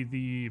see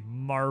the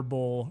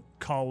marble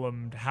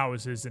columned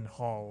houses and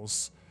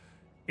halls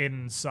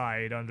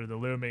inside under the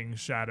looming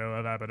shadow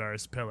of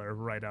Abadar's pillar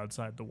right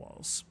outside the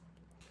walls.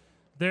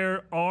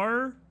 There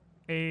are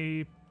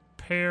a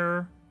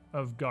pair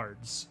of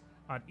guards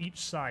on each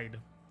side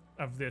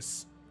of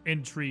this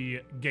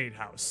entry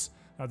gatehouse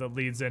that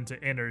leads into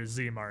inner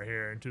Zemar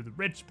here, into the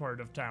rich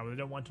part of town where they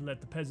don't want to let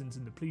the peasants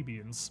and the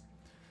plebeians.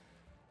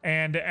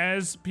 And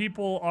as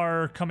people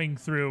are coming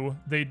through,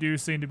 they do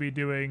seem to be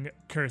doing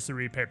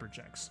cursory paper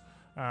checks.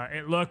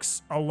 It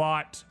looks a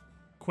lot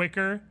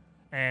quicker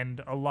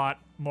and a lot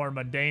more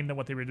mundane than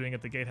what they were doing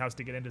at the gatehouse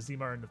to get into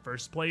Zemar in the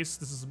first place.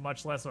 This is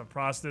much less of a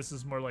process. This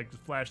is more like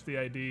flash the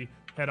ID,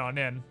 head on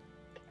in.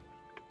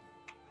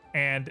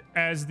 And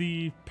as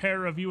the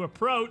pair of you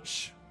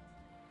approach,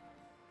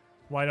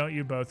 why don't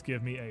you both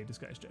give me a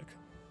disguise check?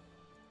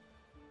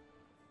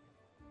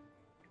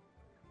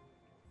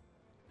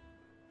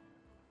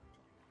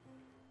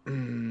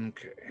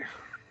 Okay.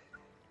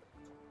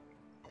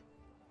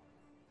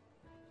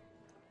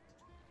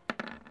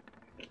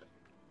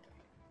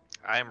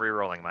 I am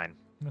re-rolling mine.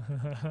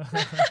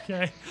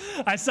 Okay.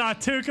 I saw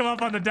 2 come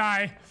up on the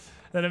die.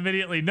 Then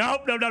immediately,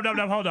 nope,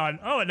 hold on.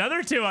 Oh,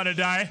 another 2 on a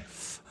die.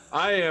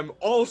 I am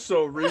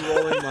also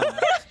re-rolling mine.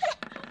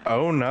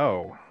 Oh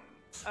no,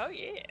 Oh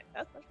yeah,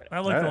 that's much better.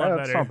 That looked a lot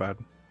that's better. not bad.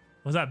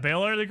 Was that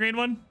Baylor, the green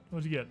one?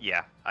 What'd you get?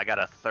 Yeah, I got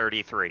a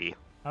 33.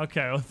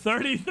 Okay, well,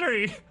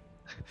 33.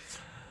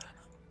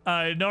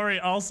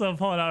 Nori also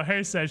pulling out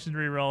her session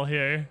reroll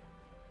here.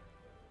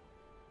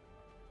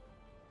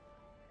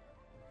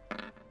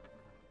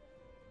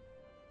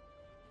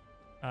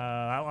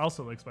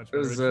 Also looks much It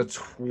better. was a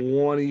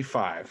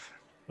 25.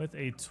 With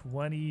a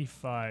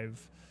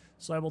 25.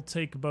 So I will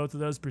take both of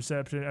those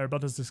perception or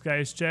both those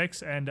disguise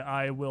checks, and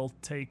I will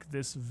take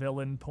this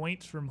villain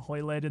point from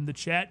Hoyled in the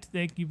chat.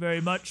 Thank you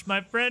very much,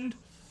 my friend.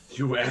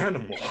 You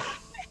animal.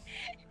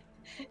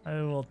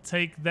 I will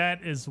take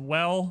that as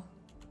well.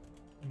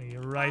 Let me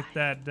write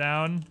that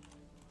down.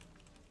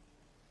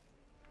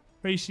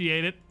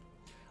 Appreciate it.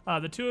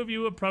 The two of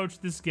you approach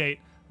this gate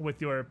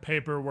with your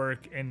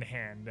paperwork in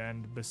hand,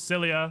 and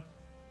Basilia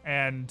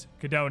and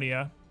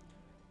Cadonia,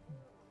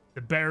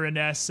 the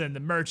Baroness and the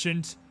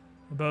merchant,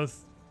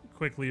 both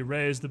quickly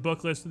raise the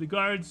booklets to the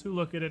guards, who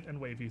look at it and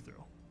wave you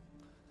through.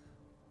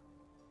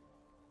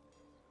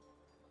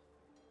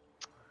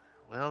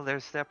 Well,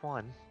 there's step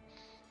one.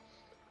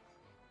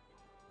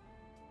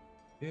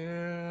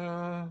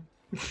 Yeah.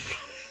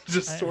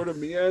 Just sort of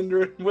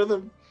meandering with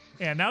him.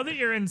 Yeah, now that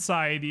you're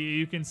inside,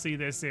 you can see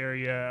this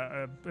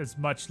area as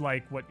much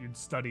like what you'd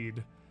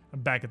studied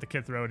back at the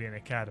Kithrodian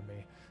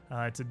Academy.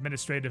 It's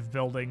administrative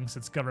buildings,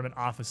 it's government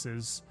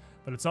offices,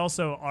 but it's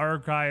also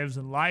archives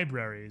and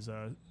libraries,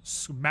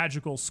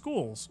 magical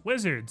schools,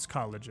 wizards'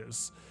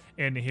 colleges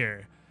in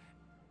here.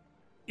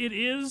 It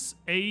is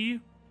a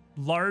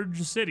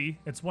large city.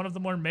 It's one of the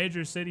more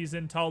major cities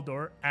in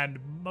Taldor, and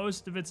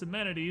most of its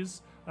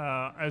amenities,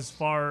 as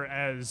far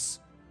as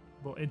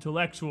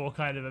intellectual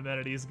kind of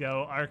amenities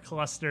go, are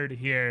clustered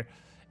here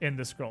in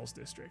the Scrolls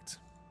District.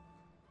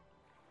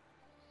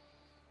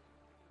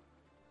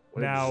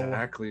 What Now,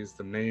 exactly is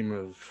the name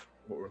of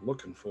what we're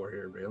looking for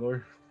here,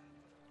 Baylor?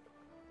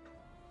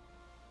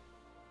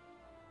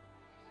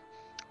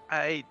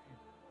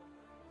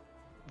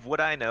 Would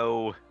I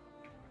know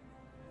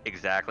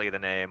exactly the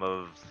name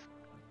of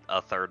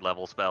a third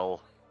level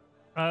spell?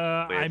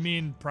 I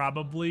mean,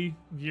 probably.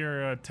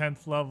 You're a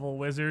 10th level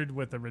wizard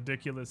with a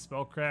ridiculous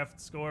spellcraft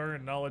score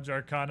and knowledge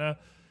arcana.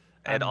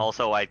 And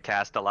also, I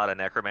cast a lot of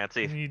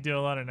necromancy. You do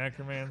a lot of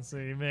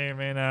necromancy. You may or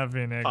may not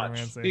be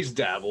necromancy. He's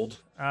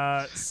dabbled.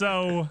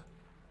 So,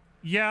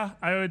 yeah,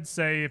 I would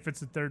say if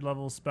it's a 3rd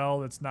level spell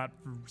that's not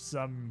for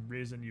some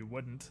reason you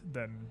wouldn't,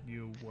 then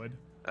you would.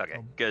 Okay,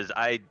 because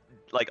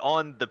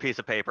on the piece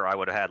of paper, I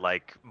would have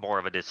had, more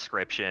of a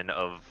description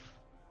of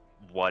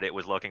what it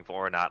was looking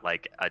for, not,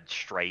 a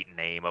straight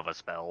name of a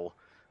spell,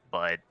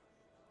 but...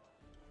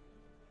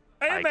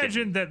 I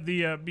imagine that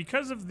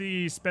because of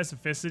the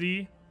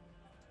specificity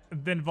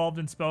involved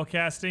in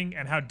spellcasting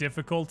and how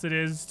difficult it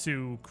is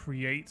to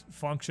create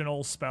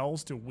functional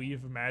spells to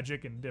weave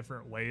magic in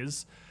different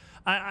ways,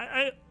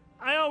 I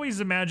always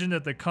imagine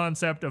that the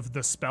concept of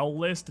the spell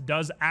list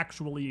does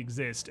actually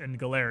exist in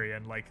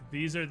Galarian.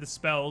 These are the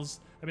spells.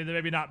 I mean, they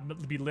maybe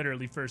not be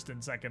literally 1st and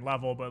 2nd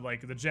level, but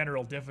the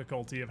general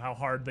difficulty of how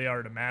hard they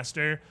are to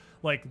master.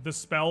 The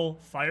spell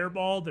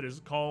Fireball that is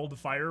called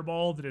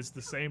Fireball, that is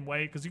the same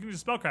way, because you can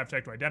use a spellcraft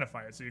check to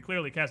identify it, so you're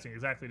clearly casting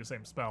exactly the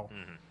same spell.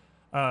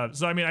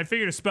 So, I mean, I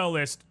figured a spell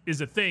list is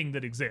a thing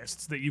that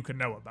exists that you can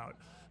know about.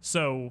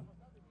 So,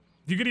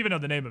 you could even know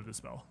the name of the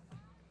spell.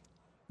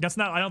 That's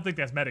not, I don't think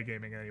that's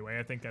metagaming anyway.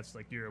 I think that's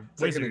you're a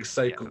It's wizard. like an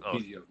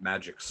encyclopedia of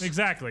magics.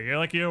 Exactly.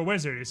 You're a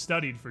wizard. You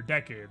studied for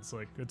decades.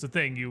 It's a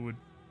thing you would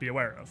be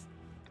aware of.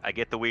 I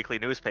get the weekly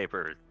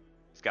newspaper.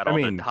 It's got all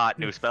the hot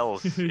new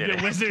spells in You get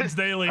it. Wizards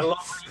Daily. I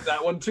love reading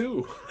that one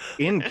too.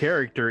 In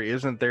character,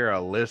 isn't there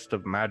a list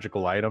of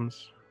magical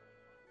items?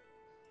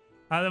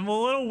 I'm a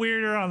little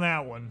weirder on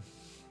that one.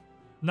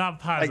 Not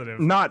positive.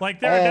 Not there are all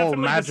definitely the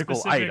magical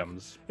specific-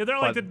 items. Yeah, there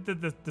are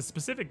but- the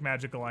specific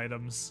magical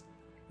items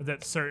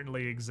that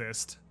certainly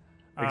exist.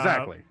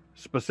 Exactly.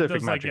 Specific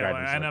Those, magic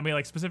items. and I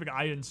mean, specific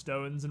iron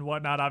stones and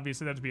whatnot.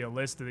 Obviously, that'd be a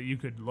list that you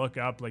could look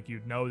up.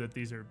 You'd know that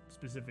these are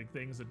specific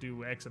things that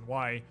do X and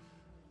Y.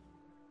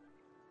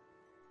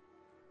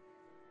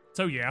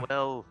 So yeah.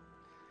 Well,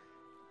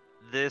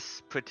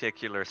 this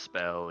particular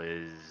spell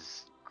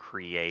is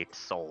Create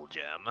Soul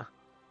Gem.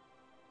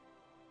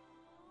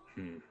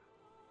 I'm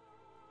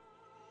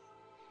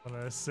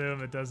gonna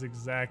assume it does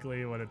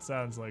exactly what it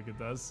sounds like it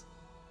does.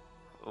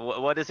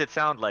 What does it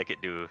sound like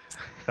it do?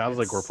 Sounds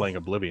like we're playing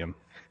Oblivion.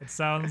 It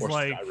sounds Or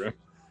like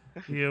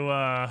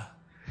Skyrim.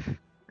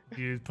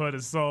 you put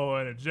a soul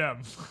in a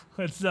gem.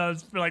 It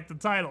sounds like the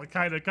title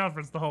kind of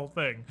covers the whole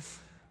thing.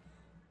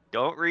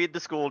 Don't read the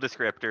school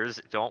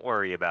descriptors. Don't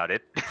worry about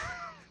it.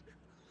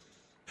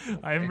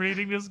 I'm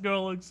reading the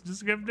school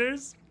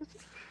descriptors.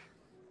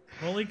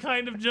 Only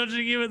kind of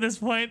judging you at this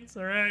point. It's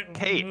all right. We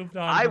Hey, moved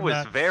on I from was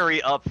that. very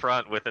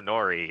upfront with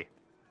Inori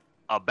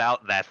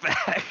about that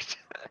fact.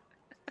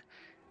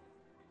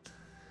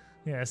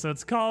 Yeah, so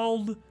it's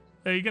called.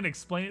 Are you gonna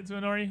explain it to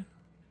Inori?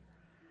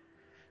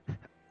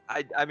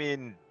 I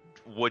mean,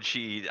 would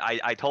she?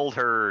 I told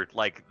her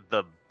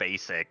the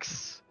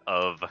basics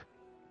of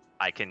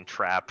I can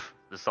trap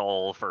the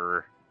soul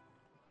for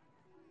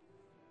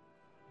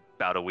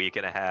about a week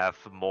and a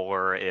half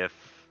more if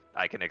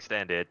I can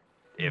extend it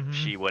if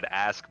she would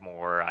ask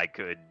more, I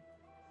could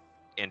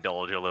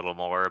indulge a little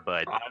more,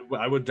 but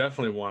I would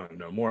definitely want to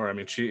know more. I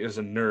mean, she is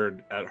a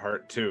nerd at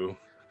heart too.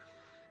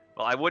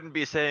 well, I wouldn't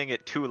be saying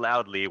it too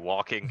loudly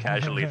walking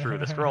casually through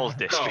the Scrolls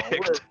we're-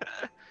 district.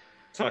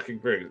 Talking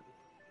very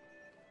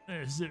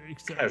Sorry,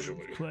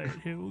 Casually. quiet.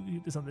 Here, we'll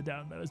keep this on the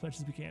down low as much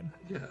as we can.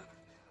 yeah.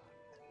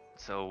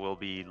 So we'll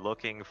be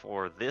looking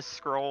for this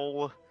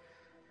scroll.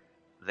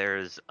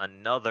 There's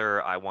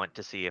another I want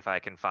to see if I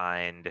can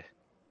find.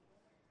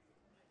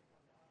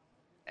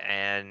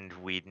 And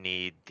we'd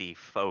need the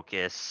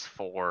focus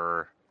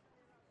for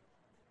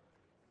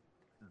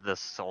the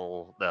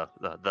soul,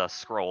 the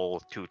scroll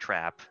to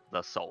trap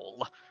the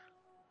soul.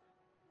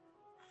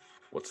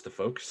 What's the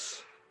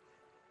focus?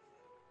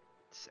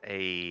 It's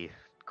a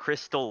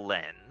crystal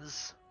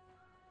lens.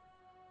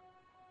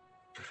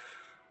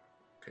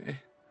 Okay.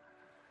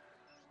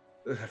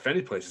 If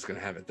any place is gonna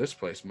have it, this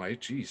place might.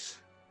 Jeez,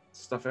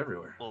 stuff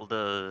everywhere. Well,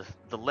 the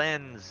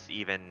lens,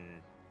 even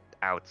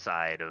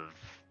outside of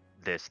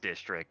this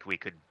district, we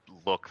could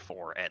look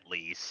for at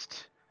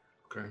least.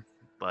 Okay.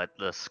 But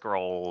the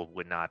scroll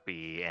would not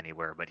be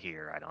anywhere but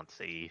here, I don't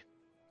see.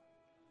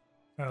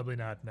 Probably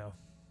not, no.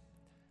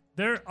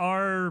 There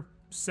are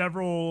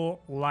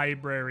several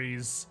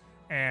libraries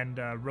and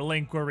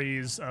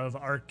relinqueries of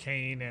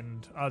arcane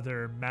and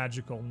other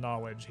magical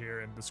knowledge here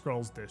in the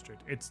Scrolls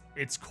District.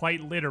 It's quite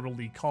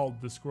literally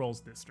called the Scrolls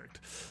District.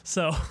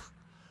 So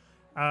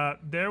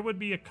there would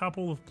be a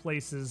couple of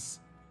places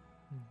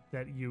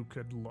that you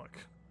could look.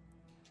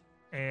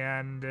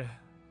 And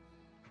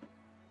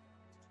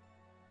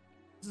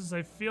this is,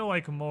 I feel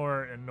like,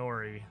 more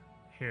Inori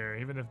here,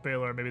 even if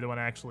Baylor may be the one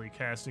actually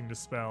casting the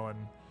spell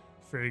and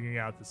figuring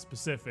out the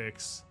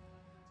specifics.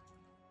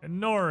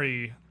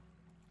 Inori,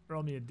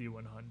 roll me a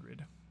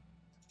D100.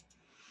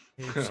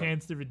 A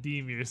chance to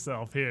redeem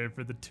yourself here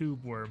for the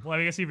tube worm. Well,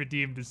 I guess he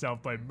redeemed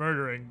himself by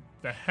murdering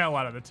the hell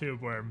out of the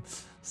tube worm.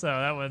 So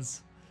that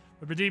was,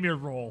 redeem your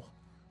roll.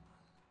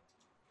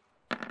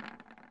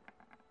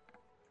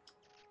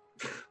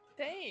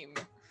 Dame.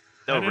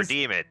 No, That is-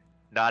 redeem it.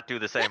 Not do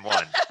the same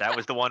one. That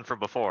was the one from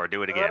before.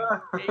 Do it again. Yeah,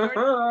 you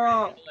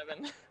already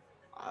 11.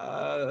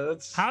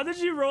 That's. How did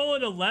you roll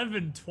an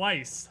 11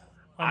 twice?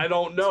 on I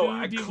don't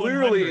know. two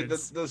Clearly,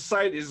 D100s? the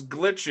site is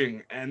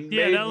glitching, and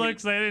Yeah, made that me-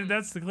 looks like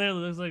that's the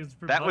clearly looks like it's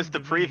That was bugged the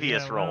to me.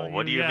 previous Yeah, roll. well,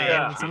 What do you yeah, mean?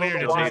 Yeah, it's I don't weird.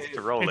 know It why just,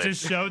 to roll it it.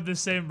 just showed the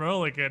same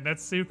roll again.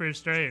 That's super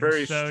strange.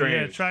 Very so, Yeah,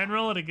 strange. try and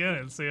roll it again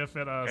and see if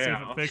it Yeah, see if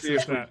I'll it fixes see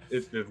if that.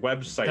 the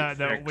website That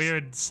fixed.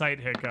 weird site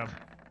hiccup.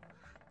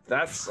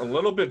 That's a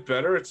little bit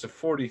better. It's a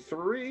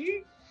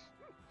 43.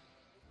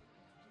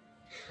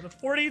 For the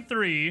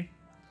 43,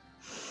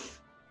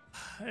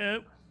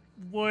 it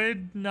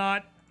would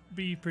not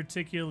be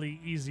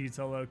particularly easy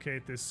to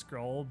locate this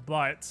scroll,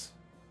 but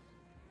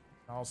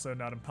also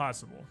not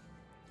impossible.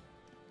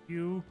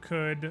 You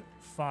could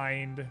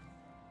find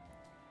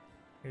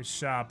a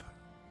shop.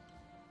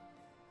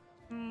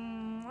 I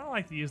don't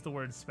like to use the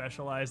word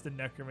specialized in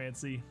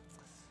necromancy.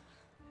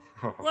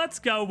 Let's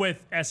go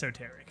with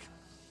esoteric.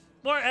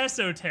 More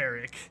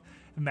esoteric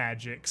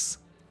magics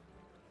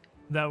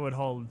that would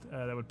hold,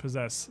 that would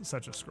possess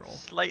such a scroll.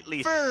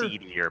 Slightly For-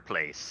 seedier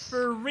place.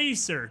 For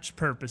research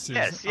purposes.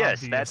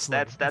 Yes, that's obviously.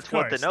 Of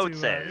what the course, note to,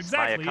 says.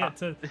 Exactly, My yeah,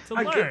 to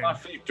I learn. get my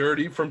feet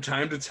dirty from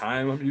time to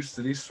time. I'm used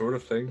to these sort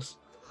of things.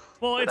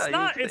 Well, But it's I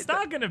not. usually It's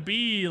not going to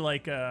be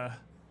like a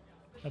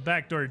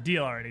backdoor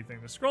deal or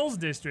anything. The Scrolls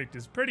District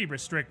is pretty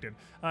restricted.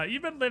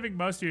 You've been living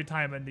most of your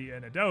time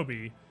in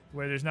Adobe,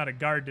 where there's not a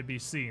guard to be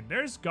seen.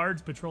 There's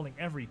guards patrolling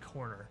every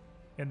corner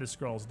in the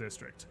Scrolls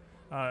District.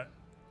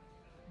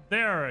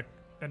 They are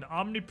an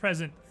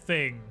omnipresent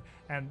thing,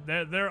 and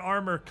their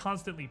armor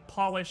constantly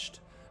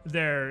polished.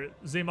 Their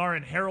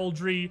Zamaran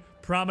heraldry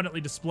prominently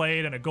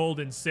displayed, and a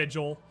golden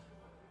sigil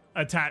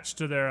attached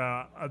to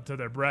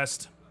their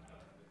breast.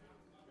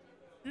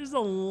 There's a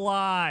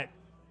lot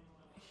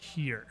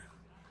here.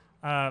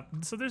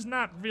 So there's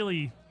not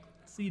really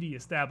seedy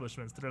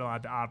establishments that are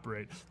allowed to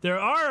operate. There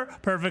are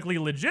perfectly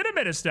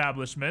legitimate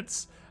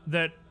establishments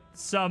that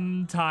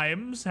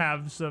sometimes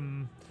have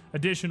some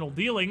additional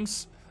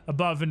dealings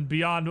above and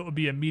beyond what would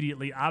be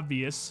immediately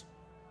obvious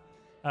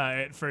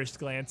at first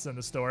glance in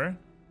the store.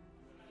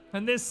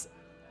 And this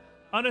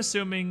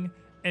unassuming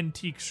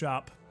antique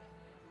shop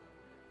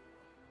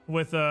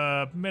with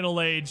a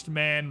middle-aged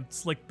man,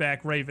 slick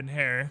back raven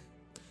hair,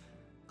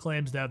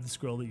 claims to have the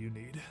scroll that you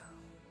need.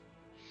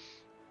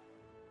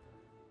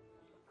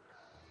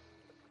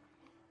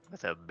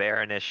 With a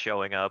baroness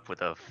showing up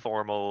with a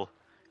formal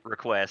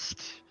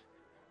request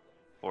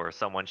for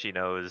someone she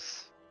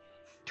knows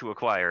to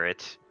acquire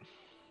it.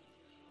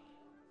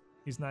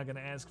 He's not going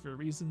to ask for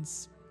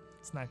reasons.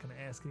 He's not going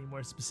to ask any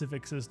more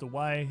specifics as to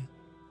why.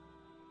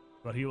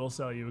 But he will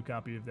sell you a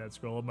copy of that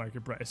scroll at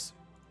market price.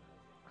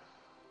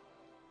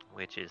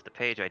 Which is the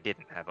page I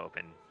didn't have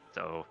open.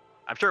 So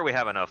I'm sure we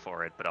have enough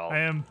for it, but I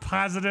am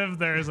positive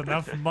there is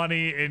enough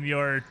money in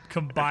your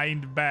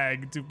combined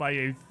bag to buy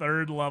a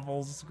third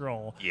level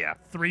scroll. yeah,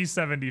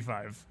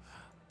 $375.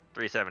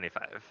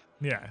 $375.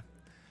 Yeah.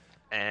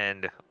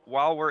 And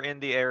while we're in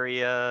the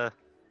area,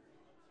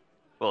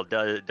 Well,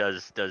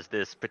 does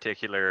this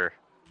particular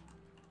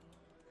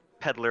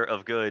peddler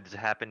of goods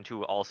happen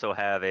to also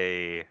have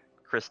a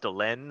crystal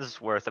lens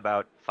worth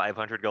about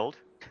 500 gold?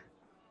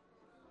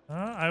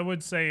 I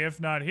would say if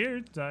not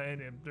here,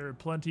 and there are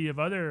plenty of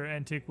other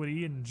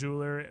antiquity and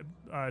jeweler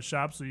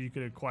shops where you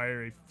could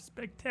acquire a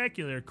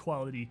spectacular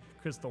quality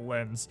crystal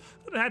lens.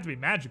 It doesn't have to be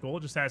magical,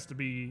 it just has to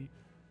be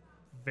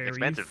very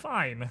Expensive.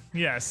 fine.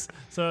 Yes.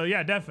 So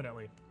yeah,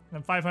 definitely.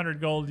 And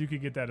 500 gold, you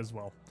could get that as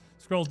well.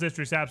 Scrolls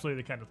District's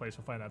absolutely the kind of place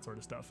you'll find that sort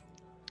of stuff.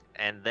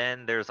 And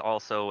then there's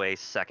also a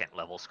second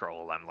level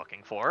scroll I'm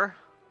looking for.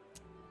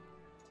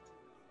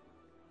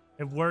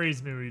 It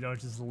worries me when you don't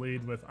just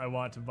lead with, I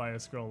want to buy a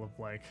scroll of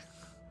blank.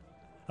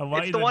 I want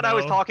It's you the to one I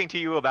was know- talking to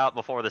you about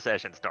before the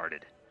session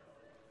started.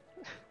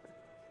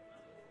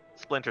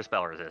 Splinter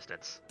spell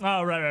resistance.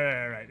 Oh,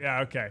 right.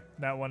 Yeah, okay.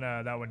 That one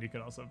you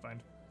could also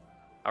find.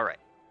 All right.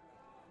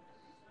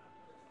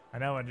 I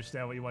now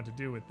understand what you want to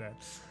do with that.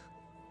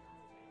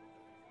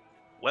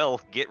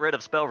 Well, get rid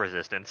of spell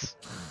resistance.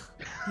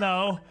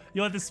 No,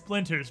 you want the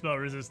splinter spell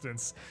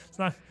resistance. It's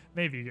not.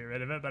 Maybe you get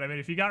rid of it, but I mean,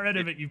 if you got rid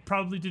of it, you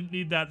probably didn't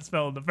need that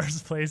spell in the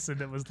first place, and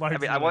it was I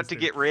largely. mean, I want to wasted.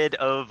 get rid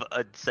of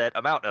a set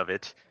amount of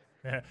it.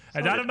 Yeah. So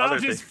And that did amount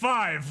other is things.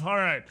 5. All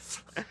right.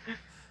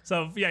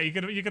 So yeah, you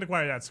could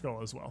acquire that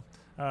scroll as well.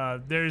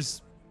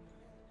 There's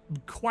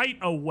quite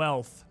a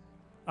wealth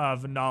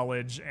of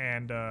knowledge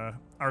and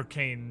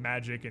arcane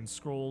magic and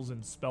scrolls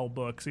and spell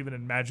books, even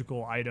in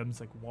magical items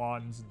like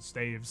wands and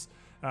staves,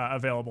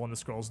 available in the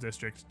Scrolls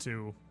District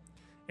to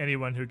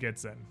anyone who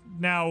gets in.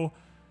 Now,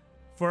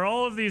 for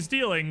all of these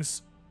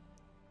dealings,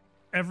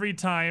 every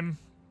time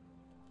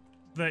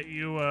that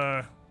you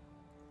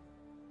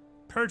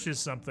purchase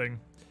something,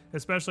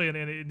 especially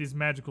in these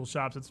magical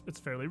shops, it's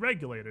fairly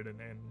regulated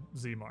in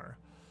Zemar.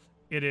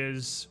 It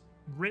is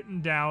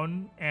written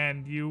down,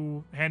 and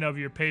you hand over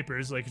your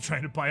papers like you're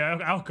trying to buy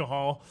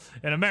alcohol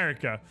in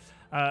America.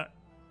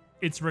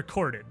 It's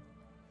recorded.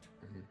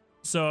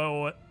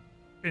 So,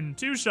 in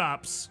 2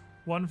 shops,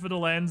 one for the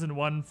lens and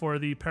one for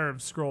the pair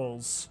of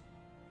scrolls,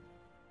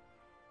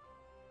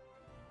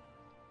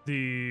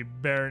 the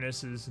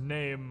Baroness's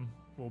name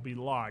will be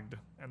logged,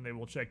 and they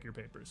will check your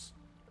papers.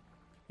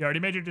 You already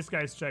made your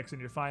disguise checks,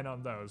 and you're fine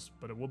on those,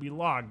 but it will be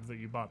logged that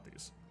you bought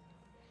these.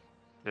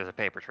 There's a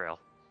paper trail.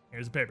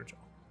 Here's a paper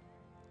trail.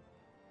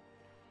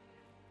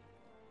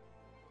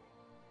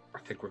 I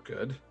think we're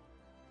good.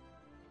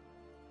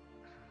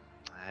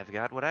 I've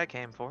got what I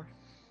came for.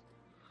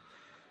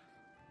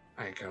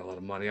 I ain't got a lot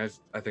of money.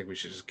 I think we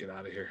should just get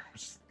out of here.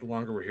 The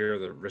longer we're here,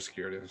 the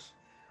riskier it is.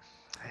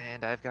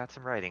 And I've got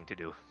some writing to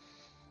do.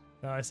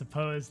 I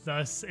suppose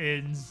thus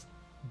ends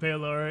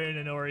Baylor and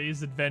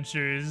Inori's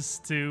adventures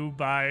to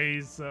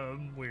buy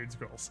some weird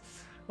scrolls.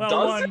 Well,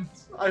 Does one,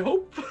 it? I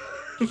hope.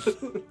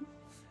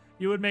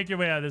 you would make your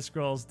way out of the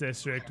Scrolls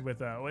District with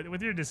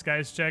your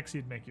disguise checks.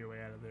 You'd make your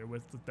way out of there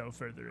with no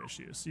further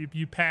issues.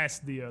 You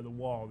passed the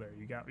wall there.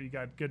 You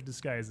got good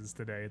disguises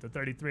today. At the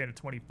 33 and a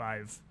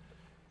 25,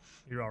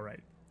 you're all right.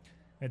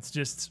 It's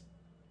just,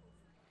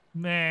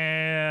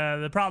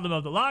 man, the problem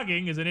of the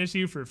logging is an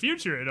issue for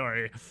future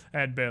Inori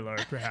and Baylor,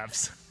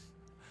 perhaps.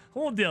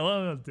 We'll deal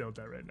with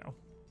that right now.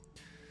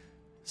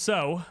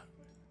 So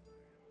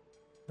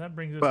that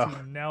brings us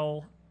to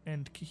Nell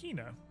and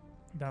Kahina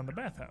down the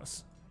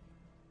bathhouse.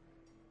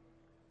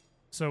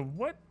 So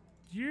what,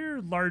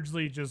 you're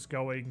largely just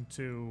going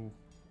to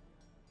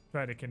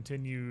try to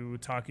continue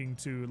talking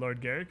to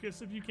Lord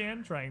Garricus if you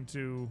can, trying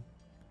to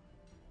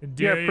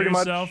endear pretty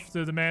much. yourself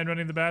to the man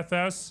running the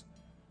bathhouse.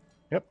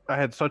 Yep, I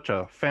had such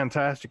a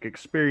fantastic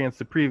experience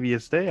the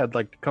previous day. I'd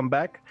like to come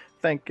back,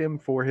 thank him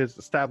for his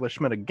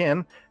establishment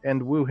again,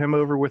 and woo him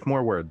over with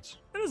more words.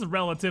 It is a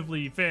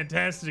relatively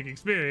fantastic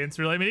experience,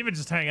 really. I mean, even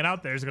just hanging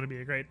out there is going to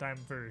be a great time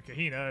for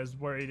Kahina, as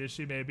worried as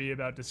she may be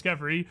about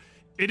Discovery.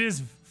 It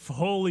is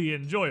wholly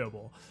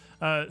enjoyable.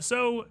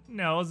 So,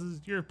 Nell, this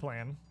is your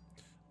plan.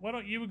 Why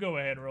don't you go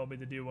ahead and roll me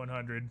the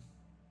D100?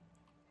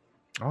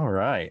 All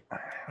right.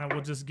 And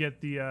we'll just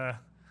get the,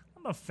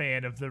 I'm a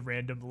fan of the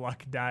random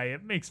luck die.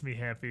 It makes me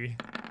happy.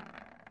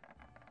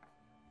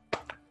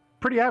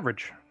 Pretty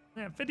average.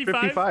 Yeah,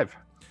 55. 55.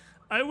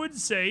 I would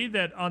say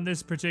that on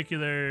this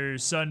particular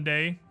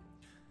Sunday,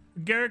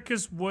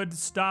 Garricus would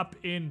stop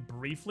in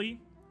briefly,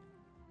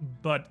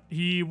 but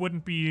he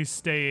wouldn't be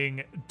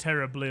staying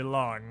terribly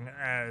long,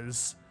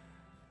 as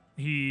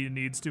he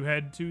needs to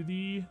head to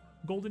the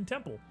Golden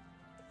Temple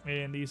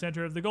in the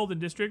center of the Golden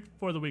District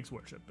for the week's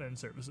worship and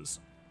services.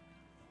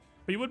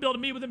 But you would be able to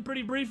meet with him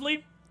pretty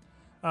briefly.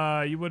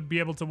 You would be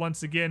able to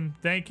once again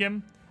thank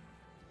him,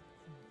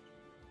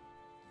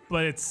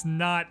 but it's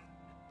not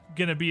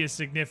gonna be a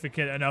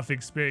significant enough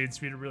experience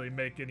for you to really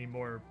make any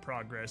more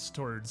progress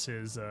towards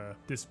his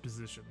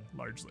disposition,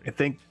 largely. I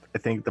think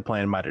the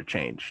plan might have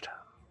changed.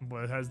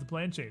 What has the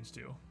plan changed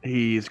to?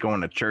 He's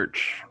going to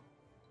church.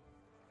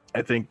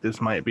 I think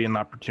this might be an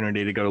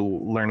opportunity to go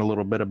learn a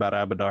little bit about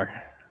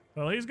Abadar.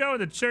 Well, he's going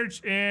to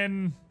church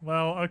in,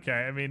 well,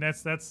 okay, I mean,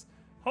 that's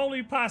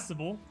wholly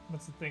possible.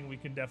 That's the thing we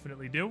can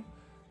definitely do.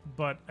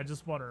 But I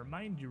just want to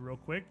remind you real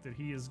quick that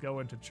he is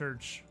going to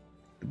church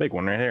The big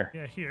one right here.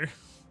 Yeah, here.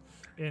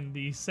 In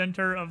the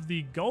center of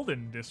the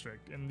Golden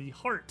District, in the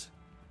heart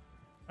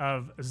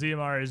of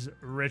Ziamar's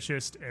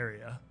richest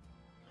area.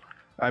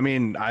 I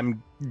mean,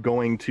 I'm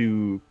going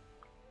to,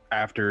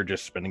 after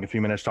just spending a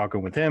few minutes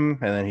talking with him,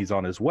 and then he's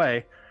on his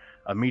way,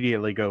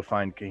 immediately go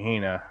find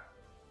Kahina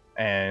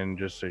and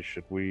just say,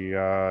 should we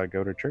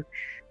go to church?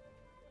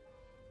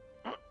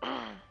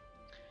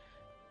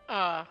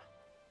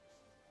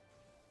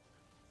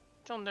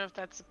 Don't know if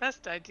that's the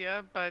best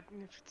idea, but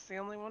if it's the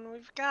only one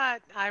we've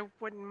got, I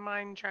wouldn't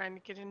mind trying to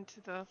get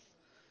into the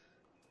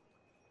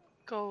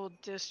Gold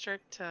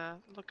District to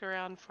look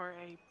around for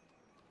a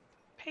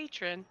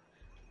patron.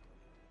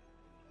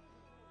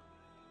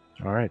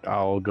 All right,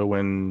 I'll go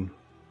in.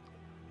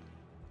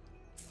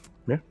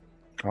 Yeah,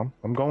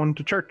 I'm going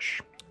to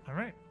church. All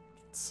right.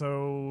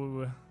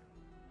 So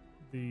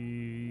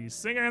the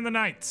singer and the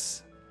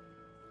knights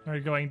are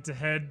going to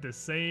head the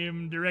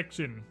same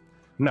direction.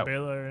 No.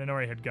 Baylor and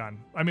Inori had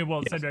gone. I mean,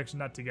 well, Yes. same direction,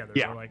 not together.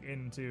 Yeah. But like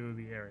into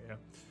the area.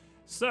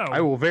 So I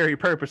will very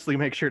purposely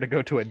make sure to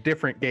go to a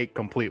different gate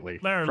completely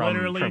there are from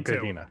literally two.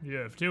 Kahina. You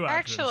have two options.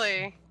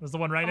 Actually, There's the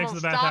one right next to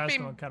I'll the stop bathhouse and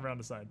him. the one kind of around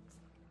the side.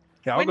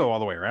 Yeah, I'll When- go all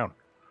the way around.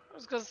 I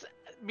was gonna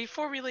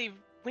before we leave,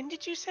 when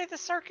did you say the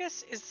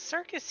circus? Is the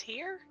circus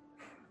here?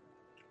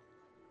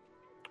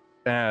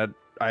 I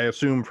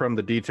assume from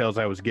the details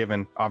I was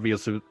given,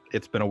 obviously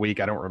it's been a week,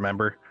 I don't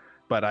remember,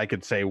 but I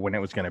could say when it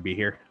was going to be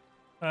here.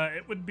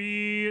 It would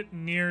be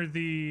near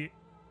the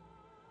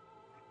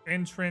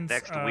entrance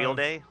Next of wheel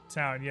day?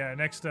 town. Yeah,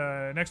 next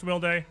wheel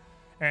day,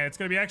 and it's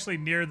going to be actually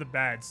near the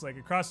beds. Like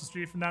across the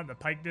street from that, in the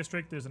Pike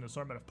District, there's an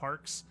assortment of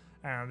parks,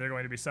 and they're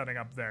going to be setting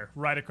up there,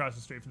 right across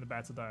the street from the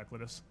Bats of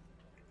Diocletus.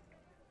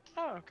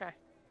 Oh, okay.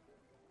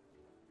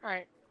 All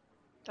right,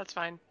 that's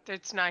fine.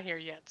 It's not here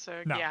yet,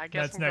 so No, yeah, I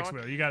guess that's I'm next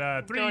going. wheel. You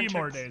got 3 going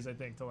more tricks. days, I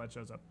think, till that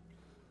shows up.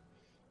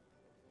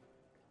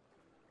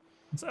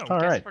 So, All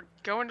Guess right. we're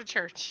going to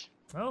church.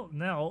 well,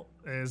 Nell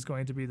is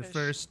going to be the Fish.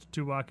 first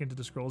to walk into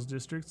the Scrolls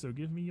District, so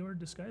give me your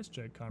disguise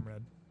check,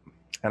 comrade.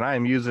 And I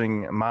am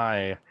using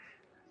my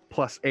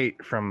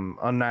 +8 from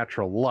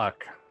unnatural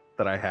luck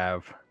that I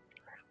have.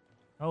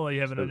 Oh, well, you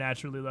have an So-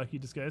 unnaturally lucky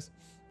disguise.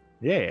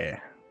 Yeah.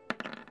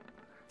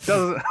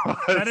 Doesn't,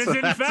 That is,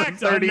 in that's a fact,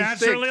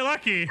 36. unnaturally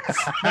lucky.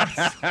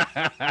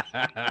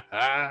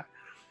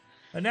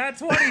 A nat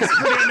 20 is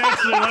pretty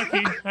unnaturally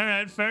lucky. All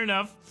right, fair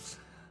enough.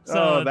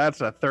 So, Oh,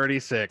 that's a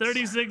 36.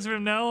 36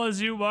 from Nell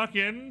as you walk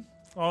in.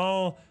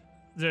 All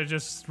they're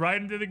just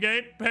right into the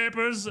gate,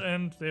 papers,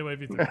 and they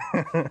wave you through.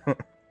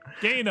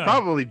 Gaina.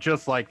 Probably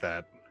just like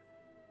that.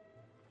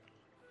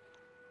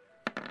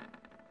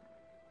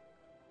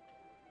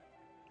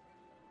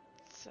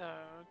 So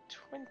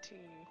 20.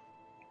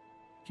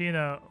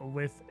 Kina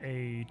with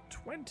a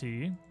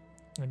 20.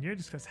 And you're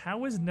just,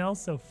 how is Nell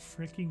so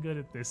freaking good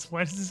at this?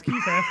 Why does this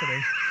keep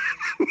happening?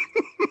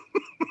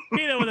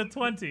 Kina with a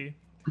 20.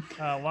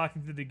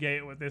 Walking through the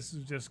gate with this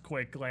just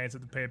quick glance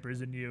at the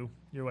papers and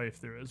your way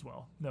through as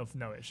well.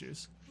 No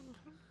issues.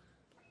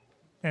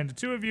 And the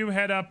two of you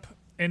head up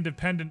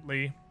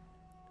independently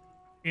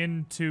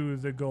into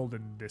the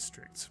Golden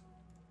District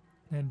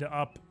and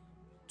up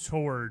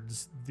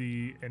towards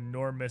the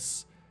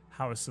enormous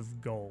House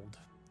of Gold,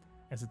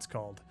 as it's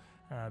called.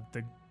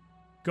 The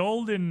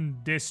Golden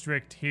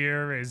District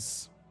here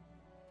is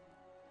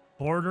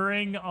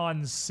bordering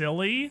on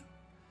silly.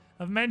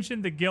 I've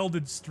mentioned the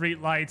gilded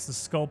streetlights, the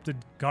sculpted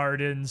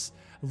gardens,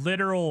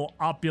 literal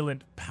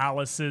opulent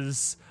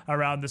palaces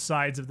around the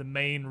sides of the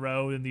main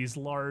road, and these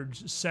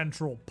large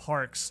central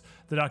parks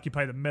that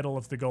occupy the middle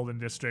of the Golden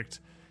District.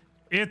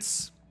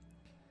 It's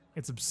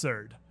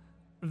absurd.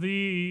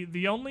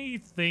 The only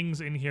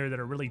things in here that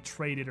are really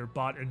traded or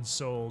bought and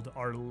sold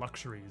are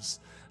luxuries.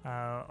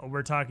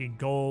 We're talking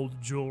gold,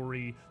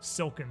 jewelry,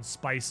 silken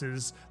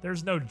spices.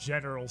 There's no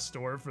general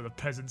store for the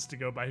peasants to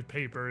go buy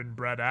paper and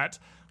bread at.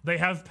 They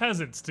have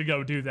peasants to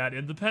go do that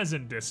in the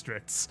peasant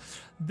districts.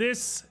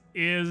 This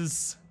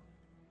is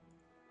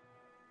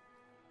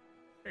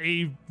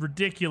a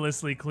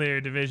ridiculously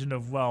clear division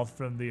of wealth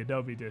from the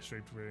Adobe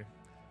district where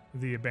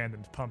the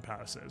abandoned pump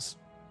house is.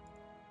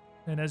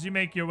 And as you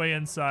make your way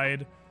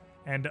inside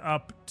and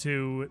up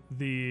to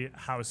the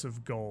House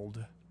of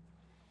Gold,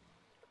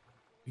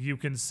 you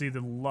can see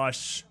the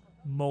lush,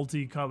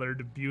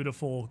 multicolored,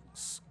 beautiful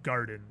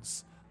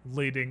gardens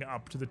leading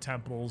up to the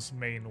temple's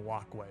main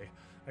walkway.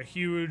 A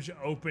huge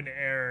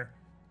open-air,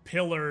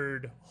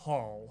 pillared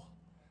hall.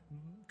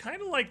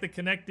 Kind of like the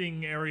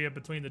connecting area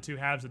between the two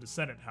halves of the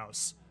Senate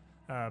House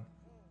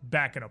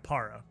back in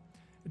Apara.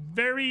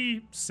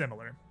 Very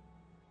similar.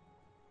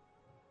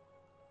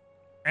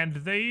 And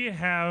they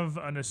have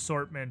an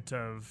assortment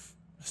of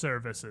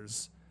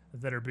services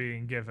that are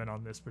being given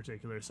on this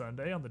particular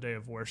Sunday, on the day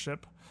of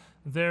worship.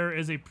 There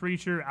is a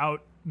preacher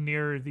out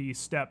near the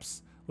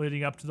steps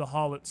leading up to the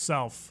hall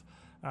itself,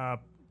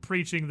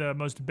 preaching the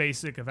most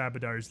basic of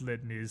Abadar's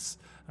litanies,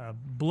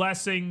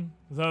 blessing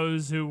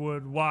those who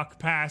would walk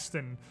past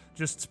and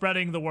just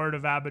spreading the word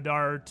of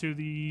Abadar to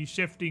the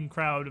shifting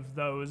crowd of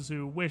those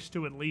who wish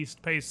to at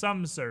least pay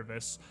some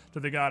service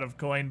to the god of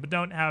coin, but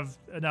don't have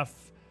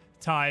enough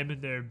time in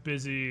their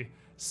busy,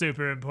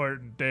 super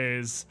important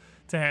days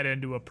to head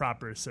into a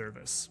proper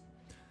service.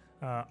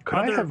 Could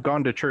I have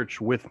gone to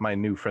church with my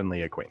new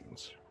friendly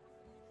acquaintance?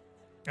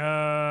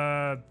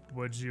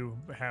 Would you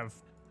have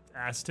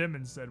asked him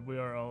and said we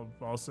are all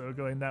also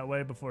going that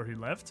way before he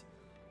left?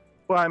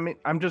 Well, I mean,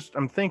 I'm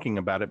thinking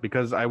about it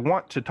because I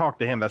want to talk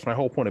to him. That's my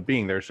whole point of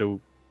being there. So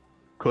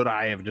could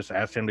I have just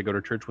asked him to go to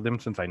church with him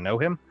since I know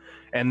him?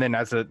 And then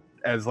as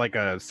like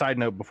a side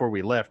note, before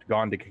we left,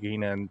 gone to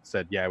Kakina and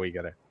said, yeah, we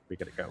gotta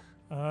go.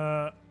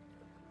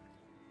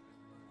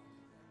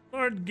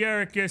 Lord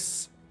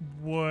Garricus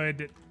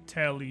would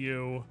tell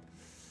you,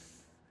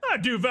 I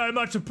do very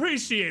much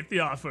appreciate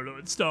the offer,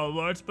 Lord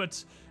Stalwart,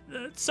 but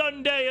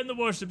Sunday and the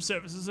worship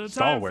services are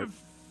time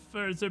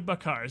for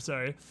Bakar,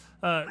 sorry.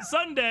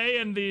 Sunday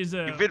and these...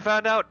 You've been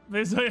found out.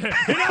 These, The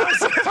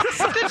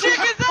jig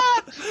is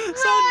up!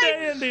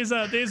 Sunday and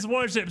these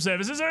worship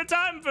services are a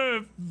time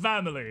for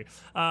family,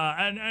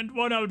 and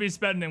one I would be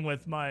spending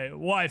with my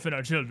wife and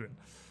our children.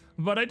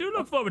 But I do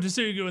look forward to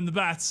seeing you in the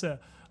bats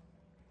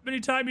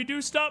anytime you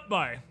do stop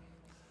by.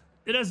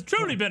 It has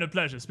truly been a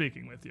pleasure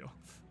speaking with you.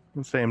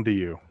 Same to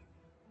you.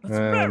 It's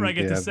rare I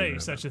get to say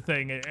such a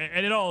thing,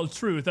 and in all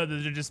truth,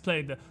 other than just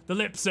playing the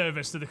lip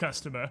service to the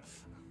customer.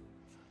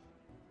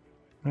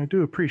 I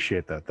do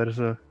appreciate that. That is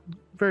a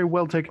very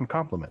well taken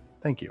compliment.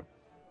 Thank you.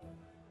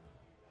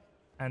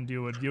 And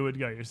you would go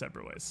your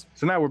separate ways.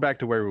 So now we're back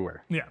to where we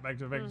were. Yeah, back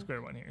to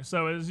square one here.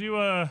 So as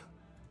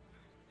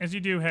you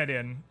do head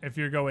in, if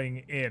you're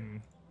going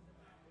in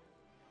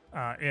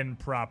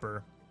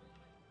proper,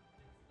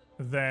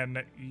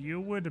 then you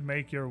would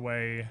make your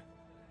way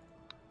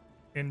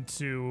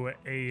into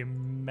a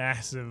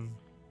massive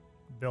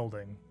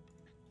building.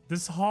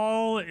 This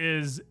hall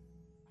is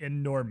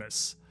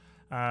enormous.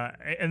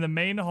 And the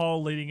main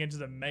hall leading into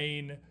the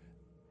main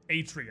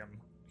atrium,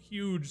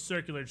 huge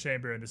circular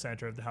chamber in the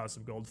center of the House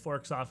of Gold,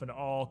 forks off in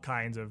all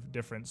kinds of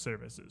different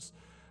services.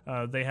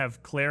 They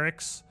have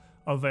clerics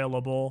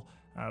available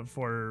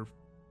for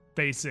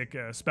basic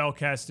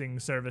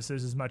spellcasting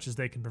services as much as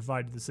they can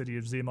provide to the city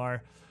of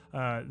Zemar.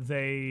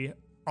 They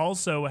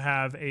also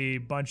have a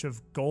bunch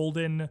of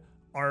golden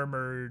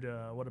armored,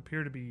 what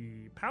appear to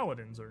be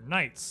paladins or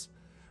knights,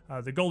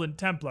 the Golden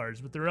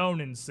Templars with their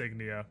own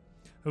insignia,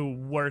 who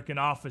work in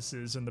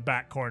offices in the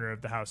back corner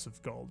of the House of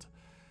Gold.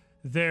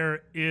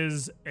 There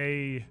is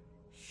a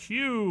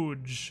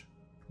huge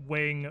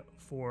wing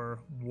for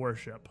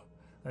worship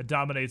that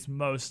dominates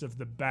most of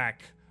the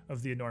back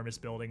of the enormous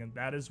building, and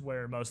that is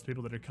where most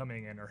people that are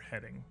coming in are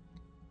heading.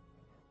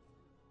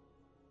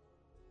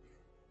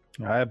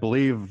 I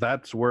believe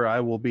that's where I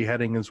will be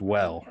heading as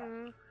well.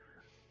 Mm-hmm.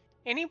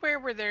 Anywhere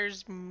where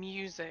there's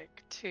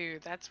music, too.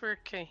 That's where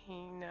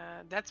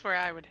that's where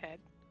I would head.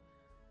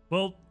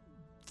 Well,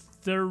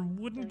 there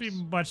wouldn't be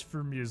much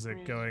for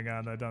music going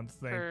on, I don't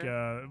think.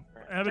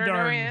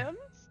 Abadar.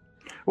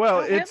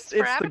 Well, No it's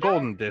hymns for the Abadar?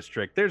 Golden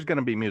District. There's going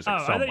to be music Oh,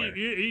 I somewhere. thought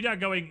you're not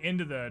going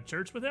into the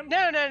church with him?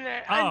 No.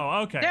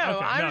 Oh, okay. No,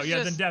 okay. I No, was yeah,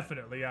 then just-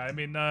 definitely. Yeah, I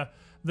mean,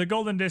 the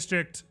Golden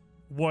District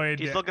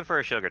would. He's looking for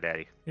a sugar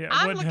daddy. Yeah,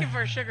 I'm would, looking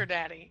for a sugar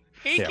daddy.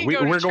 He Yeah, can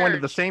we're go to going to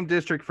the church. same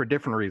district for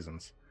different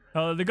reasons.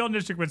 The Golden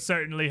District would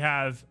certainly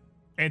have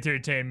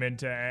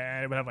entertainment,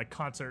 and it would have like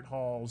concert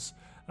halls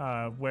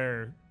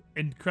where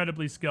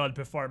incredibly skilled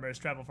performers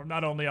travel from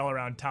not only all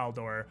around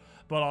Taldor,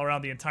 but all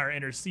around the entire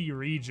Inner Sea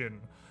region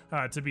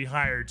to be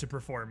hired to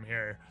perform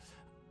here.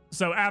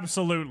 So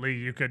absolutely,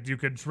 you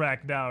could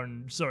track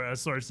down a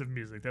source of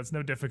music. That's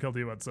no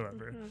difficulty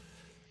whatsoever. Mm-hmm.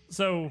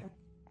 So,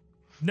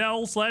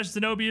 Nell /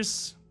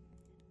 Zenobius,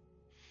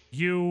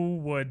 you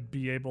would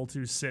be able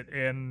to sit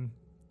in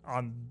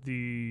on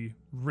the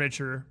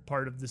richer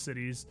part of the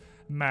city's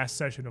mass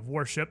session of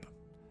worship.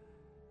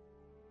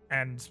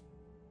 And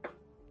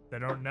I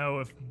don't know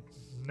if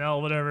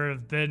Nell would ever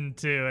have been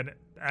to an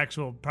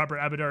actual proper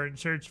Abadoran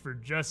church for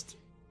just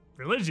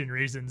religion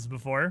reasons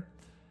before.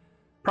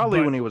 Probably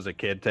But- when he was a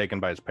kid, taken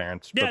by his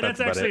parents. Yeah, but that's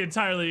about actually it.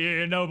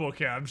 entirely a noble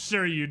care. I'm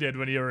sure you did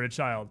when you were a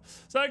child.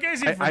 So in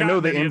case you I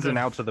know the ins and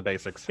outs of the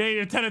basics. Okay,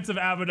 your tenets of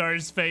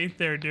Abadar's faith,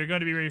 they're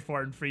going to be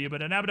reformed for you,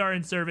 but an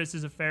Abadaran service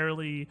is a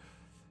fairly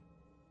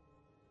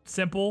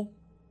simple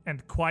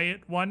and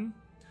quiet one.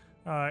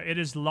 It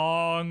is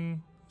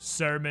long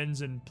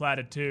sermons and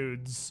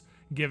platitudes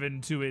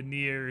given to a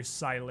near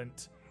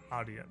silent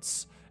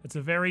audience. It's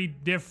a very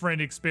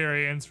different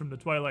experience from the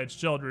Twilight's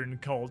Children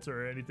cult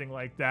or anything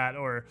like that,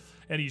 or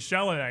any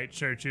Shellonite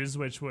churches,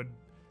 which would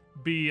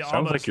be Sounds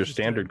almost like your just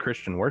standard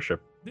Christian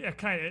worship. yeah,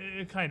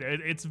 kind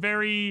of. It's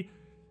very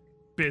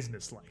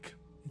businesslike.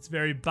 It's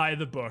very by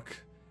the book.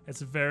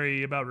 It's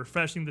very about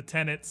refreshing the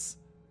tenants,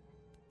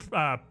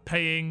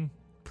 paying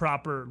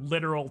proper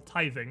literal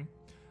tithing,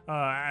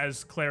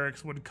 as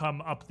clerics would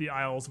come up the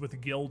aisles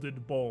with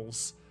gilded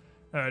bowls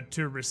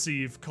to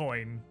receive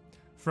coin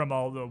from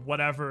all the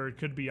whatever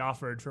could be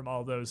offered from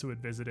all those who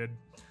had visited,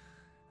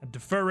 and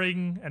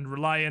deferring and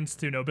reliance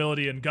to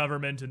nobility and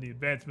government and the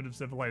advancement of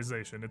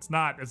civilization. It's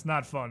not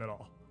fun at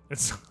all.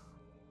 It's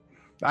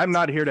I'm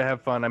not here to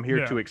have fun. I'm here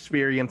Yeah. to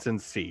experience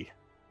and see.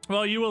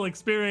 well, you will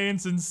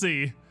experience and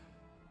see,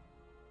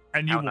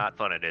 and you How will not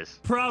fun it is.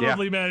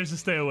 probably manage to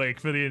stay awake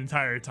for the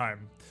entire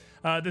time.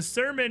 The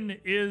sermon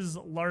is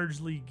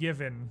largely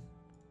given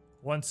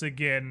once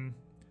again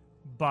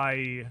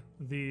by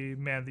the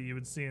man that you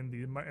would see in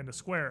the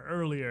square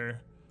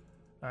earlier,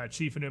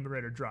 Chief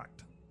Enumerator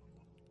Drucht,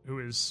 who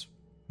is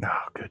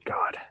Oh, good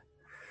God.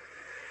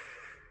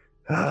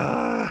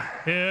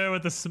 here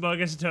with the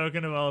smuggest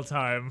token of all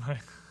time.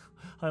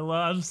 I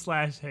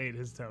love/hate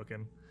his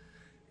token.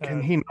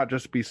 Can he not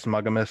just be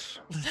Smugamus?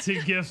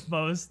 To give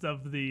most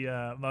of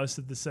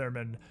the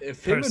sermon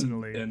If him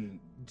personally. and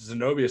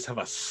Zenobius have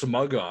a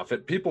smug off,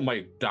 people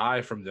might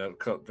die from the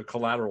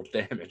collateral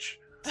damage.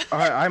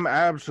 I'm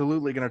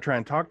absolutely going to try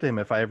and talk to him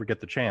if I ever get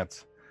the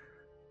chance.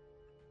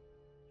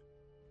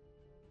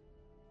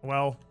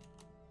 Well,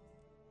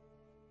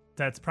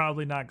 that's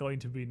probably not going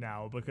to be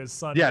now because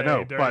Sunday Yeah,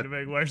 no, during but- the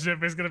big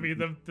worship is going to be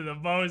the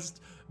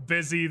most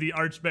busy the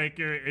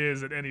Archmaker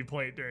is at any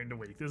point during the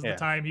week. This is Yeah. the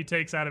time he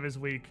takes out of his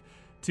week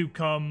to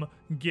come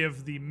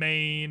give the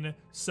main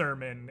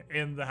sermon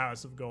in the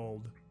House of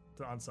Gold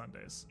on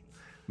Sundays.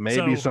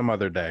 Maybe So- some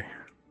other day.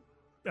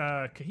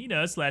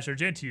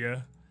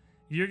 Kahina/Argentia,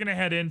 you're going to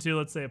head into,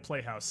 let's say, a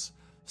playhouse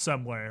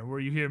somewhere where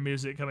you hear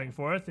music coming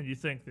forth and you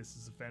think this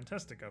is a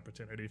fantastic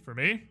opportunity for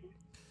me.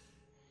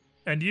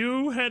 And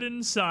you head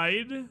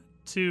inside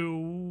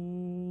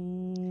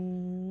to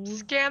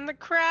Scan the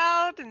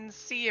crowd and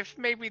see if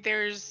maybe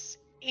there's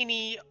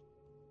any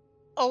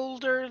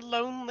older,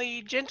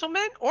 lonely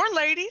gentlemen or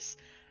ladies.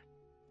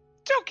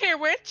 Don't care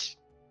which.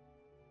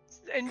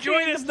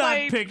 Enjoying Kahina's the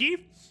play not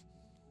picky.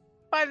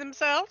 by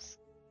themselves,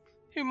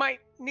 who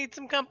might need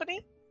some company.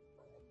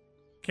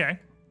 Okay.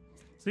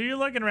 So you're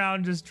looking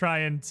around just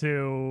trying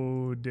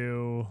to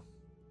do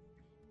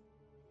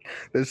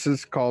This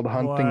is called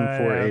hunting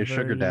for a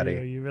sugar whatever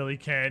daddy. You really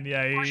can.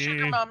 Yeah. Or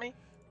sugar mommy.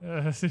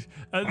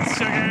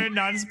 Sugar,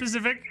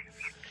 non-specific.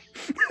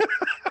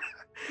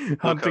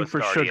 Hunting Glucose for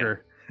guardian.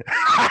 sugar.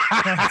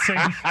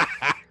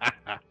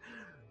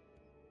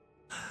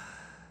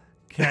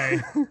 Okay.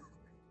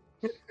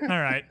 All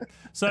right.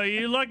 So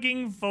you're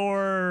looking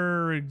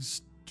for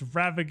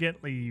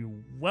extravagantly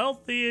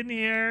wealthy in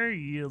here?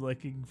 You're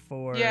looking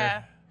for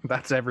Yeah.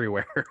 That's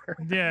everywhere.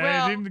 Yeah,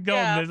 Well, I think the gold.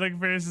 yeah. There's looking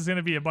for this is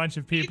gonna be a bunch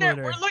of people Either,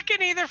 that we're are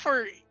looking either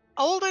for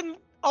old and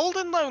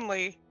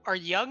lonely or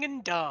young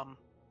and dumb.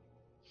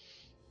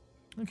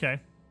 okay.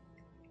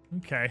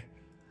 Okay.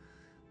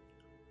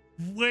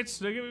 Why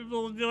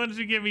don't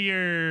you give me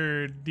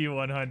your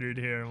D100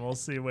 here, and we'll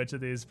see which of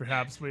these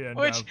perhaps we end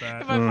Which, up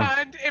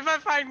at. if I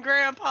find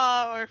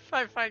Grandpa, or if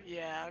I find,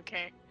 yeah,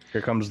 okay.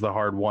 Here comes the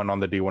hard one on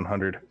the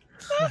D100.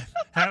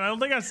 I don't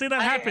think I've seen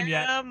that happen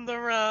yet.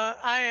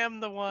 I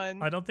am the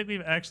one. I don't think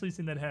we've actually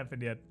seen that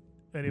happen yet.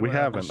 We anywhere on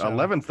the haven't. show.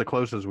 11's the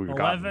closest we've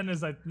gotten. 11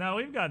 is like no,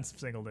 we've gotten some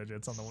single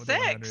digits on the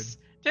D100. 6.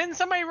 Didn't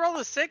somebody roll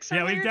a 6? Yeah,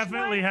 we've earlier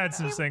definitely tonight? had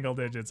some single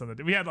digits on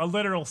the. We had a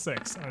literal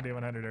 6 on the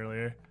D100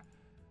 earlier,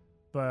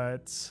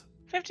 but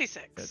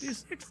 56.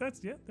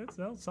 56.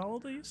 That's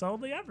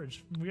solidly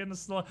average. We're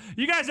getting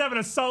you guys having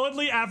a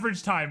solidly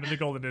average time in the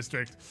Golden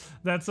District.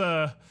 That's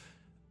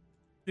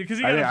because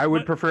you got I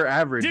would prefer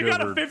average you got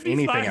a over 55.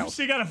 anything else.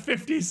 She got a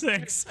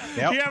 56.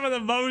 Yep. You're having the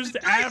most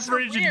Dice are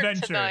average weird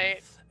adventure.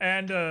 tonight.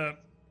 And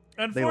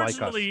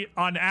unfortunately,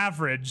 on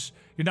average,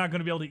 you're not going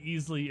to be able to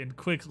easily and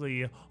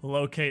quickly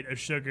locate a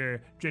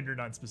sugar gender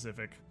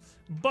non-specific.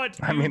 But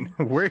I mean,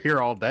 we're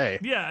here all day.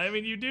 yeah, I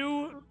mean, you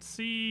do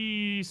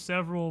see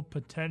several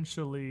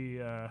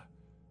potentially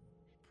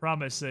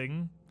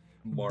promising,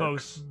 Marks.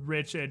 both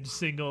rich and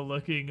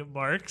single-looking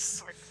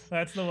marks.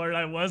 That's the word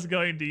I was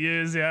going to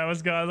use. Yeah, I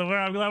was going.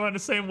 I'm glad we're on the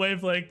same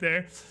wavelength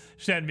there,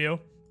 Shenmue.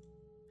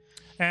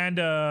 And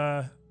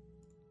Dara.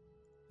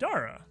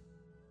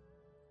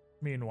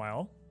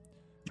 Meanwhile,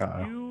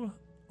 you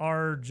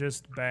are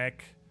just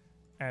back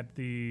at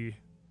the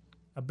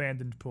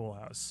abandoned pool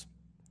house,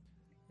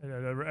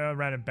 a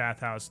random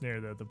bathhouse near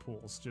the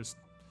pools. Just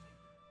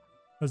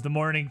as the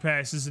morning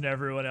passes and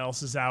everyone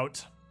else is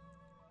out,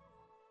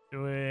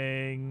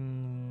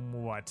 doing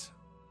what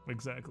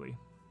exactly?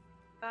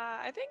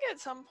 I think at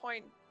some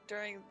point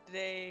during the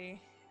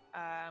day,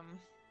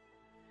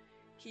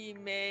 he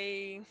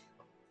may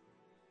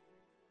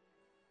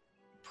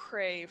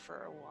pray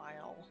for a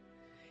while.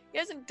 He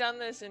hasn't done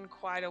this in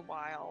quite a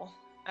while,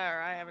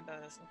 or I haven't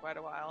done this in quite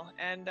a while,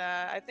 and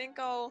I think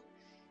I'll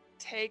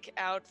take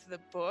out the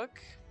book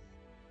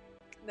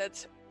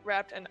that's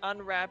wrapped and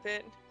unwrap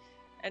it,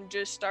 and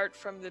just start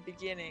from the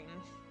beginning,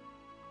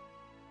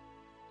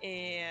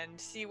 and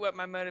see what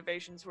my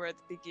motivations were at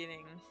the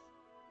beginning.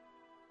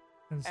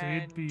 And so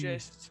And you'd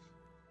just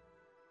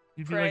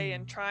be pray like-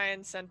 and try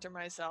and center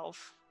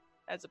myself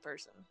as a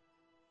person.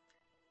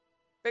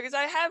 Because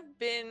I have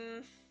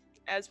been,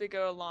 as we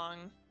go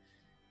along,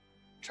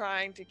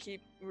 trying to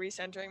keep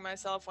recentering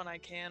myself when I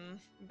can.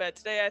 But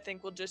today I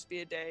think will just be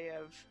a day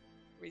of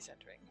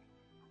recentering.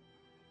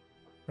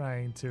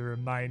 Trying to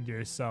remind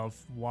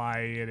yourself why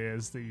it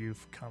is that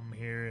you've come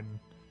here and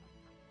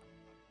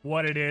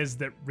what it is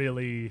that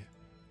really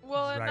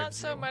Well, and not drives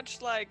so you.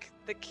 much like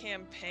the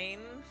campaign,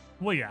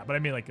 Well, yeah, but I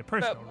mean like a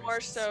personal but more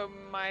reasons. so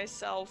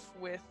myself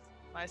with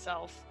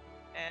myself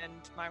and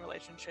my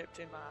relationship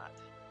to Maat.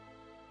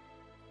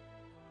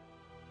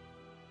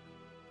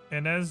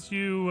 And as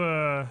you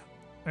are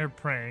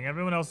praying,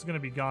 everyone else is going to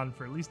be gone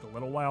for at least a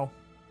little while.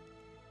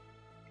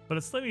 But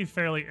it's going to be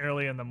fairly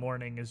early in the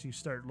morning as you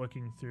start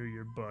looking through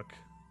your book.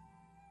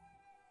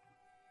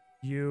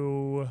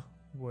 You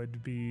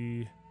would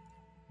be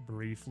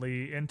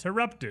briefly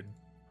interrupted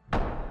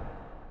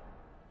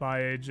by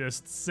a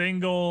just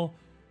single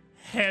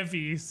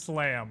heavy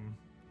slam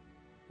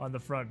on the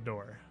front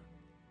door.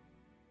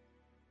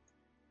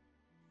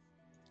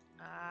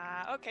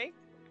 Okay.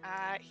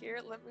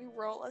 Here, let me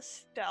roll a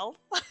stealth.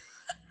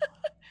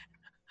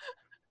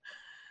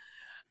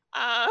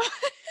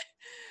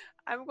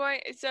 I'm going.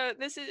 So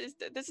this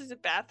is a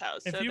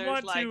bathhouse. If so you there's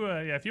want like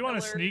to, if you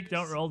want to sneak,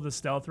 don't pillars. roll the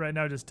stealth right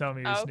now. Just tell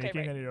me you're Oh, okay,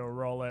 sneaking, right. and you'll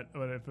roll it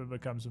if it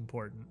becomes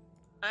important.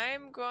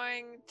 I'm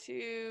going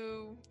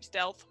to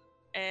stealth,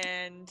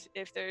 and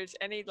if there's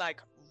any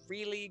like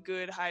really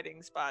good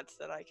hiding spots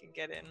that I can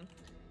get in,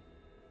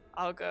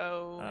 I'll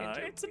go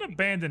into. It's an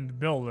abandoned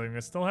building.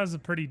 It still has a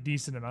pretty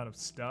decent amount of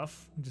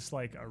stuff, just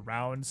like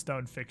around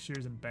stone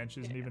fixtures and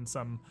benches, and even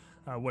some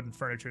wooden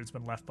furniture that's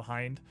been left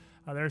behind.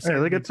 There's Hey,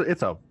 like it's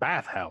a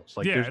bathhouse.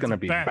 Like there's it's gonna a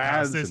be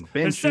bathhouse. baths There's and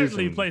benches.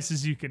 certainly and...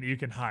 places you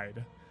can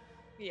hide.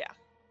 Yeah.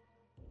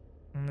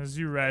 And as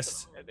you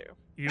rest, I do.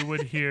 you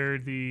would hear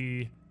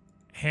the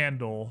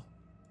handle.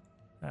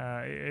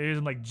 It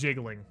isn't like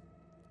jiggling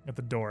at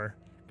the door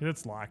because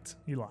it's locked.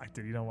 You locked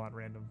it. You don't want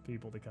random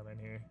people to come in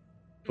here.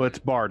 Well, it's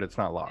barred. It's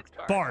not locked.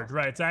 It's Barred,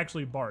 right? It's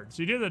actually barred.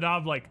 So you do the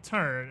knob like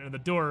turn and the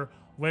door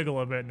wiggle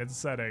a bit in its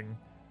setting.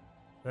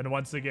 Then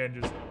once again,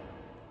 just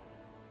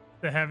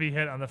the heavy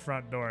hit on the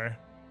front door.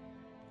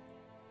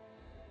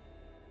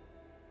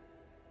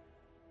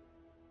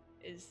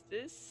 Is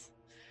this?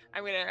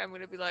 I'm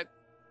gonna be like,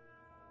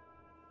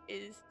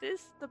 is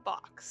this the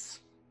box?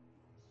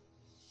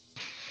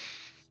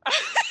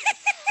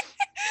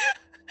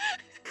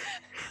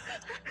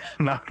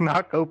 Knock,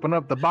 knock. Open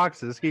up the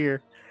boxes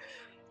here.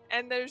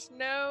 And there's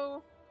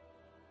no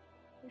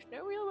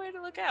real way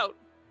to look out.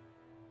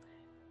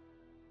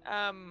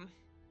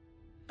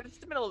 But it's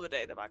the middle of the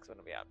day. The box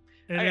wouldn't be out.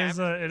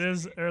 It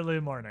is early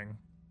morning.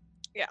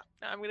 Yeah,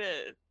 no, I'm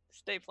gonna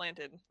stay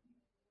planted.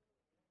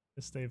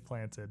 To stay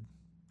planted.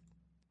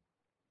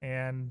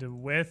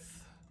 And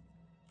with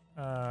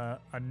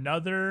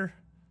another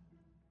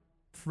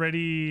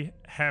pretty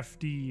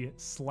hefty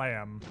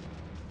slam,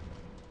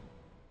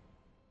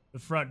 the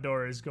front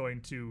door is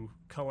going to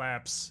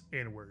collapse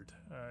inward.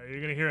 You're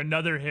going to hear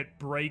another hit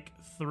break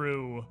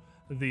through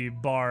the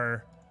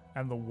bar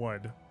and the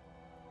wood.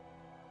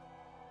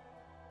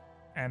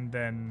 And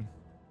then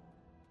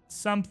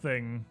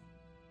something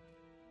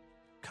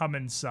come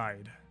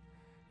inside.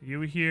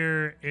 You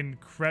hear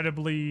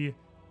incredibly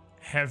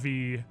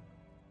heavy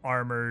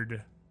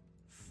armored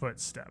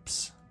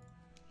footsteps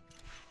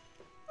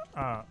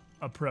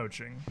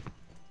approaching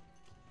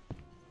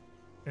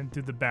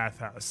into the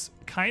bathhouse,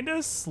 kind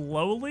of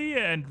slowly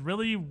and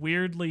really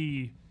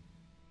weirdly,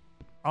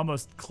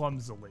 almost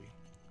clumsily.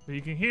 But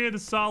you can hear the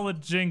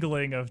solid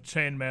jingling of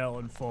chainmail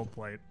and full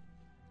plate.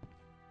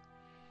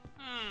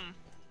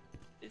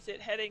 Is it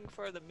heading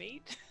for the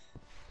meat?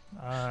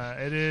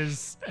 It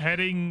is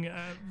heading.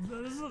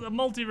 This is a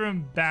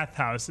multi-room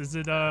bathhouse. Is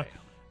it? Are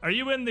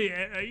you in the?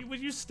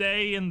 Would you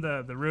stay in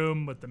the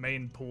room with the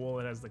main pool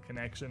that has the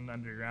connection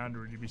underground,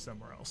 or would you be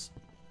somewhere else?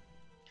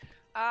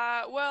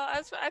 Well,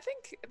 as I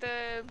think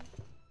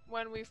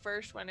when we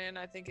first went in,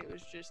 I think it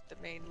was just the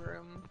main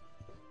room.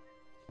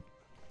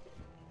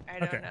 I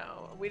don't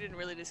know. We didn't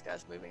really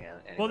discuss moving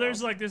out. Well,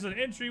 there's an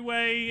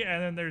entryway,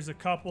 and then there's a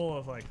couple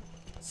of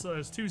so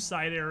there's two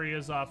side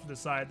areas off to the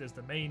side. There's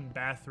the main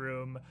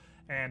bathroom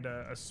and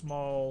a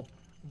small,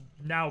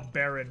 now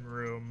barren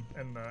room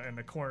in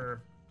the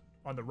corner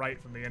on the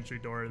right from the entry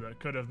door that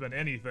could have been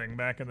anything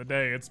back in the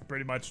day. It's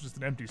pretty much just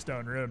an empty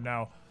stone room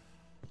now.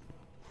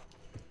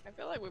 I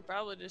feel like we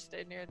probably just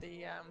stayed near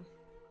the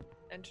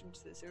entrance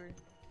to the sewer.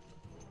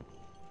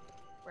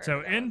 So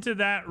into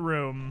that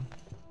room,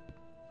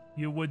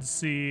 you would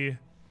see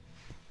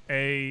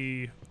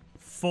a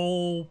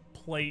full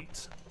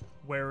plate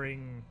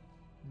wearing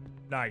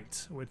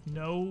knight with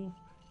no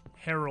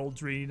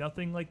heraldry,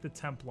 nothing like the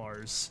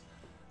Templars,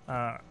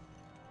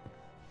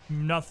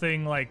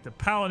 nothing like the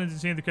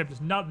Paladins and the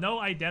Crypts, no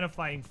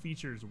identifying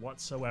features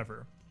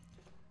whatsoever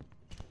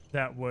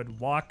that would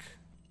walk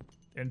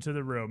into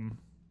the room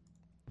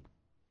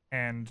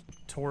and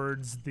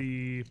towards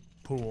the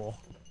pool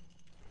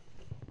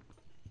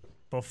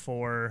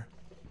before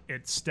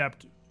it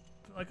stepped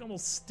like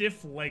almost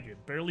stiff-legged,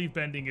 barely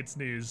bending its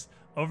knees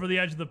over the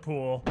edge of the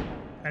pool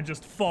and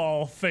just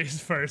fall face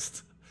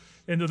first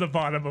into the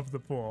bottom of the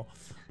pool.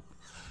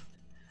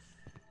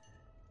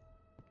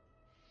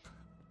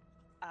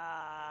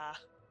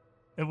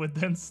 It would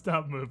then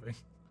stop moving.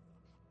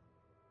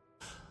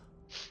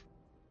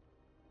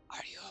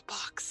 Are you a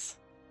box?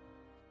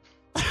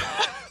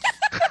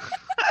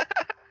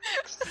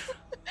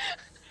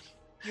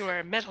 You are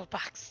a metal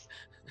box.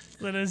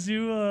 But as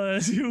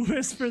you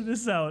whisper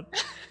this out,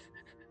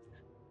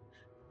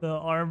 the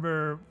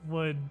armor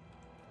would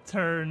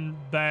turn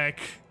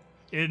back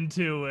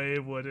into a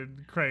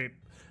wooden crate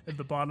at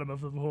the bottom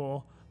of the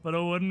pool, but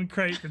a wooden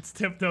crate that's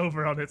tipped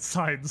over on its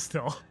side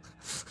still.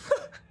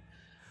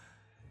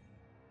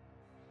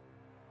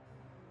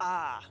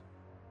 Ah,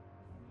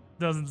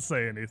 Doesn't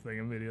say anything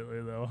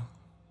immediately though.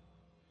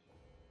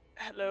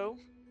 hello,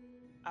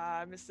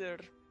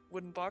 Mr.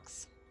 Wooden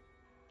Box.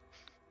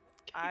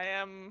 I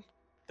am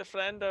the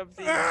friend of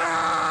the.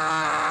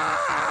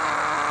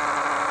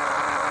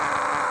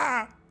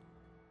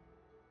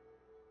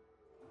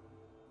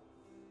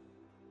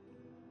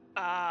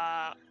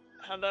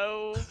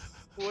 Hello,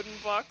 Wooden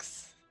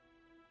Box.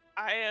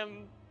 I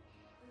am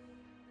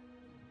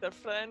the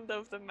friend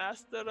of the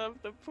master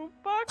of the poop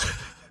box.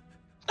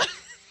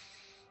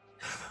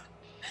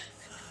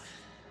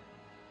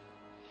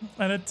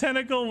 And a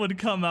tentacle would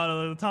come out,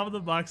 and the top of the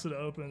box would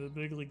open, and a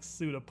big like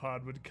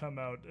pseudopod would come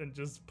out and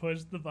just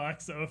push the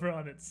box over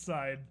on its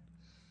side.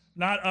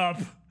 Not up,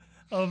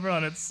 over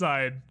on its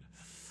side.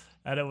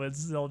 And it would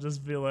still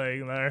just be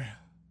laying there.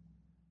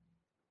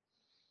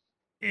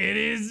 It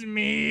is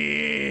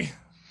me!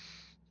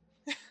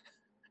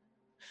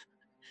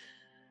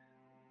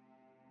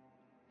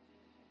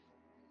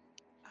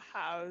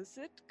 How's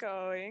it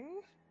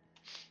going?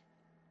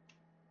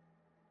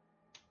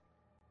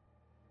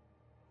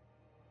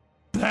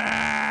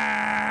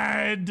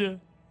 Bad!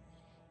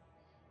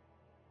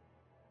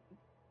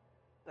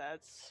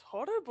 That's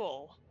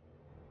horrible.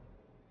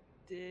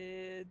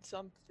 Did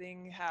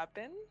something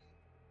happen?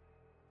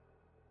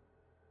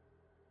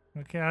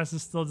 Chaos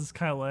is still just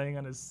kind of laying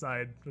on his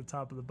side, the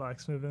top of the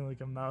box, moving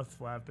like a mouth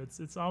flap.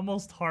 It's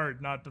almost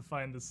hard not to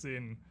find the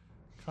scene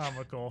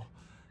comical,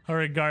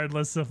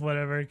 regardless of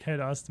whatever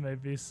Chaos may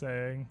be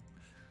saying.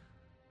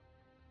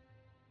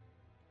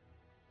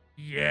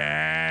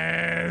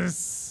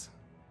 Yes.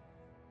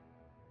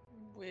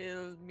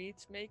 Will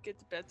meat make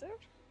it better?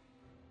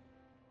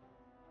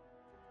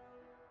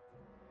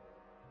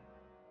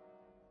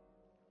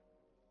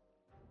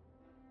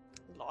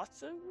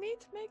 Lots of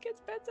meat make it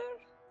better?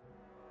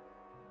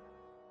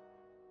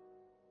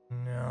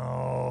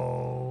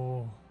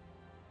 No.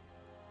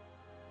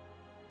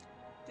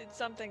 Did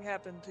something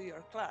happen to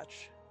your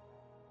clutch?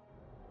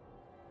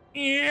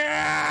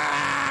 Yes.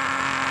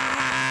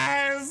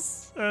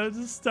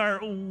 Just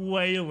start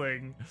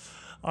wailing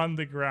on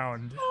the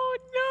ground. Oh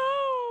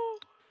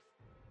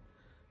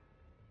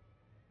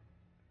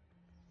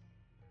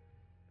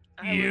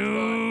no!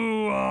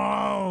 You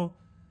all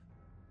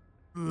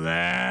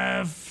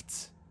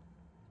left,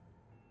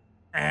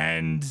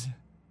 and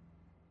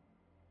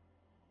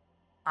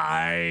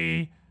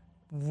I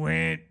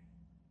went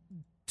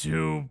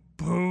to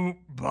Poop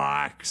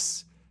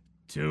Box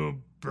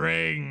to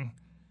bring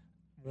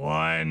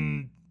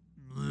one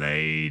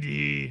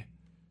lady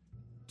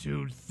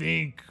to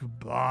Think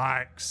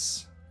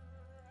Box,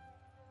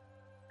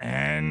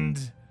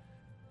 and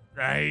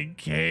I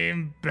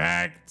came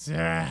back to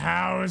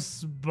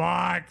House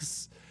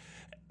Box.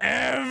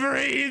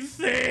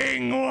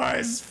 Everything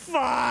was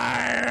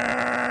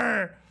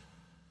fire!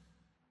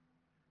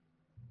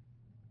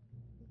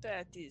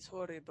 That is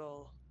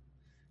horrible.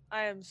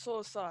 I am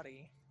so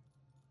sorry.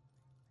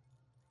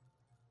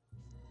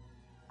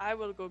 I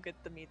will go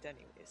get the meat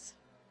anyways.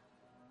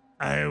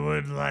 I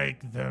would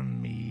like the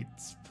meat,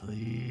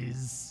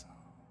 please.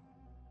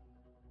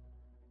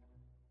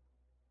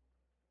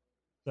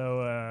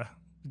 So,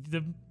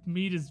 the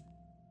meat is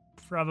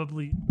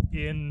probably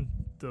in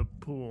the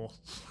pool,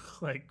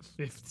 like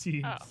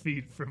 15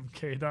 feet from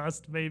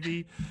Kados,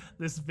 maybe.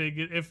 This big,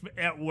 if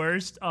at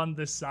worst on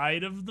the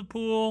side of the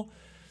pool,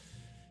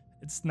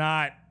 it's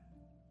not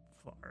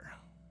far.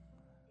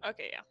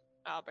 Okay, yeah.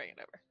 I'll bring it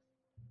over.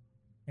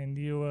 And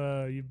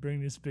you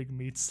bring this big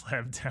meat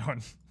slab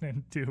down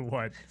and do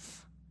what?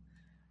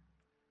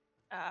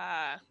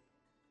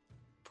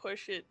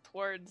 Push it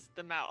towards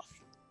the mouth.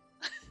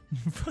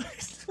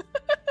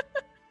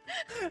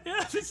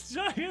 Yeah, this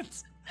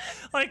giant,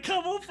 like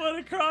couple foot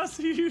across,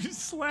 huge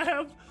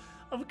slab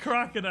of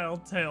crocodile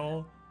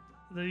tail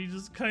that you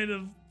just kind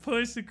of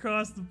push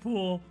across the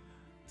pool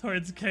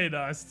towards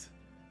K-Dust.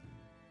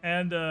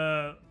 And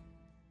the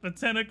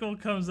tentacle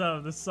comes out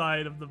of the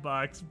side of the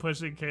box,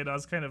 pushing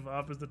K-Dust kind of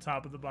up as the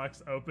top of the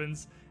box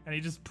opens, and he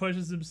just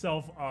pushes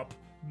himself up,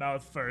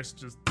 mouth first,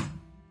 just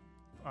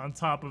on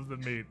top of the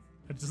meat.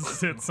 It just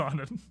sits on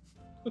it.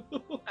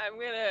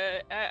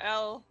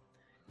 I'll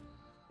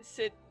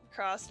sit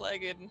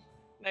cross-legged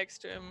next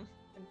to him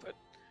and put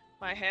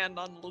my hand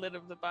on the lid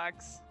of the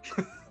box.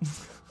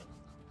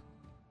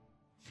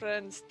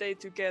 Friends stay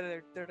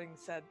together during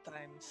sad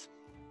times.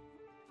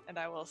 And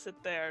I will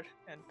sit there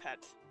and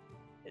pet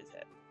his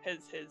head,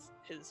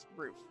 his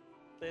roof.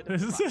 lid. Of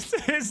the This box.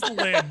 is his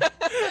lid.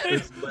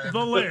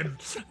 The lid.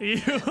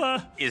 You,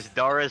 Is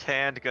Dara's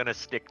hand gonna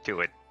stick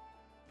to it?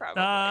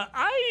 Probably.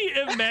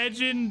 I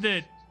imagine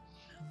that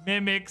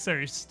mimics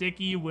are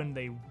sticky when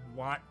they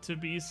want to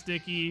be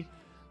sticky,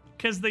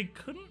 because they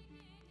couldn't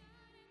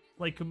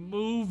like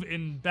move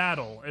in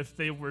battle if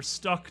they were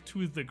stuck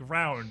to the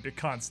ground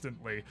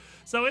constantly.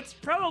 So it's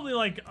probably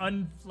like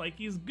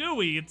he's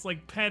gooey. It's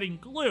like patting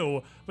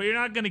glue, but you're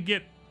not gonna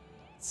get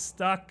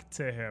stuck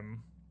to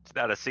him. It's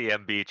not a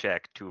CMB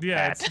check to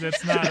Yeah, pat.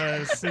 it's not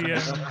a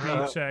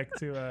CMB check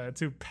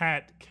to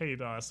pat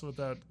Kados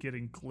without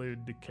getting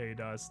glued to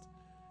Kados.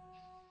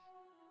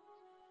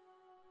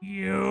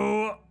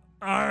 You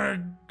are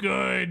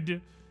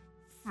good,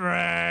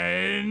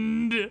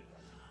 friend.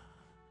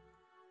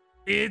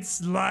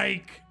 It's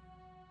like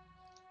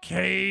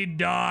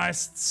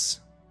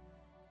Kadost's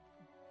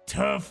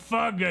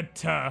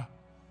Tafagata.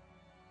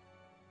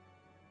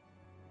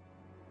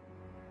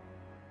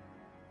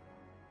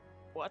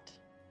 What?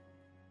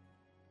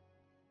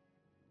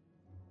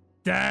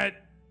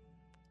 That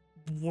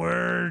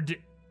word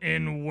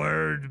in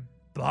word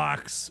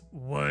box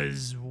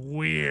was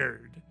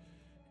weird.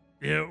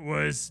 It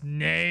was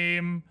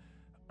name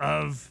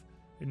of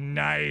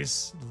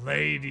nice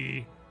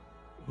lady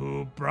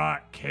who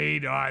brought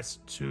Kados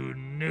to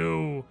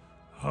new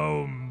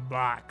home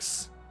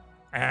box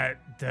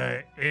at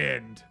the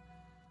end.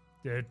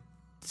 The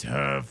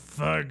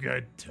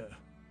Tafagata.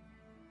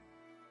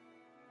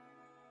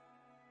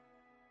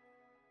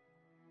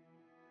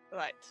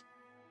 Right.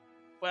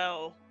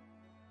 Well,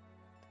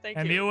 thank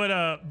And you. you would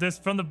this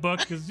from the book,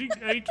 because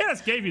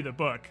Cass gave you the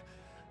book.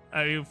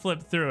 You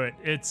flipped through it.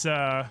 It's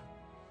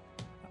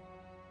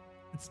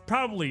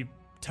probably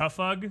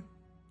Tufug.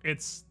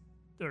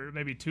 Or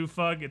maybe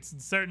Tufug. It's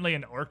certainly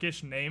an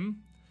orcish name.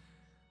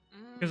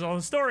 Because all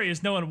the story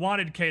is no one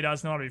wanted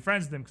Kados, no one wanted to be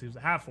friends with him because he was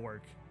a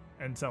half-orc,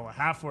 until a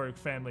half-orc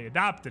family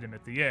adopted him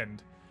at the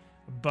end.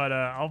 But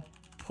I'll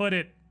put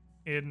it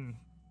in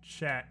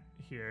chat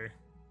here.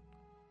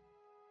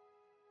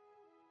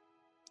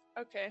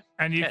 Okay.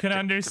 And you Yeah, can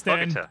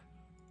understand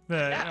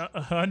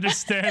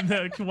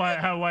Tafagata.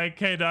 why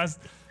Kados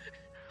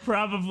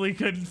probably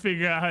couldn't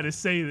figure out how to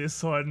say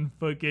this one,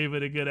 but gave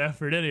it a good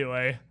effort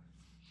anyway.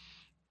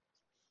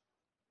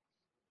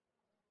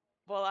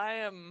 Well, I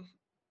am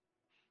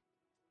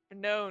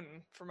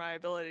known for my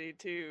ability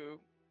to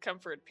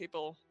comfort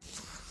people,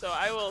 so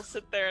I will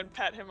sit there and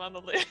pat him on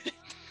the lid.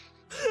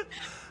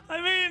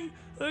 I mean,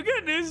 the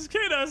good news is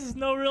Kados has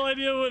no real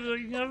idea what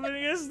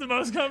comforting is. The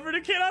most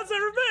comforting Kados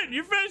ever been.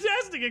 You're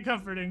fantastic at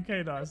comforting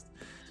Kados.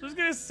 So I'm just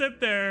gonna sit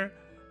there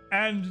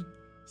and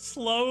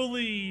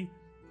slowly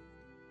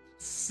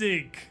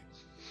sink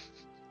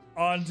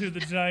onto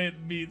the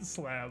giant meat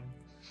slab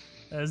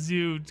as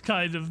you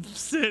kind of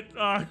sit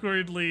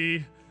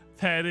awkwardly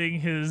patting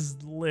his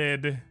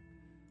lid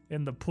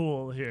in the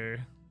pool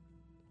here.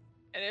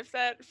 And if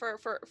that for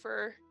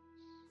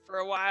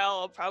a while,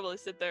 I'll probably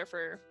sit there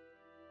for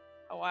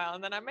a while,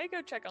 and then I may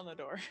go check on the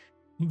door.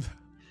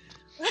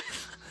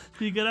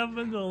 You get up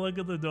and go look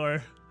at the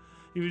door.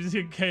 You just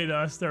hear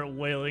Kados start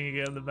wailing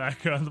again in the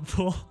background of the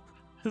pool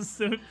as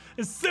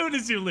soon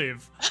as you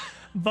leave.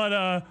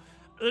 But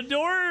the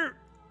door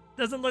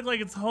doesn't look like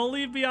it's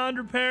wholly beyond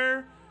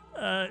repair.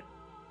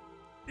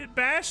 It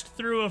bashed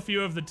through a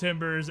few of the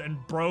timbers and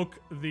broke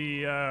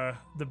the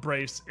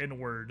brace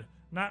inward.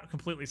 Not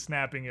completely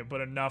snapping it,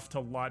 but enough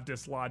to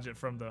dislodge it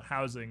from the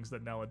housings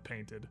that Nell had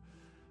painted.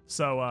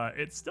 So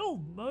it's still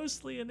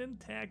mostly an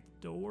intact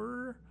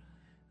door.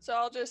 So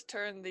I'll just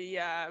turn the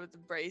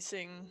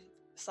bracing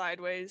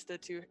sideways, the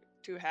two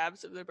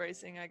halves of the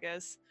bracing, I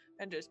guess,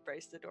 and just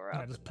brace the door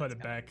up. Yeah, just put it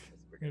back.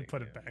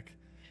 Put it back.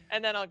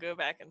 And then I'll go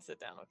back and sit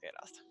down with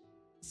Kados.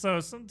 So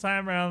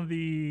sometime around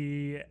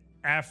the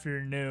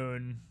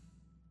afternoon,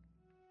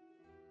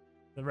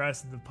 the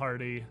rest of the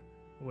party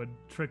would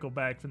trickle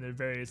back from their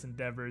various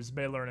endeavors.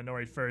 Baylor and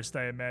Inori first,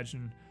 I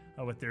imagine,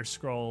 with their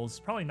scrolls.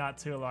 Probably not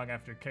too long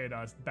after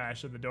Kados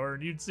bashed in the door,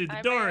 and you'd see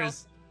the door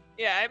is...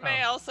 Yeah, I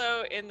may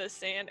also in the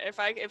sand,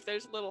 if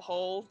there's a little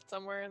hole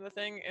somewhere in the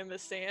thing, in the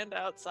sand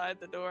outside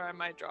the door, I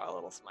might draw a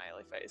little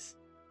smiley face.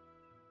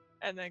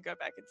 And then go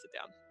back and sit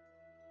down.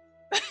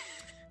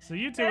 So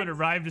you two would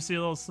arrive to see a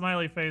little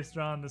smiley face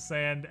drawn in the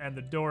sand, and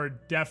the door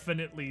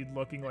definitely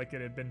looking like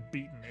it had been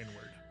beaten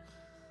inward.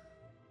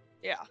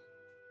 Yeah.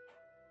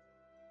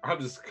 I'm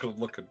just gonna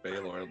look at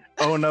Baylor.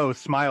 Oh no,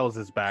 Smiles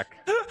is back.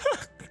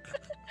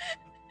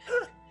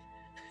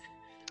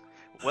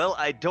 Well,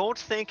 I don't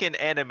think an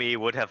enemy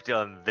would have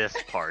done this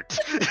part.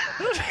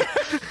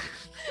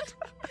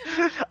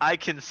 I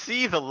can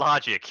see the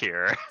logic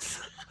here.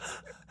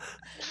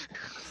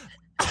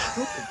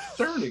 So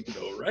concerning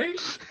though, right?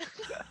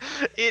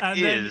 It And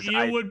is. then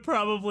you would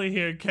probably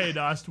hear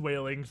Kados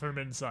wailing from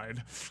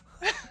inside.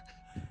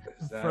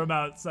 Is that- From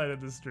outside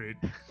of the street.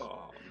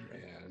 Oh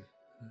man.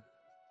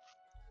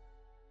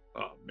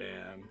 Oh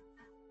man.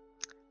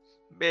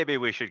 Maybe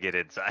we should get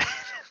inside.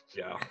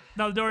 Yeah.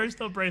 Now the door is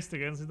still braced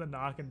again, so the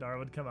knock and Dar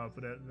would come up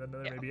with it, and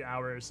then maybe an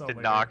hour or so To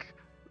later. knock.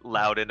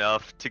 loud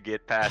enough to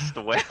get past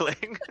the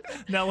wailing.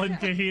 Nell and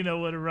Kahina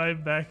would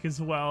arrive back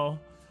as well,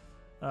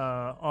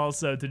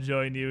 also to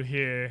join you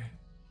here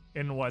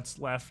in what's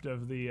left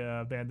of the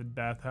abandoned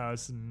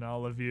bathhouse, and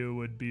all of you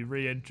would be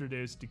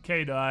reintroduced to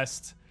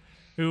Kadost,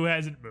 who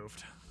hasn't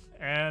moved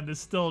and is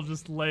still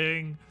just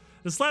laying.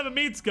 The slab of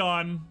meat's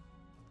gone.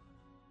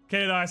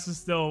 Kadost is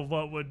still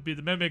what would be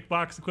the mimic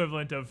box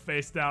equivalent of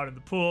face down in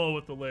the pool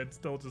with the lid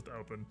still just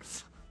open.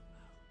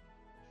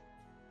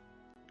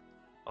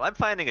 Well, I'm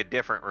finding a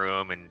different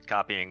room and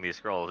copying these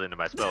scrolls into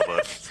my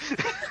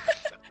spellbook.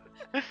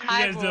 You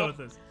guys deal with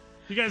this.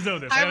 You guys know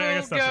this. I got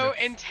will stuff to go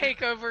do. and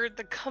take over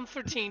the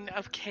comforting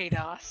of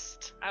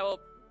Kadost. I will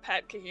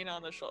pat Kahina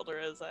on the shoulder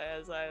as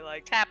I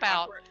like Tap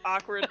out.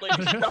 awkwardly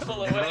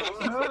shuffle away.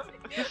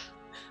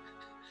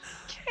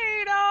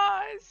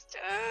 Kadost!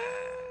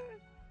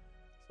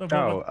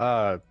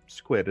 Oh,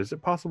 Squid, is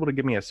it possible to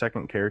give me a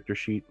second character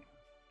sheet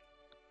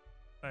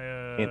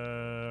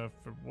For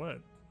what?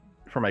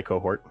 for my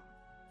cohort?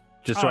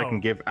 Just so I Oh, can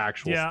give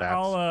actual Yeah, stats.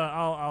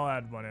 I'll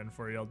add one in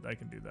for you. I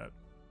can do that.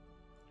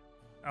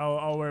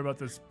 I'll worry about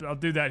this. I'll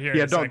do that here.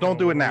 Yeah, in a don't second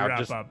do when it we now, wrap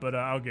just- up, but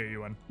I'll get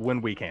you one.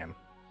 When we can.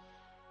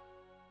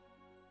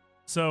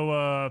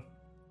 So,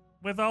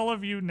 with all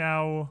of you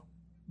now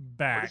What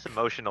back, does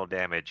emotional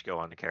damage go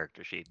on the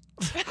character sheet?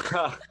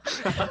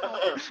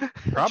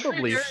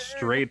 Probably Trigger.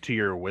 straight to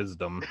your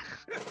wisdom.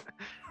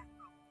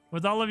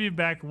 with all of you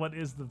back, what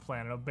is the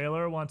plan? Now,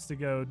 Baylor wants to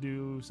go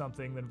do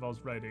something that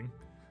involves writing.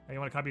 You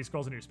want to copy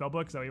scrolls in your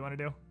spellbook? Is that what you want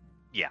to do?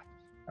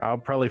 I'll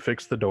probably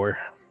fix the door.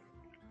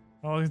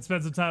 Well, we can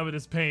spend some time with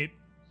his paint,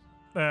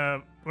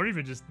 or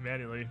even just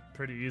manually,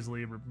 pretty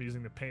easily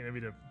using the paint maybe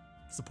to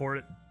support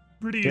it.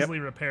 Pretty Yep. easily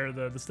repair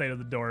the state of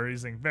the door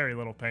using very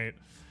little paint.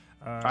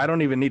 I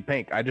don't even need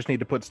paint. I just need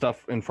to put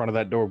stuff in front of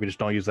that door. We just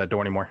don't use that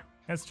door anymore.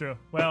 That's true.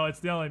 Well, it's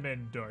the only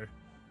main door.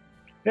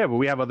 Yeah, but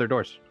we have other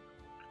doors.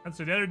 That's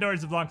true. The other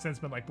doors have long since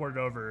been like boarded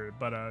over,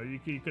 but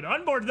you could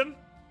unboard them.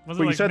 Wasn't Well,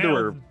 you like said there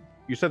nailed- were-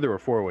 You said there were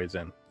 4 ways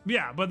in.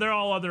 Yeah, but they're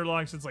all other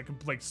long since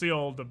like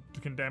sealed,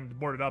 condemned,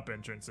 boarded up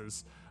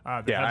entrances.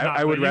 That Yeah, have not-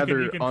 I would but you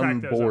rather can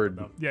crack those open, unboard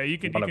though. Yeah, you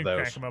can one of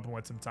crack those. them open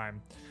with some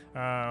time.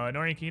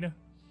 Nori and Kina?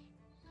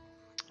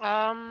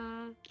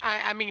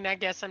 I mean, I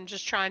guess I'm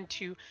just trying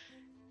to,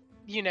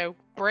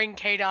 bring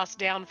Kados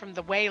down from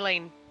the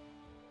wailing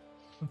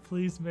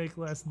Please make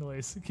less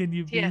noise. Can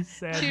you be Yeah,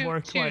 sad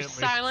more to quietly?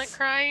 silent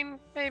crying,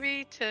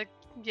 maybe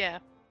yeah.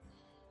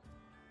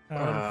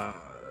 Uh,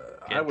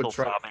 I would Gentle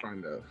try to sobbing.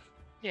 find a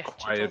Yeah.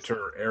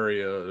 quieter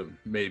area,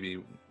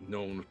 maybe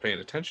no one was paying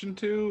attention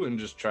to, and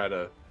just try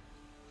to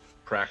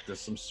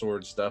practice some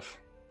sword stuff.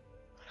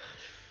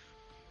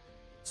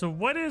 So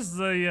what is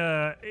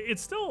the?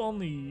 It's still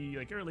only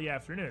like early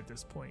afternoon at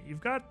this point.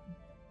 You've got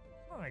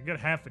a good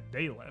half a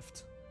day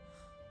left.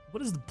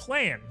 What is the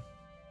plan?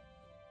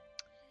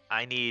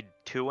 I need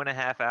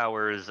 2.5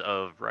 hours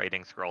of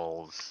writing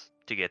scrolls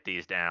to get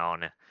these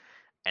down.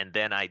 And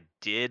then I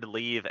did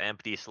leave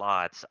empty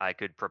slots. I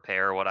could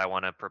prepare what I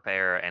want to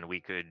prepare, and we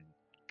could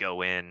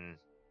go in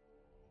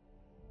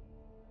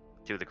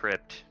to the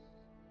crypt.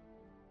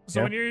 So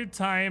Yeah. in your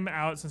time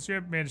out, since you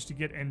have managed to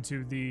get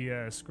into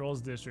the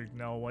Scrolls District,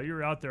 Nell, while you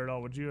were out there at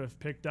all, would you have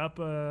picked up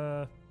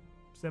a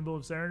symbol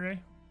of Serenray?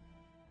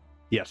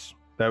 Yes,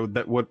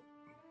 that would.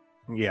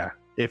 Yeah,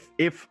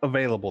 if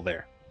available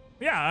there.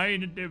 Yeah, I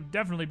mean, it would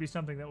definitely be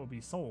something that will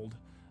be sold.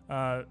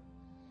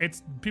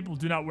 It's people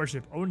do not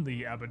worship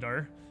only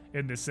Abadar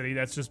in this city.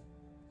 That's just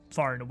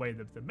far and away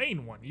the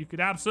main one. You could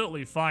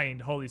absolutely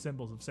find holy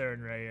symbols of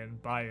Serenray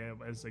and buy it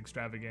as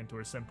extravagant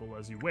or simple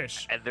as you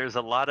wish. And there's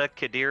a lot of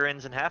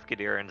Kadirans and half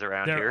Kadirans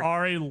around There here.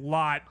 are a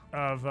lot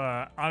of,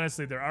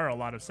 honestly, there are a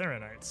lot of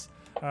Serenites.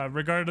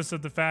 Regardless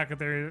of the fact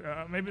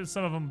that maybe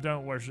some of them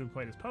don't worship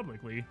quite as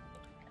publicly,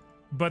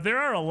 but there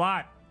are a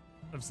lot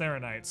of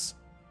Serenites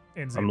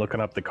in Zero. I'm looking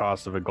up the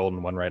cost of a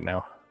golden one right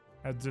now.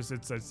 It's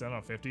I don't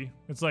know, 50.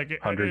 It's like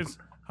 100. It's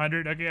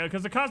 100. Okay,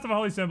 because the cost of a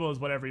holy symbol is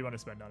whatever you want to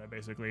spend on it,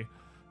 basically.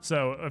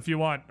 So if you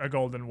want a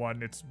golden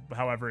one, it's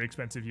however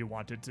expensive you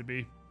want it to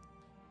be.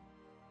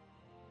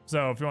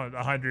 So if you want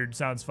 100,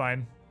 sounds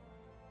fine.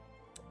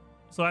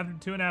 So after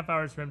 2.5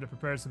 hours for him to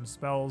prepare some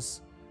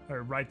spells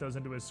or write those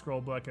into his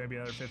scroll book, and maybe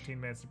another 15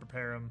 minutes to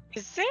prepare them.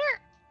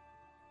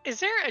 Is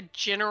there a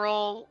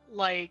general,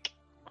 like,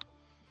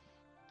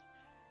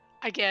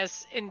 I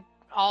guess in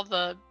all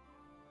the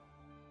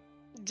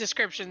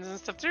descriptions and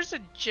stuff, there's a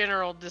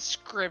general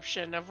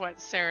description of what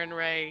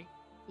Serenray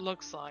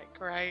looks like,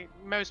 right?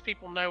 Most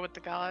people know what the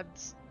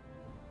gods.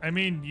 I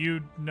mean,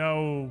 you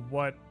know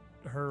what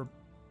her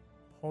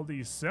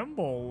holy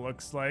symbol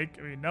looks like.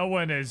 I mean, no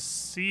one has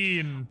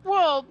seen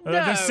Well, no.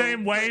 the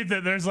same way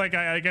that there's like,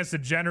 I guess, a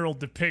general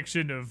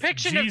depiction of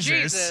Depiction Jesus. of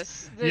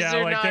Jesus. Is Yeah,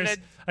 there like not there's,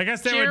 a I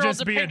guess there would general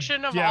just be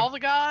depiction of yeah, all the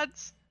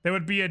gods? there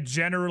would be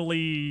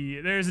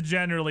there's a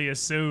generally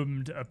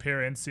assumed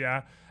appearance,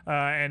 yeah.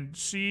 And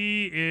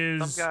she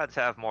is. Some gods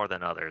have more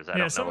than others. I Yeah,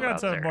 don't some know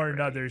gods about have more than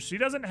Serenray. others. She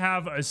doesn't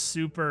have a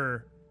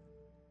super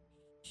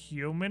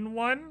human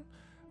one.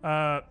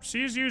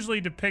 She's usually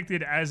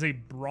depicted as a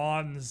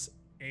bronze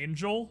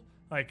angel,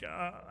 like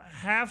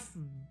half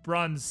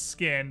bronze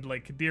skinned,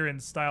 like Kadiran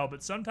style,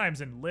 but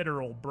sometimes in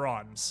literal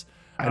bronze.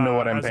 I know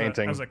what I'm as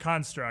painting. as a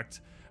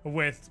construct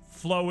with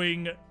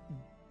flowing,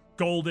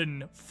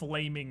 golden,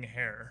 flaming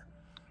hair,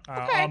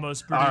 Okay.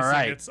 almost producing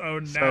right. its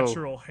own So-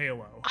 natural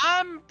halo.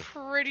 I'm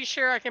pretty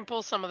sure I can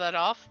pull some of that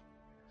off.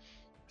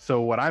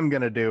 So what I'm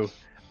gonna do,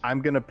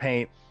 I'm gonna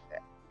paint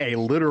a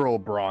literal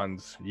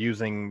bronze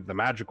using the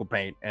magical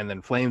paint, and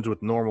then flames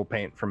with normal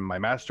paint from my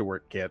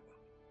masterwork kit.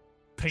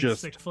 Pink just-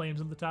 stick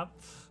flames in the top.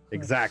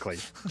 Exactly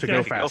to Okay. go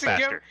Go fast.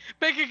 faster.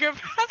 Make it go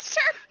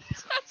faster.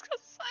 That's what I was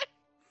gonna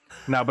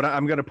say. No, but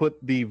I'm gonna put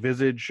the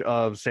visage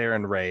of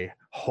Saren Ray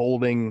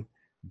holding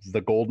the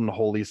golden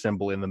holy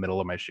symbol in the middle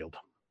of my shield.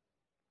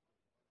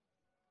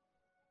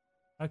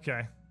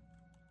 Okay.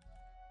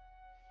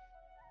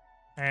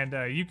 And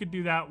you could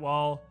do that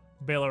while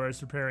Baylor is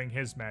preparing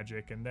his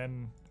magic, and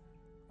then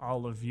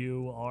all of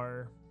you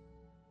are.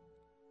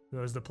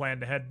 So is the plan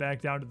to head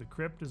back down to the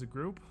crypt as a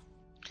group?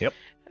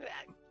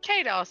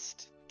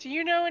 Kados, do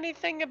you know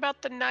anything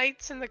about the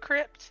knights in the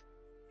crypt?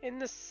 In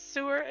the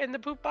sewer, in the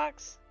poop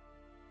box?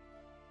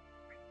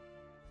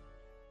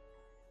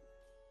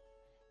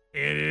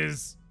 It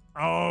is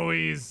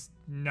always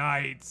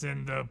nights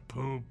in the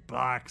poop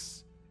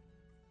box.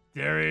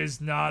 There is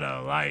not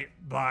a light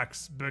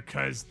box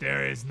because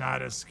there is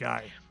not a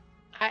sky.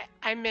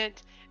 I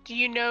meant, do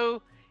you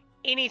know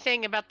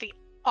anything about the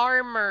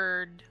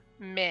armored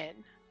men?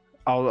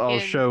 I'll In-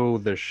 show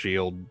the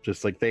shield,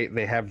 just like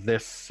they have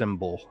this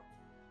symbol.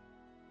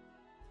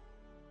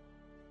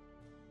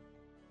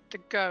 The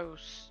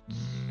ghosts.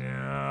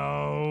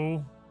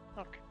 No.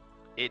 Okay.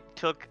 It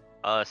took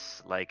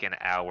us like an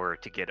hour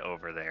to get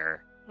over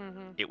there.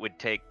 Mm-hmm. It would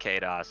take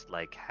Kados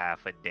like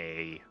half a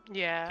day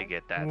Yeah. to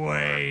get that far.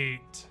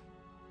 Wait.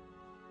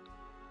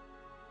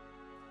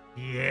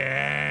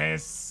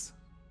 Yes.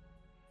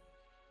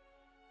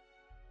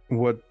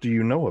 What do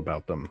you know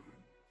about them?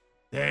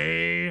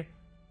 They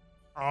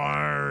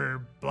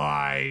are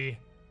by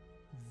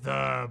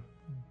the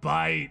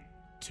bite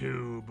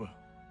tube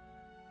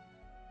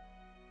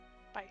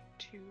Bite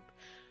tube.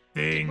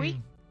 thing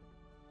we-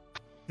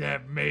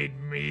 that made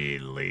me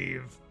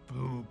leave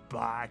poop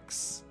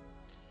box.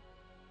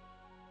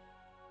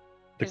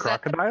 The Is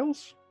that the-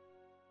 crocodiles?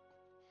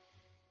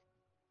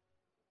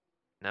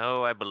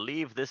 No, I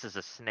believe this is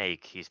a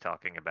snake he's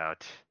talking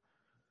about.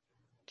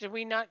 Did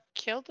we not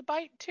kill the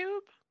bite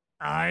tube?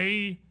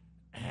 I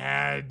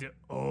had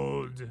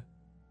old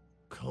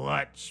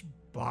clutch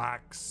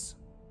box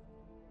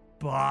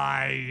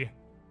by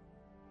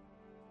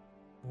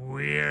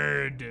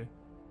weird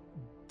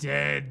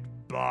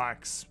dead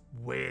box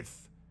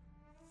with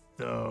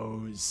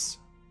those.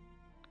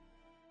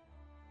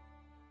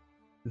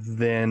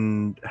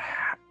 Then,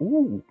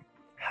 ooh,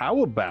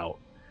 how about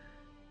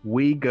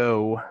we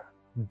go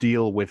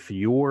deal with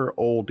your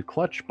old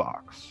clutch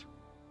box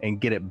and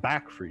get it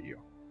back for you?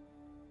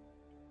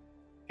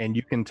 And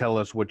you can tell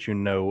us what you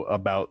know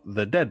about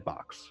the dead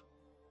box.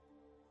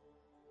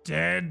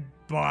 Dead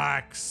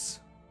box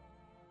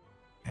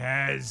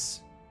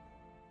has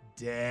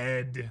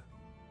dead.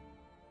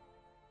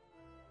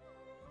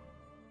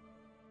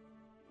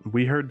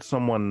 We heard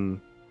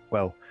someone,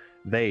 well,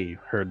 they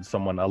heard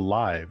someone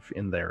alive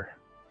in there.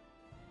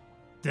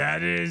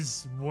 That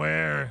is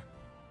where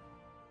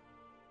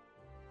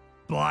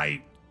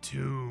bite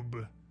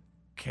tube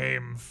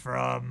came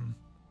from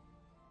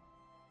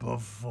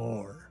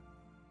before.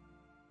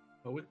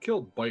 Oh, we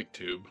killed Bite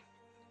Tube.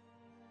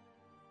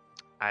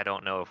 I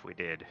don't know if we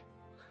did.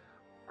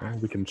 Well,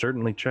 we can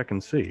certainly check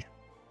and see.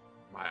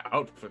 My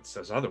outfit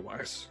says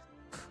otherwise.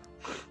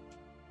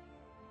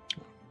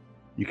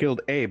 You killed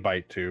a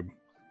bite tube.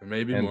 There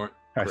may be And more.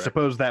 I Correct.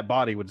 suppose that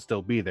body would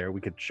still be there. We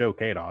could show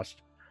Kados.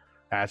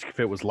 Ask if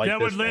it was like that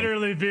this would thing.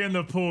 literally be in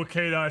the pool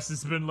Kados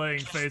has been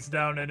laying face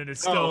down in, and is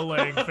still Oh.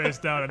 laying face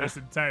down in this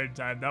entire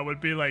time. That would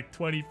be like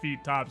 20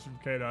 feet tops from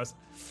Kados.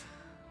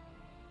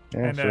 Yeah,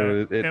 and,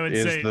 so it it would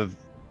is say- the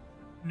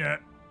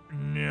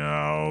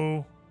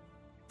No,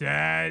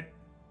 that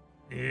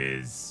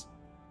is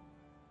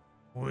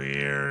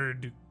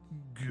weird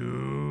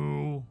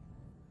goo.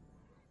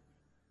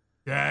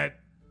 That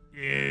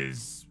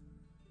is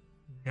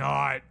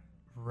not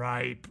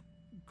ripe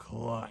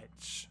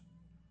clutch.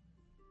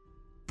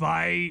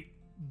 Bite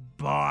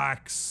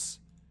box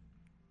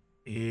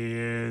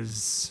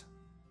is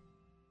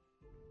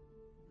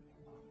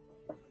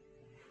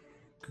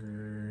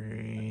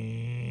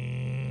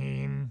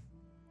green,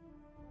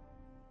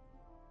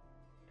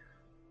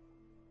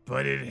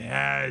 but it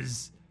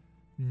has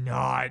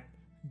not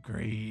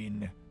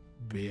green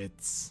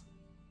bits.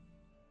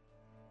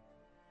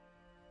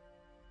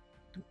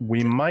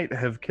 we might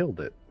have killed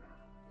it.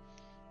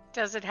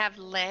 Does it have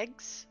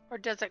legs or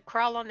does it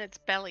crawl on its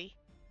belly?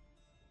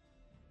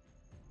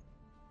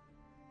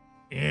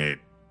 It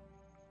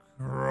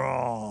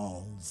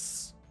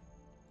crawls.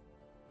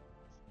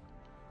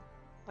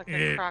 Like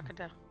a It-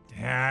 crocodile.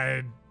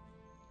 Had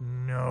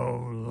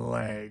no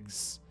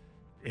legs.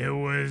 It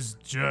was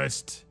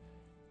just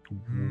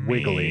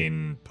Wiggly.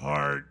 mean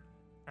part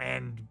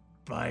and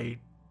bite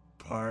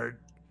part.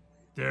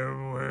 There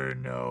were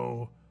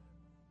no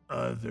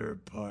other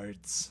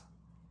parts.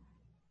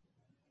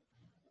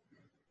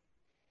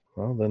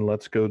 Well, then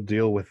let's go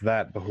deal with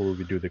that before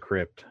we do the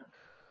crypt,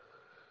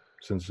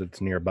 since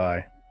it's nearby.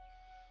 I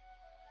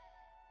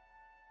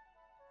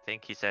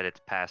think he said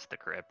it's past the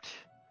crypt.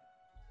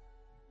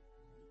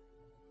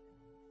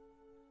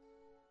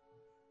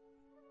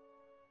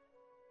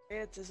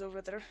 Yeah, it is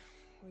over there.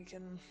 We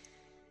can.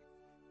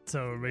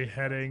 So are we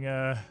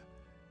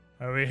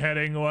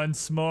heading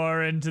once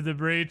more into the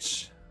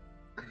breach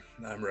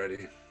I'm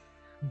ready.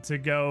 to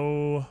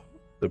go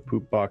The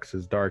poop box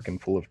is dark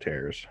and full of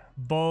tears.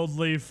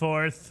 boldly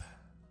forth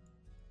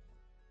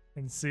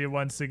and see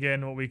once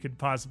again what we could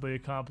possibly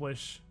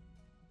accomplish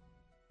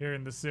here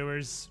in the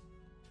sewers?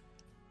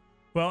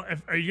 Well,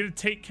 are you gonna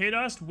take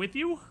Kados with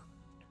you?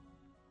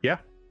 Yeah,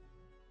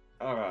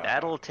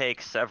 That'll take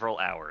several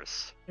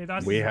hours.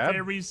 Kados we is have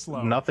very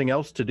slow. nothing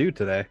else to do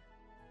today.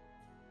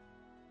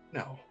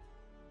 No.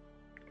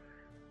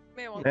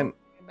 May want And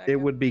to back it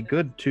up. would be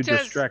good to Does-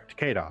 distract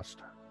Kados.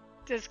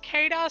 Does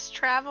Kados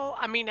travel?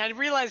 I mean, I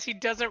realize he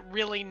doesn't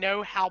really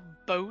know how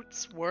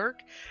boats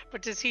work,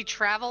 but does he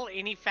travel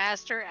any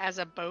faster as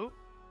a boat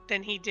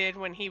than he did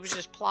when he was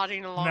just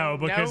plodding along? No,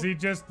 because he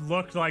just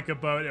looked like a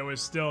boat and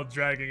was still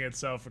dragging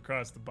itself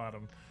across the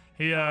bottom.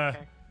 He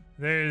Okay.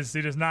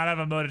 he does not have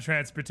a mode of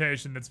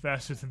transportation that's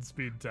faster than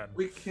speed 10.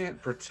 We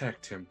can't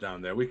protect him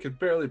down there. We could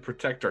barely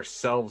protect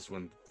ourselves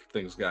when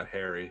things got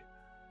hairy.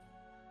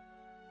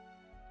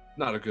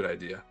 Not a good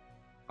idea.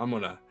 I'm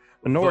gonna.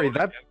 Nori, vote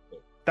against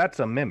it. that's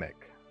a mimic.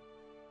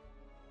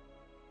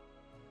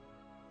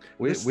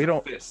 We This is we a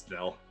don't fist,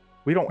 Nell.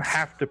 we don't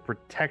have to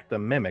protect a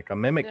mimic. A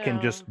mimic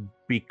can just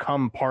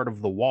become part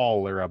of the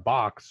wall or a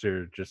box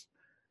or just.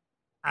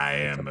 I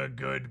am a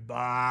good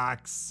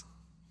box.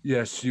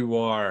 Yes, you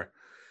are.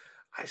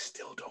 I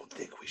still don't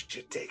think we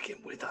should take him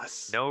with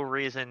us. No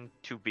reason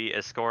to be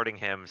escorting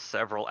him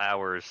several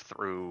hours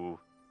through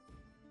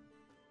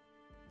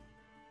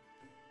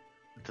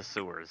the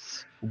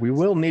sewers. We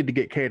will need to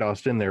get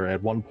Kados in there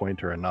at one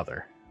point or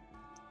another.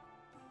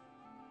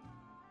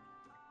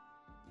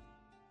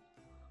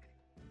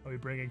 Are we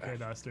bringing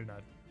Kados or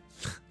not?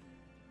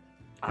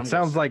 I'm It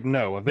sounds gonna- like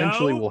no.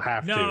 Eventually, No, we'll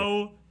have to.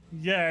 No.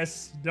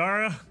 Yes.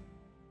 Dara.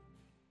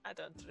 I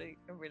don't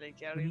really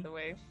care Mhm. either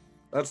way.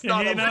 That's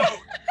not a Hina. vote.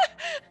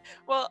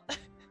 Well,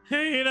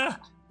 Hina.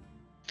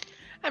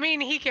 I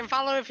mean, he can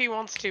follow if he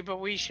wants to, but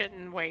we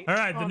shouldn't wait. All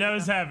right, the on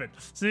nose him. have it.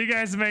 So you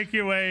guys make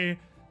your way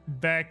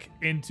back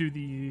into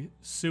the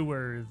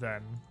sewer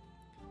then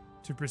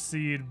to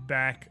proceed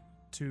back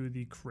to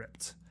the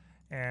crypt.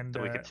 And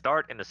So we can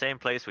start in the same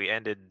place we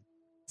ended.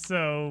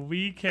 so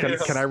we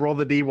Can I roll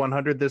the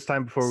D100 this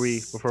time before we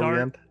start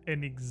end?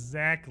 in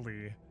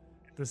exactly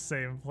the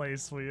same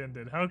place we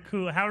ended. How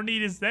cool! How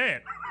neat is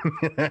that?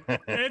 We had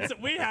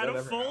that a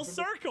ever full happened?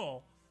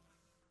 circle.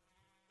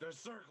 The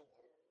circle.